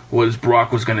least, was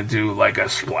Brock was going to do like a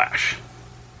splash.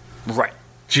 Right.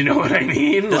 Do you know what I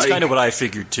mean? That's kind of what I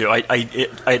figured too.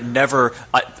 I never,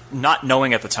 not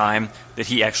knowing at the time that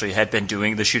he actually had been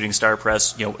doing the shooting star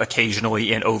press, you know,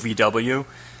 occasionally in OVW.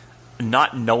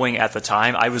 Not knowing at the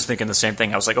time, I was thinking the same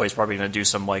thing. I was like, oh, he's probably going to do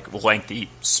some like lengthy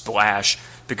splash,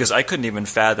 because I couldn't even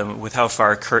fathom with how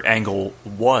far Kurt Angle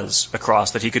was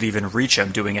across that he could even reach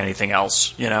him doing anything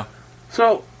else. You know.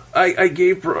 So I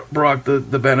gave Brock the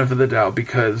benefit of the doubt,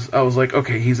 because I was like,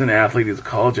 okay, he's an athlete, he's a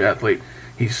college athlete.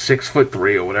 He's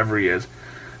 6'3" or whatever he is.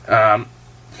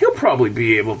 He'll probably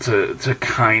be able to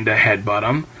kind of headbutt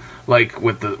him, like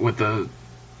with the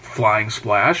flying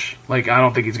splash. Like, I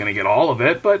don't think he's going to get all of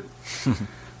it, but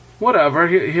whatever.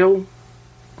 He'll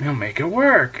make it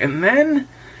work. And then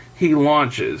he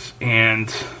launches,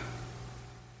 and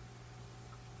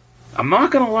I'm not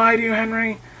going to lie to you,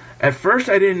 Henry. At first,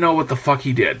 I didn't know what the fuck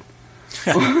he did,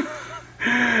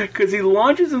 because he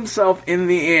launches himself in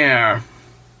the air.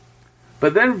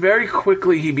 But then very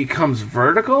quickly he becomes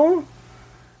vertical,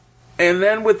 and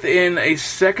then within a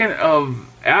second of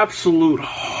absolute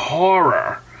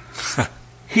horror,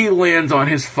 he lands on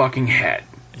his fucking head.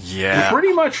 Yeah.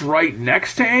 Pretty much right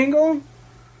next to Angle.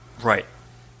 Right.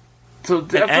 So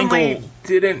definitely Angle,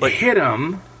 didn't hit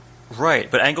him.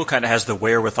 Right, but Angle kind of has the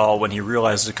wherewithal when he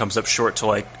realizes it comes up short to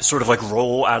like sort of like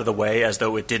roll out of the way as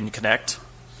though it didn't connect.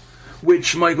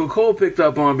 Which Michael Cole picked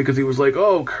up on, because he was like,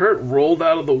 oh, Kurt rolled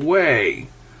out of the way.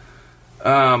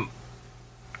 To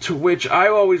which I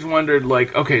always wondered,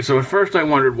 like, okay, so at first I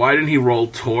wondered, why didn't he roll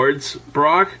towards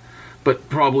Brock? But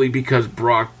probably because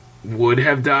Brock would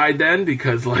have died then,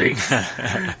 because, like,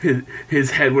 his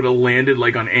head would have landed,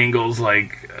 like, on Angle's,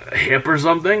 like, hip or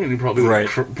something, and he probably would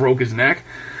have broke his neck.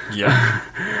 Yeah.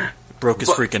 Broke his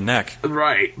freaking neck.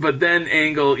 Right, but then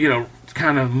Angle, you know,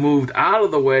 kind of moved out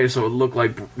of the way, so it looked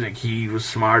like he was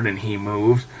smart and he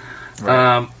moved.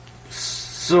 Right.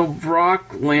 So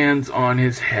Brock lands on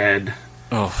his head,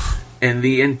 and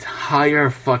the entire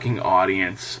fucking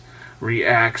audience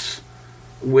reacts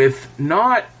with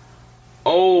not,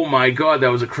 oh my god, that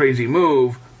was a crazy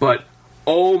move, but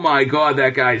oh my god,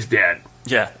 that guy's dead.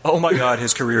 Yeah, oh my god,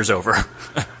 his career's over.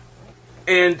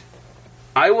 And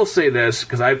I will say this,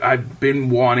 because I've been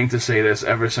wanting to say this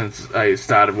ever since I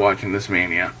started watching this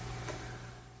Mania.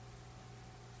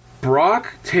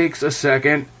 Brock takes a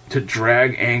second to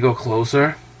drag Angle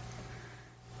closer,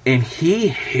 and he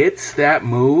hits that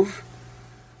move,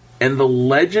 and the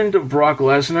legend of Brock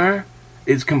Lesnar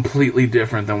is completely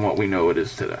different than what we know it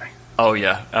is today. Oh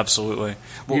yeah, absolutely.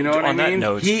 Well, you know what I mean?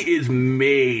 Note, he is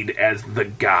made as the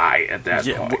guy at that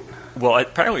point. Well,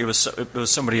 apparently it was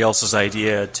somebody else's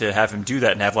idea to have him do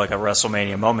that and have like a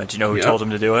WrestleMania moment. You know who told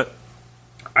him to do it?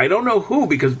 I don't know who,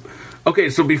 because... Okay,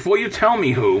 so before you tell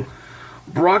me who,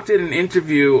 Brock did an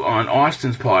interview on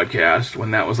Austin's podcast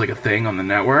when that was like a thing on the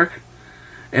network,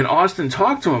 and Austin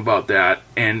talked to him about that,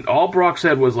 and all Brock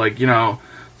said was like, you know,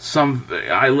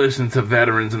 I listened to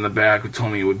veterans in the back who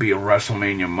told me it would be a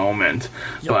WrestleMania moment,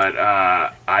 but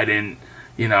I didn't.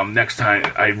 Next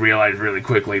time I realized really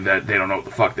quickly that they don't know what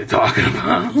the fuck they're talking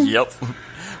about. Yep.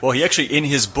 Well, he actually, in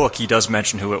his book, he does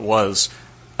mention who it was.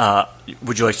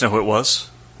 Would you like to know who it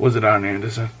was? Was it Arn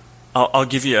Anderson? I'll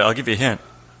give you a hint.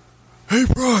 Hey,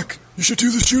 Brock, you should do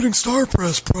the shooting star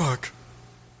press, Brock.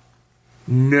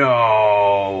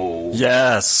 No.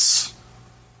 Yes.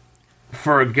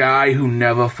 For a guy who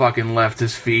never fucking left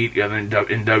his feet either in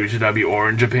WCW or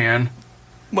in Japan.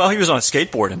 Well, he was on a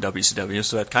skateboard in WCW,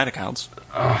 so that kind of counts.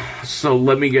 So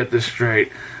let me get this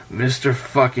straight. Mr.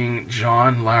 fucking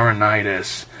John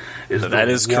Laurinaitis is That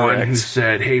is the one correct. who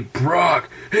said, hey, Brock,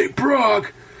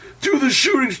 do the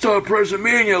shooting star press at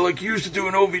Mania like you used to do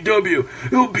in OVW.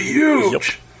 It'll be huge. Yep.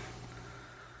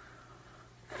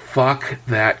 Fuck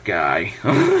that guy.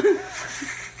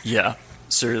 Yeah,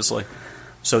 seriously.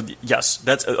 So, yes,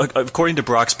 that's according to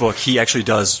Brock's book, he actually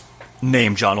does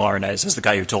name John Laurinaitis as the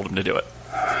guy who told him to do it.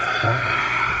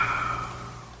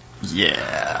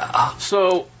 Yeah.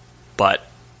 So, but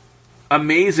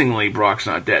amazingly, Brock's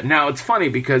not dead. Now, it's funny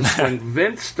because when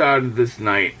Vince started this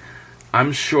night,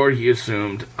 I'm sure he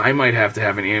assumed I might have to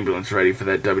have an ambulance ready for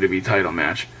that WWE title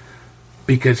match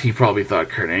because he probably thought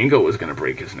Kurt Angle was going to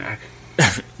break his neck.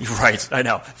 Right, I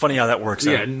know. Funny how that works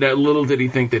out. Yeah, little did he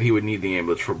think that he would need the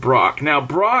ambulance for Brock. Now,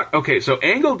 Brock... Okay, so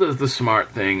Angle does the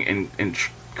smart thing and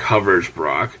covers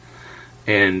Brock.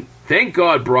 And thank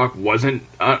God Brock wasn't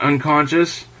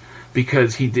unconscious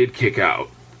because he did kick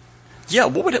out. Yeah,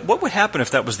 what would happen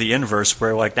if that was the inverse,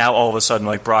 where like now all of a sudden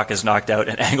like Brock is knocked out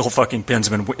and Angle fucking pins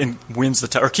him and wins the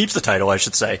title, or keeps the title, I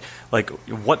should say. Like,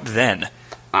 what then?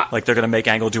 Like they're going to make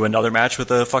Angle do another match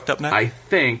with a fucked up neck? I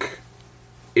think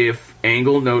if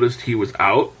Angle noticed he was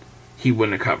out, he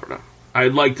wouldn't have covered him.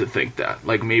 I'd like to think that.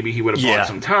 Like, maybe he would have bought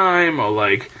some time, or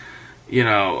like,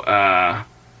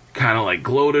 kind of like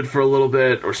gloated for a little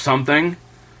bit or something.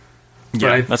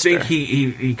 Yeah, but I think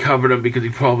he covered him because he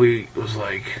probably was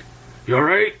like, you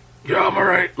alright? Yeah, I'm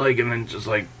alright. Like, and then just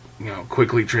like,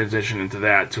 quickly transition into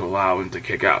that to allow him to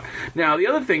kick out. Now, the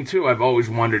other thing too I've always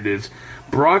wondered is,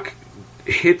 Brock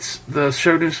hits the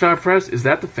shooting star press. Is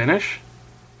that the finish?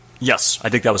 Yes, I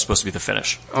think that was supposed to be the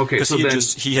finish. Okay,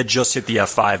 because he had just hit the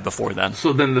F5 before then.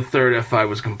 So then the third F5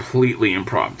 was completely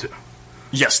impromptu.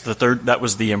 Yes, the third, that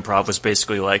was the improv, was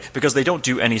basically like, because they don't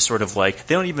do any sort of like,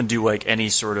 they don't even do like any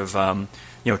sort of,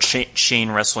 chain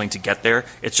wrestling to get there.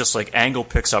 It's just like Angle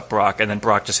picks up Brock and then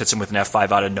Brock just hits him with an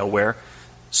F5 out of nowhere.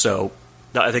 So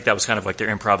I think that was kind of like their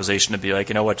improvisation to be like,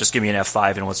 you know what, just give me an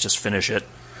F5 and let's just finish it.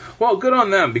 Well, good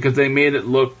on them because they made it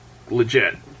look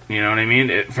legit. You know what I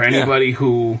mean? For anybody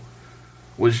who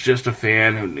was just a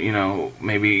fan, who,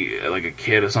 maybe like a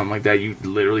kid or something like that, you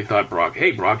literally thought Brock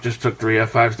just took 3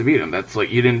 F5s to beat him. That's like,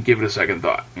 you didn't give it a second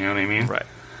thought. You know what I mean? Right.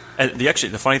 And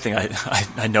the funny thing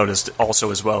I noticed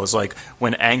also as well is like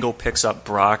when Angle picks up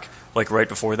Brock, like right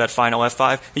before that final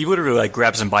F5, he literally like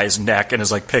grabs him by his neck and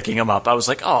is like picking him up. I was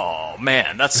like, oh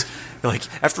man, that's like,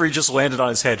 after he just landed on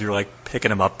his head, you're like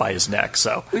picking him up by his neck.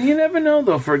 So you never know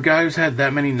though. For a guy who's had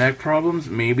that many neck problems,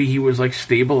 maybe he was like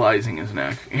stabilizing his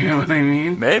neck. You know what I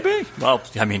mean? Maybe. Well,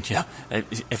 I mean, yeah.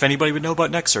 If anybody would know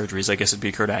about neck surgeries, I guess it'd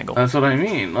be Kurt Angle. That's what I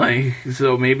mean. Like,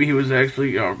 so maybe he was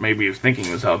actually, or maybe he was thinking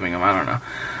he was helping him. I don't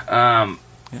know.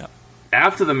 Yeah.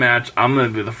 After the match, I'm going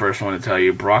to be the first one to tell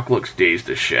you, Brock looks dazed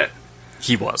as shit.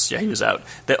 He was. Yeah, he was out.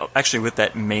 Actually, with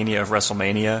that Mania of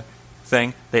WrestleMania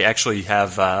thing, they actually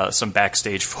have some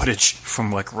backstage footage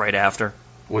from like right after.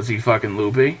 Was he fucking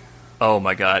loopy? Oh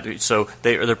my god! So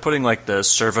they're putting like the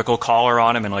cervical collar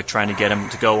on him and like trying to get him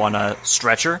to go on a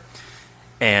stretcher,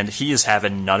 and he is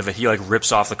having none of it. He like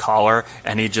rips off the collar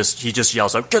and he just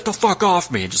yells out, "Get the fuck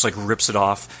off me!" and just like rips it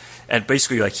off. And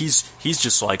basically, like he's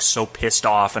just like so pissed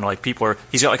off, and like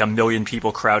he's got like 1 million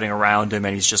people crowding around him,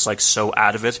 and he's just like so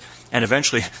out of it. And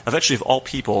eventually, of all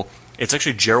people, it's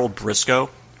actually Gerald Briscoe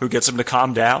who gets him to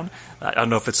calm down. I don't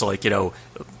know if it's like,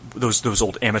 those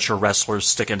old amateur wrestlers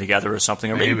sticking together or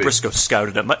something, or maybe Briscoe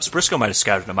scouted him. Briscoe might have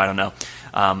scouted him, I don't know.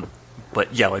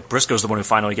 But yeah, like Briscoe's the one who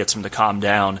finally gets him to calm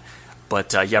down.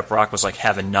 But yeah, Brock was like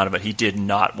having none of it. He did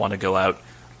not want to go out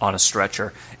on a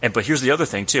stretcher. But here's the other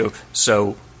thing too.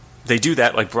 So they do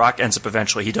that, like Brock ends up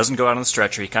eventually, he doesn't go out on the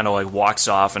stretcher, he kind of like walks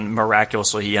off, and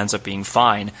miraculously he ends up being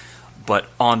fine. But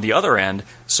on the other end,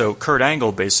 so Kurt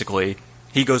Angle basically,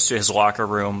 he goes to his locker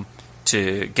room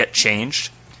to get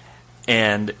changed,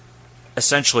 and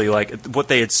essentially, like, what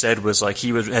they had said was, like,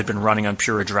 had been running on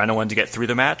pure adrenaline to get through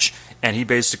the match, and he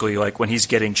basically, like, when he's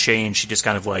getting changed, he just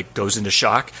kind of, like, goes into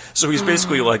shock. So he's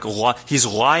basically, like, he's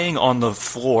lying on the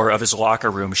floor of his locker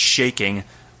room, shaking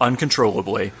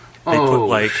uncontrollably. They put,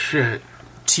 like, shit.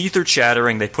 teeth are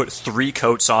chattering. They put 3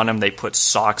 coats on him. They put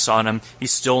socks on him.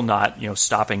 He's still not,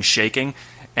 stopping shaking.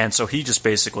 And so he just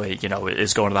basically,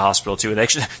 is going to the hospital too. They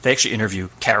actually interview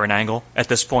Karen Angle at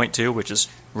this point too, which is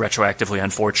retroactively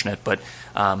unfortunate. But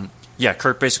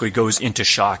Kurt basically goes into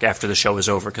shock after the show is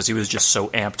over because he was just so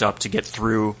amped up to get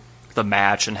through the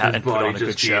match and put on a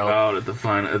good show. Out at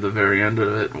the very end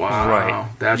of it. Wow, right?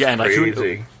 That's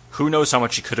crazy. Who knows how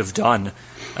much he could have done,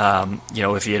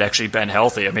 if he had actually been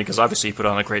healthy. I mean, because obviously he put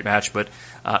on a great match, but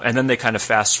and then they kind of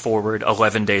fast forward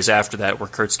 11 days after that, where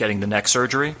Kurt's getting the neck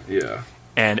surgery. Yeah.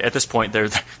 And at this point,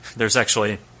 there's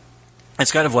actually,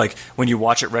 it's kind of like when you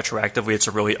watch it retroactively, it's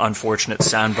a really unfortunate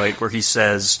soundbite where he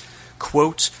says,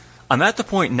 quote, "I'm at the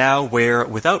point now where,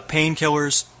 without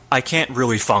painkillers, I can't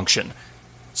really function."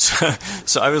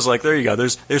 So I was like, there you go.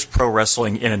 There's pro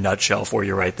wrestling in a nutshell for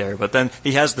you right there. But then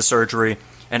he has the surgery,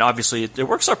 and obviously it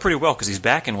works out pretty well because he's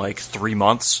back in like 3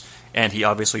 months, and he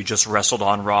obviously just wrestled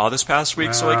on Raw this past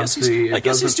week. So I guess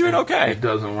he's doing okay. It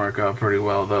doesn't work out pretty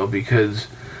well though because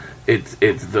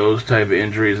it's those type of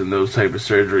injuries and those type of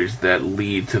surgeries that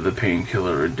lead to the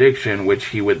painkiller addiction, which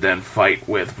he would then fight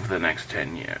with for the next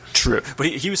 10 years. True, but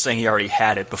he was saying he already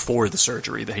had it before the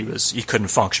surgery, that he couldn't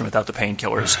function without the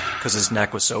painkillers because his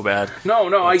neck was so bad.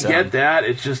 No, I get that.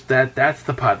 It's just that's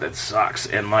the part that sucks,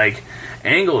 and like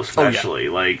Angle especially.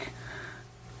 Like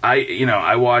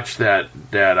I watched that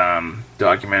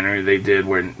documentary they did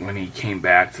when he came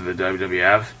back to the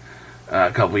WWF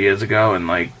a couple years ago, and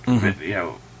like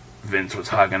Vince was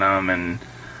hugging him, and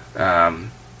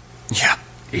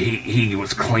he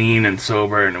was clean and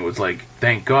sober, and it was like,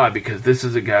 thank God, because this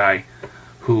is a guy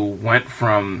who went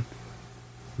from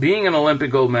being an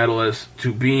Olympic gold medalist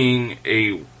to being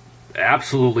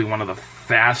absolutely one of the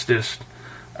fastest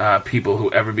people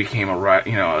who ever became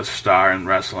a star in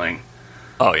wrestling.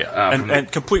 Oh yeah,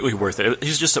 and completely worth it.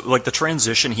 He's just like the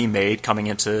transition he made coming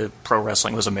into pro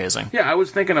wrestling was amazing. Yeah, I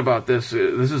was thinking about this.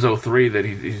 This is 03 that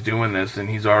he's doing this, and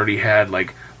he's already had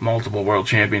like multiple world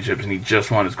championships, and he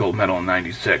just won his gold medal in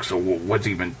 '96. So what's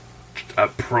he been a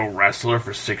pro wrestler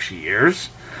for 6 years?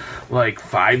 Like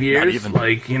 5 years? Not even.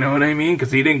 Like, you know what I mean?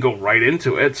 Because he didn't go right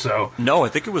into it. So no, I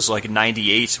think it was like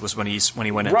 '98 was when he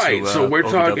went into right. So we're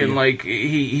OVW. talking like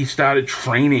he started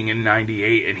training in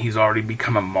 '98, and he's already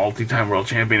become a multi-time world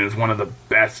champion. Is one of the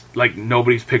best. Like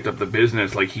nobody's picked up the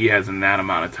business like he has in that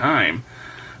amount of time.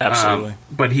 Absolutely.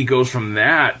 But he goes from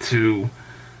that to,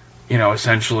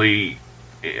 essentially.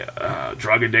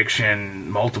 Drug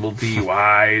addiction, multiple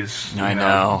DUIs, I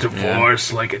know, divorce.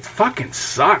 Yeah. Like, it fucking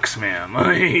sucks, man.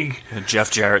 Like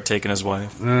Jeff Jarrett taking his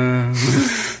wife. But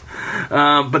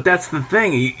that's the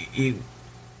thing.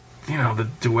 The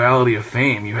duality of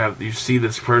fame. You see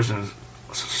this person's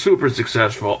super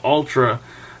successful, ultra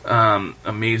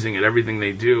amazing at everything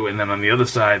they do, and then on the other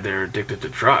side, they're addicted to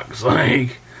drugs.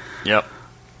 Like, yep.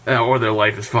 Or their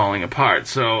life is falling apart.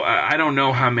 So I don't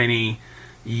know how many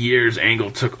years Angle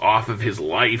took off of his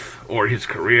life or his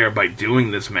career by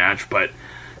doing this match, but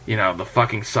the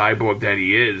fucking cyborg that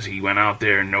he is, he went out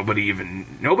there and nobody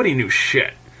knew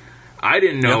shit. I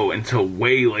didn't know until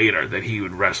way later that he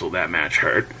would wrestle that match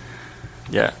hurt.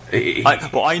 Yeah,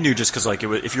 I knew just because like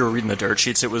if you were reading the dirt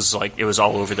sheets, it was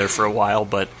all over there for a while,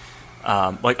 but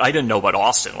I didn't know about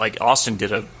Austin. Like Austin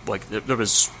did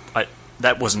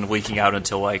that wasn't leaking out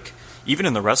until like. Even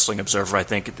in the Wrestling Observer, I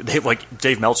think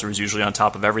Dave Meltzer is usually on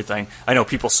top of everything. I know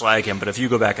people slag him, but if you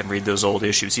go back and read those old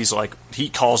issues, he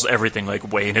calls everything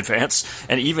like way in advance,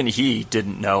 and even he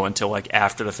didn't know until like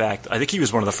after the fact. I think he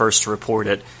was one of the first to report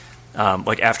it,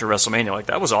 after WrestleMania. Like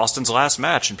that was Austin's last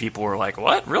match, and people were like,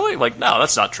 "What? Really? Like no,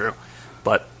 that's not true."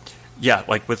 But yeah,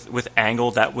 like with Angle,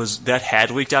 that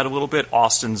had leaked out a little bit.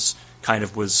 Austin's kind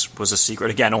of was a secret.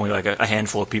 Again, only like a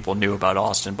handful of people knew about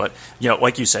Austin. But,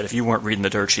 like you said, if you weren't reading the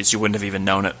dirt sheets, you wouldn't have even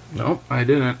known it. Nope, I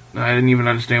didn't. I didn't even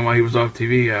understand why he was off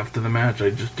TV after the match.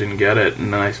 I just didn't get it,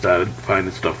 and then I started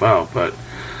finding stuff out. But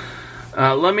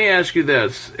let me ask you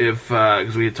this.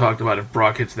 Because we had talked about if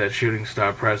Brock hits that shooting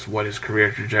star press, what his career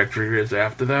trajectory is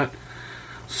after that.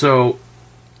 So,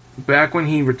 back when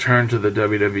he returned to the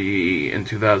WWE in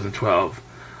 2012,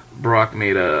 Brock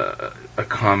made a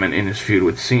comment in his feud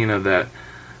with Cena that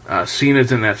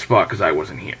Cena's in that spot because I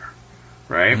wasn't here,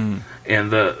 right?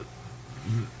 And the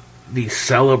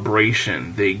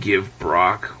celebration they give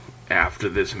Brock after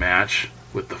this match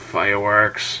with the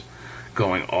fireworks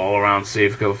going all around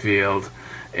Safeco Field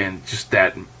and just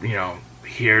that,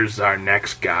 here's our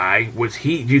next guy. Do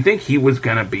you think he was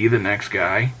going to be the next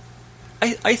guy?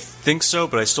 I think so,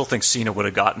 but I still think Cena would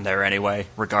have gotten there anyway,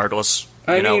 regardless.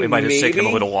 It might have taken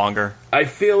a little longer. I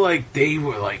feel like they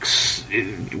were like,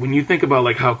 when you think about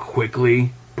like how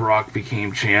quickly Brock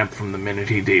became champ from the minute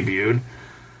he debuted,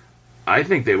 I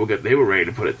think they were ready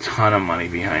to put a ton of money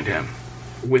behind him,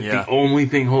 with the only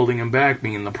thing holding him back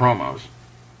being the promos.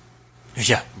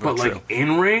 Yeah, but true.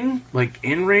 in ring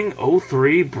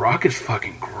 03, Brock is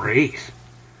fucking great.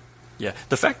 Yeah,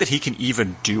 the fact that he can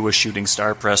even do a shooting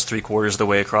star press 3/4 of the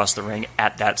way across the ring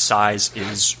at that size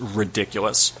is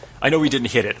ridiculous. I know he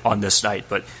didn't hit it on this night,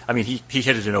 but I mean he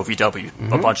hit it in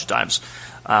OVW a bunch of times.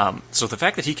 So the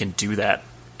fact that he can do that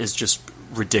is just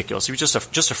ridiculous. He was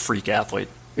just a freak athlete.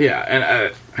 Yeah,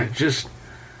 and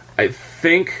I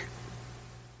think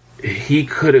he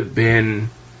could have been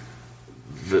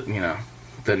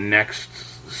the next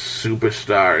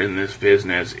superstar in this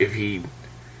business if he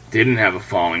didn't have a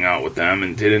falling out with them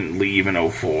and didn't leave in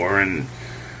 04, and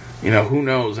who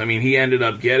knows. I mean, he ended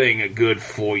up getting a good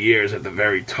 4 years at the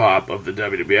very top of the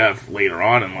WWF later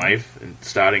on in life, and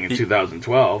starting in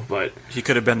 2012, but he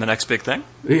could have been the next big thing.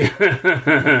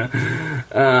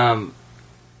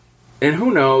 And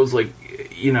who knows,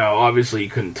 obviously he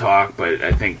couldn't talk, but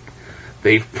I think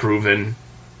they've proven,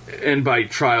 and by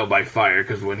trial by fire,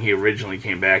 because when he originally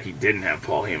came back he didn't have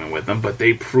Paul Heyman with him, but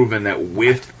they've proven that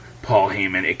with Paul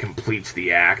Heyman it completes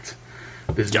the act.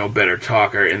 There's no better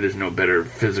talker, and there's no better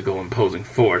physical imposing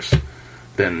force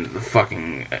than the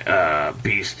fucking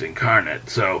beast incarnate.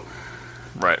 So,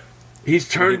 right, he's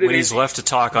turned when he's left to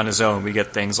talk on his own, we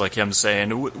get things like him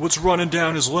saying, "What's running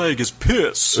down his leg is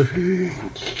piss."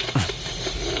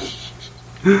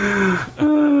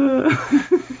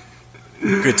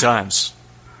 Good times.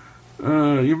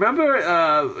 You remember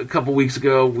a couple weeks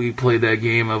ago we played that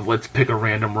game of let's pick a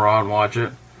random Raw and watch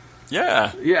it?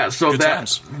 Yeah. So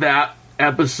that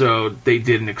episode, they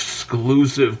did an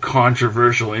exclusive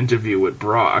controversial interview with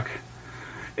Brock,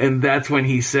 and that's when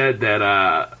he said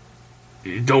that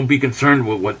don't be concerned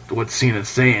with what Cena's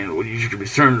saying. What you should be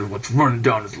concerned with what's running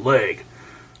down his leg.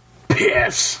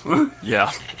 Piss.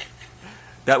 Yeah.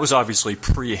 That was obviously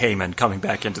pre-Heyman coming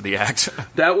back into the act.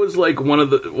 That was like one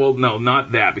of the... Well, no,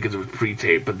 not that, because it was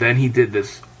pre-tape. But then he did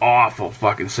this awful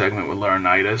fucking segment with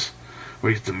Laurinaitis,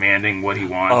 where he's demanding what he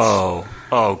wants.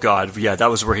 Oh, God. Yeah, that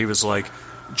was where he was like,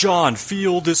 "John,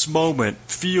 feel this moment.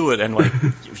 Feel it." And,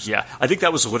 yeah. I think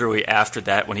that was literally after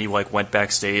that when he, went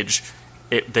backstage.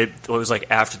 It was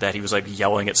after that he was,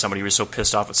 yelling at somebody. He was so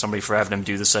pissed off at somebody for having him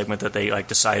do the segment that they,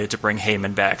 decided to bring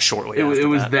Heyman back shortly after that. It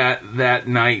was that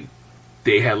night...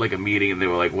 They had a meeting and they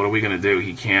were like, "What are we gonna do?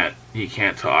 He can't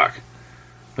talk.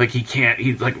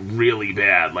 He's really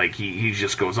bad. He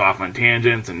just goes off on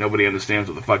tangents and nobody understands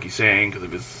what the fuck he's saying because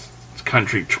of his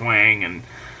country twang." And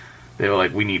they were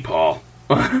like, "We need Paul."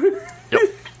 Yep.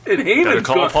 And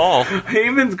Paul.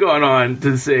 Heyman's gone on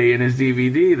to say in his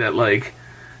DVD that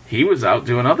he was out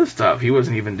doing other stuff. He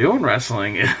wasn't even doing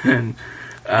wrestling. And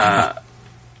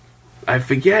I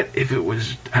forget if it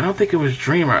was... I don't think it was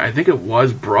Dreamer. I think it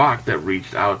was Brock that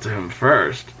reached out to him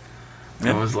first.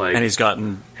 And was like... And he's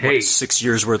gotten, 6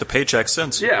 years worth of paychecks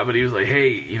since. Yeah, but he was like,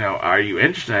 "Hey, are you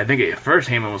interested?" I think at first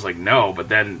Heyman was like, "No," but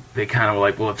then they kind of were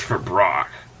like, "Well, it's for Brock.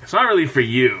 It's not really for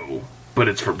you, but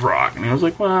it's for Brock." And he was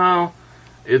like, "Well,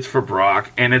 it's for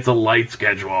Brock, and it's a light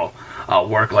schedule. I'll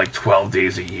work 12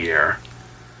 days a year.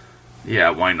 Yeah,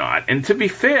 why not?" And to be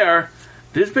fair...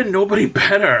 There's been nobody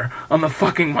better on the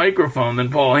fucking microphone than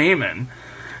Paul Heyman.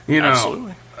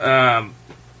 Absolutely.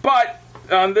 But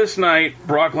on this night,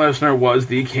 Brock Lesnar was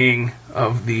the king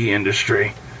of the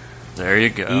industry. There you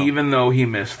go. Even though he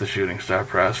missed the shooting star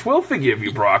press. We'll forgive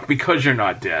you, Brock, because you're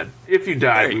not dead. If you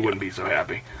died, we wouldn't be so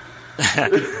happy.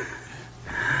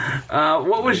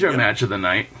 What was your match of the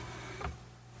night?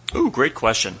 Ooh, great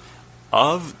question.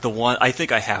 Of the one, I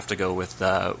think I have to go with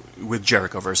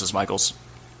Jericho versus Michaels.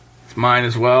 Mine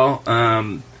as well.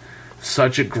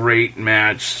 Such a great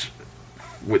match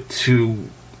with two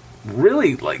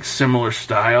really similar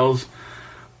styles,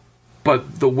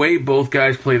 but the way both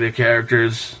guys play their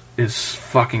characters is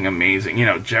fucking amazing.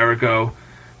 Jericho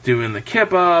doing the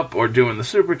kip up or doing the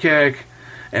super kick,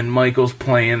 and Michaels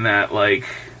playing that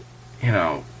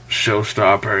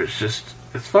showstopper.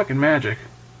 It's fucking magic.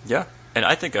 Yeah. And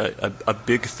I think a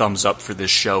big thumbs up for this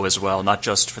show as well, not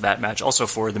just for that match, also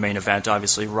for the main event,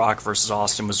 obviously. Rock versus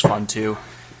Austin was fun, too.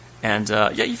 And,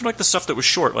 even the stuff that was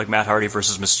short, like Matt Hardy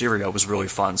versus Mysterio, was really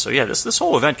fun. So, yeah, this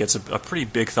whole event gets a pretty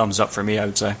big thumbs up for me, I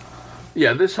would say.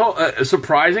 Yeah, this whole...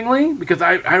 surprisingly, because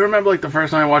I remember, the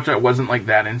first time I watched it, I wasn't,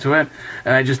 that into it.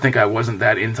 And I just think I wasn't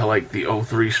that into, the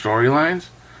 03 storylines.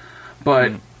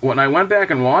 But when I went back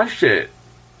and watched it...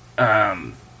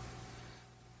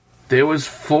 there was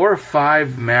 4 or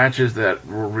 5 matches that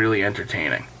were really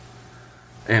entertaining.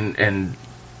 And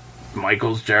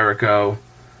Michaels, Jericho,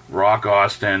 Rock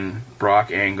Austin,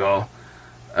 Brock Angle.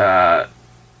 And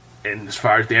as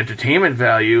far as the entertainment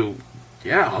value,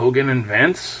 Yeah, Hogan and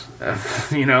Vince.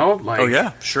 You know, like. Oh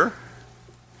yeah, sure.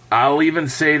 I'll even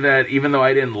say that even though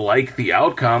I didn't like the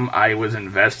outcome, I was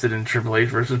invested in Triple H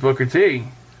versus Booker T.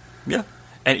 Yeah.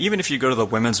 And even if you go to the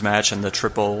women's match and the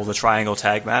triangle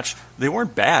tag match, they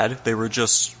weren't bad. They were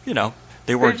just,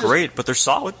 they weren't great, but they're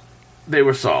solid. They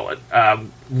were solid.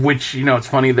 Which, it's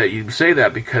funny that you say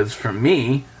that because for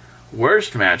me,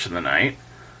 worst match of the night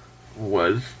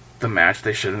was the match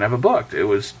they shouldn't have booked. It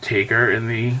was Taker in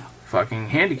the fucking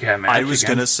handicap match. I was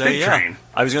going to say, Big Train.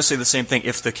 I was going to say the same thing.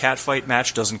 If the catfight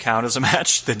match doesn't count as a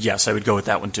match, then yes, I would go with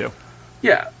that one too.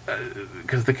 Yeah,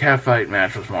 because the catfight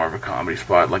match was more of a comedy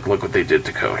spot. Like, look what they did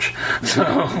to Coach. So,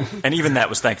 and even that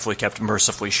was thankfully kept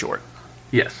mercifully short.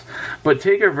 Yes, but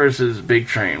Taker versus Big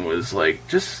Train was like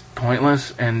just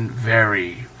pointless and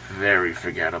very, very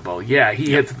forgettable. Yeah,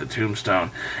 he hits the tombstone,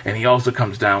 and he also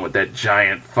comes down with that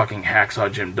giant fucking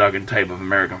hacksaw Jim Duggan type of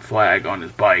American flag on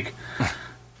his bike,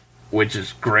 which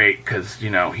is great because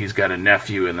he's got a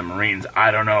nephew in the Marines. I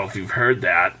don't know if you've heard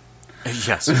that.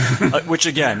 Yes, which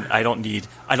again, I don't need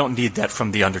that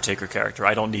from the Undertaker character.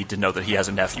 I don't need to know that he has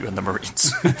a nephew in the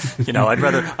Marines.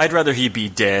 I'd rather he be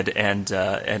dead, and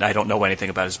I don't know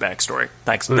anything about his backstory.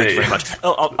 Thanks very much.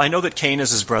 I know that Kane is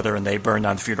his brother, and they burned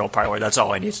down the funeral parlor. That's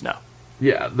all I need to know.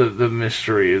 Yeah, the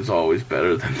mystery is always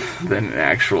better than an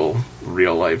actual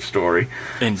real life story.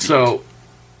 Indeed. So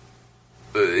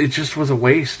it just was a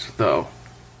waste, though.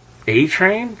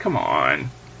 A-Train, come on.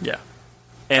 Yeah.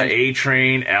 And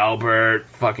A-Train, Albert,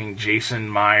 fucking Jason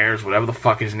Myers, whatever the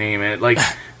fuck his name is, like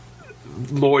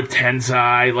Lord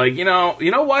Tensai, like you know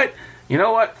what?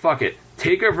 Fuck it.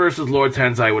 Taker versus Lord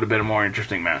Tensai would have been a more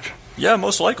interesting match. Yeah,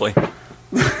 most likely.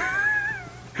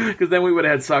 Because then we would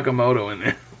have had Sakamoto in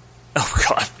there. Oh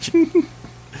God.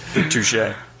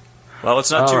 Touche. Well,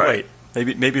 it's not too late.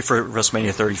 Maybe for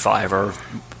WrestleMania 35 or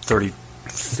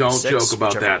 36. Don't joke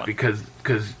about that because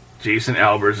Jason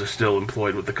Albers is still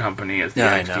employed with the company as the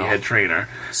NXT head trainer.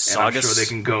 And I'm sure they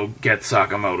can go get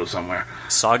Sakamoto somewhere.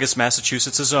 Saugus,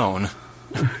 Massachusetts' own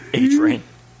A-Train.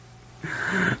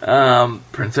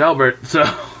 Prince Albert.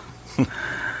 So,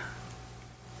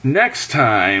 next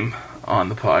time on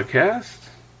the podcast,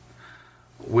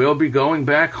 we'll be going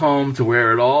back home to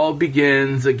where it all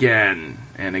begins again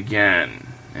and again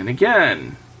and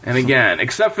again. And again,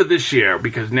 except for this year,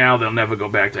 because now they'll never go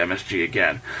back to MSG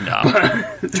again.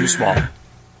 No, too small.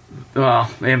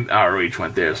 Well, ROH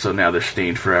went there, so now they're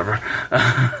stained forever.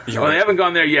 They haven't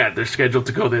gone there yet. They're scheduled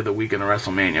to go there the weekend of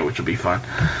WrestleMania, which will be fun.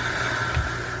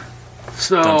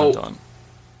 So, dun, dun,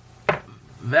 dun.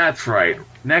 That's right.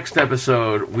 Next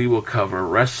episode, we will cover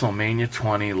WrestleMania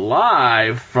 20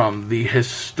 live from the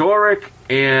historic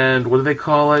and, what do they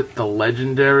call it? The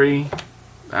legendary?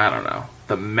 I don't know.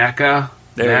 The Mecca.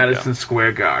 Madison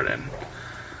Square Garden.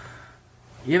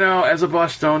 As a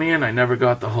Bostonian, I never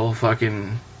got the whole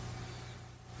fucking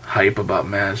hype about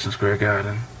Madison Square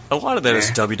Garden. A lot of that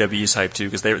is WWE's hype too,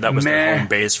 because that was their home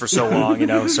base for so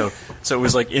long, So it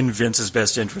was like in Vince's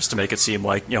best interest to make it seem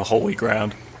like holy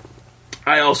ground.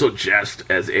 I also jest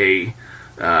as a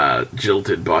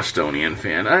jilted Bostonian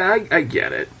fan. I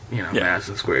get it.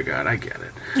 Madison Square Garden, I get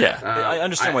it. Yeah, I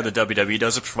understand why the WWE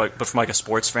does it, but from like a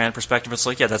sports fan perspective, it's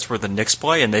like, yeah, that's where the Knicks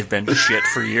play, and they've been shit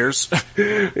for years.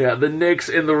 Yeah, the Knicks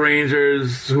and the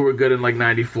Rangers, who were good in like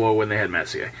 '94 when they had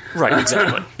Messier. Right,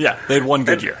 exactly. Yeah, they had one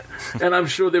good year. And I'm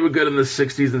sure they were good in the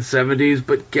 '60s and '70s,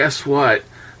 but guess what?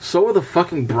 So are the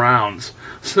fucking Browns.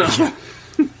 So,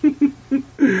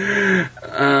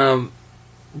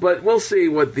 but we'll see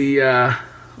what the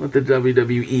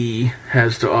WWE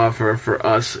has to offer for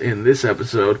us in this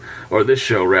episode, or this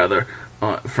show rather,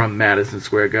 from Madison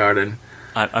Square Garden.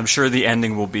 I'm sure the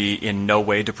ending will be in no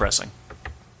way depressing.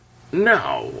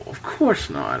 No, of course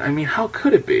not. I mean, how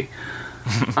could it be?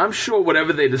 I'm sure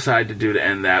whatever they decide to do to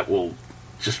end that will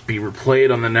just be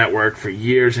replayed on the network for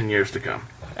years and years to come.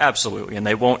 Absolutely, and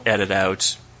they won't edit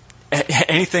out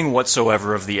anything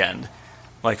whatsoever of the end.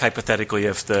 Like, hypothetically,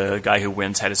 if the guy who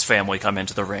wins had his family come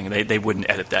into the ring, they wouldn't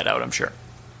edit that out, I'm sure.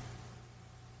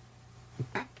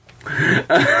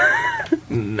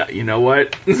 No, you know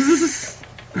what?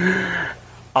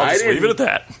 I'll just leave it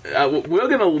at that. We're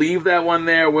going to leave that one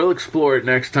there. We'll explore it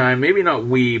next time. Maybe not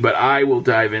but I will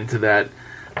dive into that.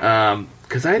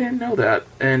 Because I didn't know that.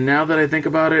 And now that I think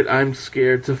about it, I'm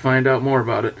scared to find out more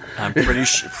about it. I'm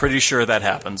pretty sure that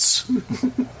happens.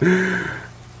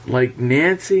 Like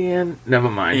Nancy and... Never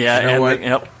mind. Yeah, you know what?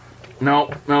 Yep.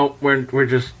 No, we're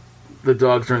just... The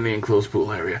dogs are in the enclosed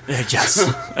pool area.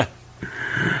 Yes.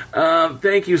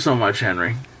 Thank you so much,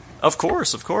 Henry. Of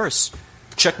course.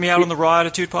 Check me out on the Raw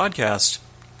Attitude podcast.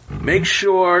 Make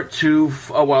sure to...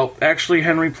 actually,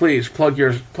 Henry, please, plug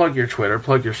your Twitter,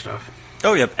 plug your stuff.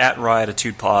 Oh, yep, at Raw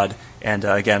Attitude Pod. And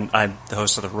again, I'm the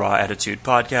host of the Raw Attitude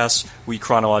Podcast. We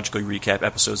chronologically recap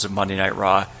episodes of Monday Night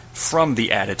Raw from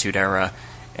the Attitude Era.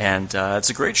 And it's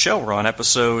a great show. We're on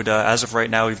episode, as of right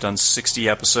now, we've done 60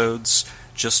 episodes.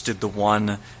 Just did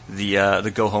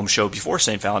the go-home show before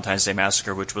St. Valentine's Day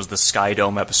Massacre, which was the Sky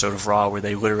Dome episode of Raw, where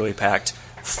they literally packed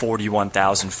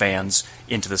 41,000 fans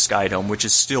into the Sky Dome, which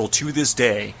is still, to this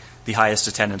day, the highest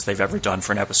attendance they've ever done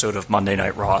for an episode of Monday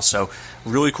Night Raw. So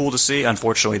really cool to see.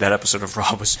 Unfortunately, that episode of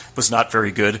Raw was not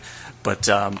very good, but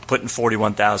putting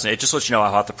 41,000, it just lets you know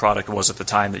how hot the product was at the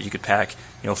time, that you could pack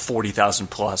 40,000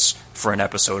 plus for an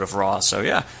episode of Raw. So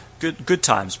yeah, good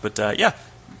times. But yeah,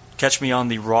 catch me on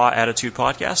the Raw Attitude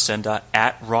Podcast and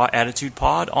at Raw Attitude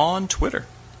Pod on Twitter.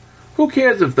 Who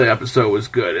cares if the episode was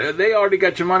good? They already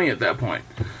got your money at that point.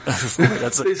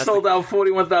 They sold out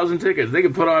 41,000 tickets. They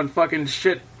could put on fucking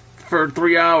shit for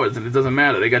 3 hours, and it doesn't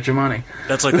matter. They got your money.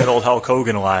 That's like that old Hulk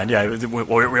Hogan line. Yeah, we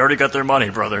already got their money,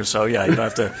 brother. So yeah, you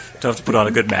don't have to put on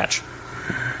a good match.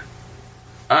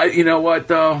 You know what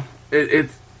though?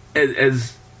 It's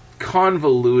as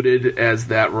convoluted as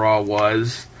that Raw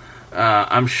was.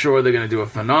 I'm sure they're going to do a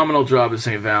phenomenal job at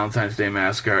St. Valentine's Day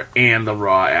Massacre and the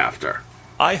Raw after.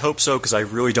 I hope so, because I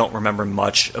really don't remember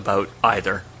much about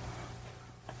either.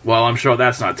 Well, I'm sure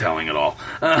that's not telling at all.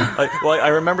 I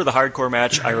remember the hardcore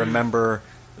match. I remember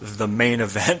the main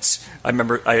event. I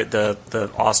remember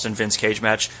the Austin Vince Cage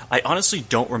match. I honestly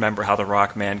don't remember how the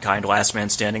Rock Mankind Last Man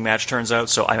Standing match turns out,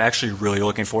 so I'm actually really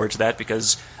looking forward to that,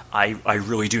 because I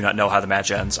really do not know how the match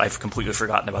ends. I've completely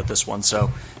forgotten about this one, so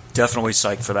definitely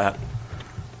psyched for that.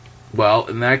 Well,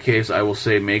 in that case, I will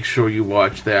say make sure you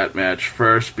watch that match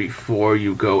first before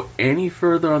you go any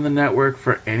further on the network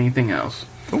for anything else.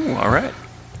 Ooh, all right.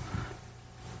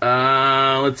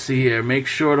 Let's see here. Make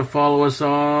sure to follow us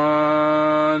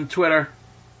on Twitter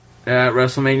at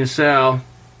WrestleMania Sal.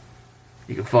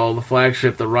 You can follow the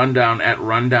flagship, The Rundown, at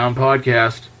Rundown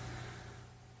Podcast.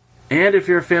 And if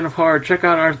you're a fan of horror, check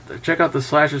out the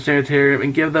Slasher Sanitarium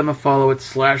and give them a follow at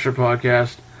Slasher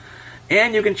Podcast.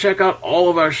 And you can check out all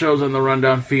of our shows on the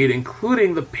Rundown feed,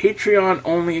 including the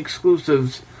Patreon-only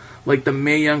exclusives like the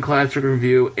Mae Young Classic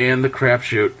Review and the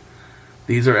Crapshoot.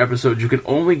 These are episodes you can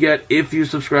only get if you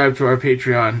subscribe to our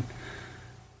Patreon.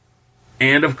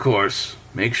 And, of course,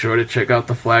 make sure to check out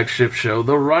the flagship show,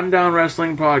 the Rundown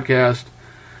Wrestling Podcast,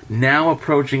 now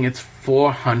approaching its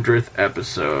 400th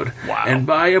episode. Wow. And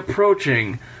by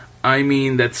approaching, I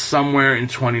mean that somewhere in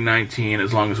 2019,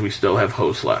 as long as we still have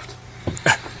hosts left.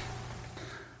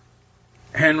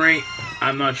 Henry,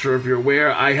 I'm not sure if you're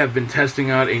aware, I have been testing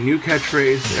out a new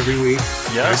catchphrase every week.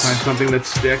 Yes. I find something that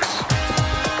sticks.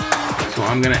 So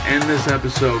I'm going to end this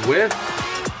episode with...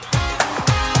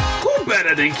 Who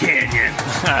better than Canyon?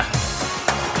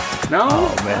 No?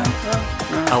 Oh, man.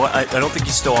 No. I don't think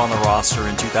he's still on the roster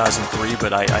in 2003,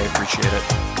 but I appreciate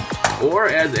it. Or,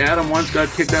 as Adam once got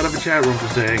kicked out of a chat room for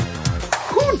saying,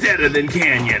 who better than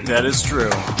Canyon? That is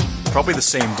true. Probably the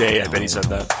same day, I bet he said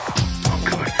that. Oh,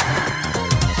 good.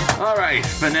 All right,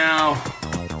 for now,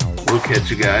 we'll catch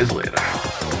you guys later.